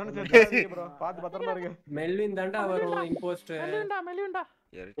போட்டுட்டீங்க ப்ரோ பாத்து பத்திரமா இருங்க மெல்வின் தாண்டா வரும் இம்போஸ்டர் மெல்வின்டா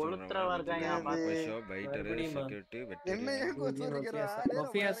கொளுத்துறவா இருக்காங்க பைஷோ பைட்டர் செக்யூரிட்டி என்னையே கோத்துறீங்கடா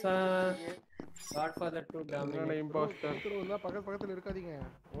மஃபியாஸா காட்ஃபாதர் 2 டாமினேட் இம்போஸ்டர் வந்து பக்கத்துல இருக்காதீங்க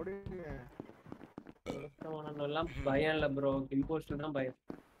ஓடிங்க எல்லாம் பயம் இல்ல ப்ரோ இம்போஸ்டர் தான் பயம்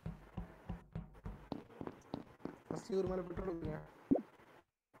ஃபர்ஸ்ட் ஒரு மேல பெட்ரோல் ஊத்துங்க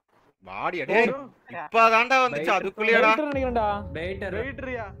பாடி அடே இப்பதான்டா வந்துச்சு அதுக்குள்ளேடா நினைக்கிறேன்டா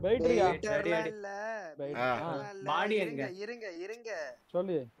வெயிட்டரியா இல்ல பாடி எங்க இருங்க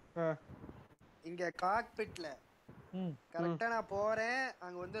சொல்லு இங்க காக்பிட்ல கரெக்ட்டா நான் போறேன்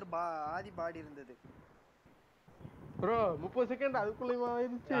அங்க வந்து ஒரு ஆதி பாடி இருந்தது ப்ரோ 30 செகண்ட் அதுக்குள்ளேயே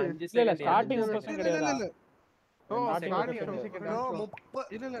ஆயிருச்சு இல்ல ஸ்டார்டிங் 30 செகண்ட் கிடையாது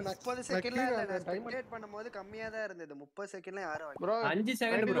முப்பது செகண்ட்ல நான் ஸ்பெக்டேட் பண்ணும்போது கம்மியா தான் இருந்தது 30 செகண்ட்ல யாரும் ப்ரோ 5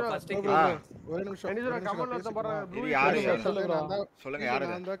 செகண்ட் ப்ரோ ஃபர்ஸ்ட் ஒரு நிமிஷம் கமெண்ட்ல வந்து பாருங்க சொல்லுங்க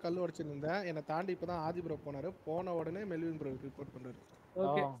யாரு நான் தான் கல்லு உடைச்சிருந்தேன் என்ன தாண்டி இப்பதான் ஆதி ப்ரோ போனாரு போன உடனே மெல்வின் ப்ரோ ரிப்போர்ட் பண்றாரு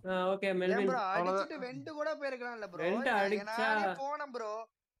ஓகே மெல்வின் ப்ரோ அடிச்சிட்டு வெண்ட் கூட போயிருக்கலாம்ல ப்ரோ வெண்ட் அடிச்சா போனேன் ப்ரோ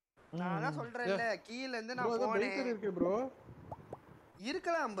நான் தான் சொல்றேன்ல கீழ இருந்து நான் போனேன் இருக்கு ப்ரோ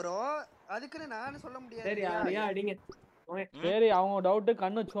இருக்கலாம் ப்ரோ அதுக்கு நான் சொல்ல முடியாது சரி அப்படியே அடிங்க சரி அவங்க டவுட்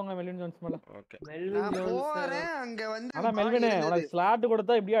கண்ணு வச்சுவாங்க மெல்வின் ஜோன்ஸ் மேல ஓகே மெல்வின் ஜோன்ஸ் போறேன் அங்க வந்து அட மெல்வின் உனக்கு ஸ்லாட்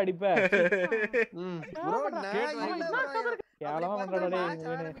கொடுத்தா இப்படியே அடிப்ப ப்ரோ நான் கேவலமா பண்றடா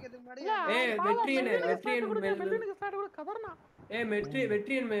டேய் ஏய் வெற்றியன் மெல்வினுக்கு ஸ்லாட் கூட கதறனா ஏய்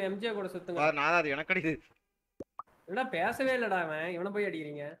வெற்றியன் எம்ஜே கூட சுத்துங்க நான் அது எனக்கு அடிக்குது என்னடா பேசவே இல்லடா அவன் இவனை போய்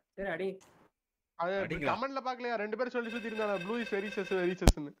அடிக்கிறீங்க சரி அடி அது கமெண்ட்ல பார்க்கலையா ரெண்டு பேரும் சொல்லி சுத்தி இருந்தாங்க ப்ளூ இஸ் வெரி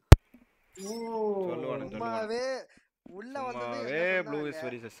சஸ்ன்னு சும்மாவே உள்ள வந்ததே ப்ளூ இஸ்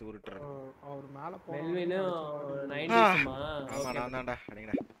வெரி சஸ் உருட்றாரு அவர் மேல போற மெல்வின் 90s மா ஆமா நான் தான்டா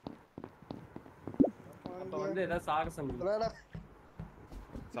அடிங்கடா அப்ப வந்து ஏதா சாகசம்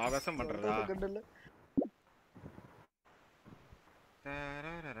சாகசம் பண்றதா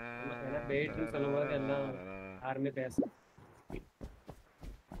ஏன்னா பேட்னு சொல்லும்போது எல்லாம் யாருமே பேச.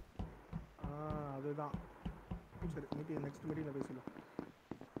 அதுதான் சரி. மீட்டிங் நெக்ஸ்ட் மீட்டிங்ல பேசலாம்.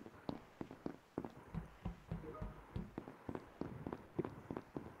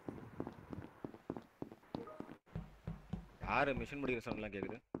 யாரு மிஷின் முடிக்கிற சவுண்ட்லாம்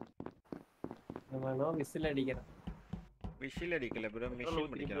கேக்குது? நான் விசில் அடிக்கிறேன். விசில் அடிக்கல ப்ரோ,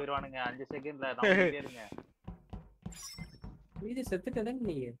 மிஷின் முடிக்கிறேன். போயிடுவானுங்க 5 செகண்ட்ல. நான் இருங்க. இது செத்துட்டதா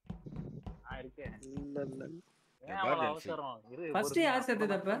நீங்க? இருக்கேன். இல்ல ஃபர்ஸ்ட் யார்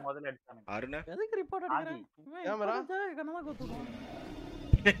செத்தது அப்ப? முதல்ல அடிச்சானுங்க. அருணா எதுக்கு ரிப்போர்ட் அடிக்கிறேன்? கேமரா கண்ணமா கொத்துறோம்.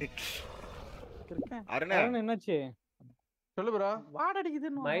 அருணா என்னாச்சு? சொல்லு ப்ரோ. வாட்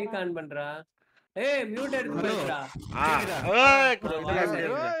அடிக்குதுன்னு மைக் ஆன் பண்றா. ஏய் மியூட் எடுத்து வைடா.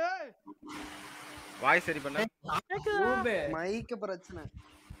 வாய்ஸ் சரி பண்ணு. மைக் பிரச்சனை.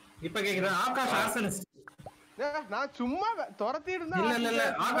 இப்ப கேக்குதா? ஆகாஷ் ஆர்சனிஸ்ட். நான் சும்மா துரத்தி இருந்தா. இல்ல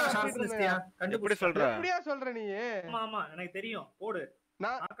ஆகாஷ் ஆர்சனிஸ்டியா? கண்டுபிடி சொல்ற. எப்படியா சொல்ற நீ? ஆமா எனக்கு தெரியும். போடு.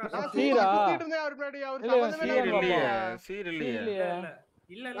 நான் சீரா துரத்திட்டு இருந்தேன் அவர் முன்னாடி. அவர் சம்பந்தமே இல்லையே.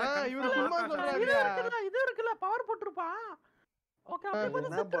 இல்ல இவரு சும்மா சொல்றாரு. இது இருக்குல பவர் போட்டுருப்பான். ஓகே அப்படியே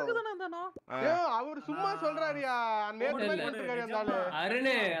கொஞ்சம் செட் இருக்குதானே அந்தனோ. அவர் சும்மா சொல்றாருயா. நேத்து மாதிரி போட்டுருக்காரு அந்த ஆளு.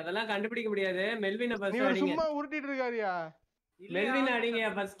 அருணே அதெல்லாம் கண்டுபிடிக்க முடியாது. மெல்வினை ஃபர்ஸ்ட் நீ அடிங்க. சும்மா உருட்டிட்டு இருக்காருயா. மெல்வினை அடிங்க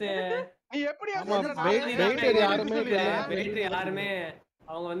ஃபர்ஸ்ட். நீ எப்படி பேட்டரி யாருமே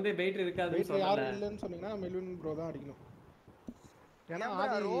அவங்க வந்து பேட்டரி இருக்காதுன்னு சொல்றாங்க. யாரும் இல்லன்னு சொன்னீங்கன்னா மெல்வின் ப்ரோ தான் அடிக்கணும். ஏன்னா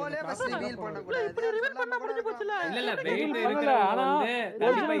ரோலே பஸ் ரிவீல் பண்ண கூடாது. இப்படி ரிவீல் பண்ணா முடிஞ்சு போச்சுல. இல்ல பேட்டரி இருக்கறவங்க வந்து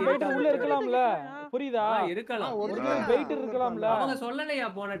கண்டிப்பா பேட்டரி உள்ள இருக்கலாம்ல. புரியுதா? இருக்கலாம். ஒரிஜினல் பேட்டரி இருக்கலாம்ல. அவங்க சொல்லலையா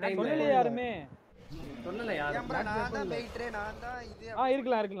போன டைம்? சொல்லல யாருமே. சொல்லல யாரும். நான் தான் பேட்டரி நான் தான் இது.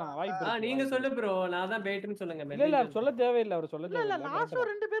 இருக்கலாம் வாய்ப்பு இருக்கு. நீங்க சொல்லு ப்ரோ. நான் தான் பேட்டரின்னு சொல்லுங்க. இல்ல சொல்ல தேவையில்லை. அவர் சொல்ல தேவையில்லை. இல்ல லாஸ்ட்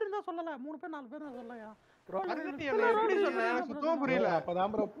 2 பேர் இருந்தா சொல்லல. 3 பேர் 4 பேர் தான் சொல்லலையா? அருண் எப்படி சொன்ன? சுத்தமா புரியல.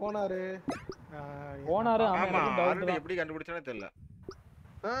 அப்பதான் ப்ரோ போனாரு. ஆமா அருண் எப்படி கண்டுபிடிச்சானே தெரியல.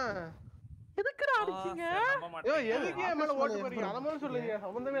 எதுக்குடா அடிச்சீங்க? எதுக்கு மேல ஓட்டு போறீங்க? அத மாதிரி சொல்லுங்க.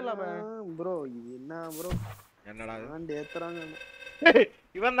 சம்பந்தமே இல்லாம. ப்ரோ என்ன ப்ரோ? என்னடா இது? ஆண்டி ஏத்துறாங்க.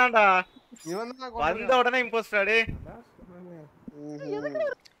 இவன் தான்டா. இவன் தான் வந்த உடனே இம்போஸ்டர் டே. எதுக்கு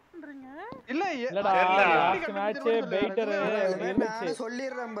பண்றீங்க? இல்லடா லாஸ்ட் மேட்ச் பேட்டர் நான்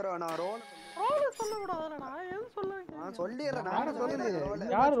சொல்லிறேன் ப்ரோ. நான் ரோல் சொல்ல கூடாதுடா. எது சொல்லுங்க? நான் சொல்லிறேன். நான்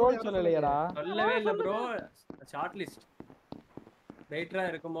சொல்லிறேன். யார் ரோல் சொல்லலையடா? சொல்லவே இல்ல ப்ரோ. ஷார்ட் லிஸ்ட் வெயிட்டரா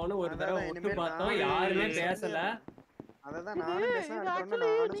இருக்குமோன்னு ஒரு தடவை ஒட்டு பார்த்தோம். யாருமே பேசல. அததான் நானும் பேசறேன்.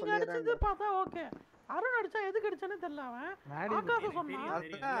 நீங்க அடிச்சது பார்த்தா ஓகே. அருண் அடிச்சா எதுக்கு அடிச்சானே தெரியல. அவன் ஆகாஷ சொன்னான்.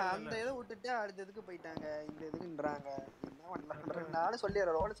 அந்த இத விட்டுட்டு அடுத்த எதுக்கு போயிட்டாங்க. இந்த எதுக்குன்றாங்க. என்ன பண்ணலாம்? நானும்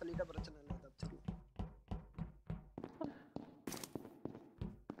சொல்லிறேன். ரோல் சொல்லிட்டா பிரச்சனை இல்ல. தப்பிச்சிடலாம்.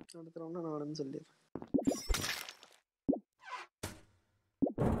 அடுத்த ரவுண்ட்ல நான் சொல்லிறேன்.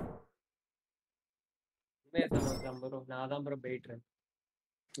 நான் தான் ப்ரோ பேட்டர்.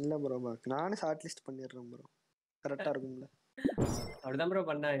 இல்ல ப்ரோ நானே ஷார்ட் லிஸ்ட் பண்ணிடுறேன் ப்ரோ. கரெக்ட்டா இருக்கும்ல? அப்படிதான் ப்ரோ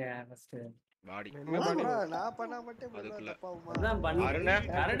பண்ணாங்க ஃபர்ஸ்ட். பாடி நான் பண்ணா மட்டும் தப்பாவுமா? அதான் பண்ணு.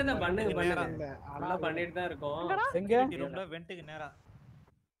 கரெக்ட் தான் பண்ணுங்க. நல்லா பண்ணிட்டு தான் இருக்கோம். எங்க ரூம்ல வென்ட்க்கு நேரா.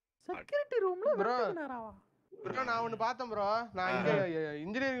 செக்யூரிட்டி ரூம்ல வென்ட்க்கு நேராவா? ப்ரோ நான் ஒன்னு பார்த்தேன் ப்ரோ. நான் இங்க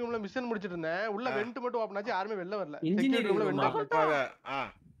இன்ஜினியரிங் ரூம்ல மிஷன் முடிச்சிட்டு இருந்தேன். உள்ள வென்ட் மட்டும் ஓபன் ஆச்சு. யாருமே வெளில வரல. செக்யூரிட்டி ரூம்ல வென்ட்.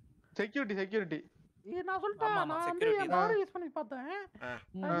 செக்யூரிட்டி நான் சொல்லிட்டேன். நான் வந்து என் பவர் யூஸ் பண்ணி பார்த்தேன்.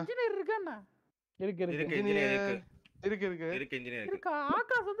 இன்ஜினியர் இருக்கானே? இருக்கு இன்ஜினியர் இருக்கு.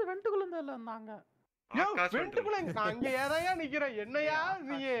 ஆகாஷ் வந்து வென்ட்குள்ள இருந்தாங்க. வென்ட்குள்ள அங்க ஏறயா நிக்கிறேன். என்னையா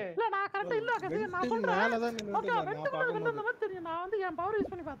நீ? இல்ல நான் கரெக்ட்டா இல்ல ஆகாஷ். நான் சொல்றேன். மேல தான் நின்னுட்டு வென்ட்குள்ள வெளில வந்த மாதிரி தெரியும். நான் வந்து என் பவர்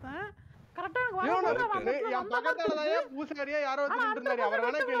யூஸ் பண்ணி பார்த்தேன். கரெக்ட்டா எனக்கு வரல. என் பக்கத்துல தான் பூசாரியா யாரோ வந்து இருந்தாரு. அவர்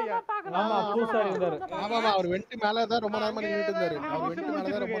வேணா கேளியா? ஆமா பூசாரி இருந்தாரு. ஆமாமா அவர் வென்ட் மேல தான் ரொம்ப நேரமா நின்னுட்டு இருந்தாரு. அவர் வென்ட் மேல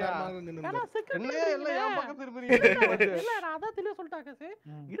தான் ரொம்ப நேரமா நின்னுட்டாரு. என்ன எல்லாம் என் பக்கத்துல இருப்பீங்க? இல்ல நான் அத தெளிவா சொல்லிட்டேன் ஆகாஷ்.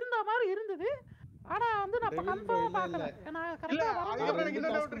 இருந்த மாதிரி இருந்தது. ஆனா வந்து நான் கன்ஃபார்மா பார்க்கல. நான் கரெக்ட்டா வரல. எனக்கு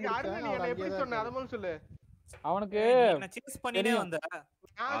இன்னொரு டவுட் இருக்கு. யாரு நீ என்ன எப்படி சொன்ன? அத முதல்ல சொல்லு. அவனுக்கு நான் செக் பண்ணினே வந்தா.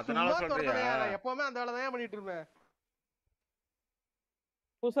 அதனால சொல்றியா? நான் எப்பவுமே அந்த வேலை தான் பண்ணிட்டு இருப்பேன்.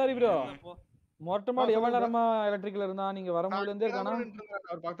 பூசாரி ப்ரோ மொட்டமாடி எவ்வளவு நேரமா எலக்ட்ரிக்கல் இருந்தா? நீங்க வரும்போதுல இருந்தே இருக்கானா?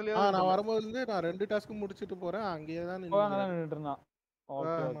 அவர் பக்கத்துலயே நான் வரும்போதுல இருந்து நான் 2 டாஸ்க் முடிச்சிட்டு போறேன். அங்கேயே தான் நின்னுட்டு இருந்தான்.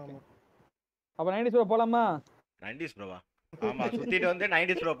 Okay okay. அப்ப 90s ப்ரோ போலாமா? 90s ப்ரோவா? ஆமா சுத்திட்டு வந்து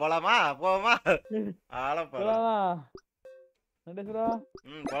 90s ப்ரோ போலாமா? போவோமா? ஆள போலாம். 90s ப்ரோ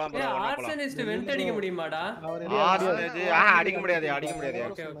போலாம் ப்ரோ. ஆர்சனிஸ்ட் வென்ட் அடிக்க முடியுமாடா? ஆர்சனிஸ்ட் அடிக்க முடியாது.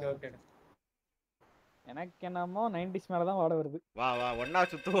 Okay okay okay. எனக்கு என்னமோ 90s மேல தான் வாட வருது. வா ஒண்ணா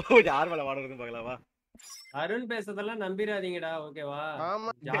சுத்துவோம். யார் மேல வாட வருதுன்னு பார்க்கலாம் வா. அருண் பேசுறதெல்லாம் நம்பிராதீங்கடா ஓகேவா?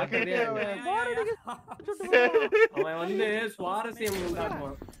 ஆமா. ஜாக்கிரதையா இருங்க. அவன் வந்து சுவாரஸ்யம்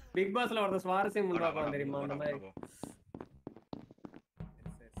உண்டாக்குவான். பிக் பாஸ்ல வர சுவாரஸ்யம் உண்டாக்குவான் தெரியுமா அந்த மாதிரி.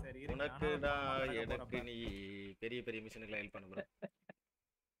 உனக்கு தான் எனக்கு நீ பெரிய பெரிய மிஷினுக்குள்ள ஹெல்ப் பண்ண bro.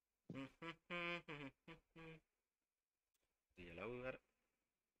 லவ் வேற.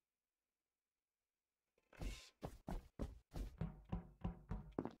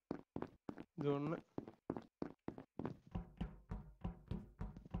 இது ஒண்ணு.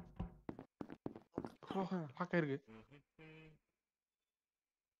 பாக்க இருக்கு.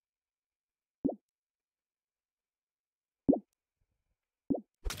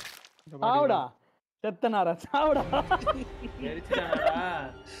 சாவுடா செத்தனாரா சாவுடா எரிச்சிட்டானடா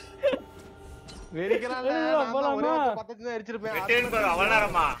வெறிக்கறான்டா நான் ஒரே ஒரு 10 தான் எரிச்சிருப்பேன் வெட்டேன் பாரு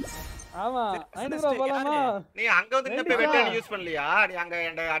அவ்வளவுதானமா ஆமா 90 ரூபாய் போலாமா நீ அங்க வந்து நின்னு வெட்டேன் யூஸ் பண்ணலையா நீ அங்க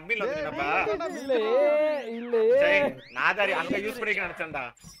எங்க அட்மின்ல வந்து நின்னப்ப இல்லையே நாதாரி அங்க யூஸ் பண்ணிக்க நினைச்சேன்டா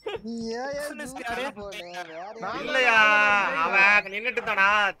நீ ஏன் இல்லையா அவன் நின்னுட்டு தானா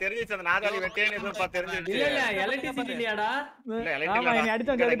தெரிஞ்சிச்சு அந்த நாதாரி வெட்டேன் ஏதோ பா தெரிஞ்சிச்சு இல்ல இல்ல எலக்ட்ரிசிட்டி இல்லையாடா இல்ல எலக்ட்ரிசிட்டி ஆமா நீ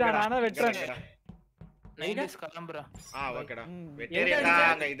அடிச்சா கேட்டா நானா வெட்றேன் 90s கிளம்புறா ஓகேடா வெட்டேரியடா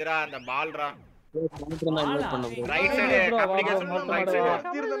அங்க இதுடா அந்த பால்ரா right side communication right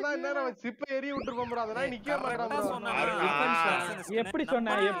side இருந்தா என்ன நான் சிப்ப ஏறி விட்டுறோம் bro அதனால நிக்க மாட்டறான் bro எப்படி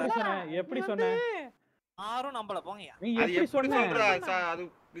சொன்ன யாரும் நம்மள போங்கயா நீ எப்படி சொன்ன அது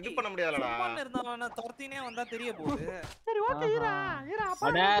இது பண்ண முடியாதுடா சும்மா இருந்தானே துரத்தினே வந்தா தெரிய போகுது சரி ஓகே ஈரா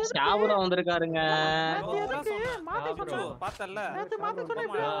அட ஷாபுரா வந்திருக்காருங்க பார்த்தல்ல மாத்த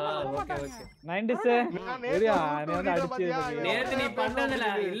சொன்னேன் 90s ஏரியா நீ வந்து அடிச்சு நேத்து நீ பண்ணதல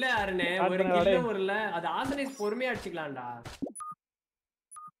இல்ல அருணே ஒரு கில்லும் வரல அது ஆசனைஸ் பொறுமையா அடிச்சுக்கலாம்டா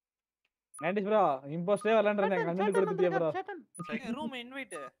 90s bro இம்போஸ்டே வரலன்றேன் கண்ணு கொடுத்துட்டியா bro ரூம்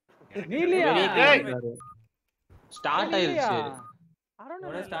இன்வைட் நீலியா ஸ்டார்ட் ஆயிருச்சு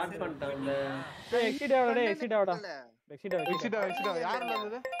அவன ஸ்டார்ட் பண்ணிட்டான்ல எக்ஸிட் ஆவடா எக்ஸிட் யார்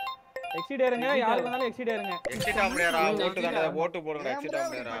வந்தது எக்ஸிட் இருங்க யாருக்கு வந்தாலும் எக்ஸிட் இருங்க எக்ஸிட் ஆம்டியாரா ஓட்டு போடுங்க எக்ஸிட்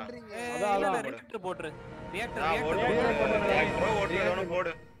ஆம்டியாரா அதான் ரியாக்டர் போட்ரு ரியாக்டர் ஓட்டு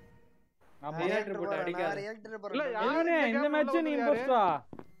போடு நான் ரியாக்டர் போட்டு அடிக்காத இல்ல யாரே இந்த மேட்ச் நீ இம்போஸ்டரா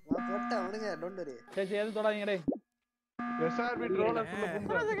நான் போட்டேன் விடுங்க டோன்ட் வரி சரி எது தொடாதீங்க டேய் எஸ்ஆர்பி ட்ரோலர் ஃபுல்ல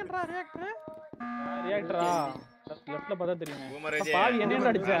புண்டா செகண்ட்ரா ரியாக்டரா லெஃப்ட்ல பார்த்தா தெரியும் பாவி பாவி என்னடா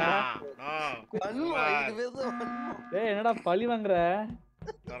அடிச்ச டேய் என்னடா பழி வாங்குற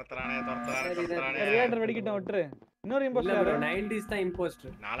தரத்தறானே ரியாக்டர் வெடிக்கிட்ட விட்டுரு இன்னொரு இம்போஸ்டர் 90s தான்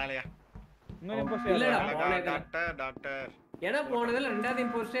இம்போஸ்டர் நாளாலயா இன்னொரு இம்போஸ்டர் இல்லடா டாக்டர் ஏனா போனதுல ரெண்டாவது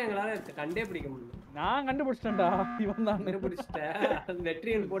இம்போஸ்டர் எங்களால கண்டே பிடிக்க முடியல நான் கண்டுபிடிச்சிட்டேன்டா இவன் தான் கண்டுபிடிச்சிட்ட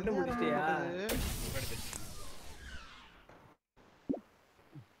வெட்ரியன் போட்டு முடிச்சிட்டியா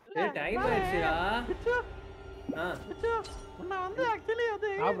ஏய் டைம் ஆயிடுச்சுடா நான் வந்து एक्चुअली அது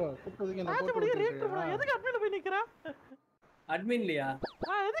bro கூப்பிட்டதுக்கு என்ன போட்டு விட்டுறீங்க எதுக்கு அட்மின்ல போய் நிக்கற அட்மின்லையா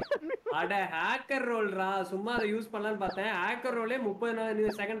அட ஹேக்கர் ரோல்ரா சும்மா அதை யூஸ் பண்ணலாம்னு பார்த்தேன் ஹேக்கர் ரோலே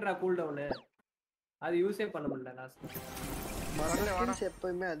 30 செகண்ட்ரா கூல் டவுன் அது யூஸே பண்ண முடியல லாஸ்ட்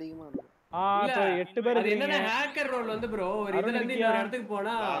எப்பவுமே அதிகமா இருக்கும் சோ 8 பேர் அது என்னன்னா ஹேக்கர் ரோல் வந்து bro ஒரு இதுல இருந்து இன்னொரு இடத்துக்கு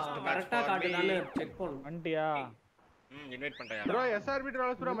போனா கரெக்ட்டா காட்டுதான்னு செக் பண்ணனும் வந்துட்டியா invite பண்ணிட்டயா bro SRP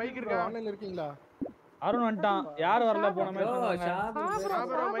trollers bro mic இருக்கா ஆன்லைன்ல இருக்கீங்களா அருண் வந்துட்டான் யார் வரல போன மேட்ச் ஷாபுரா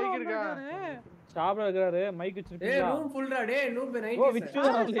மைக் இருக்கா ஷாபுரா இருக்காரு மைக் வச்சிருக்கீங்களா ஏய் ரூம் ஃபுல்டா டேய் நூப் 90 ஓ விச்சு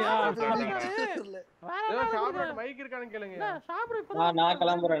வரலையா ஷாபுரா மைக் இருக்கான்னு கேளுங்க ஷாபுரா நான்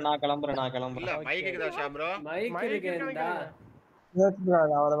கிளம்புறேன் இல்ல மைக் இருக்குதா ஷாப்ரோ மைக் இருக்குடா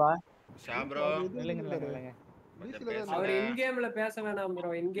அவ்வளவுதான் ஷாப்ரோ இல்லங்க அவர் இன் கேம்ல பேச வேணாம்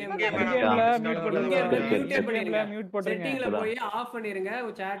bro இன் கேம்ல மியூட் போடுங்க செட்டிங்ல போய் ஆஃப் பண்ணிருங்க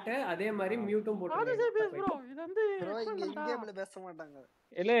chat அதே மாதிரி மியூட்டும் போட்டுருங்க bro இது வந்து bro இங்க இன் கேம்ல பேச மாட்டாங்க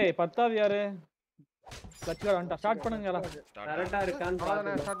ஏலே 10வது யாரு லட்சம் வந்துட்டா ஸ்டார்ட் பண்ணுங்கடா கரெக்ட்டா இருக்கான்னு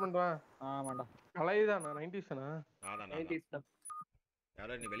பாருங்க ஸ்டார்ட் பண்றேன் ஆமாடா கலைதான் 90s தானா 90s தான்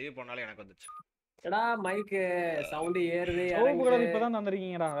யாரோ நீ வெளிய போனாலே எனக்கு வந்துச்சு எடா மைக் சவுண்ட் ஏறுது சவுண்ட் கூட இப்பதான்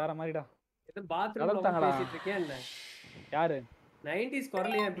வந்திருக்கீங்கடா வேற மாதிரிடா இது பாத்ரூம்ல பேசிட்டு இருக்கேன் என்ன யாரு 90s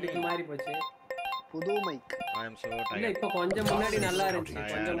குரலையா இப்படி மாறி போச்சு புது mic I am so tired இல்ல இப்ப கொஞ்சம் முன்னாடி நல்லா இருந்துச்சு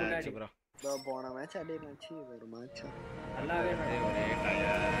கொஞ்சம் முன்னாடி bro போன மேட்ச் அடி மேட்ச் ஒரு மேட்ச் நல்லாவே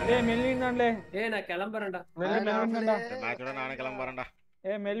டேய் மெல்வின் தான்டே ஏய் நான் கிளம்பறேன்டா மெல்வின் தான்டா மேட்சோட நானே கிளம்பறேன்டா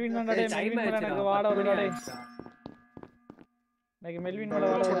ஏய் மெல்வின் தான்டா டேய் மெல்வின் எனக்கு வாட வருடா டேய் எனக்கு மெல்வின் வாட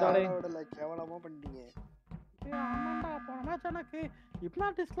வருடா டேய் கேவலமா பண்ணிட்டீங்க ஏய் ஆமாடா போன மேட்ச் எனக்கு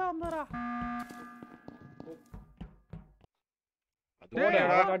ஹிப்னாட்டிஸ்லாம் வந்தடா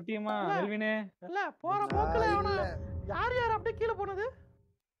போடா கட்டியமா மெல்வினே இல்ல போற போக்குல அவன யார் அப்படியே கீழ போனது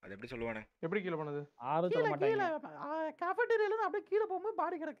அது எப்படி சொல்லுவானே? எப்படி கீழ போனது? ஆறு சொல்ல கீழ மாட்டாங்க. கேஃபேட்டரியால இருந்து அப்படியே கீழ போகும்போது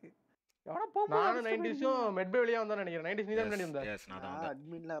பாடி கிடக்கு. எவனோ போகும்போது நானும் 90s மெட்பே வழியா வந்தா நினைக்கிறேன். 90s நீ தான் முன்னாடி வந்த. எஸ் நான் தான் வந்தேன்.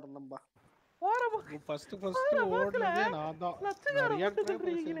 அட்மின்ல இருந்தம்பா. போற ஃபர்ஸ்ட் ஓடுனதே நான் தான். லட்சக்கார மட்டும்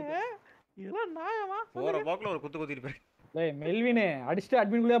சொல்றீங்களே. இதெல்லாம் நியாயமா? போற போக்குல ஒரு குத்து குத்திட்டு போய். டேய் மெல்வினே அடிச்சிட்டு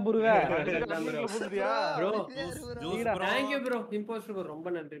அட்மின் குள்ளே போடுவே. Bro thank you bro impostor bro ரொம்ப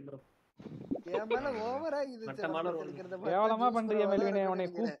நன்றி ப்ரோ. ஏமால ஓவரா இது கேவலமா பண்றீங்க மெல்வினே. உன்னை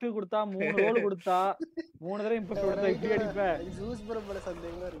கூப்பிட்டு கொடுத்தா 3 ரோல் கொடுத்தா 3 தடவை இம்போஸ்டர் கொடுத்தா இப்படி அடிப்ப. ஜூஸ் ப்ரோ மேல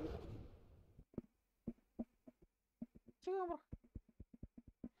சந்தேகமா இருக்கு.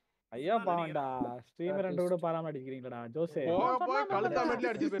 ஐயா பாவண்டா ஸ்ட்ரீமர் 2 கூட பாராம அடிக்கிறீங்கடா ஜோசே. போய் கழுத்தாமட்ல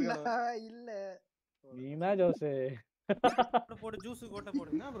அடிச்சு போயிருக்கா. இல்ல நீனா ஜோசே. போடு ஜூஸ் கோட்ட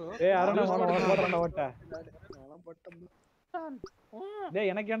போடு. என்ன ப்ரோ? டேய் அரணா ஓட்டறடா ஓட்ட. நான் பட்டம். டேய்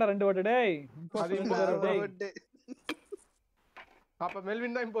எனக்கு ஏன்டா 2 ஓட்டு டேய். அது இம்போஸ்டர் டேய். அப்ப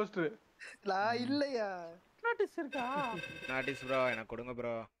மெல்வின் தான் இம்போஸ்டர். இல்லையா? நாட்டிஸ் இருக்கா? நாட்டிஸ் ப்ரோ எனக்கு கொடுங்க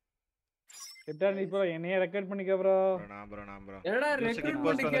ப்ரோ. ரிட்டர்ன் நீ ப்ரோ என்னைய ரெக்கார்ட் பண்ணிக்க ப்ரோ. நான் ப்ரோ என்னடா ரெக்கார்ட்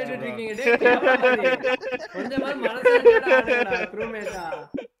பண்ணி கேட்டிட்டு இருக்கீங்க டேய். கொஞ்சமா மனசாட்சியோட ஆடுடா க்ரூமேட்டா.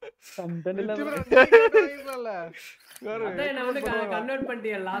 கண்டென்ட் இல்ல ப்ரோ. அத என்ன வந்து கன்வர்ட்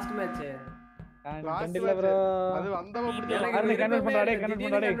பண்ணிட்டியா லாஸ்ட் மேட்ச்? கண்டென்ட் இல்ல ப்ரோ. அது வந்தவ முடிஞ்ச அரணை கன்வர்ட் பண்ணடா டேய் கன்வர்ட்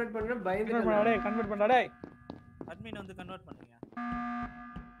பண்ணடா டேய். கன்வர்ட் பண்ண பயந்து பண்ணடா டேய் கன்வர்ட் பண்ணடா டேய். அட்மின் வந்து கன்வர்ட் பண்ணுங்க.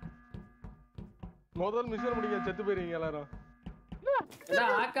 முதல் மிஷன் முடிங்க செத்து போறீங்க எல்லாரும். டா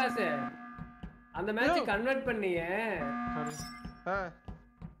ஆகாஷ் அந்த மேட்ச் கன்வர்ட் பண்ணியே.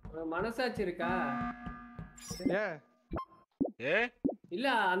 மனசாட்சி இருக்கா? ஏ இல்ல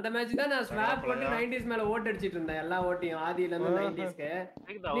அந்த மேட்ச் தான் நான் ஸ்வாப் போட்டு 90s மேல ஓட் அடிச்சிட்டு இருந்தேன் எல்லா ஓட்டையும் ஆதியில இருந்து 90ஸ்க்கு.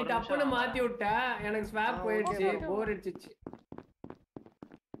 நீ டப்புன்னு மாத்தி விட்ட எனக்கு ஸ்வாப் போயிடுச்சு போர் அடிச்சிச்சு.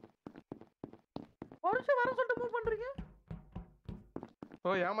 ஒரு நிமிஷம் வர சொல்லிட்டு மூவ் பண்றீங்க.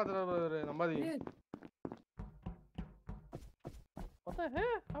 ஓ ஏமாத்துற நம்பாதி. ஹே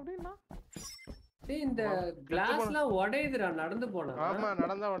அப்படினா டேய் இந்த கிளாஸ்லாம் உடையுதுடா நடந்து போனா. ஆமா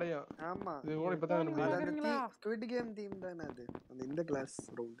நடந்தா உடையும். ஆமா இது கூட இப்பதான் முடியுது. ஸ்குவிட் கேம் டீம் தான அது. அந்த இந்த கிளாஸ்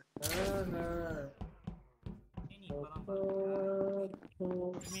ரவுண்ட்.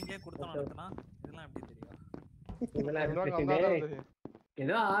 மீன்லயே கொடுத்தோம் நடத்துனா இதெல்லாம் எப்படி தெரியும்? இதெல்லாம்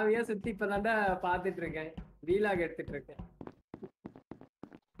ஏதோ ஆவியா சுத்தி இப்பதான்டா பாத்துட்டு இருக்கேன். வீலாக் எடுத்துட்டு இருக்கேன்.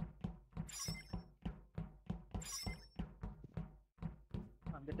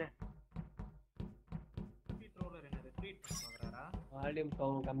 வால்யூம்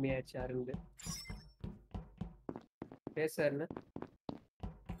கம்மியாச்சு அருந்து பேசுறேன்னு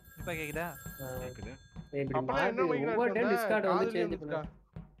இப்ப கேக்குதா? கேக்குது. இப்படி மாத்தி ஒவ்வொரு டைம் டிஸ்கார்ட் வந்து சேஞ்ச் பண்ணா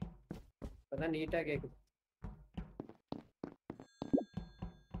அப்பதான் நீட்டா கேக்குது.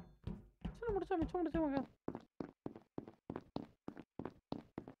 மிச்சம் முடிச்சோங்க.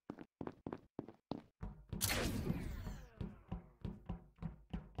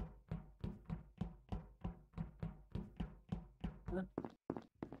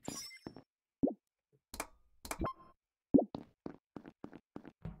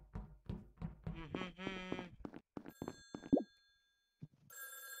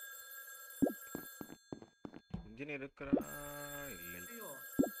 இன்ஜினியர் இருக்கறா இல்ல.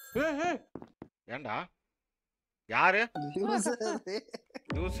 ஏன்டா யாரு ஜூஸ்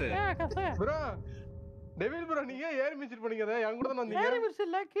ப்ரோ டெவில் ப்ரோ நீங்க ஏர் மிச்சிட் பண்ணீங்கதா என் கூட தான் வந்தீங்க. ஏர் மிச்சிட்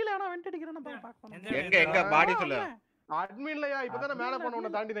இல்ல கீழ انا வெண்ட் அடிக்கிறேன்னு பாக்கணும். எங்க பாடி சொல்லு. அட்மின்லயா இப்பதானே மேல போன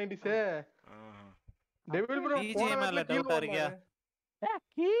உன்ன தாண்டி 90s. டெவில் ப்ரோ டிஜே மேல டவுட்டா இருக்கியா?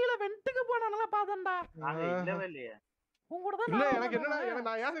 கீழ வெண்ட்க்கு போனானல பாதண்டா. அங்க இல்லவே இல்லையே. உங்க கூட தான் இல்ல எனக்கு என்னடா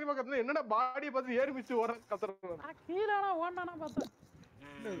நான் ஏன் தெரியுமா கத்துறேன் என்னடா பாடியை பார்த்து ஏர் மிச்சு ஓட கத்துறேன். நான் கீழனா ஓடனானா பார்த்தேன்.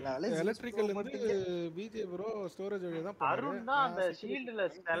 எலக்ட்ரிக்கல் இருந்து பிஜே ப்ரோ ஸ்டோரேஜ் வழியா தான் போறாரு. அருண் தான் அந்த ஷீல்ட்ல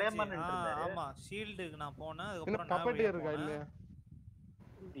தலையமா நின்னுட்டாரு. ஆமா ஷீல்டுக்கு நான் போனேன். அதுக்கு என்ன அப்புறம் கபடி இருக்கா இல்ல?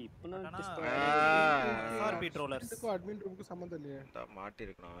 இப்போ நான் SRB ட்ரோலர்ஸ் இதுக்கு அட்மின் ரூமுக்கு சம்பந்தம் இல்லையே. மாட்டி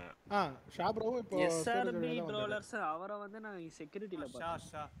இருக்கணும் அவன். ஷாப்ரோவும் இப்போ SRB ட்ரோலர்ஸ் அவரை வந்து நான் செக்யூரிட்டில பார்த்தேன்.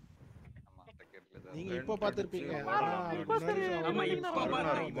 ஷா நீங்க இப்போ பாத்திருப்பீங்க. ஆமா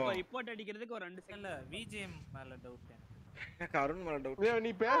இப்போ ரிப்போர்ட் அடிக்கிறதுக்கு ஒரு 2 செகண்ட். இல்ல VGM மேல டவுட். எனக்கு அருண் மேல டவுட்.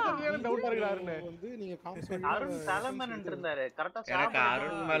 நீ பேசுறதுல டவுட்டா இருக்குடா அருண். வந்து நீங்க அருண் தலைமை நின்னுட்டாரு கரெக்ட்டா. எனக்கு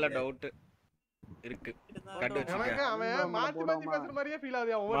அருண் மேல டவுட் இருக்கு. எனக்கு அவன் மாத்தி பேசுற மாதிரியே ஃபீல்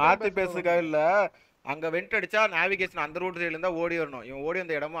ஆகுது. அவன் மாத்தி பேசுறதா இல்ல. அங்க வெண்ட் அடிச்சா நேவிகேஷன் அந்த ரூட் சைடுல இருந்தா ஓடி வரணும். இவன் ஓடி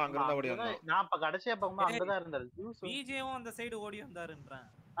வந்த இடமும் அங்க இருந்தா ஓடி வரணும். நான் இப்ப கடைசியா பாக்கும்போது அங்க தான் இருந்தாரு. VGM அந்த சைடு ஓடி வந்தாருன்றேன்.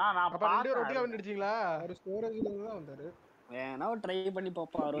 நான் அப்ப ரெண்டு ரொட்டியா வந்துடுச்சீங்களா? ஒரு ஸ்டோரேஜ்ல தான் வந்தாரு. வேணா ட்ரை பண்ணி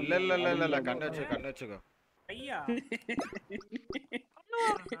பாப்பா அருண். இல்ல கண்ணு வச்சுக்கோ. ஐயா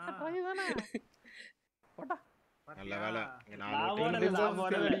ட்ரை தானே. போடா நல்ல வேலை இங்க நான் 4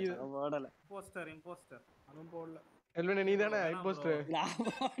 ஓடல நான் ஓடல இம்போஸ்டர் அதுவும் போடல எல்வின் நீ தானே இம்போஸ்டர் நான்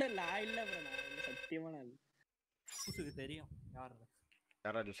ஓடல நான் இல்ல ப்ரோ நான் இல்ல சத்தியமா நான் இல்ல ஜூஸுக்கு தெரியும் யாரு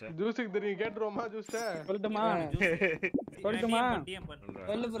யாரா ஜூஸ் ஜூஸுக்கு தெரியும் கேட்டுருவோமா ஜூஸ் சொல்லட்டுமா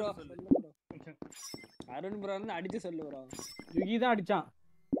சொல்லு ப்ரோ அருண் ப்ரோ வந்து அடிச்சு சொல்லு ப்ரோ யுகி தான் அடிச்சான்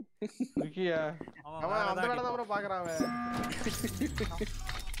யுகியா அவன் அந்த வேலை தான் ப்ரோ பாக்குறான் அவன்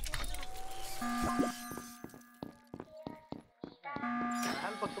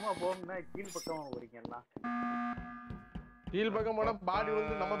மேல் பக்கமா போகணும்னா கீழ் பக்கமா போறீங்க எல்லாம் கீழ் பக்கம் போனா பாடி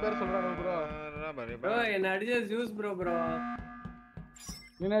வந்து நம்ம பேர் சொல்றாங்க ப்ரோ ப்ரோ என்ன அடிச்ச ஜூஸ் ப்ரோ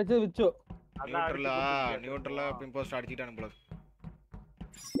நீ அடிச்சது விச்சோ நியூட்ரலா இம்போஸ்டர் அடிச்சிட்டானே ப்ரோ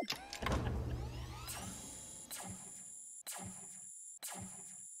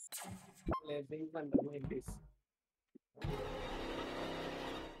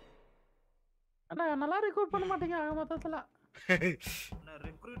அண்ணா நல்லா ரெக்ரூட் பண்ண மாட்டீங்க மொத்தத்துல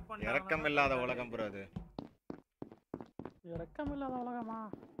ரெக்ரூட் பண்ணி இரக்கம் இல்லாத உலகம் ப்ரோ அது இரக்கம் இல்லாத உலகமா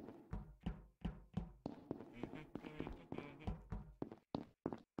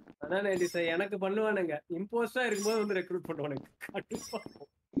அதான் எனக்கு பண்ணுவானுங்க இம்போஸ்டா இருக்கும்போது வந்து ரெக்ரூட் பண்ணுவானுங்க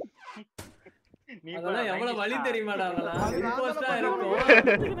அதெல்லாம் எவ்வளவு வலி தெரியுமாடா அதெல்லாம் இம்போஸ்டா இருக்கும்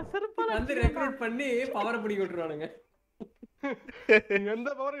வந்து ரெக்ரூட் பண்ணி பவரை பிடிக்க விட்டுருவானுங்க எந்த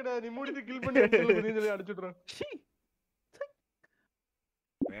பவர் கிடையாது நீ மூடிட்டு கில் பண்ணி சொல்லி அடிச்சுடுறோம்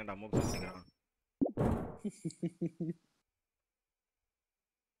வேண்டாம் மூவ் பண்ணிக்கிறான்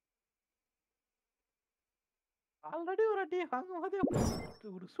ஆல்ரெடி ஒரு அடி வாங்கும்போது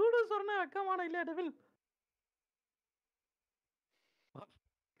ஒரு சூடு சொன்ன அக்கமான இல்லையா டெவில்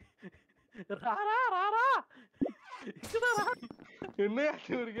ராரா ராரா என்ன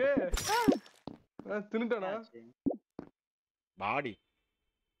ஆச்சு இருக்கு தின்னுட்டானா பாடி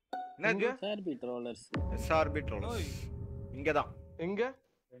என்னது SRB ட்ரோலர்ஸ் இங்க தான் எங்க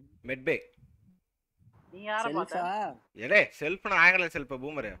மெட்பே நீ யார பாத்த ஏலே செல்ஃப் நான் ஆங்கல செல்ஃப்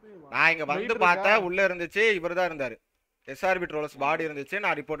பூமர் நான் இங்க வந்து பார்த்தா உள்ள இருந்துச்சு இவர்தான் இருந்தாரு SRB ட்ரோலர்ஸ் பாடி இருந்துச்சு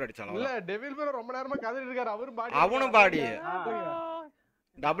நான் ரிப்போர்ட் அடிச்சேன் இல்ல டெவில் ப்ரோ ரொம்ப நேரமா கதறி இருக்காரு அவரு பாடி அவனும் பாடி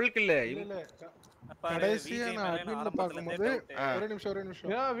டபுள் கில் கடைசியா நான் அட்மின்ல பாக்கும்போது ஒரே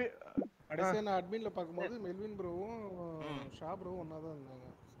நிமிஷம் கடைசியா நான் அட்மின்ல பாக்கும்போது மெல்வின் ப்ரோவும் ஷா ப்ரோவும் ஒண்ணா தான் இருந்தாங்க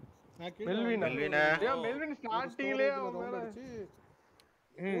மெல்வின் ஸ்டார்டிங்லயே அவன் அடிச்சு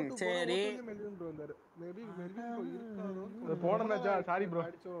சரி மெல்வின் ப்ரோ வந்தாரு மேபி மெல்வின் ப்ரோ இருக்காரோ போடனச்சா சாரி ப்ரோ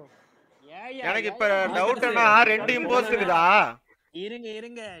எனக்கு இப்ப டவுட்னா ரெண்டு இம்போஸ்ட் இருக்குதா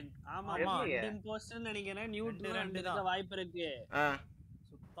இருங்க ஆமா ரெண்டு இம்போஸ்ட்னு நினைக்கிறேன் நியூட்ரல் ரெண்டு தான் வாய்ப்பு இருக்கு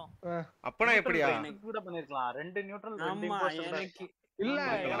சுத்தம் அப்பனா எப்படியா கூட பண்ணிருக்கலாம் ரெண்டு நியூட்ரல் ரெண்டு ஆமா இம்போஸ்டர் எனக்கு இல்ல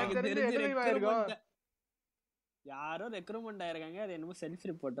எனக்கு தெரிஞ்சு எலிவா இருக்கும் யாரோ ரெக்ரூட்மென்ட் ஆயிருக்காங்க அது என்னமோ செல்ஃப்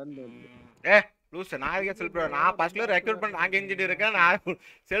ரிப்போர்ட்னு தோணுது லூஸ் நான் செல்ஃப் நான் ஃபர்ஸ்ட்ல ரெக்ரூட் பண்ண நாங்க இன்ஜினியர் இருக்கேன் நான்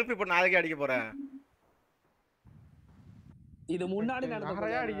செல்ஃப் ரிப்போர்ட் நாளைக்கு அடிக்க போறேன் இது முன்னாடி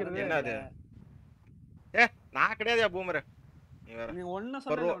நடந்தது அடிக்கிறது என்னது நான் கிடையாதுயா பூமர் நீ வேற நீ ஒண்ணு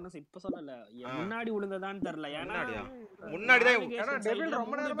சொல்லல ஒண்ணு இப்ப சொல்லல முன்னாடி விழுந்ததான்னு தெரியல ஏன்னா முன்னாடி தான் ஏன்னா டெவில்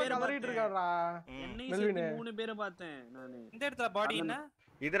ரொம்ப நேரமா கதறிட்டு இருக்காருடா மெல்வின் மூணு பேரை பார்த்தேன் நான் இந்த இடத்துல பாடி என்ன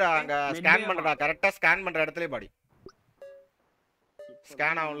இதுடா அங்க ஸ்கேன் பண்றடா கரெக்ட்டா ஸ்கேன் பண்ற இடத்துலயே பாடி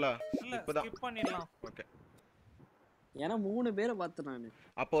ஸ்கேன் ஆகும்ல இப்போதான் ஸ்கிப் பண்ணிடலாம் ஓகே ஏன்னா மூணு பேரை பார்த்தேன் நான்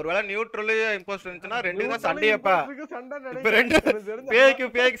அப்ப ஒருவேளை நியூட்ரல் இம்போஸ்டர் இருந்துச்சுனா ரெண்டு தான் சண்டையப்பா இப்ப ரெண்டு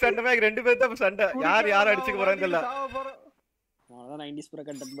பேக் சண்டை ரெண்டு பேர் தான் சண்டை யார் அடிச்சுக்க போறான்னு தெரியல அதான் 90s ப்ரோ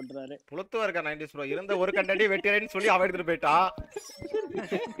கண்டென்ட் பண்றாரு புலத்துவா இருக்கா 90s ப்ரோ இருந்த ஒரு கண்டென்ட் வெட்டிறேன்னு சொல்லி அவன் எடுத்துட்டு போயிட்டான்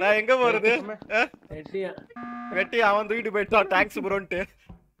நான் எங்க போறது வெட்டி அவன் தூக்கிட்டு போயிட்டான் டாக்ஸ் ப்ரோன்ட்டு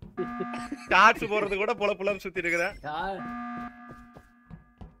டாக்ஸ் போறது கூட புலம் சுத்தி இருக்கிறேன்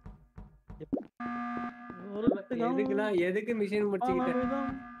எதுக்கு மிஷின் முடிச்சுக்கிட்டேன்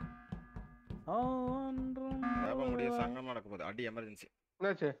முடிய சங்கம் நடக்க போகுது அடி எமர்ஜென்சி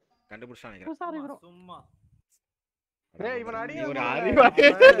என்னாச்சு கண்டுபிடிச்சா நினைக்கிறேன் சும்மா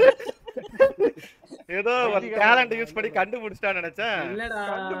ஏதோ ஒரு டேலண்ட் யூஸ் பண்ணி கண்டுபிடிச்சிட்டான்னு நினைச்சேன்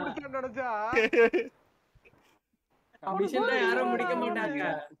மிஷன்ல யாரும் முடிக்க மாட்டாங்க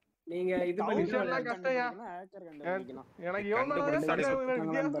நீங்க இது பண்ணி கஷ்டம்யா எனக்கு யோகா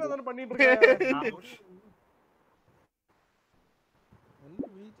பண்ணிட்டு இருக்கேன்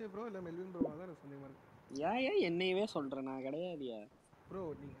விஜே ப்ரோ இல்ல மெல்வின் ப்ரோ தான் சொன்னீங்க ஏன் என்னையவே சொல்றேன் நான் கிடையாதுயா ப்ரோ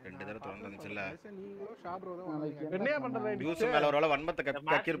நீங்க ரெண்டு தடவை தொடர்ந்துச்சுல நீங்களும் ஷா ப்ரோ தான் என்னையா பண்றீங்க நியூஸ் மேல ஒருவேளை வன்மத்தை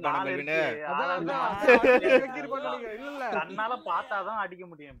கக்கிருப்பான மெல்வின் இல்ல கண்ணால பார்த்தாதான் அடிக்க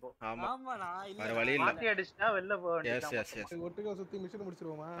முடியும் இப்போ ஆமா வேற வழி இல்ல மாத்தி அடிச்சா வெளில போக எஸ் ஒட்டுக்க சுத்தி மிஷன்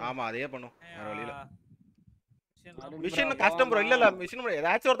முடிச்சிருவோமா ஆமா அதே பண்ணும் வேற வழி இல்ல மிஷின் கஷ்டம் ப்ரோ. இல்ல மிஷின்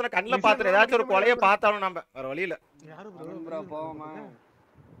ஏதாச்சும் ஒருத்தனை கண்ணுல பாத்துற ஏதாச்சும் ஒரு கொலைய பார்த்தாலும் நம்ம வேற வழி இல்ல. யாரு ப்ரோ போவோமா?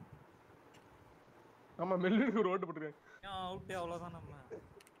 ஆமா மெல்லுக்கு ரோட் போட்டுருக்காங்க. அவுட் அவ்வளவுதான் நம்ம.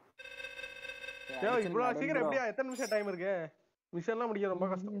 ஏய் இவ்ளோ சீக்கிரம் எப்படியா? எத்தனை நிமிஷம் டைம் இருக்கு? மிஷன் எல்லாம் முடிக்க ரொம்ப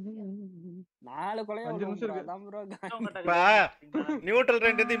கஷ்டம். 4 கொலையா 5 நிமிஷம் இருக்கு. அதான் ப்ரோ. பா நியூட்ரல்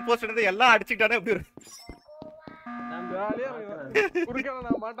ரெண்டு இருந்து இம்போஸ்டர் இருந்து எல்லாம் அடிச்சிட்டானே அப்படி நான் ஜாலியா குறுக்கல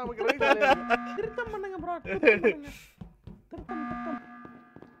நான் மாட்டாம இருக்கேன். திருத்தம் பண்ணுங்க ப்ரோ. திருத்தம் பண்ணுங்க. திருத்தம்.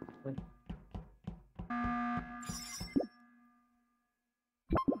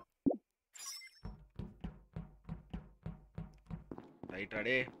 ரைட்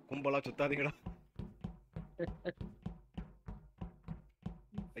அடே கும்பலா சுத்தாதீங்கடா.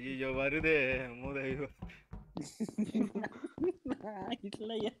 ஐயோ வருதே மூதையோ.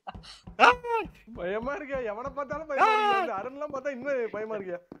 இல்லையா பயமா இருக்கு. எவனை பார்த்தாலும் பயமா இருக்கு. அருண்லாம் பார்த்தா இன்னும் பயமா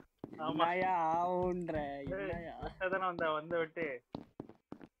இருக்கு. ஆமாயா ஆவுன்ற இல்லையா அதான் வந்த விட்டு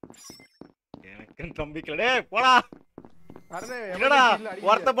எனக்கு நம்பிக்கல. டேய் போடா. அருணே என்னடா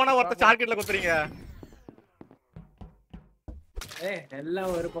ஒருத்த போனா ஒருத்த சாக்கெட்ல குத்துறீங்க. ஏய்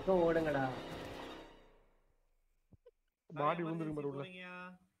எல்லாம் ஒரு பக்கம் ஓடுங்கடா. பாடி விழுந்துருக்கு பாரு உள்ள.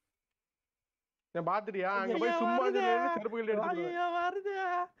 நான் பாத்துட்டியா? அங்க போய் சும்மா நின்னு செருப்புகள் எடுத்துட்டு ஐயோ வருது.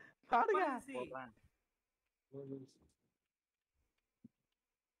 பாருங்க.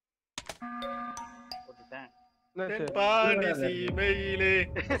 போட்டுட்டேன். பாடி சீமையிலே.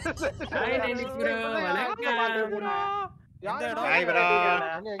 ஹாய் நைனிஸ் ப்ரோ வணக்கம். Hi bro.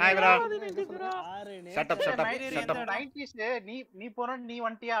 Hi bro. Shut up. 90s நீ போற நீ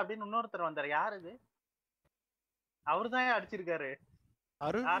வந்துட்டியா அப்படின்னு இன்னொருத்தர் வந்தாரு. யார் இது? அவர்தான் அடிச்சிருக்காரு.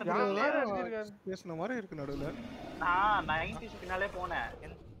 பேசுன மாதிரி இருக்கு நடுவுல. நான் 90s பின்னாலே போனேன்.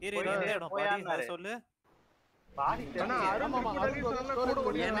 சொல்லு. பாடி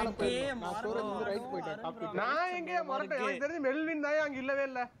நான் எங்க மறட்டேன். எனக்கு தெரிஞ்சு மெல்வின் தான் அங்க இல்லவே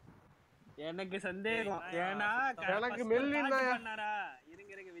இல்ல. எனக்கு சந்தேகம். ஏன்னா எனக்கு மெல்வின் தான்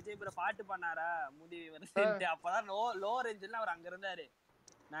இருங்க விஜய் ப்ரோ பாட்டு பண்ணாரா முடி வருது. அப்பதான் லோ ரேஞ்சில அவர் அங்க இருந்தாரு.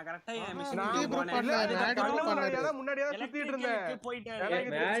 நான் கரெக்ட்டா என் மிஷன் முன்னாடியே சுத்திட்டு இருந்தேன்.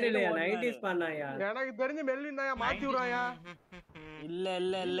 மேடிலயா 90s பண்ணாயா? எனக்கு தெரிஞ்சு மெல்வின் தான் மாத்தி விடுறாயா? இல்ல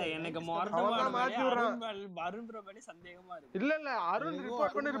எனக்கு மாத்தி விடுறான். அருண் ப்ரோ மேல சந்தேகமா இருக்கு. இல்ல அருண்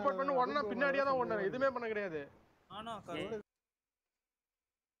ரிப்போர்ட் பண்ணி ஒண்ணா பின்னாடியே தான் ஓடுறாரு. எதுமே பண்ண கிடையாது.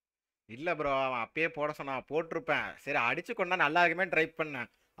 இல்ல ப்ரோ அவன் அப்பயே போட சொன்னா போட்டிருப்பேன். சரி அடிச்சு கொண்டா நல்லா இருக்குமே ட்ரை பண்ணேன்.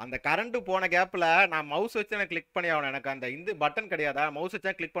 அந்த கரண்ட் போன கேப்ல நான் மவுஸ் வச்சு எனக்கு கிளிக் பண்ணி ஆகணும். எனக்கு அந்த இந்த பட்டன் கிடையாதா? மவுஸ்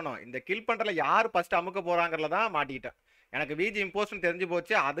வச்சா கிளிக் பண்ணும். இந்த கில் பண்றதுல யார் ஃபர்ஸ்ட் அமுக்க போறாங்கறத தான் மாட்டிக்கிட்டேன். எனக்கு விஜி இம்போஸ்ட்னு தெரிஞ்சு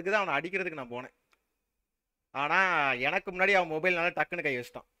போச்சு. அதுக்கு தான் அவனை அடிக்கிறதுக்கு நான் போனேன். ஆனா எனக்கு முன்னாடி அவன் மொபைல்னால டக்குன்னு கை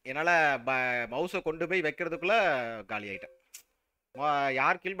வச்சிட்டான். என்னால மவுஸை கொண்டு போய் வைக்கிறதுக்குள்ள காலி ஆயிட்டேன்.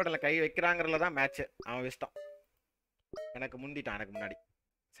 யார் கில் பட்டன்ல கை வைக்கிறாங்கிறதுல தான் மேட்ச். அவன் வச்சிட்டான். எனக்கு முந்திட்டான் எனக்கு முன்னாடி.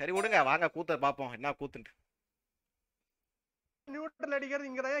 சரி விடுங்க வாங்க கூத்த பாப்போம் என்ன கூத்துட்டு. நியூட்ரல் அடிக்கிறது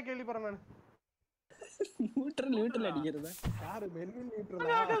இங்க தான் கேள்விப்படுறேன் நான். நியூட்ரல் அடிக்கிறதா? யாரு மெல்வின்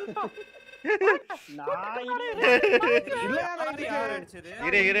நியூட்ரலா?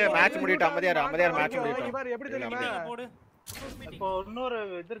 இரு மேட்ச் முடியட்டும். அமைதியார் மேட்ச் முடியட்டும். பாரு எப்படி தெரியுமா? இப்போ இன்னொரு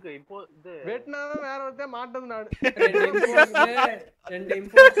இது இருக்கு. இப்போ இது வெட்னாதான் வேற ஒருத்தன் மாட்டது நான். ரெண்டு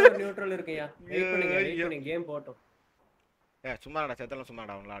இம்போஸ்டர் நியூட்ரல் இருக்குயா. வெயிட் பண்ணுங்க கேம் போட்டோம். சும்மாடா செத்தலாம்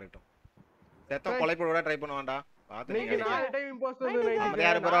சும்மாடா அவங்கள ஆடிட்டோம். செத்தம் கொலை போட ட்ரை பண்ணுவான்டா. பாத்து நீங்க 4 டைம் இம்போஸ்டர்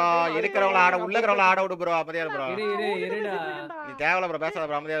அமைதியார் ப்ரோ. இருக்கிறவங்கள ஆட உள்ளக்கிறவங்கள ஆட விடு ப்ரோ. அமைதியார் ப்ரோ. இருடா. நீ தேவல ப்ரோ பேசாத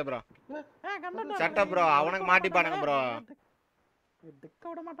ப்ரோ. அமைதியார் ப்ரோ. சட்டப் ப்ரோ அவனுக்கு மாட்டிப்பானுங்க ப்ரோ. டிக்க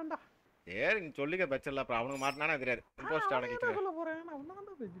விட மாட்டேன்டா. ஏய் நீ சொல்லிக்க பிரச்சனை ப்ரோ. அவனுக்கு மாட்டனானே தெரியாது. இம்போஸ்டர் அடக்கிட்டு சொல்ல போறேன். நான் உன்னதான்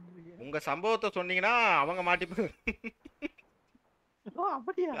பேசிட்டு இருக்கேன். உங்க சம்பவத்தை சொன்னீங்கன்னா அவங்க மாட்டிப்பாங்க. ஓ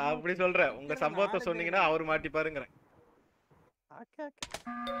அப்படியே. அப்படி சொல்றேன். உங்க சம்பவத்தை சொன்னீங்கன்னா அவர் மாட்டிப்பாருங்கறேன். ஓகே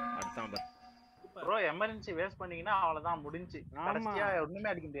அதான் பாரு. ப்ரோ எமர்ஜென்சி வேஸ்ட் பண்ணீங்கன்னா அவ்வளவுதான் முடிஞ்சு. கடைசியா ஒண்ணுமே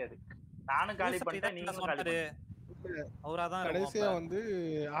அடிக்க முடியாது. நானும் காலி பண்ணிட்டேன் நீங்களும் காலி பண்ணீங்க. அவராதான் கடைசியா வந்து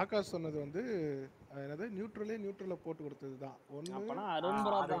ஆகாஷ் சொன்னது வந்து என்னது நியூட்ரல போட்டு கொடுத்ததுதான். ஒண்ணு அப்பனா அருண்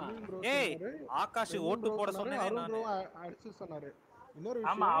ப்ரோ தான். ஏய் ஆகாஷ் ஓட்டு போட சொன்னேனே அருண் நான். ப்ரோ அடிச்சு சொன்னாரு. இன்னொரு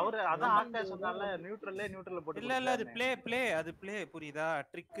ஆமா விஷயம் அவரு அதான் ஆகாஷ் சொன்னால நியூட்ரல்ல போட்டு. இல்ல அது ப்ளே புரியுதா?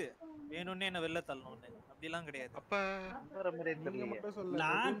 ட்ரிக் வேணும்னே என்ன வெல்ல தள்ளணும்னு அப்படிலாம் கிடையாது. அப்ப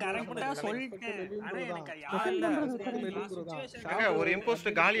நான் கரெக்ட்டா சொல்லிட்டேன். ஆனா எனக்கு யார் ஒரு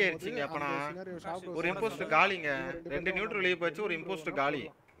இம்போஸ்டர் காலி ஆயிருச்சுங்க. அப்பனா ஒரு இம்போஸ்டர் காலிங்க. ரெண்டு நியூட்ரல் லீவ் போச்சு. ஒரு இம்போஸ்டர் காலி.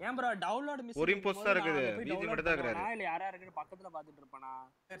 ஏன் ப்ரோ டவுன்லோட் மிஸ் ஒரு இம்போஸ்டர் இருக்குது. பிஜி மட்டும் தான் இருக்காரு. இல்ல யாரா இருக்குன்னு பக்கத்துல பாத்துட்டு இருப்பானா?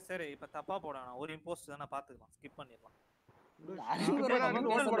 சரி இப்ப தப்பா போடானா. ஒரு இம்போஸ்டர் தான பாத்துக்கலாம். ஸ்கிப் பண்ணிரலாம்.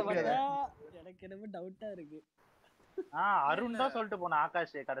 எனக்கு என்ன டவுட்டா இருக்கு. அருண் தான் சொல்லிட்டு போன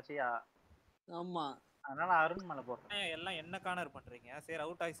ஆகாஷ் கடைசியா. ஆமா அதனால அருண் மேல போறேன். எல்லாம் என்ன கார்னர் பண்றீங்க? சரி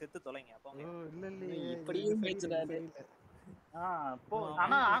அவுட் ஆகி செத்து தொலைங்க போங்க. இல்ல இல்ல இப்படியும் பேசுறாரு.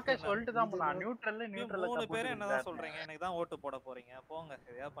 ஆனா ஆகாஷ் சொல்லிட்டு தான் போனா நியூட்ரல் மூணு பேரும் என்னதான் சொல்றீங்க? எனக்கு தான் ஓட்டு போட போறீங்க. போங்க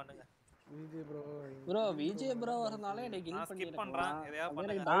எதையா பண்ணுங்க. விஜய் ப்ரோ விஜய் ப்ரோ வரனால எனக்கு ஹெல்ப் ஸ்கிப் பண்றேன். எதையா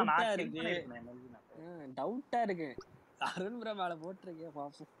பண்ணுங்க. டவுட்டா இருக்கு. டவுட்டா இருக்கு. அருண் ப்ரோ மேல போட்டுருக்கே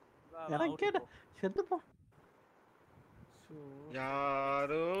பாப்போம். எனக்கு செத்து போ.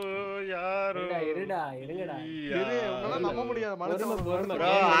 யாரோ யாரோ இருடா இருங்கடா இரு உன்னால நம்ப முடியாது மனுஷன்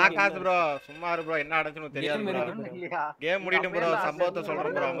ப்ரோ ஆகாஷ் ப்ரோ சும்மா இரு ப்ரோ என்ன நடந்துச்சுன்னு தெரியாது ப்ரோ கேம் முடிட்டு ப்ரோ சம்பவத்தை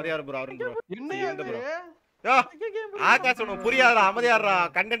சொல்றேன் ப்ரோ அமைதியா இரு ப்ரோ அருண் ப்ரோ என்ன ப்ரோ யோ ஆகாஷ் உனக்கு புரியாதடா அமைதியா இருடா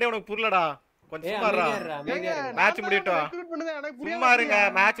கண்டென்ட்டே உனக்கு புரியலடா கொஞ்சம் சும்மா இருடா மேட்ச் முடியட்டும் சும்மா இருங்க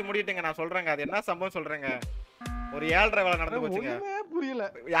மேட்ச் முடியட்டுங்க நான் சொல்றேங்க அது என்ன சம்பவம் சொல்றேங்க ஒரு 7:30 வேலை நடந்து போச்சுங்க புரியல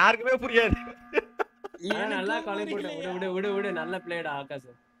யாருக்குமே புரியாது நல்லா காலை போட்டு விடு நல்ல பிளேடா ஆகாஷ்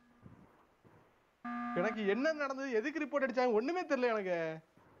எனக்கு என்ன நடந்தது எதுக்கு ரிப்போர்ட் அடிச்சாங்க ஒண்ணுமே தெரியல எனக்கு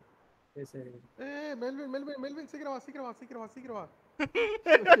சரி ஏய் மெல்வின் சீக்கிரம் வா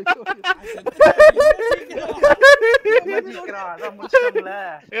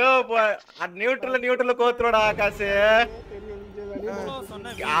நியூட்ரல்ல கோத்துறடா ஆகாஷ்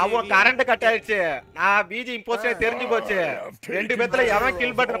அவன் கரண்ட் கட் ஆயிடுச்சு நான் பிஜி இம்போஸ்டர் தெரிஞ்சு போச்சு ரெண்டு பேத்துல எவன்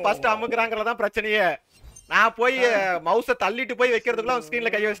கில் பட்டன் ஃபர்ஸ்ட் அமுக்குறாங்கறத பிரச்சனையே நான் போய் மவுஸ தள்ளிட்டு போய் வைக்கிறதுக்குள்ள அவன்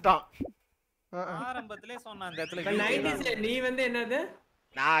ஸ்கிரீன்ல கை வச்சிட்டான் ஆரம்பத்திலே சொன்ன அந்த இடத்துல 90s நீ வந்து என்னது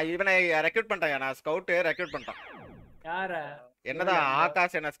நான் இவனை ரெக்ரூட் பண்ணிட்டேன் நான் ஸ்கவுட் ரெக்ரூட் பண்ணிட்டேன் யார என்னதான்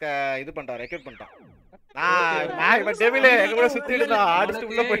ஆகாஷ் என்ன இது பண்ணிட்டான் ரெக்ரூட் பண்ணிட்டான் நான் இவன் டெவில எங்க கூட சுத்திட்டு இருந்தான் அடிச்சு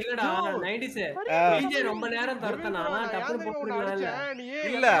உள்ள போயிட்டா 90s பிஜே ரொம்ப நேரம் தரத்தனா டப்புன்னு போட்டுறல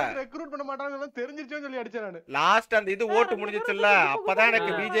இல்ல ரெக்ரூட் பண்ண மாட்டாங்கன்னு தெரிஞ்சிருச்சேன்னு சொல்லி அடிச்சேன் நான் லாஸ்ட் அந்த இது ஓட்டு முடிஞ்சிச்சுல அப்பதான்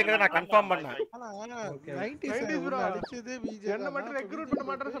எனக்கு பிஜேங்கற நான் கன்ஃபார்ம் பண்ணேன் 90s ப்ரோ அடிச்சதே பிஜே என்ன மட்டும் ரெக்ரூட் பண்ண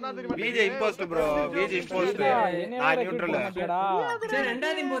மாட்டேன்னு சொன்னா தெரியுமா PJ impostor bro PJ impostor நான் நியூட்ரல் சரி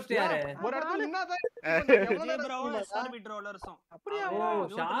ரெண்டாவது இம்போஸ்டர் யாரு ஒரு இடத்துல என்னதான் ப்ரோ எஸ்ஆர்பி ட்ரோலர்ஸும் அப்படியே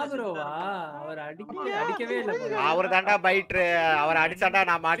ஷாப்ரோவா அவர் அடிக்கவே இல்ல அவர் தான்டா பைட்டர் அவர் அடிச்சாடா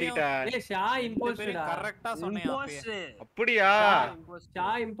நான் மாட்டிட்டேன் ஏய் ஷா இம்போஸ்டர் கரெக்ட்டா சொன்னேன் அப்படியா ஷா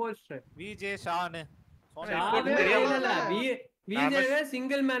இம்போஸ்டர் விஜே ஷானு சொன்னேன் தெரியாமல விஜேவே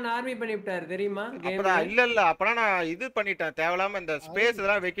சிங்கிள் மேன் ஆர்மி பண்ணிட்டாரு தெரியுமா அப்பதான் இல்ல அப்பனா நான் இது பண்ணிட்டேன் தேவலாம இந்த ஸ்பேஸ்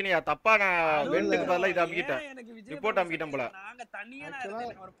இதெல்லாம் வைக்கணியா தப்பா நான் வெண்டுக்கு பதிலா இத அமிக்கிட்டேன் ரிப்போர்ட் அமிக்கிட்டேன் போல நாங்க தண்ணியா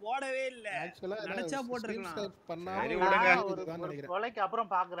அவர் போடவே இல்ல நினைச்சா போட்டுறலாம் சரி விடுங்க கொலைக்கு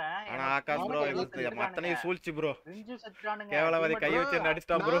அப்புறம் பாக்குறேன் ஆனா ஆகாஷ் ப்ரோ மத்தனை சூழ்ச்சி ப்ரோ கேவலவாதி கை வச்சு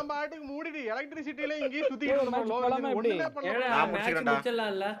அடிச்சிட்டான் ப்ரோ நான் பாட்டுக்கு மூடிட்டு எலக்ட்ரிசிட்டில இங்கே சுத்திட்டு இருந்தோம் ஒண்ணுமே பண்ணல நான் முடிச்சிட்டேன்டா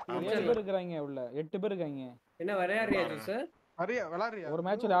முடிச்சலாம்ல 8 பேர் இருக்காங்க உள்ள 8 பேர் இருக்காங்க என்ன வரையாரியா சார் விளையாடுறியா ஒரு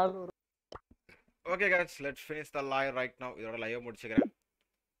மேட்ச்ல okay guys let's finish the live right now இதோட லைவ் முடிச்சுக்கிறேன்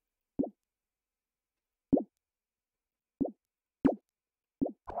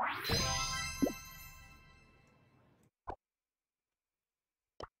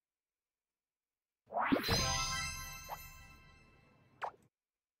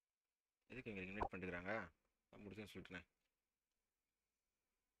எதுக்கு இங்க இன்வைட் பண்ணிருக்காங்க முடிச்சேன்னு சொல்லிட்டேன்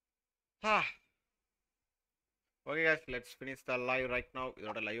okay guys let's finish the live right now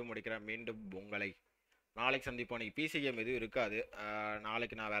இதோட லைவ் முடிக்கிறேன் மீண்டும் உங்களை நாளைக்கு சந்திப்போம் நீ பிசி கேம் எதுவும் இருக்காது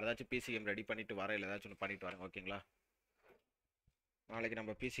நாளைக்கு நான் வேற ஏதாச்சும் பிசி கேம் ரெடி பண்ணிட்டு வரேன் இல்ல ஏதாச்சும் ஒன்று பண்ணிட்டு வரேன் ஓகேங்களா நாளைக்கு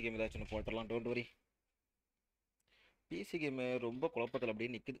நம்ம பிசி கேம் ஏதாச்சும் ஒன்று போட்டுடலாம் டோன்ட் வரி பிசி கேம் ரொம்ப குழப்பத்தில்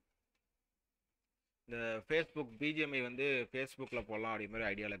அப்படியே நிற்குது இந்த ஃபேஸ்புக் பிஜிஎம்ஐ வந்து ஃபேஸ்புக்கில் போடலாம் அப்படி மாதிரி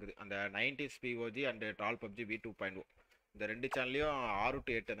ஐடியாவில் இருக்குது அந்த 90s BOG and tall PUBG V2.0 இந்த ரெண்டு சேனல்லையும் 6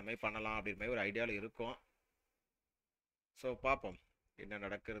 to 8 அந்த மாதிரி பண்ணலாம் அப்படின்ற மாதிரி ஒரு ஐடியாவில் இருக்கும் ஸோ பார்ப்போம் என்ன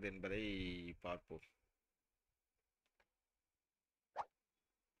நடக்கிறது என்பதை பார்ப்போம்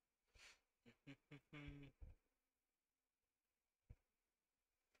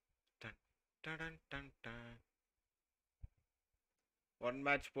ஒன்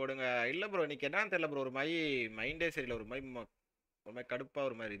மேட்ச் போடுங்க இல்லை ப்ரோ இன்னைக்கு என்னன்னு தெரியல ப்ரோ ஒரு மாதிரி மைண்டே சரியில்லை ஒரு மாதிரி கடுப்பாக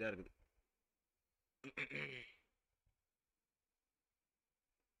ஒரு மாதிரி இதாக இருக்குது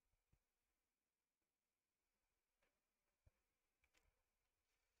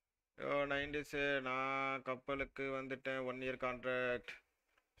யோ 90s நான் கப்பலுக்கு வந்துட்டேன் 1 year contract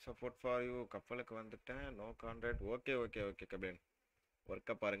support for you கப்பலுக்கு வந்துட்டேன் no contract okay okay okay Kabilan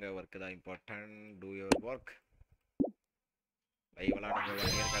ஒர்க்கை பாருங்க ஒர்க்கு தான் இம்பார்ட்டன்ட் டூ யுவர் ஒர்க் லைவெல்லாம் நீங்கள்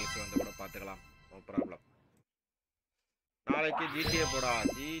 1 year கழிச்சு வந்து கூட பார்த்துக்கலாம் நோ ப்ராப்ளம் நாளைக்கு ஜிடிஏ போடா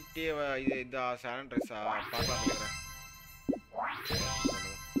ஜிடிஏ இது இந்த சானிட்ரைஸா பார்க்கலாம் நினைக்கிறேன்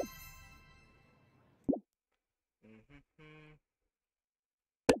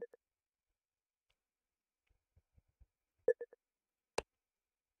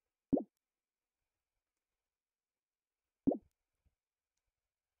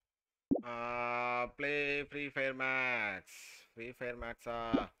play free fire maths. Free fire மேக்ஸா?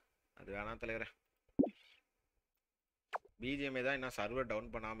 அது வேணாம் தலைவரே. பிஜிஎம்ஐ தான் இன்னும் சர்வர்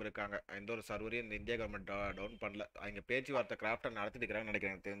டவுன் பண்ணாமல் இருக்காங்க. எந்த ஒரு சர்வரையும் இந்த இந்தியா கவர்மெண்ட் டவுன் பண்ணல. அவங்க பேச்சுவார்த்தை கிராஃப்டை நடத்திட்டு இருக்கிறாங்கன்னு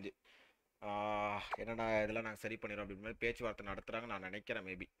நினைக்கிறேன் எனக்கு தெரிஞ்சு. என்னடா இதெல்லாம் நாங்கள் சரி பண்ணிடுறோம் அப்படின்னு மாதிரி பேச்சுவார்த்தை நடத்துகிறாங்க நான் நினைக்கிறேன்.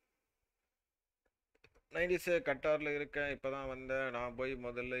 மேபி 90s கட்டாரில் இருக்கேன். இப்போ தான் வந்தேன். நான் போய்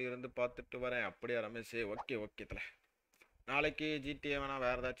முதல்ல இருந்து பார்த்துட்டு வரேன். அப்படியே ரமேஷ்? ஓகே ஓகே தலை. நாளைக்கு ஜிடிஏ வேணா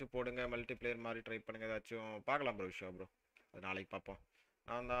வேறு ஏதாச்சும் போடுங்க. மல்டிப்ளேயர் மாதிரி ட்ரை பண்ணுங்க. ஏதாச்சும் பார்க்கலாம் ப்ரோ. விஷயம் ப்ரோ அது நாளைக்கு பார்ப்போம்.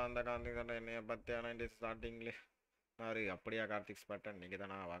 நான் தான் அந்த கார்த்திக் தான் என்னைய பற்றி 90s ஸ்டார்டிங்லே சாரி. அப்படியா கார்த்திக் ஸ்பாட்டன் நீங்கள்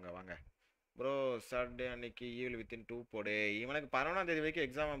தானா? வாங்க வாங்க ப்ரோ. சாட்டர்டே அன்னைக்கு ஈவில் வித்தின் 2 போடு. இவனுக்கு 11ஆம் தேதி வரைக்கும்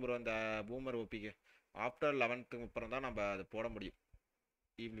எக்ஸாம் ப்ரோ. இந்த பூமர் ஓபிக்கு ஆஃப்டர் 11th அப்புறம் தான் நம்ம அது போட முடியும்.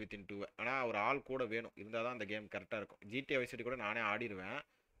 Evil within 2. ஆனால் ஒரு ஆள் கூட வேணும். இருந்தால் தான் அந்த கேம் கரெக்டாக இருக்கும். ஜிடிஏ வைசிட்டி கூட நானே ஆடிடுவேன்.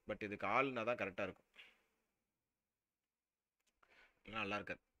 பட் இதுக்கு ஆள்னா தான் கரெக்டாக இருக்கும். இல்லைனா நல்லா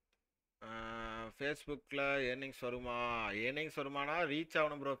இருக்காது. ஃபேஸ்புக்கில் ஏர்னிங்ஸ் வருமா? ஏர்னிங்ஸ் வருமானா ரீச்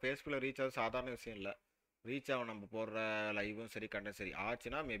ஆகணும் ப்ரோ. ஃபேஸ்புக்கில் ரீச் ஆகுது சாதாரண விஷயம் இல்லை. ரீச் ஆகும். நம்ம போடுற லைவும் சரி கண்டென்ட் சரி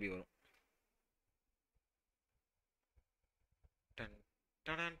ஆச்சுன்னா மேபி வரும்.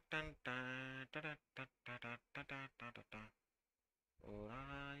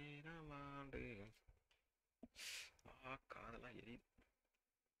 காதெல்லாம் எரியுது.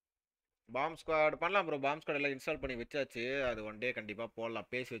 பாம் ஸ்குவாட் பண்ணலாம் ப்ரோ. பாம் ஸ்குவாட் எல்லாம் இன்ஸ்டால் பண்ணி வச்சாச்சு. அது ஒன் டே கண்டிப்பாக போடலாம்.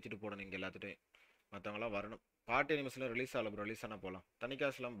 பேசி வச்சுட்டு போடணும் இங்கே எல்லாத்துட்டையும். மற்றவங்களாம் வரணும். பார்ட்டி நிமிஷம் ரிலீஸ் ஆகல ப்ரோ. ரிலீஸ் ஆனால் போகலாம்.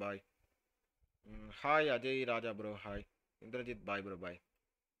 தனிக்காசலாம் பாய். ஹாய் அஜய் ராஜா bro. Hi Indrajit bye bro. பாய்.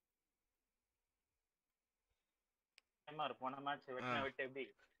 போன மேட்ச் வெட்டின விட்டு எப்படி?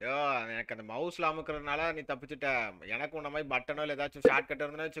 யோ எனக்கு அந்த மவுஸ்ல அமுக்குறதுனால நீ தப்பிச்சுட்ட. எனக்கு உன்ன மாதிரி பட்டனோ இல்லை ஏதாச்சும் ஷார்ட் கட்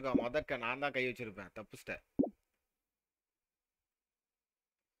இருந்துன்னு வச்சுக்கோ. முதக்க நான் தான் கை வச்சிருப்பேன். தப்பிச்சிட்டேன்.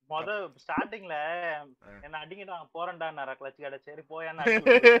 ஸ்டார்டிங்ல என்ன அடிங்கிட்டு வாங்க போறேன்டா கிளச் கடை. சரி போயான்னு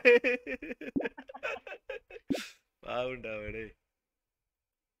பாவுண்டா விடு.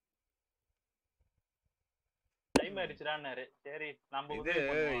 டைம் ஆயிடுச்சுடான்னாரு. சரி நம்ம இது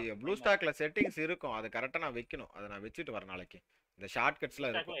ப்ளூ ஸ்டாக்ல செட்டிங்ஸ் இருக்கும். அது கரெக்டா நான் வைக்கணும். அதை நான் வச்சுட்டு வரேன் நாளைக்கு. இந்த ஷார்ட்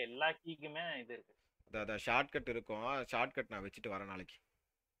கட்ஸ்லாம் இருக்கும். எல்லா கீக்குமே இது இருக்கு. அந்த ஷார்ட் கட் இருக்கும். ஷார்ட் கட் நான் வச்சுட்டு வரேன் நாளைக்கு.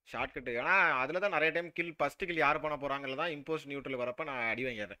 ஷார்ட் கட் ஏன்னா அதில் தான் நிறைய டைம் ஃபர்ஸ்ட் கில் யார் பண்ண போகிறாங்கல்ல தான் இம்போஸ்ட் நியூட்ரல் வரப்போ நான் அடி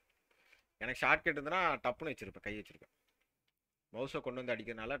வாங்கிடுறேன். எனக்கு ஷார்ட் கட் இருந்ததுன்னா டப்புன்னு வச்சிருப்பேன். கை வச்சிருப்பேன். மவுஸை கொண்டு வந்து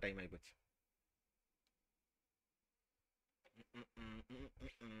அடிக்கிறதுனால டைம் ஆகிப்போச்சு.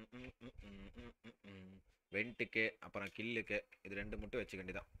 வெண்ட்டுக்கு அப்புறம் கில்லுக்கு இது 2 மட்டும் வச்சுக்க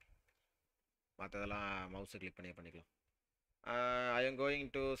வேண்டியதான். மற்றதெல்லாம் மவுஸை கிளிக் பண்ணிக்கலாம். I am going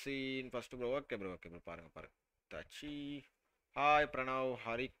to scene first bro. Okay bro. Okay bro. பாருங்க தச்சி. ஹாய் பிரணவ்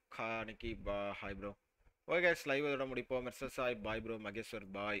ஹரிகா நிக்கி பா. Hi bro. Okay case live இதோட முடிப்போம். Mercedes hi bye bro. Maheswar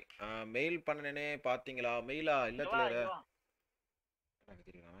பாய். மெயில் பண்ணனே பார்த்தீங்களா? மெயிலா இல்லை தலைவர எனக்கு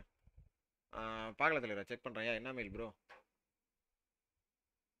தெரியும். பார்க்கல தலைவர. செக் பண்ணுறேன். என்ன மெயில் ப்ரோ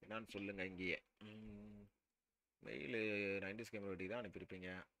என்னான்னு சொல்லுங்க. இங்கேயே மெயில் 90s கேமரா வெட்டி தான் அனுப்பியிருப்பீங்க.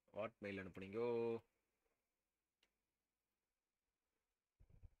 What mail அனுப்புனீங்கோ?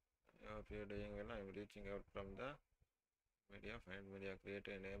 reaching out from the media, find media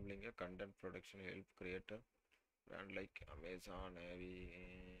creator, enabling a content production, help creator brand like Amazon, Navy.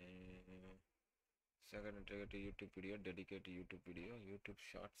 Second, integrate YouTube video, dedicate YouTube video, YouTube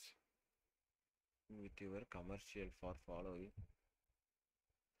shorts with your commercial for following.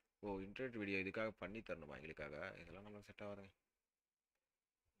 O internet video இதுக்காக பண்ணி தரணுமா எங்களுக்காக? இதெல்லாம் நம்மளுக்கு set ஆகாதுங்க.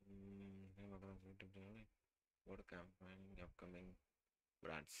 ஒரு campaign upcoming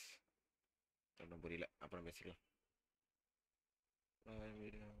brands ஒன்றும் புரியல. அப்புறம் பேசிக்கலாம்.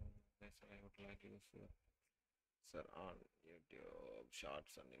 Sir, on YouTube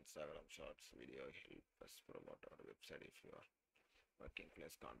shorts and Instagram shorts video help us promote our website if you are working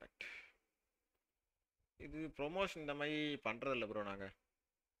place contact. இது ப்ரொமோஷன் இந்த மாதிரி பண்ணுறதில்ல ப்ரோ.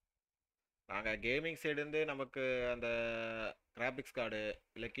 நாங்கள் கேமிங் சைடுந்து நமக்கு அந்த கிராஃபிக்ஸ் கார்டு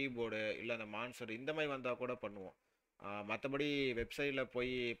இல்லை கீபோர்டு இல்லை அந்த மான்சர் இந்த மாதிரி வந்தால் கூட பண்ணுவோம். மற்றபடி வெப்சைட்டில்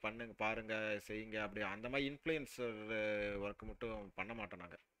போய் பண்ணுங்க பாருங்கள் செய்யுங்க அப்படி அந்த மாதிரி இன்ஃப்ளூயன்சர் ஒர்க் மட்டும் பண்ண மாட்டோம்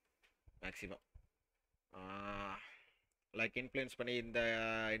நாங்கள் மேக்ஸிமம். லைக் இன்ஃப்ளூயன்ஸ் பண்ணி இந்த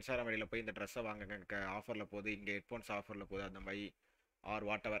இன்ஸ்டாகிராம் ஐடியில் போய் இந்த ட்ரெஸ்ஸை வாங்குங்க ஆஃபரில் போகுது, இங்கே ஹெட்ஃபோன்ஸ் ஆஃபரில் போகுது அந்த மாதிரி ஆர்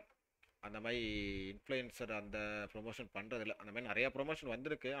வாட் எவர் அந்த மாதிரி இன்ஃப்ளூயன்சர் அந்த ப்ரொமோஷன் பண்ணுறதில்ல. அந்த மாதிரி நிறையா ப்ரொமோஷன்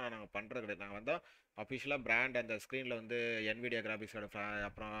வந்திருக்கு. ஆனால் நாங்கள் பண்ணுறது கிடையாது. நாங்கள் வந்தால் அஃபிஷியலாக பிராண்ட் அந்த ஸ்க்ரீனில் வந்து என்விடியா கிராஃபிக்ஸ் கார்டு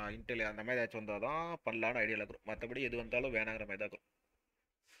அப்புறம் இன்டெல் அந்த மாதிரி ஏதாச்சும் வந்தால் தான் பண்ணலான்னு ஐடியாவில் இருக்கும். மற்றபடி எது வந்தாலும் வேணாங்கிற மாதிரி தான் இருக்கும்.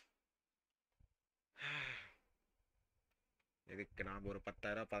 இதுக்கு நாம் ஒரு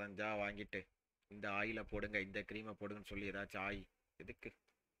 10,000 15,000 வாங்கிட்டு இந்த ஆயிலை போடுங்க இந்த க்ரீமை போடுங்கன்னு சொல்லி ஏதாச்சும் ஆய் எதுக்கு?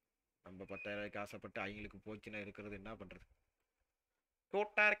 நம்ம 10,000 ஆசைப்பட்டு அவங்களுக்கு போச்சுன்னா இருக்கிறது என்ன பண்ணுறது?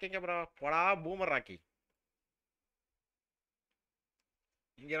 கியூட்டா இருக்கீங்க ப்ரோ. போடா பூமர் ராக்கி.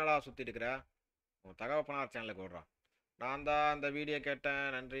 இங்க என்னடா சுத்திட்டு இருக்கிற? உன் தகவப்பனார் சேனலுக்கு ஓடுறான். நான் தான் அந்த வீடியோ கேட்டேன்.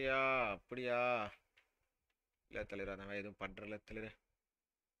 நன்றியா? அப்படியா? இல்லை தலைவர், அந்த மாதிரி எதுவும் பண்றல தலைவர்.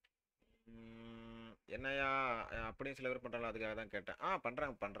 என்னையா அப்படின்னு சில பேர் பண்றாங்க, அதுக்காக தான் கேட்டேன்.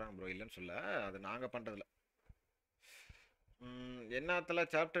 பண்றாங்க ப்ரோ, இல்லைன்னு சொல்ல. அது நாங்க பண்றதில்ல. என்னத்துல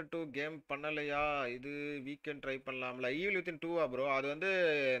சாப்டர் 2 கேம் பண்ணலையா? இது வீக்கெண்ட் ட்ரை பண்ணலாம்ல. Evil within 2 bro. அது வந்து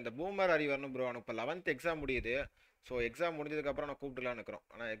இந்த பூமர் அறி வரணும் ப்ரோ. எனக்கு இப்போ 11th எக்ஸாம் முடியுது. ஸோ எக்ஸாம் முடிஞ்சதுக்கப்புறம் நான் கூப்பிட்டுலான்னு இருக்கிறோம்.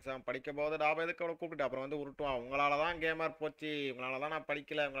 ஆனால் எக்ஸாம் படிக்கும் போது நான் எதுக்கு அவனை கூப்பிட்டு அப்புறம் வந்து உருட்டுவான். உங்களால தான் கேமர் போச்சு, உங்களால தான் நான்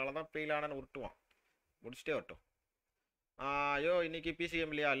படிக்கல, உங்களால தான் ஃபெயில் ஆனேன்னு உருட்டுவான். முடிச்சுட்டே வரட்டும். ஐயோ இன்னைக்கு பிசி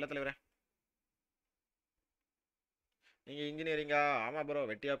கேம் இல்லையா? இல்லை தலைவரே. நீங்கள் இன்ஜினியரிங்கா? ஆமாம் ப்ரோ,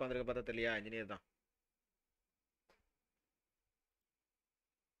 வெட்டியாக உட்காந்துருக்க பார்த்தா தெரியலையா? இன்ஜினியர் தான்.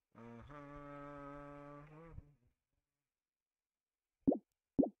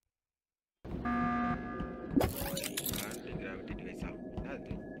 Anti gravity டிவைஸா?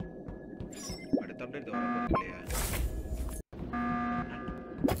 அது அடுத்த அப்டேட் வரப்போகுது இல்லையா?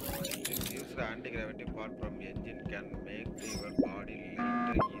 Use the anti gravity part from engine can make your body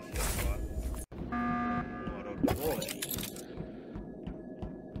lighter, easier for tomorrow to go.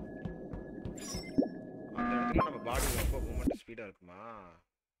 அந்த இடத்துல நம்ம பாடி ரொம்ப மூவ்மெண்ட் ஸ்பீடா இருக்குமா?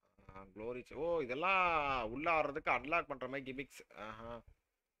 க்ளோரி. ஓ இதெல்லாம் உள்ள ஆடுறதுக்கு அன்லாக் பண்ற மாதிரி கிமிக்ஸ்.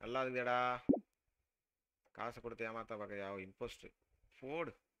 நல்லா இருக்குடா. காசு கொடுத்து ஏமாத்தா பார்க்கறியா? இம்போஸ்டர்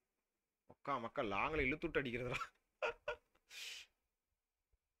போடு. மக்கள் லாங்கில் இழுத்துட்டு அடிக்கிறதுடா.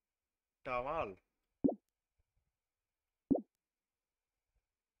 டவால்.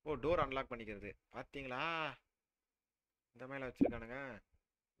 ஓ டோர் அன்லாக் பண்ணிக்கிறது பார்த்தீங்களா? இந்த மாதிரி வச்சிருக்கானுங்க.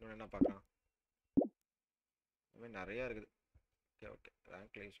 இன்னொன்று என்ன பார்க்கலாம், இந்த மாதிரி நிறையா இருக்குது. ஓகே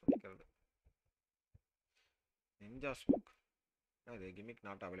ரேங்க்ல யூஸ் பண்ணிக்கிறது. நிஞ்சா ஸ்மோக் அது gimmick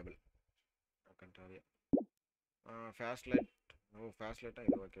not available. கண்ட்ராவியா. Faced light. O faced லைட்டா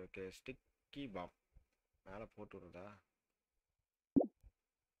இது. ஓகே ஸ்டிக்கி பாம் மேலே போட்டு விடுறதா?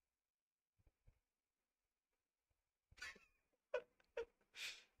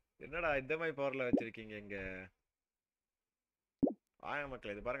 என்னடா இந்த மாதிரி பவரில் வச்சிருக்கீங்க இங்க? வாங்க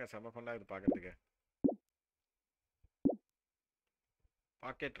மக்கள், இது பாருங்க செம்ம ஃபன்னா இது பார்க்கறதுக்கு.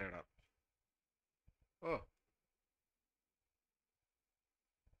 Packet radar. ஓ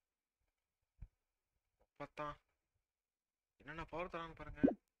பார்த்தான் என்னென்ன பவர் தரான்னு பாருங்க.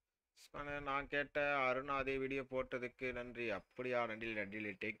 நான் கேட்ட அருண் அதே வீடியோ போட்டதுக்கு நன்றி. அப்படியா?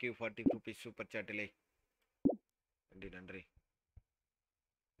 நன்றி. Take you 40 rupees super சாட்டிலே. நன்றி.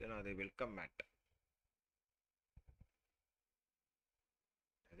 அது வெல்கம் மேட்.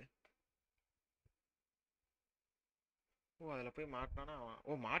 ஓ அதில் போய் மாட்டினானா?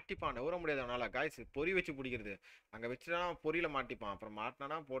 ஓ மாட்டிப்பான், நவர முடியாது அவனால. காய்ஸ் பொறி வச்சு பிடிக்கிறது. அங்கே வச்சுட்டா பொறியில மாட்டிப்பான். அப்புறம்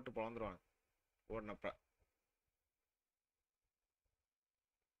மாட்டினானா போட்டு பொழந்துருவான் ஓடினப்ப.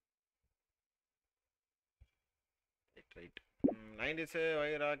 Right 90s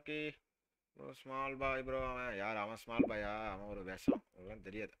வைராக்கி small bye bro. அவன் யார்? அவன் ஸ்மால் பாயா? அவன் ஒரு விஷம். அதெல்லாம்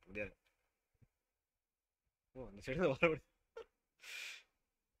தெரியாது முடியாது. ஓ அந்த சைடு வர முடியாது.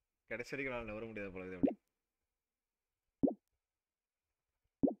 கடைசி வரைக்கும் நான் வர முடியாது போல. அப்படி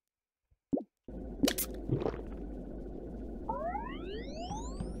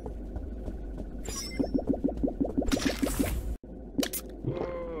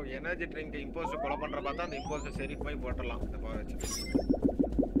எனர்ஜி ட்ரிங்க் இம்போஸ்டர் கொலை பண்ற பார்த்தா அந்த இம்போஸ்டர் சரி போய் போட்டுடலாம் இந்த பவர் வச்சு.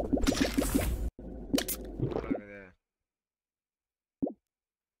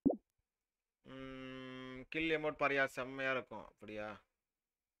 கில் எமோட் பாரியா? செம்மையா இருக்கும். அப்படியா?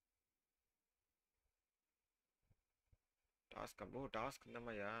 டாஸ்க் ஓ டாஸ்க் இந்த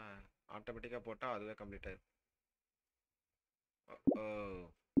மாதிரியா? ஆட்டோமேட்டிக்காக போட்டால் அதுவே கம்ப்ளீட் ஆயிடும். ஓ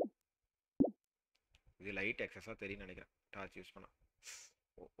இது லைட் எக்ஸஸாக தெரியும்னு நினைக்கிறேன் டார்ச் யூஸ் பண்ணா.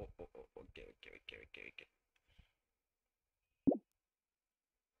 ஓகே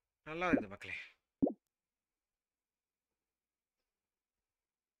நல்லா இருக்குது மக்களே.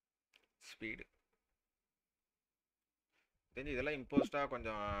 ஸ்பீடு தெரிஞ்சு இதெல்லாம் இம்போஸ்டா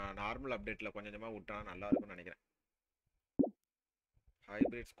கொஞ்சம் நார்மல் அப்டேட்டில் கொஞ்சம் கொஞ்சமாக விட்டானா நல்லா இருக்கும்னு நினைக்கிறேன்.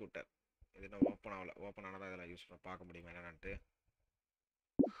 ஹைப்ரிட் ஸ்கூட்டர் இது இன்னும் ஓப்பன் ஆகல. ஓப்பன் ஆனால் தான் இதெல்லாம் யூஸ் பண்ண பார்க்க முடியுமா என்னன்ட்டு.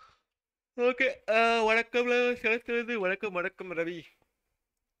 ஓகே வணக்கம் செலுத்துறது. வணக்கம் ரவி.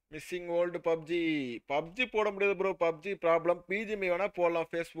 மிஸ்ஸிங் ஓல்டு பப்ஜி போட முடியாது ப்ரோ. PUBG problem. பிஜிஎம்ஐ வேணால் போடலாம்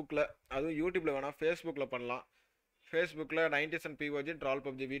ஃபேஸ்புக்கில், அதுவும் யூடியூப்பில் வேணால் ஃபேஸ்புக்கில் பண்ணலாம். ஃபேஸ்புக்கில் 90s and PUBG troll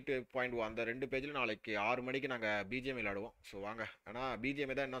PUBG V2.1 அந்த 2 பேஜில் நாளைக்கு 6 மணிக்கு நாங்கள் பிஜிஎம் விளாடுவோம். ஸோ வாங்க. ஆனால்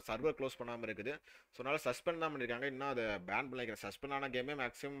பிஜிஎம்ஐ தான் இன்னும் சர்வர் க்ளோஸ் பண்ணாமல் இருக்குது. ஸோ அதனால் சஸ்பெண்ட் தான் பண்ணியிருக்காங்க. இன்னும் அதை பேன் பண்ணிக்கிறேன். சஸ்பெண்ட் ஆன கேமே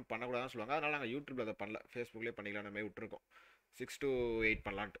மேக்ஸிமம் பண்ணக்கூடாதுன்னு சொல்லுவாங்க. அதனால் நாங்கள் யூடியூப்பில் அதை பண்ணல, ஃபேஸ்புக்லேயே பண்ணிக்கலாம்னு விட்டுருக்கோம். 6 to 8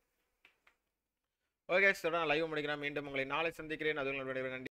 பண்ணலான்ட்டு. ஓகே, நான் லைவ் முடிக்கிறேன். மீண்டும் உங்களை நாளை சந்திக்கிறேன். அதுவும் நன்றி.